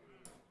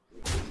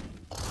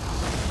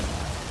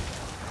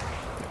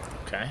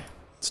 Okay,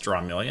 let's draw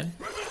a million.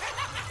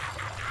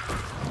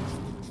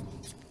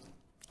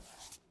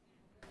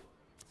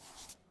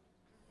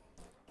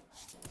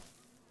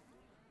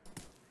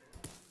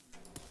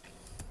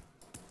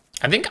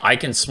 I think I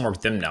can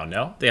smork them now,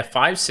 no? They have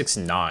 5, 6,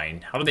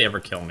 9. How do they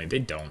ever kill me? They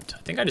don't. I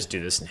think I just do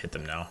this and hit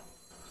them now.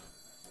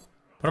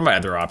 What are my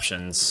other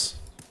options?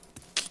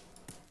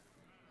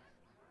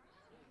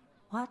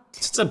 What?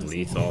 It's up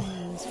lethal.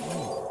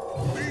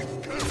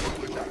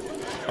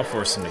 I'll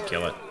force him to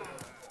kill it.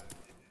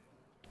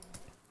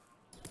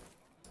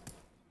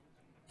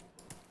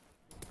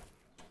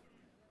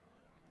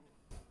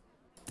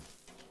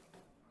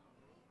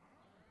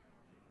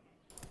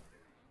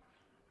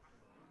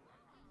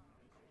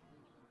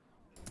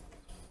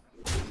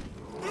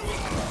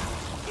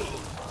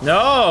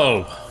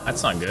 No!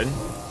 That's not good.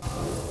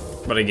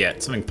 What'd I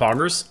get? Something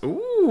poggers?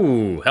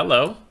 Ooh,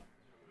 hello.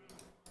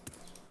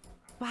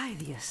 By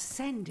the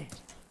Ascended.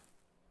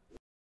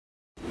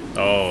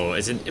 Oh,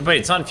 is it? Wait,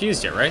 it's not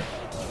infused yet, right?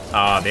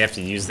 Ah, they have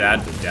to use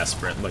that. They're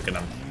desperate. Look at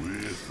them.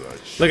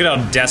 Look at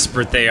how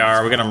desperate they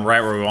are. We got them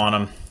right where we want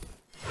them.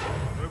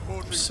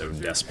 I'm so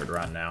desperate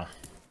right now.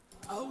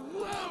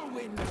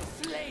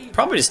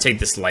 Probably just take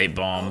this light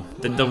bomb.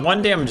 The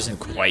one damage isn't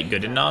quite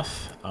good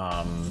enough.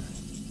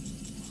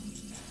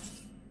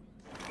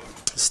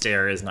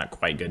 Stare is not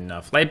quite good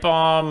enough. Light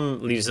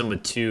bomb leaves them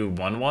with 2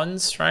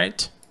 1/1s,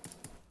 right?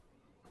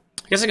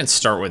 I guess I can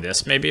start with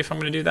this maybe if I'm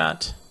gonna do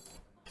that.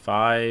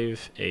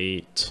 5,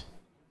 8.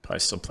 Probably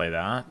still play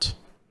that.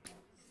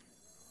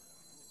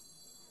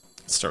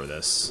 Let's start with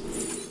this.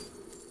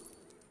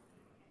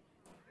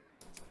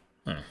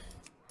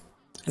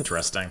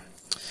 Interesting.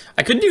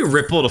 I could do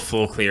Ripple to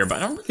full clear, but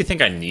I don't really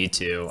think I need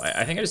to.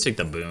 I think I just take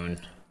the boon.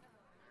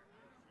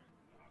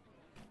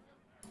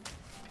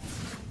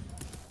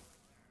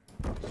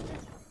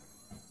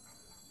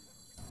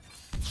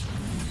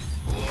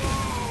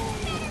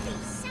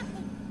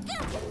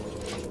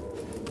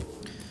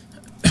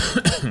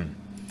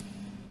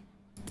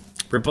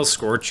 Ripple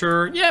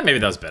Scorcher? Yeah, maybe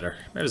that was better.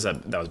 Maybe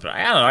that was better.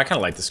 I don't know, I kind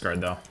of like this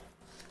card, though.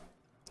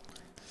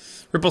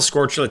 Ripple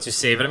Scorcher lets you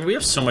save it. I mean, we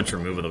have so much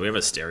removal, though. We have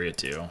Asteria,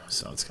 too.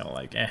 So it's kind of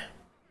like, eh.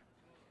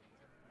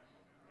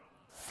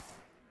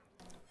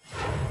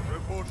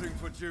 Reporting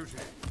for duty.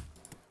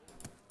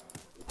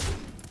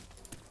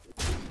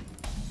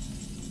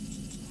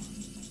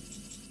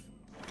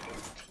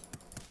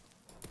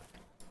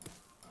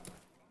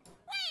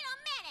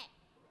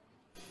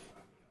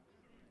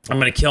 I'm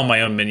gonna kill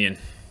my own minion.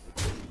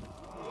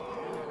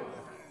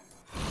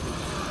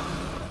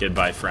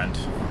 Goodbye, friend.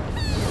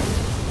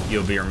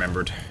 You'll be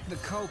remembered. The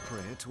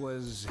culprit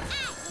was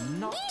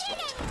not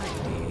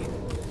tidy.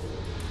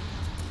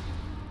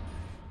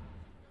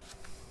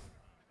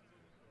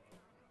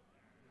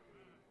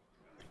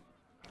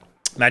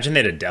 Imagine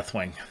they had a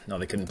Deathwing. No,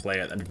 they couldn't play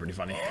it. That'd be pretty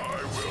funny.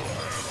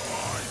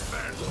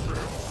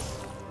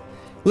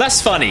 Less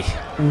funny.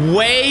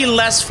 Way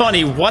less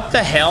funny. What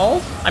the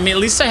hell? I mean, at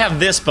least I have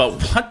this, but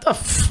what the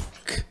fuck?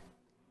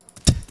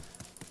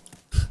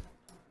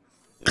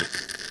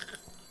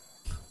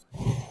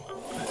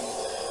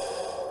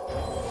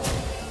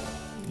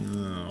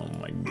 Oh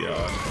my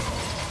god.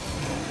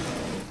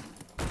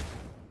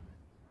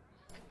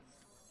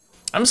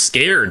 I'm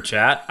scared,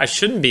 chat. I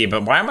shouldn't be,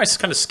 but why am I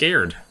kind of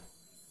scared?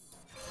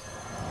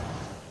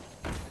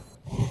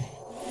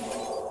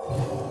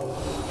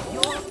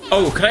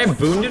 Oh, could I have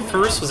booned it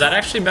first? Was that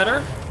actually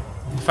better?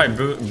 If I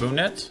boon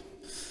it?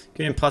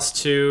 Give me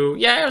 +2.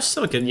 Yeah, it was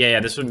still good. Yeah,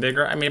 this one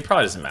bigger. I mean, it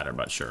probably doesn't matter,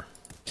 but sure.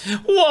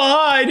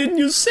 Why didn't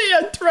you say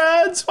it,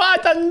 Dreads? Why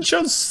didn't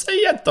you say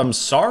it? I'm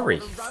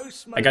sorry.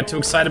 I got too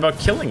excited about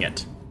killing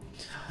it.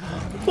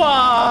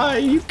 Why?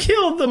 You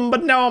killed them,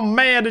 but now I'm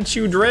mad at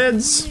you,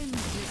 Dreads.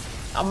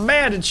 I'm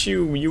mad at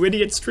you, you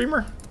idiot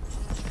streamer.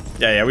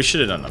 Yeah, we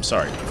should have done. I'm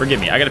sorry. Forgive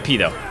me. I gotta pee,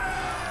 though.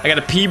 I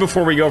gotta pee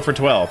before we go for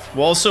 12.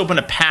 We'll also open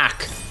a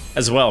pack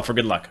as well for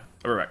good luck.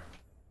 All right.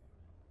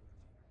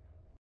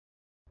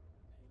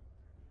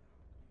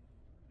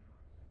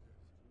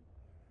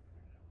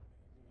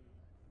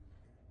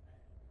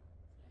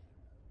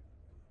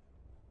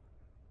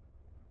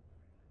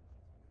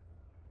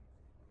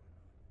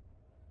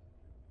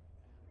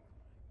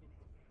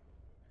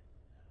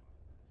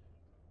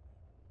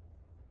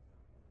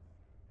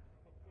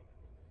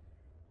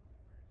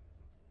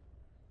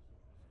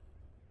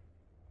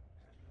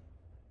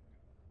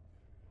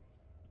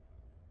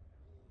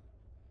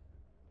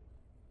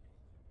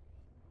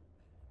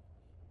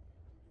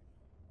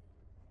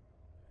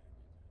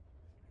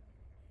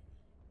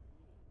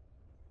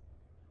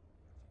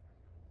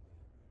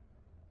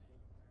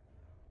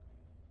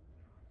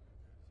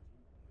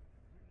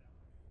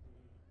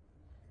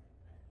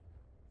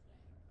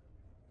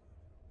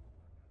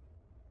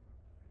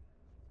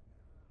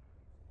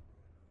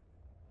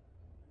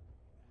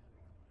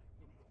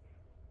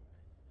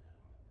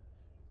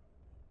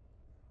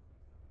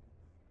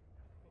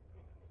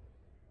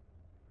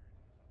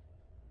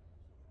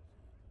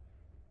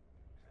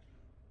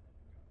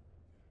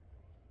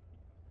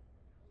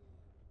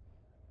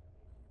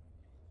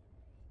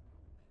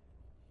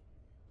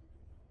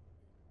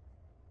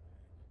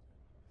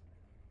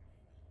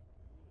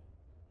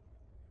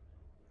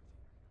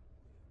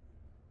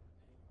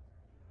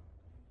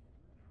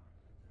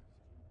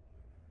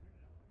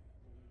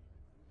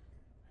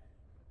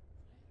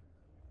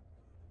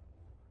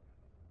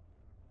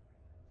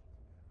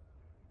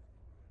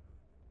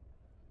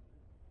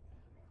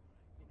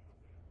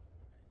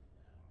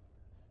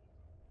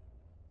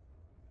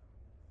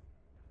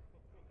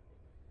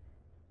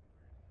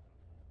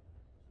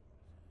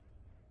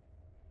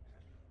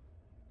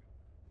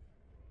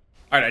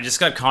 Alright, I just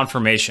got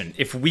confirmation.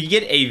 If we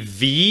get a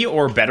V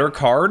or better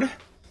card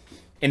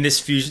in this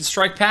Fusion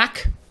Strike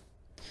pack,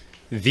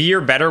 V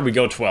or better, we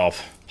go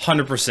 12.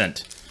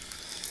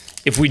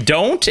 100%. If we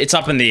don't, it's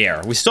up in the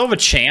air. We still have a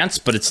chance,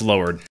 but it's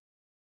lowered.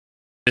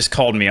 They just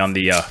called me on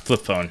the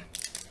flip phone.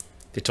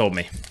 They told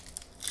me.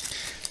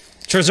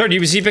 Charizard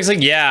UBC picks,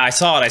 like, yeah, I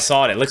saw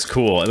it. It looks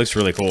cool. It looks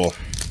really cool.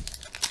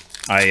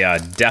 I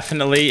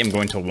definitely am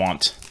going to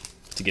want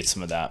to get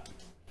some of that.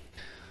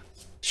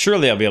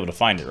 Surely I'll be able to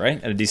find it,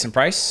 right? At a decent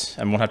price?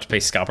 I won't have to pay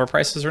scalper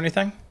prices or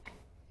anything?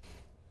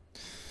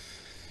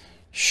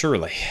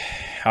 Surely.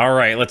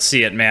 Alright, let's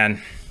see it,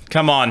 man.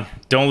 Come on.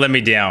 Don't let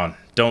me down.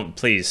 Don't,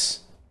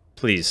 please.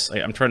 Please.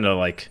 I'm trying to,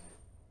 like...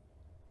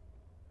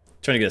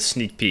 trying to get a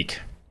sneak peek.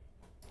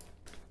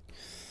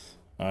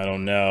 I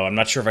don't know. I'm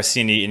not sure if I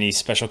see any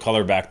special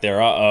color back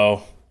there.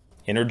 Uh-oh.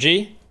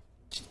 Energy.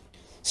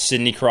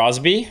 Sidney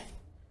Crosby.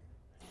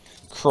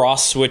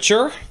 Cross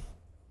Switcher.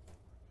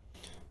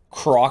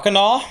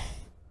 Croconaw.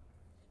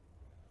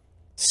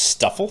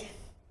 Stuffle.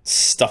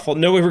 Stuffle.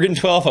 No way we're getting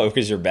 12. Oh,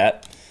 because you're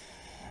bet.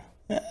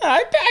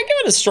 I give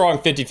it a strong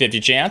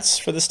 50-50 chance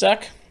for this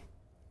deck.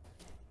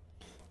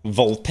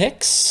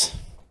 Vulpix.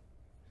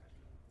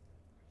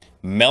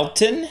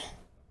 Melton.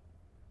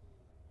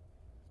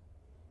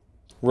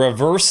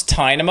 Reverse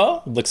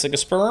Dynamo. Looks like a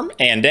sperm.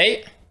 And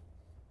a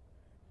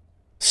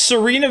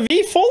Serena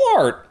V full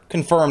art.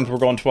 Confirmed. We're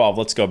going 12.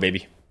 Let's go,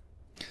 baby.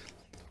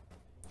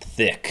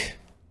 Thick.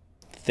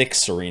 Thick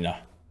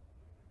Serena.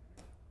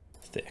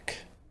 Thick.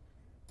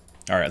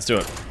 Alright, let's do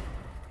it.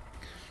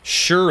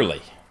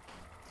 Surely.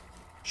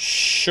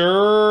 Surely.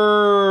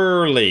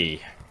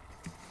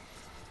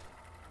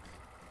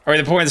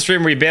 Alright, the point of the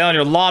stream where you bail on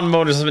your lawn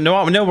mode or something.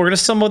 No, we're going to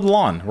still mow the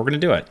lawn. We're going to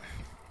do it.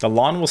 The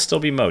lawn will still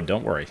be mowed.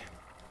 Don't worry.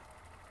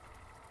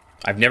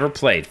 I've never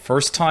played.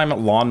 First time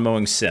lawn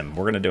mowing sim.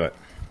 We're going to do it.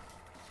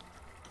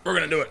 We're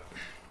going to do it.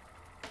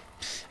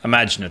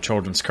 Imagine a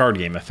children's card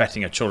game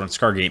affecting a children's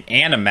card game.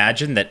 And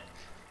imagine that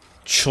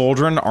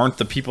children aren't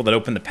the people that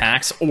open the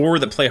packs or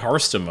that play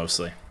Hearthstone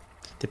mostly.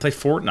 They play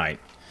Fortnite.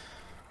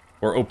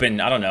 Or open,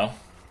 I don't know,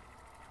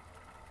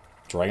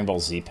 Dragon Ball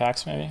Z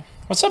packs maybe?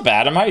 What's up,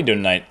 Adam? How you doing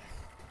tonight?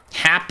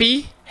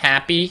 Happy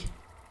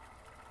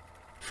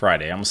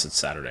Friday. I almost said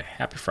Saturday.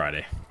 Happy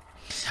Friday.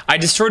 I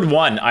destroyed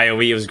one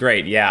IOE. It was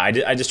great. Yeah, I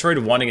destroyed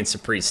one against a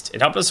priest.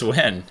 It helped us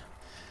win.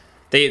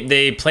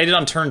 They played it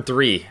on turn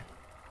 3.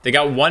 They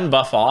got one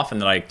buff off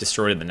and then I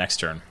destroyed it the next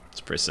turn.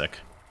 It's pretty sick.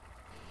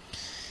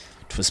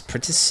 It was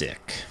pretty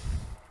sick.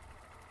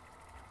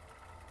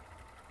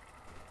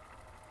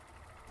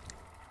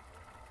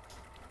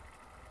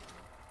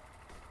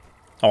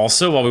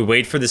 Also, while we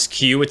wait for this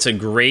queue, it's a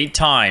great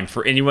time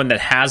for anyone that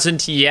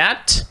hasn't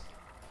yet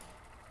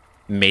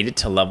made it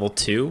to level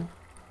 2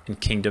 in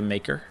Kingdom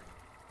Maker.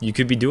 You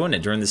could be doing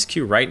it during this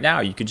queue right now.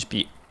 You could just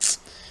be...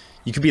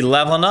 you could be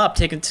leveling up,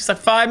 taking just like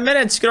 5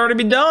 minutes. You could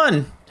already be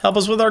done. Help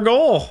us with our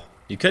goal.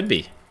 You could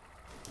be.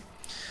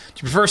 Do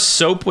you prefer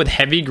soap with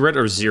heavy grit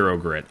or 0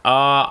 grit?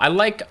 I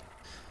like...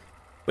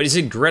 what is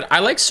it, grit?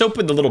 I like soap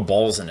with the little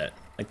balls in it.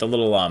 Like the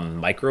little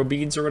micro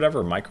beads or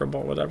whatever. Micro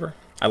ball, whatever.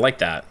 I like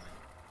that.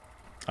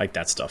 I like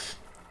that stuff.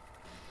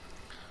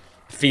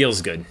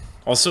 Feels good.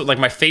 Also, like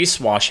my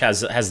face wash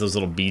has those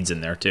little beads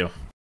in there too. What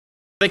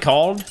are they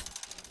called?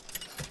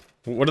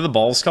 What are the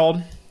balls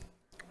called?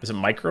 Is it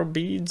micro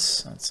beads?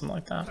 Something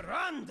like that.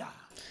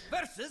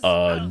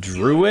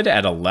 Druid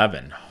at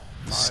 11.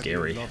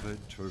 Scary.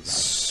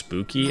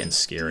 Spooky and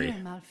scary.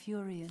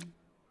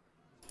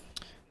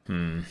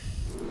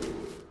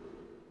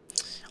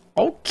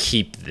 I'll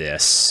keep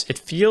this. It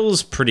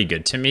feels pretty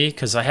good to me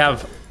because I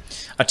have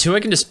a 2 I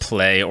can just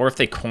play, or if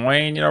they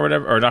coin, you know,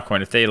 whatever, or not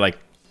coin, if they like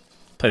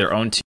play their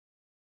own 2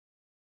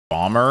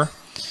 bomber.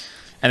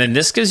 And then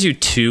this gives you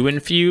 2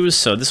 infuse,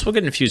 so this will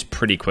get infused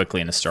pretty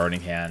quickly in a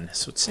starting hand,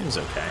 so it seems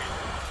okay.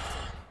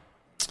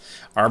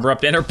 Arbor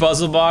Up inner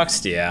puzzle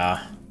box,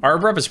 yeah.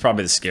 Arbor Up is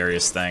probably the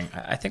scariest thing.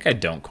 I think I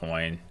don't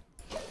coin.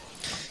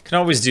 Can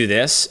always do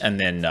this, and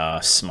then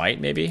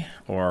smite maybe,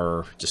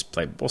 or just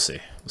play, we'll see,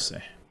 we'll see.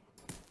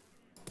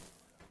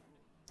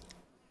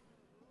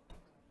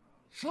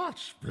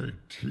 Such big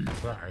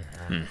teeth I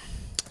have.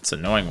 It's an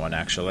annoying one,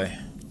 actually.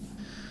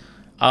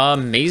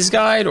 Maze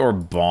Guide or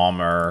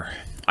Bomber?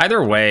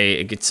 Either way,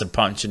 it gets a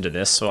punch into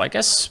this, so I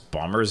guess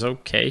Bomber's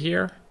okay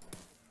here.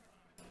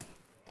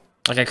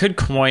 Like, I could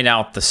coin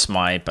out the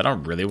smite, but I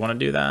don't really want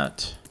to do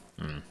that.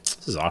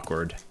 This is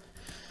awkward.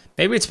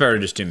 Maybe it's better to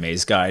just do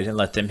Maze Guide and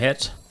let them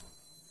hit.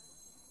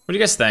 What do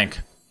you guys think?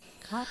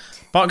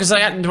 Because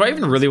do I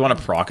even really want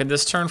to proc it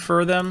this turn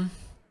for them?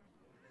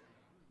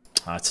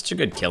 It's such a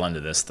good kill into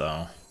this,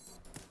 though.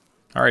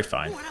 Alright,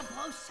 fine.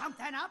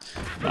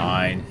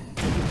 Fine.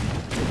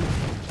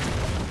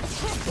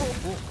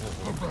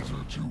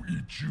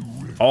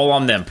 All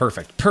on them.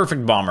 Perfect.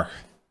 Perfect, Bomber.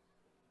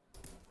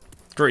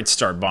 Great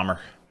start, Bomber.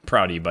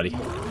 Proud of you, buddy.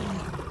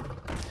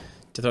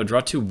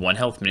 Draw 2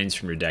 1-health minions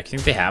from your deck. You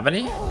think they have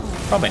any?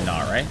 Probably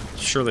not, right?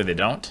 Surely they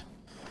don't.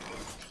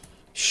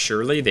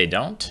 Surely they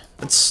don't.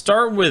 Let's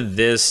start with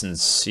this and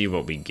see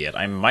what we get.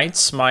 I might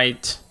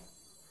smite...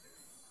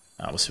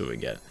 We'll see what we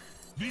get.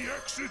 The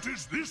exit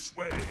is this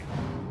way.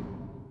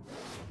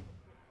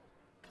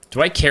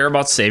 Do I care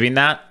about saving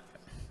that?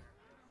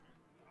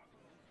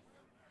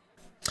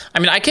 I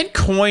mean, I could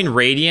coin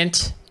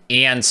Radiant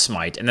and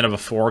Smite, and then have a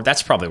 4.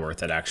 That's probably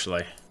worth it,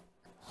 actually.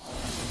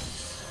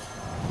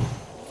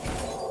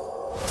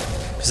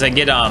 Because I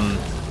get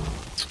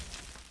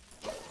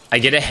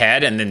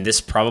ahead, and then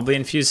this probably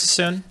infuses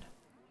soon.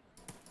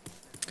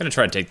 I'm gonna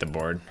try to take the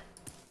board.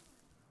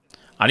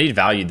 I need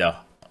value, though.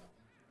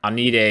 I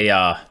need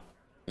a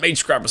mage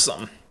scrap or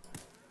something.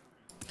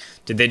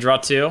 Did they draw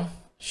 2?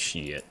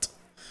 Shit.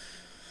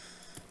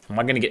 Am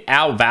I gonna get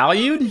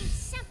outvalued?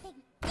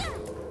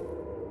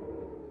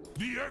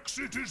 The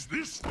exit is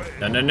this way.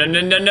 No, no, no,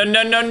 no, no, no,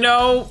 no, no,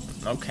 no.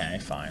 Okay,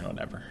 fine,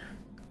 whatever.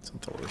 It's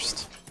not the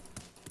worst.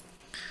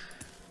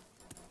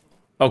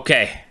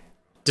 Okay,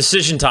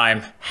 decision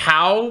time.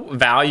 How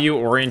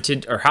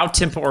value-oriented, or how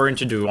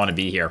tempo-oriented do we want to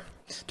be here?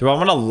 Do I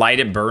want to light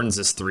it burns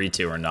this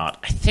 3-2 or not?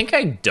 I think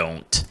I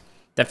don't.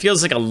 That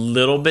feels like a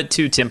little bit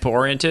too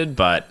tempo-oriented,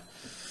 but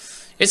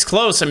it's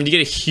close. I mean, you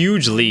get a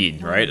huge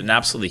lead, right? An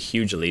absolutely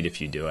huge lead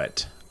if you do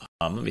it.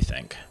 Let me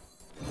think.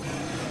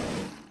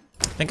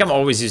 I think I'm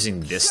always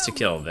using this to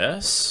kill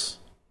this.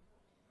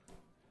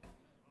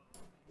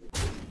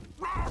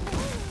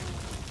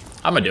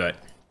 I'm gonna do it.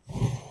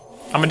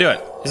 I'm gonna do it.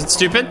 Is it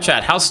stupid?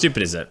 Chat, how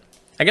stupid is it?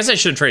 I guess I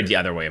should trade the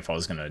other way if I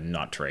was gonna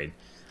not trade.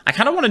 I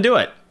kind of want to do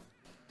it.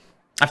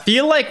 I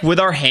feel like with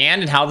our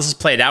hand and how this is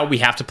played out, we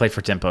have to play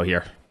for tempo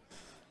here.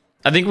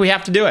 I think we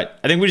have to do it.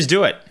 I think we just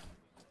do it.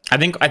 I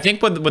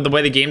think with the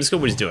way the game's go,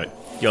 we just do it.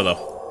 YOLO.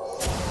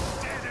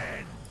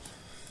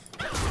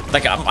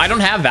 Like, I don't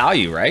have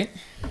value, right?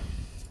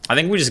 I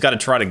think we just got to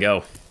try to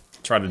go.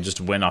 Try to just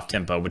win off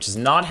tempo, which is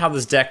not how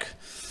this deck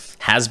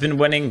has been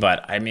winning,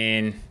 but I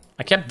mean,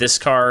 I kept this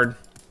card.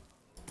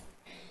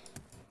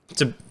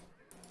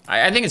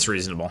 I think it's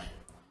reasonable.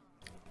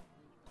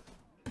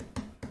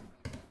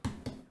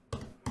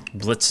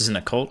 Blitz is in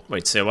a cult.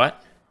 Wait, say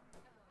what?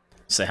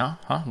 Say huh?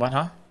 Huh? What,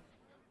 huh?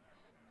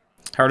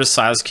 How does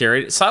Silas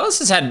carry? Silas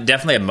has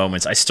definitely had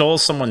moments. I stole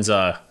someone's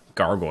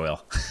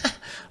gargoyle.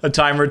 A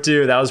time or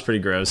two. That was pretty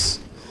gross.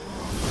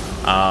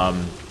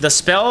 The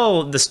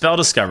spell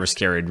discovers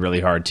carried really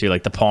hard too.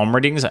 Like the palm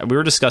readings, we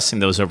were discussing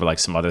those over like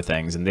some other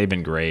things, and they've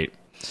been great.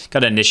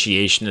 Got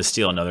initiation to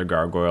steal another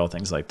gargoyle,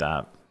 things like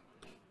that.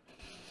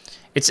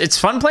 It's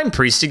fun playing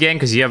priest again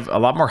because you have a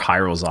lot more high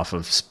rolls off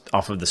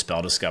of the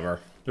spell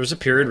discover. There was a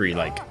period where you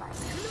like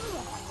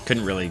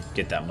couldn't really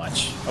get that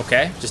much.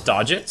 Okay, just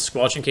dodge it,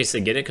 squelch in case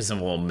they get it, because then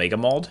we'll mega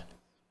mauled.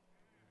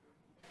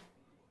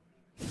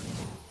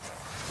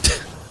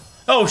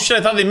 Oh shit,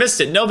 I thought they missed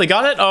it. No, they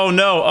got it? Oh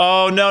no.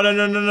 Oh no, no,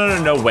 no, no, no,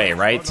 no, no way,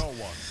 right?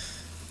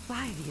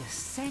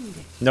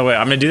 No way,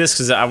 I'm gonna do this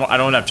because I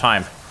don't have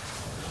time.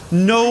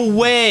 No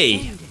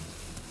way!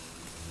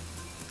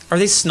 Are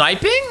they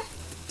sniping?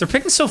 They're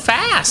picking so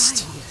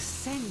fast.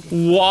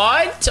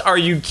 What? Are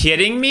you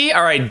kidding me?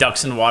 Alright,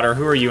 ducks in water.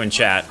 Who are you in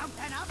chat?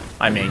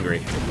 I'm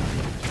angry.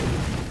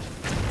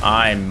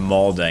 I'm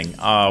molding.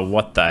 Oh,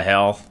 what the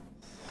hell?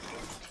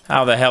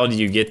 How the hell do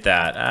you get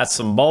that? That's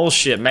some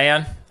bullshit,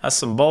 man. That's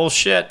some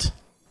bullshit.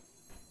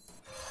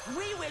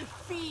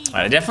 Alright,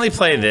 I definitely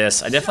play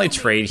this. I definitely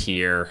trade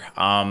here.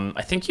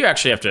 I think you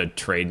actually have to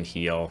trade and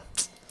heal.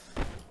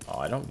 Oh,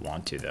 I don't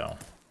want to, though.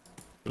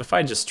 What if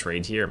I just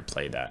trade here and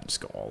play that and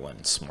just go all in,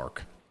 smork?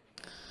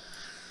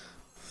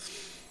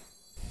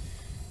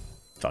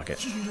 Fuck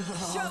it.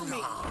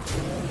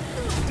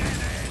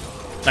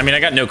 I mean, I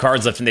got no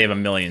cards left and they have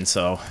 1,000,000,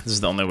 so this is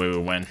the only way we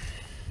win.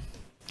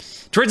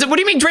 Dreads, what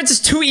do you mean Dreads is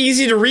too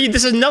easy to read?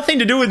 This has nothing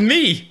to do with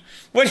me.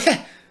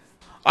 What?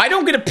 I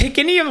don't get to pick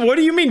any of it. What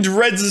do you mean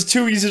Dreads is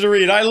too easy to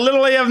read? I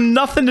literally have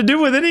nothing to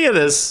do with any of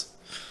this.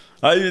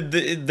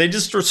 They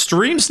just are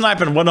stream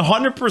sniping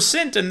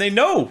 100% and they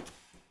know.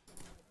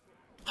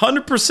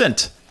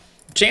 100%.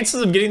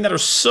 Chances of getting that are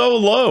so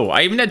low.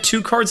 I even had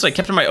 2 cards that I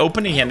kept in my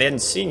opening hand they hadn't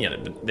seen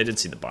yet, but they did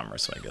see the bomber,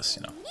 so I guess,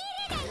 you know.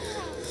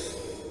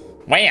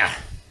 Wham!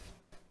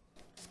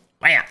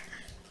 Wham!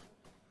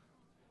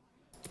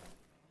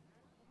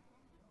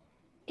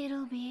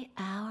 It'll be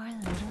our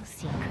little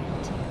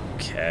secret.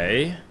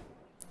 Okay.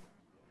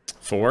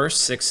 4,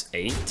 6,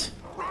 8.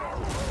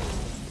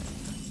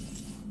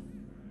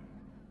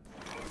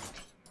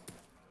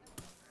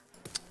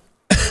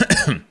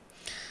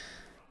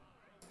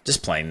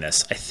 Just playing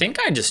this. I think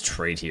I just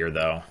trade here,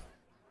 though.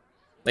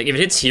 Like, if it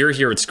hits here,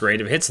 it's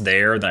great. If it hits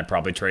there, then I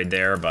probably trade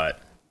there,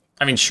 but...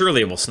 I mean, surely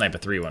it will snipe a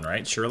 3-1,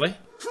 right? Surely?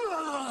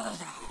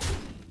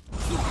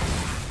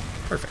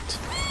 Perfect.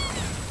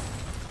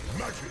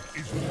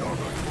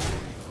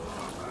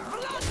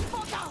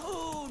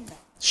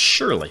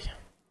 Surely.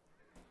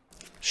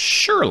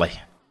 Surely.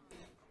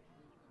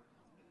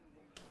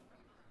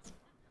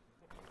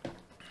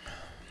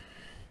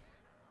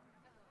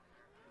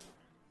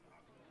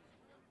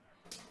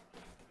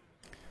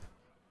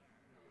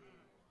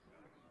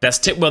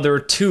 Best hit? Well, there are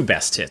 2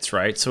 best hits,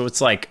 right? So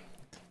it's like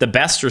the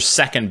best or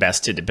second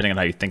best hit, depending on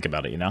how you think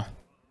about it, you know?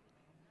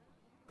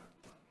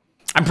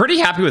 I'm pretty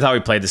happy with how we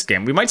played this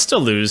game. We might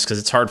still lose because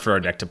it's hard for our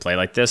deck to play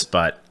like this,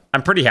 but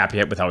I'm pretty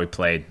happy with how we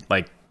played.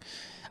 Like,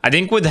 I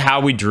think with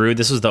how we drew,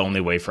 this was the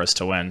only way for us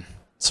to win.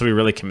 So we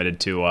really committed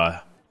to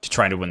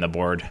trying to win the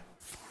board.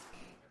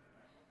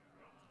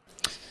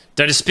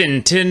 Did I just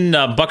spend 10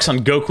 bucks on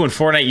Goku and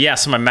Fortnite?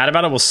 Yes. Am I mad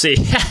about it? We'll see.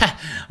 I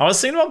was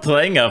thinking about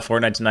playing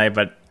Fortnite tonight,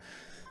 but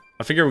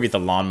I figured we'd get the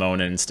lawn mowing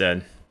in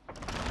instead.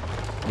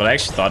 But I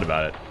actually thought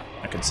about it.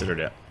 I considered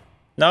it.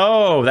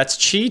 No, that's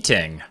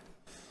cheating.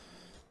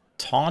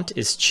 Taunt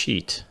is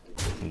cheat.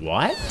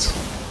 What?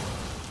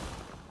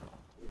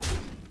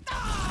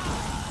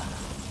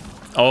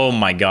 Oh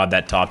my god,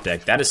 that top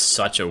deck. That is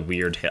such a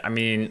weird hit. I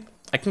mean,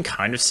 I can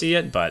kind of see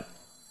it, but...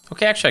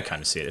 Okay, actually I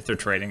kind of see it. If they're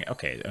trading...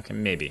 Okay,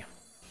 maybe.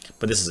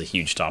 But this is a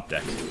huge top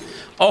deck.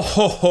 Oh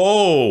ho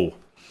ho!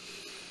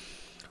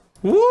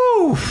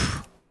 Woo!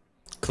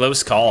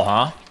 Close call,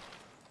 huh?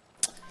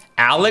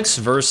 Alex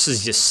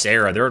versus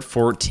Ysera. They're at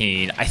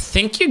 14. I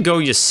think you go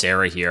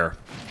Ysera here.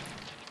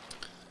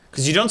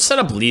 Because you don't set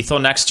up lethal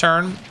next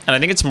turn, and I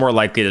think it's more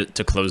likely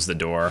to close the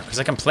door. Because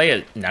I can play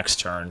it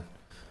next turn.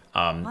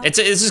 It's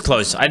just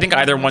close. I think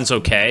either one's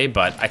okay,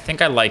 but I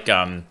think I like,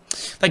 yeah,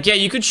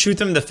 you could shoot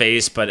them in the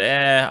face, but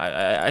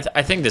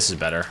I think this is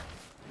better.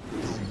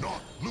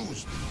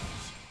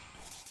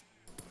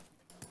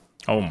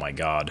 Oh my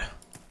god.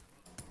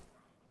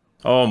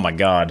 Oh my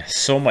god.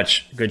 So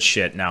much good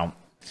shit now.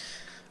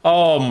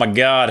 Oh my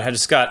god, I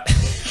just got...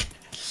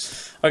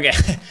 Okay,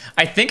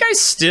 I think I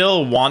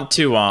still want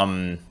to,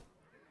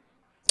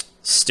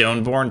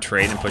 Stoneborn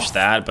trade and push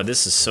that, but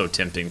this is so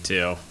tempting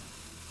too.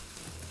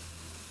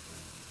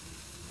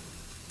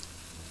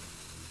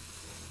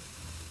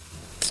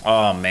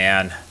 Oh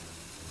man.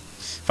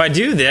 If I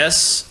do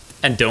this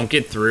and don't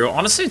get through,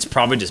 honestly it's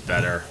probably just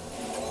better.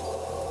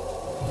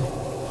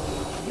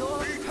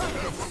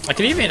 I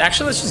could even,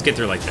 actually let's just get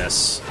through like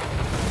this.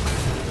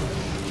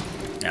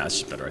 Yeah, that's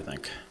just better I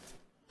think.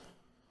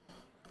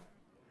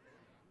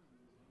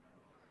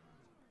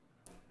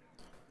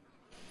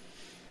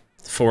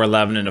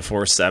 $4.11 and a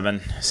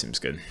 4.7 seems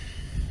good.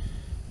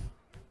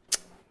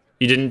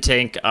 You didn't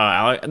take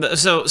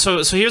Alex. So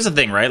here's the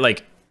thing, right?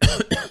 Like,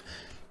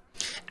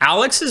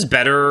 Alex is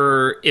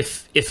better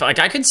if like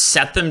I could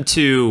set them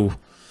to,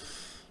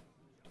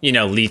 you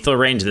know, lethal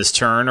range this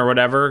turn or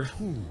whatever.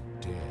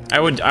 I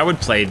would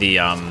play the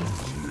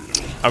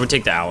I would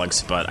take the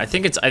Alex, but I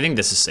think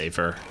this is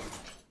safer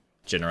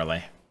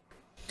generally.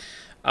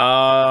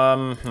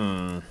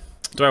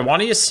 Do I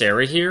want to use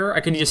Ysera here?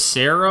 I could use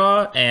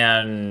Ysera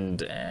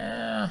and...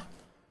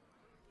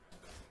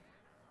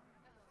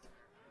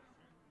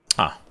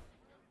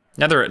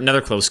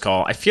 Another close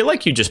call. I feel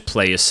like you just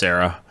play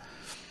Ysera.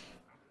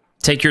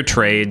 Take your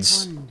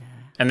trades.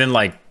 And then,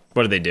 like,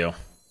 what do they do?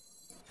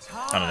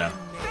 I don't know.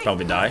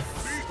 Probably die.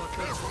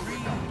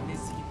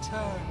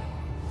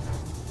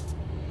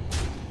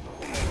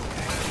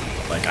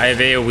 Like, I have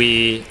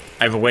AoE.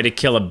 I have a way to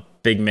kill a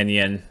big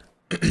minion.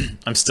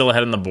 I'm still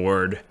ahead on the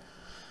board.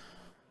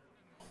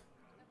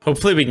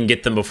 Hopefully we can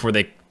get them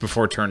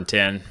before turn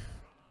 10.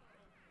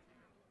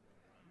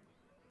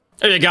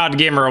 Oh my god,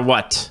 gamer, or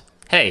what?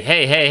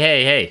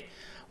 Hey.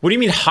 What do you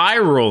mean high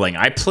rolling?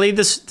 I played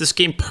this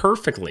game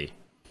perfectly.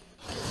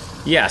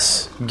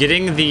 Yes,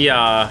 getting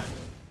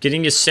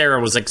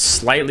Ysera was like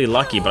slightly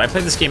lucky, but I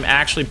played this game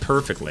actually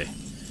perfectly.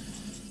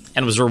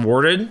 And was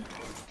rewarded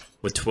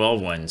with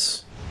 12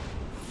 wins.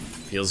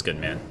 Feels good,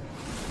 man.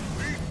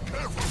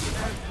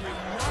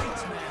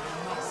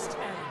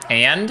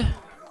 And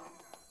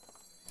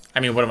I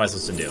mean, what am I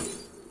supposed to do?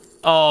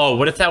 Oh,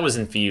 what if that was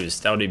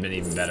infused? That would have been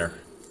even better.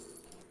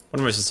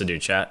 What am I supposed to do,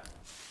 chat?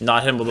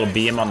 Not hit him with a little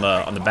beam on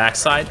the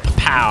backside?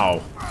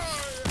 Pow!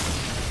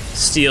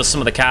 Steal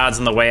some of the cards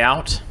on the way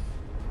out.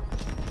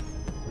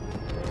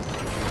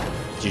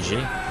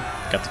 GG.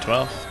 Got the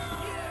 12.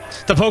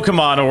 The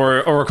Pokemon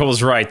Oracle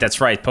was right.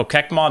 That's right.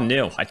 Pokemon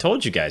knew. I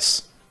told you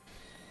guys.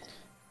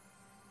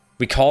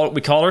 We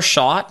call her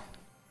shot.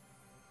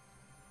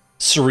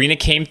 Serena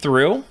came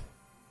through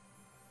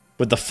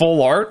with the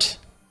full art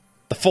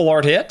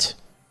hit,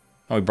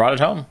 and we brought it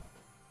home.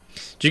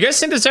 Do you guys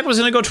think this deck was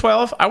gonna go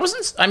 12?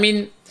 I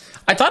mean,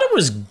 I thought it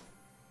was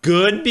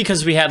good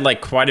because we had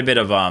like quite a bit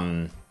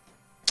of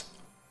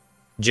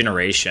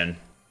generation,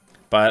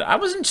 but I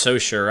wasn't so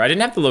sure. I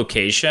didn't have the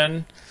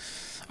location.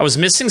 I was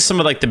missing some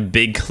of like the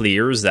big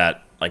clears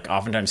that like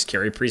oftentimes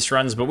Carry Priest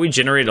runs, but we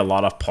generated a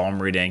lot of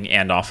palm reading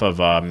and off of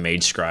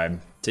Mage Scribe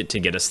to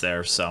get us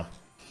there, so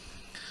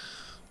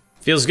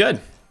feels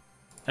good.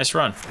 Nice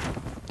run.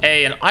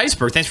 Hey, and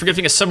Iceberg, thanks for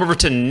gifting a sub over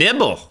to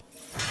Nibble.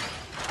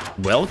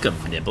 Welcome,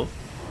 Nibble.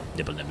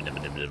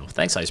 Nibble.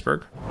 Thanks,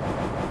 Iceberg.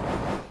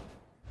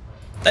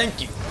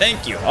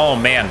 Thank you. Oh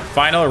man,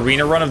 final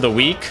arena run of the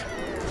week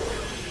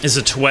is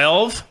a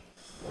 12.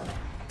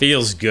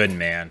 Feels good,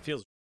 man.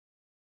 Feels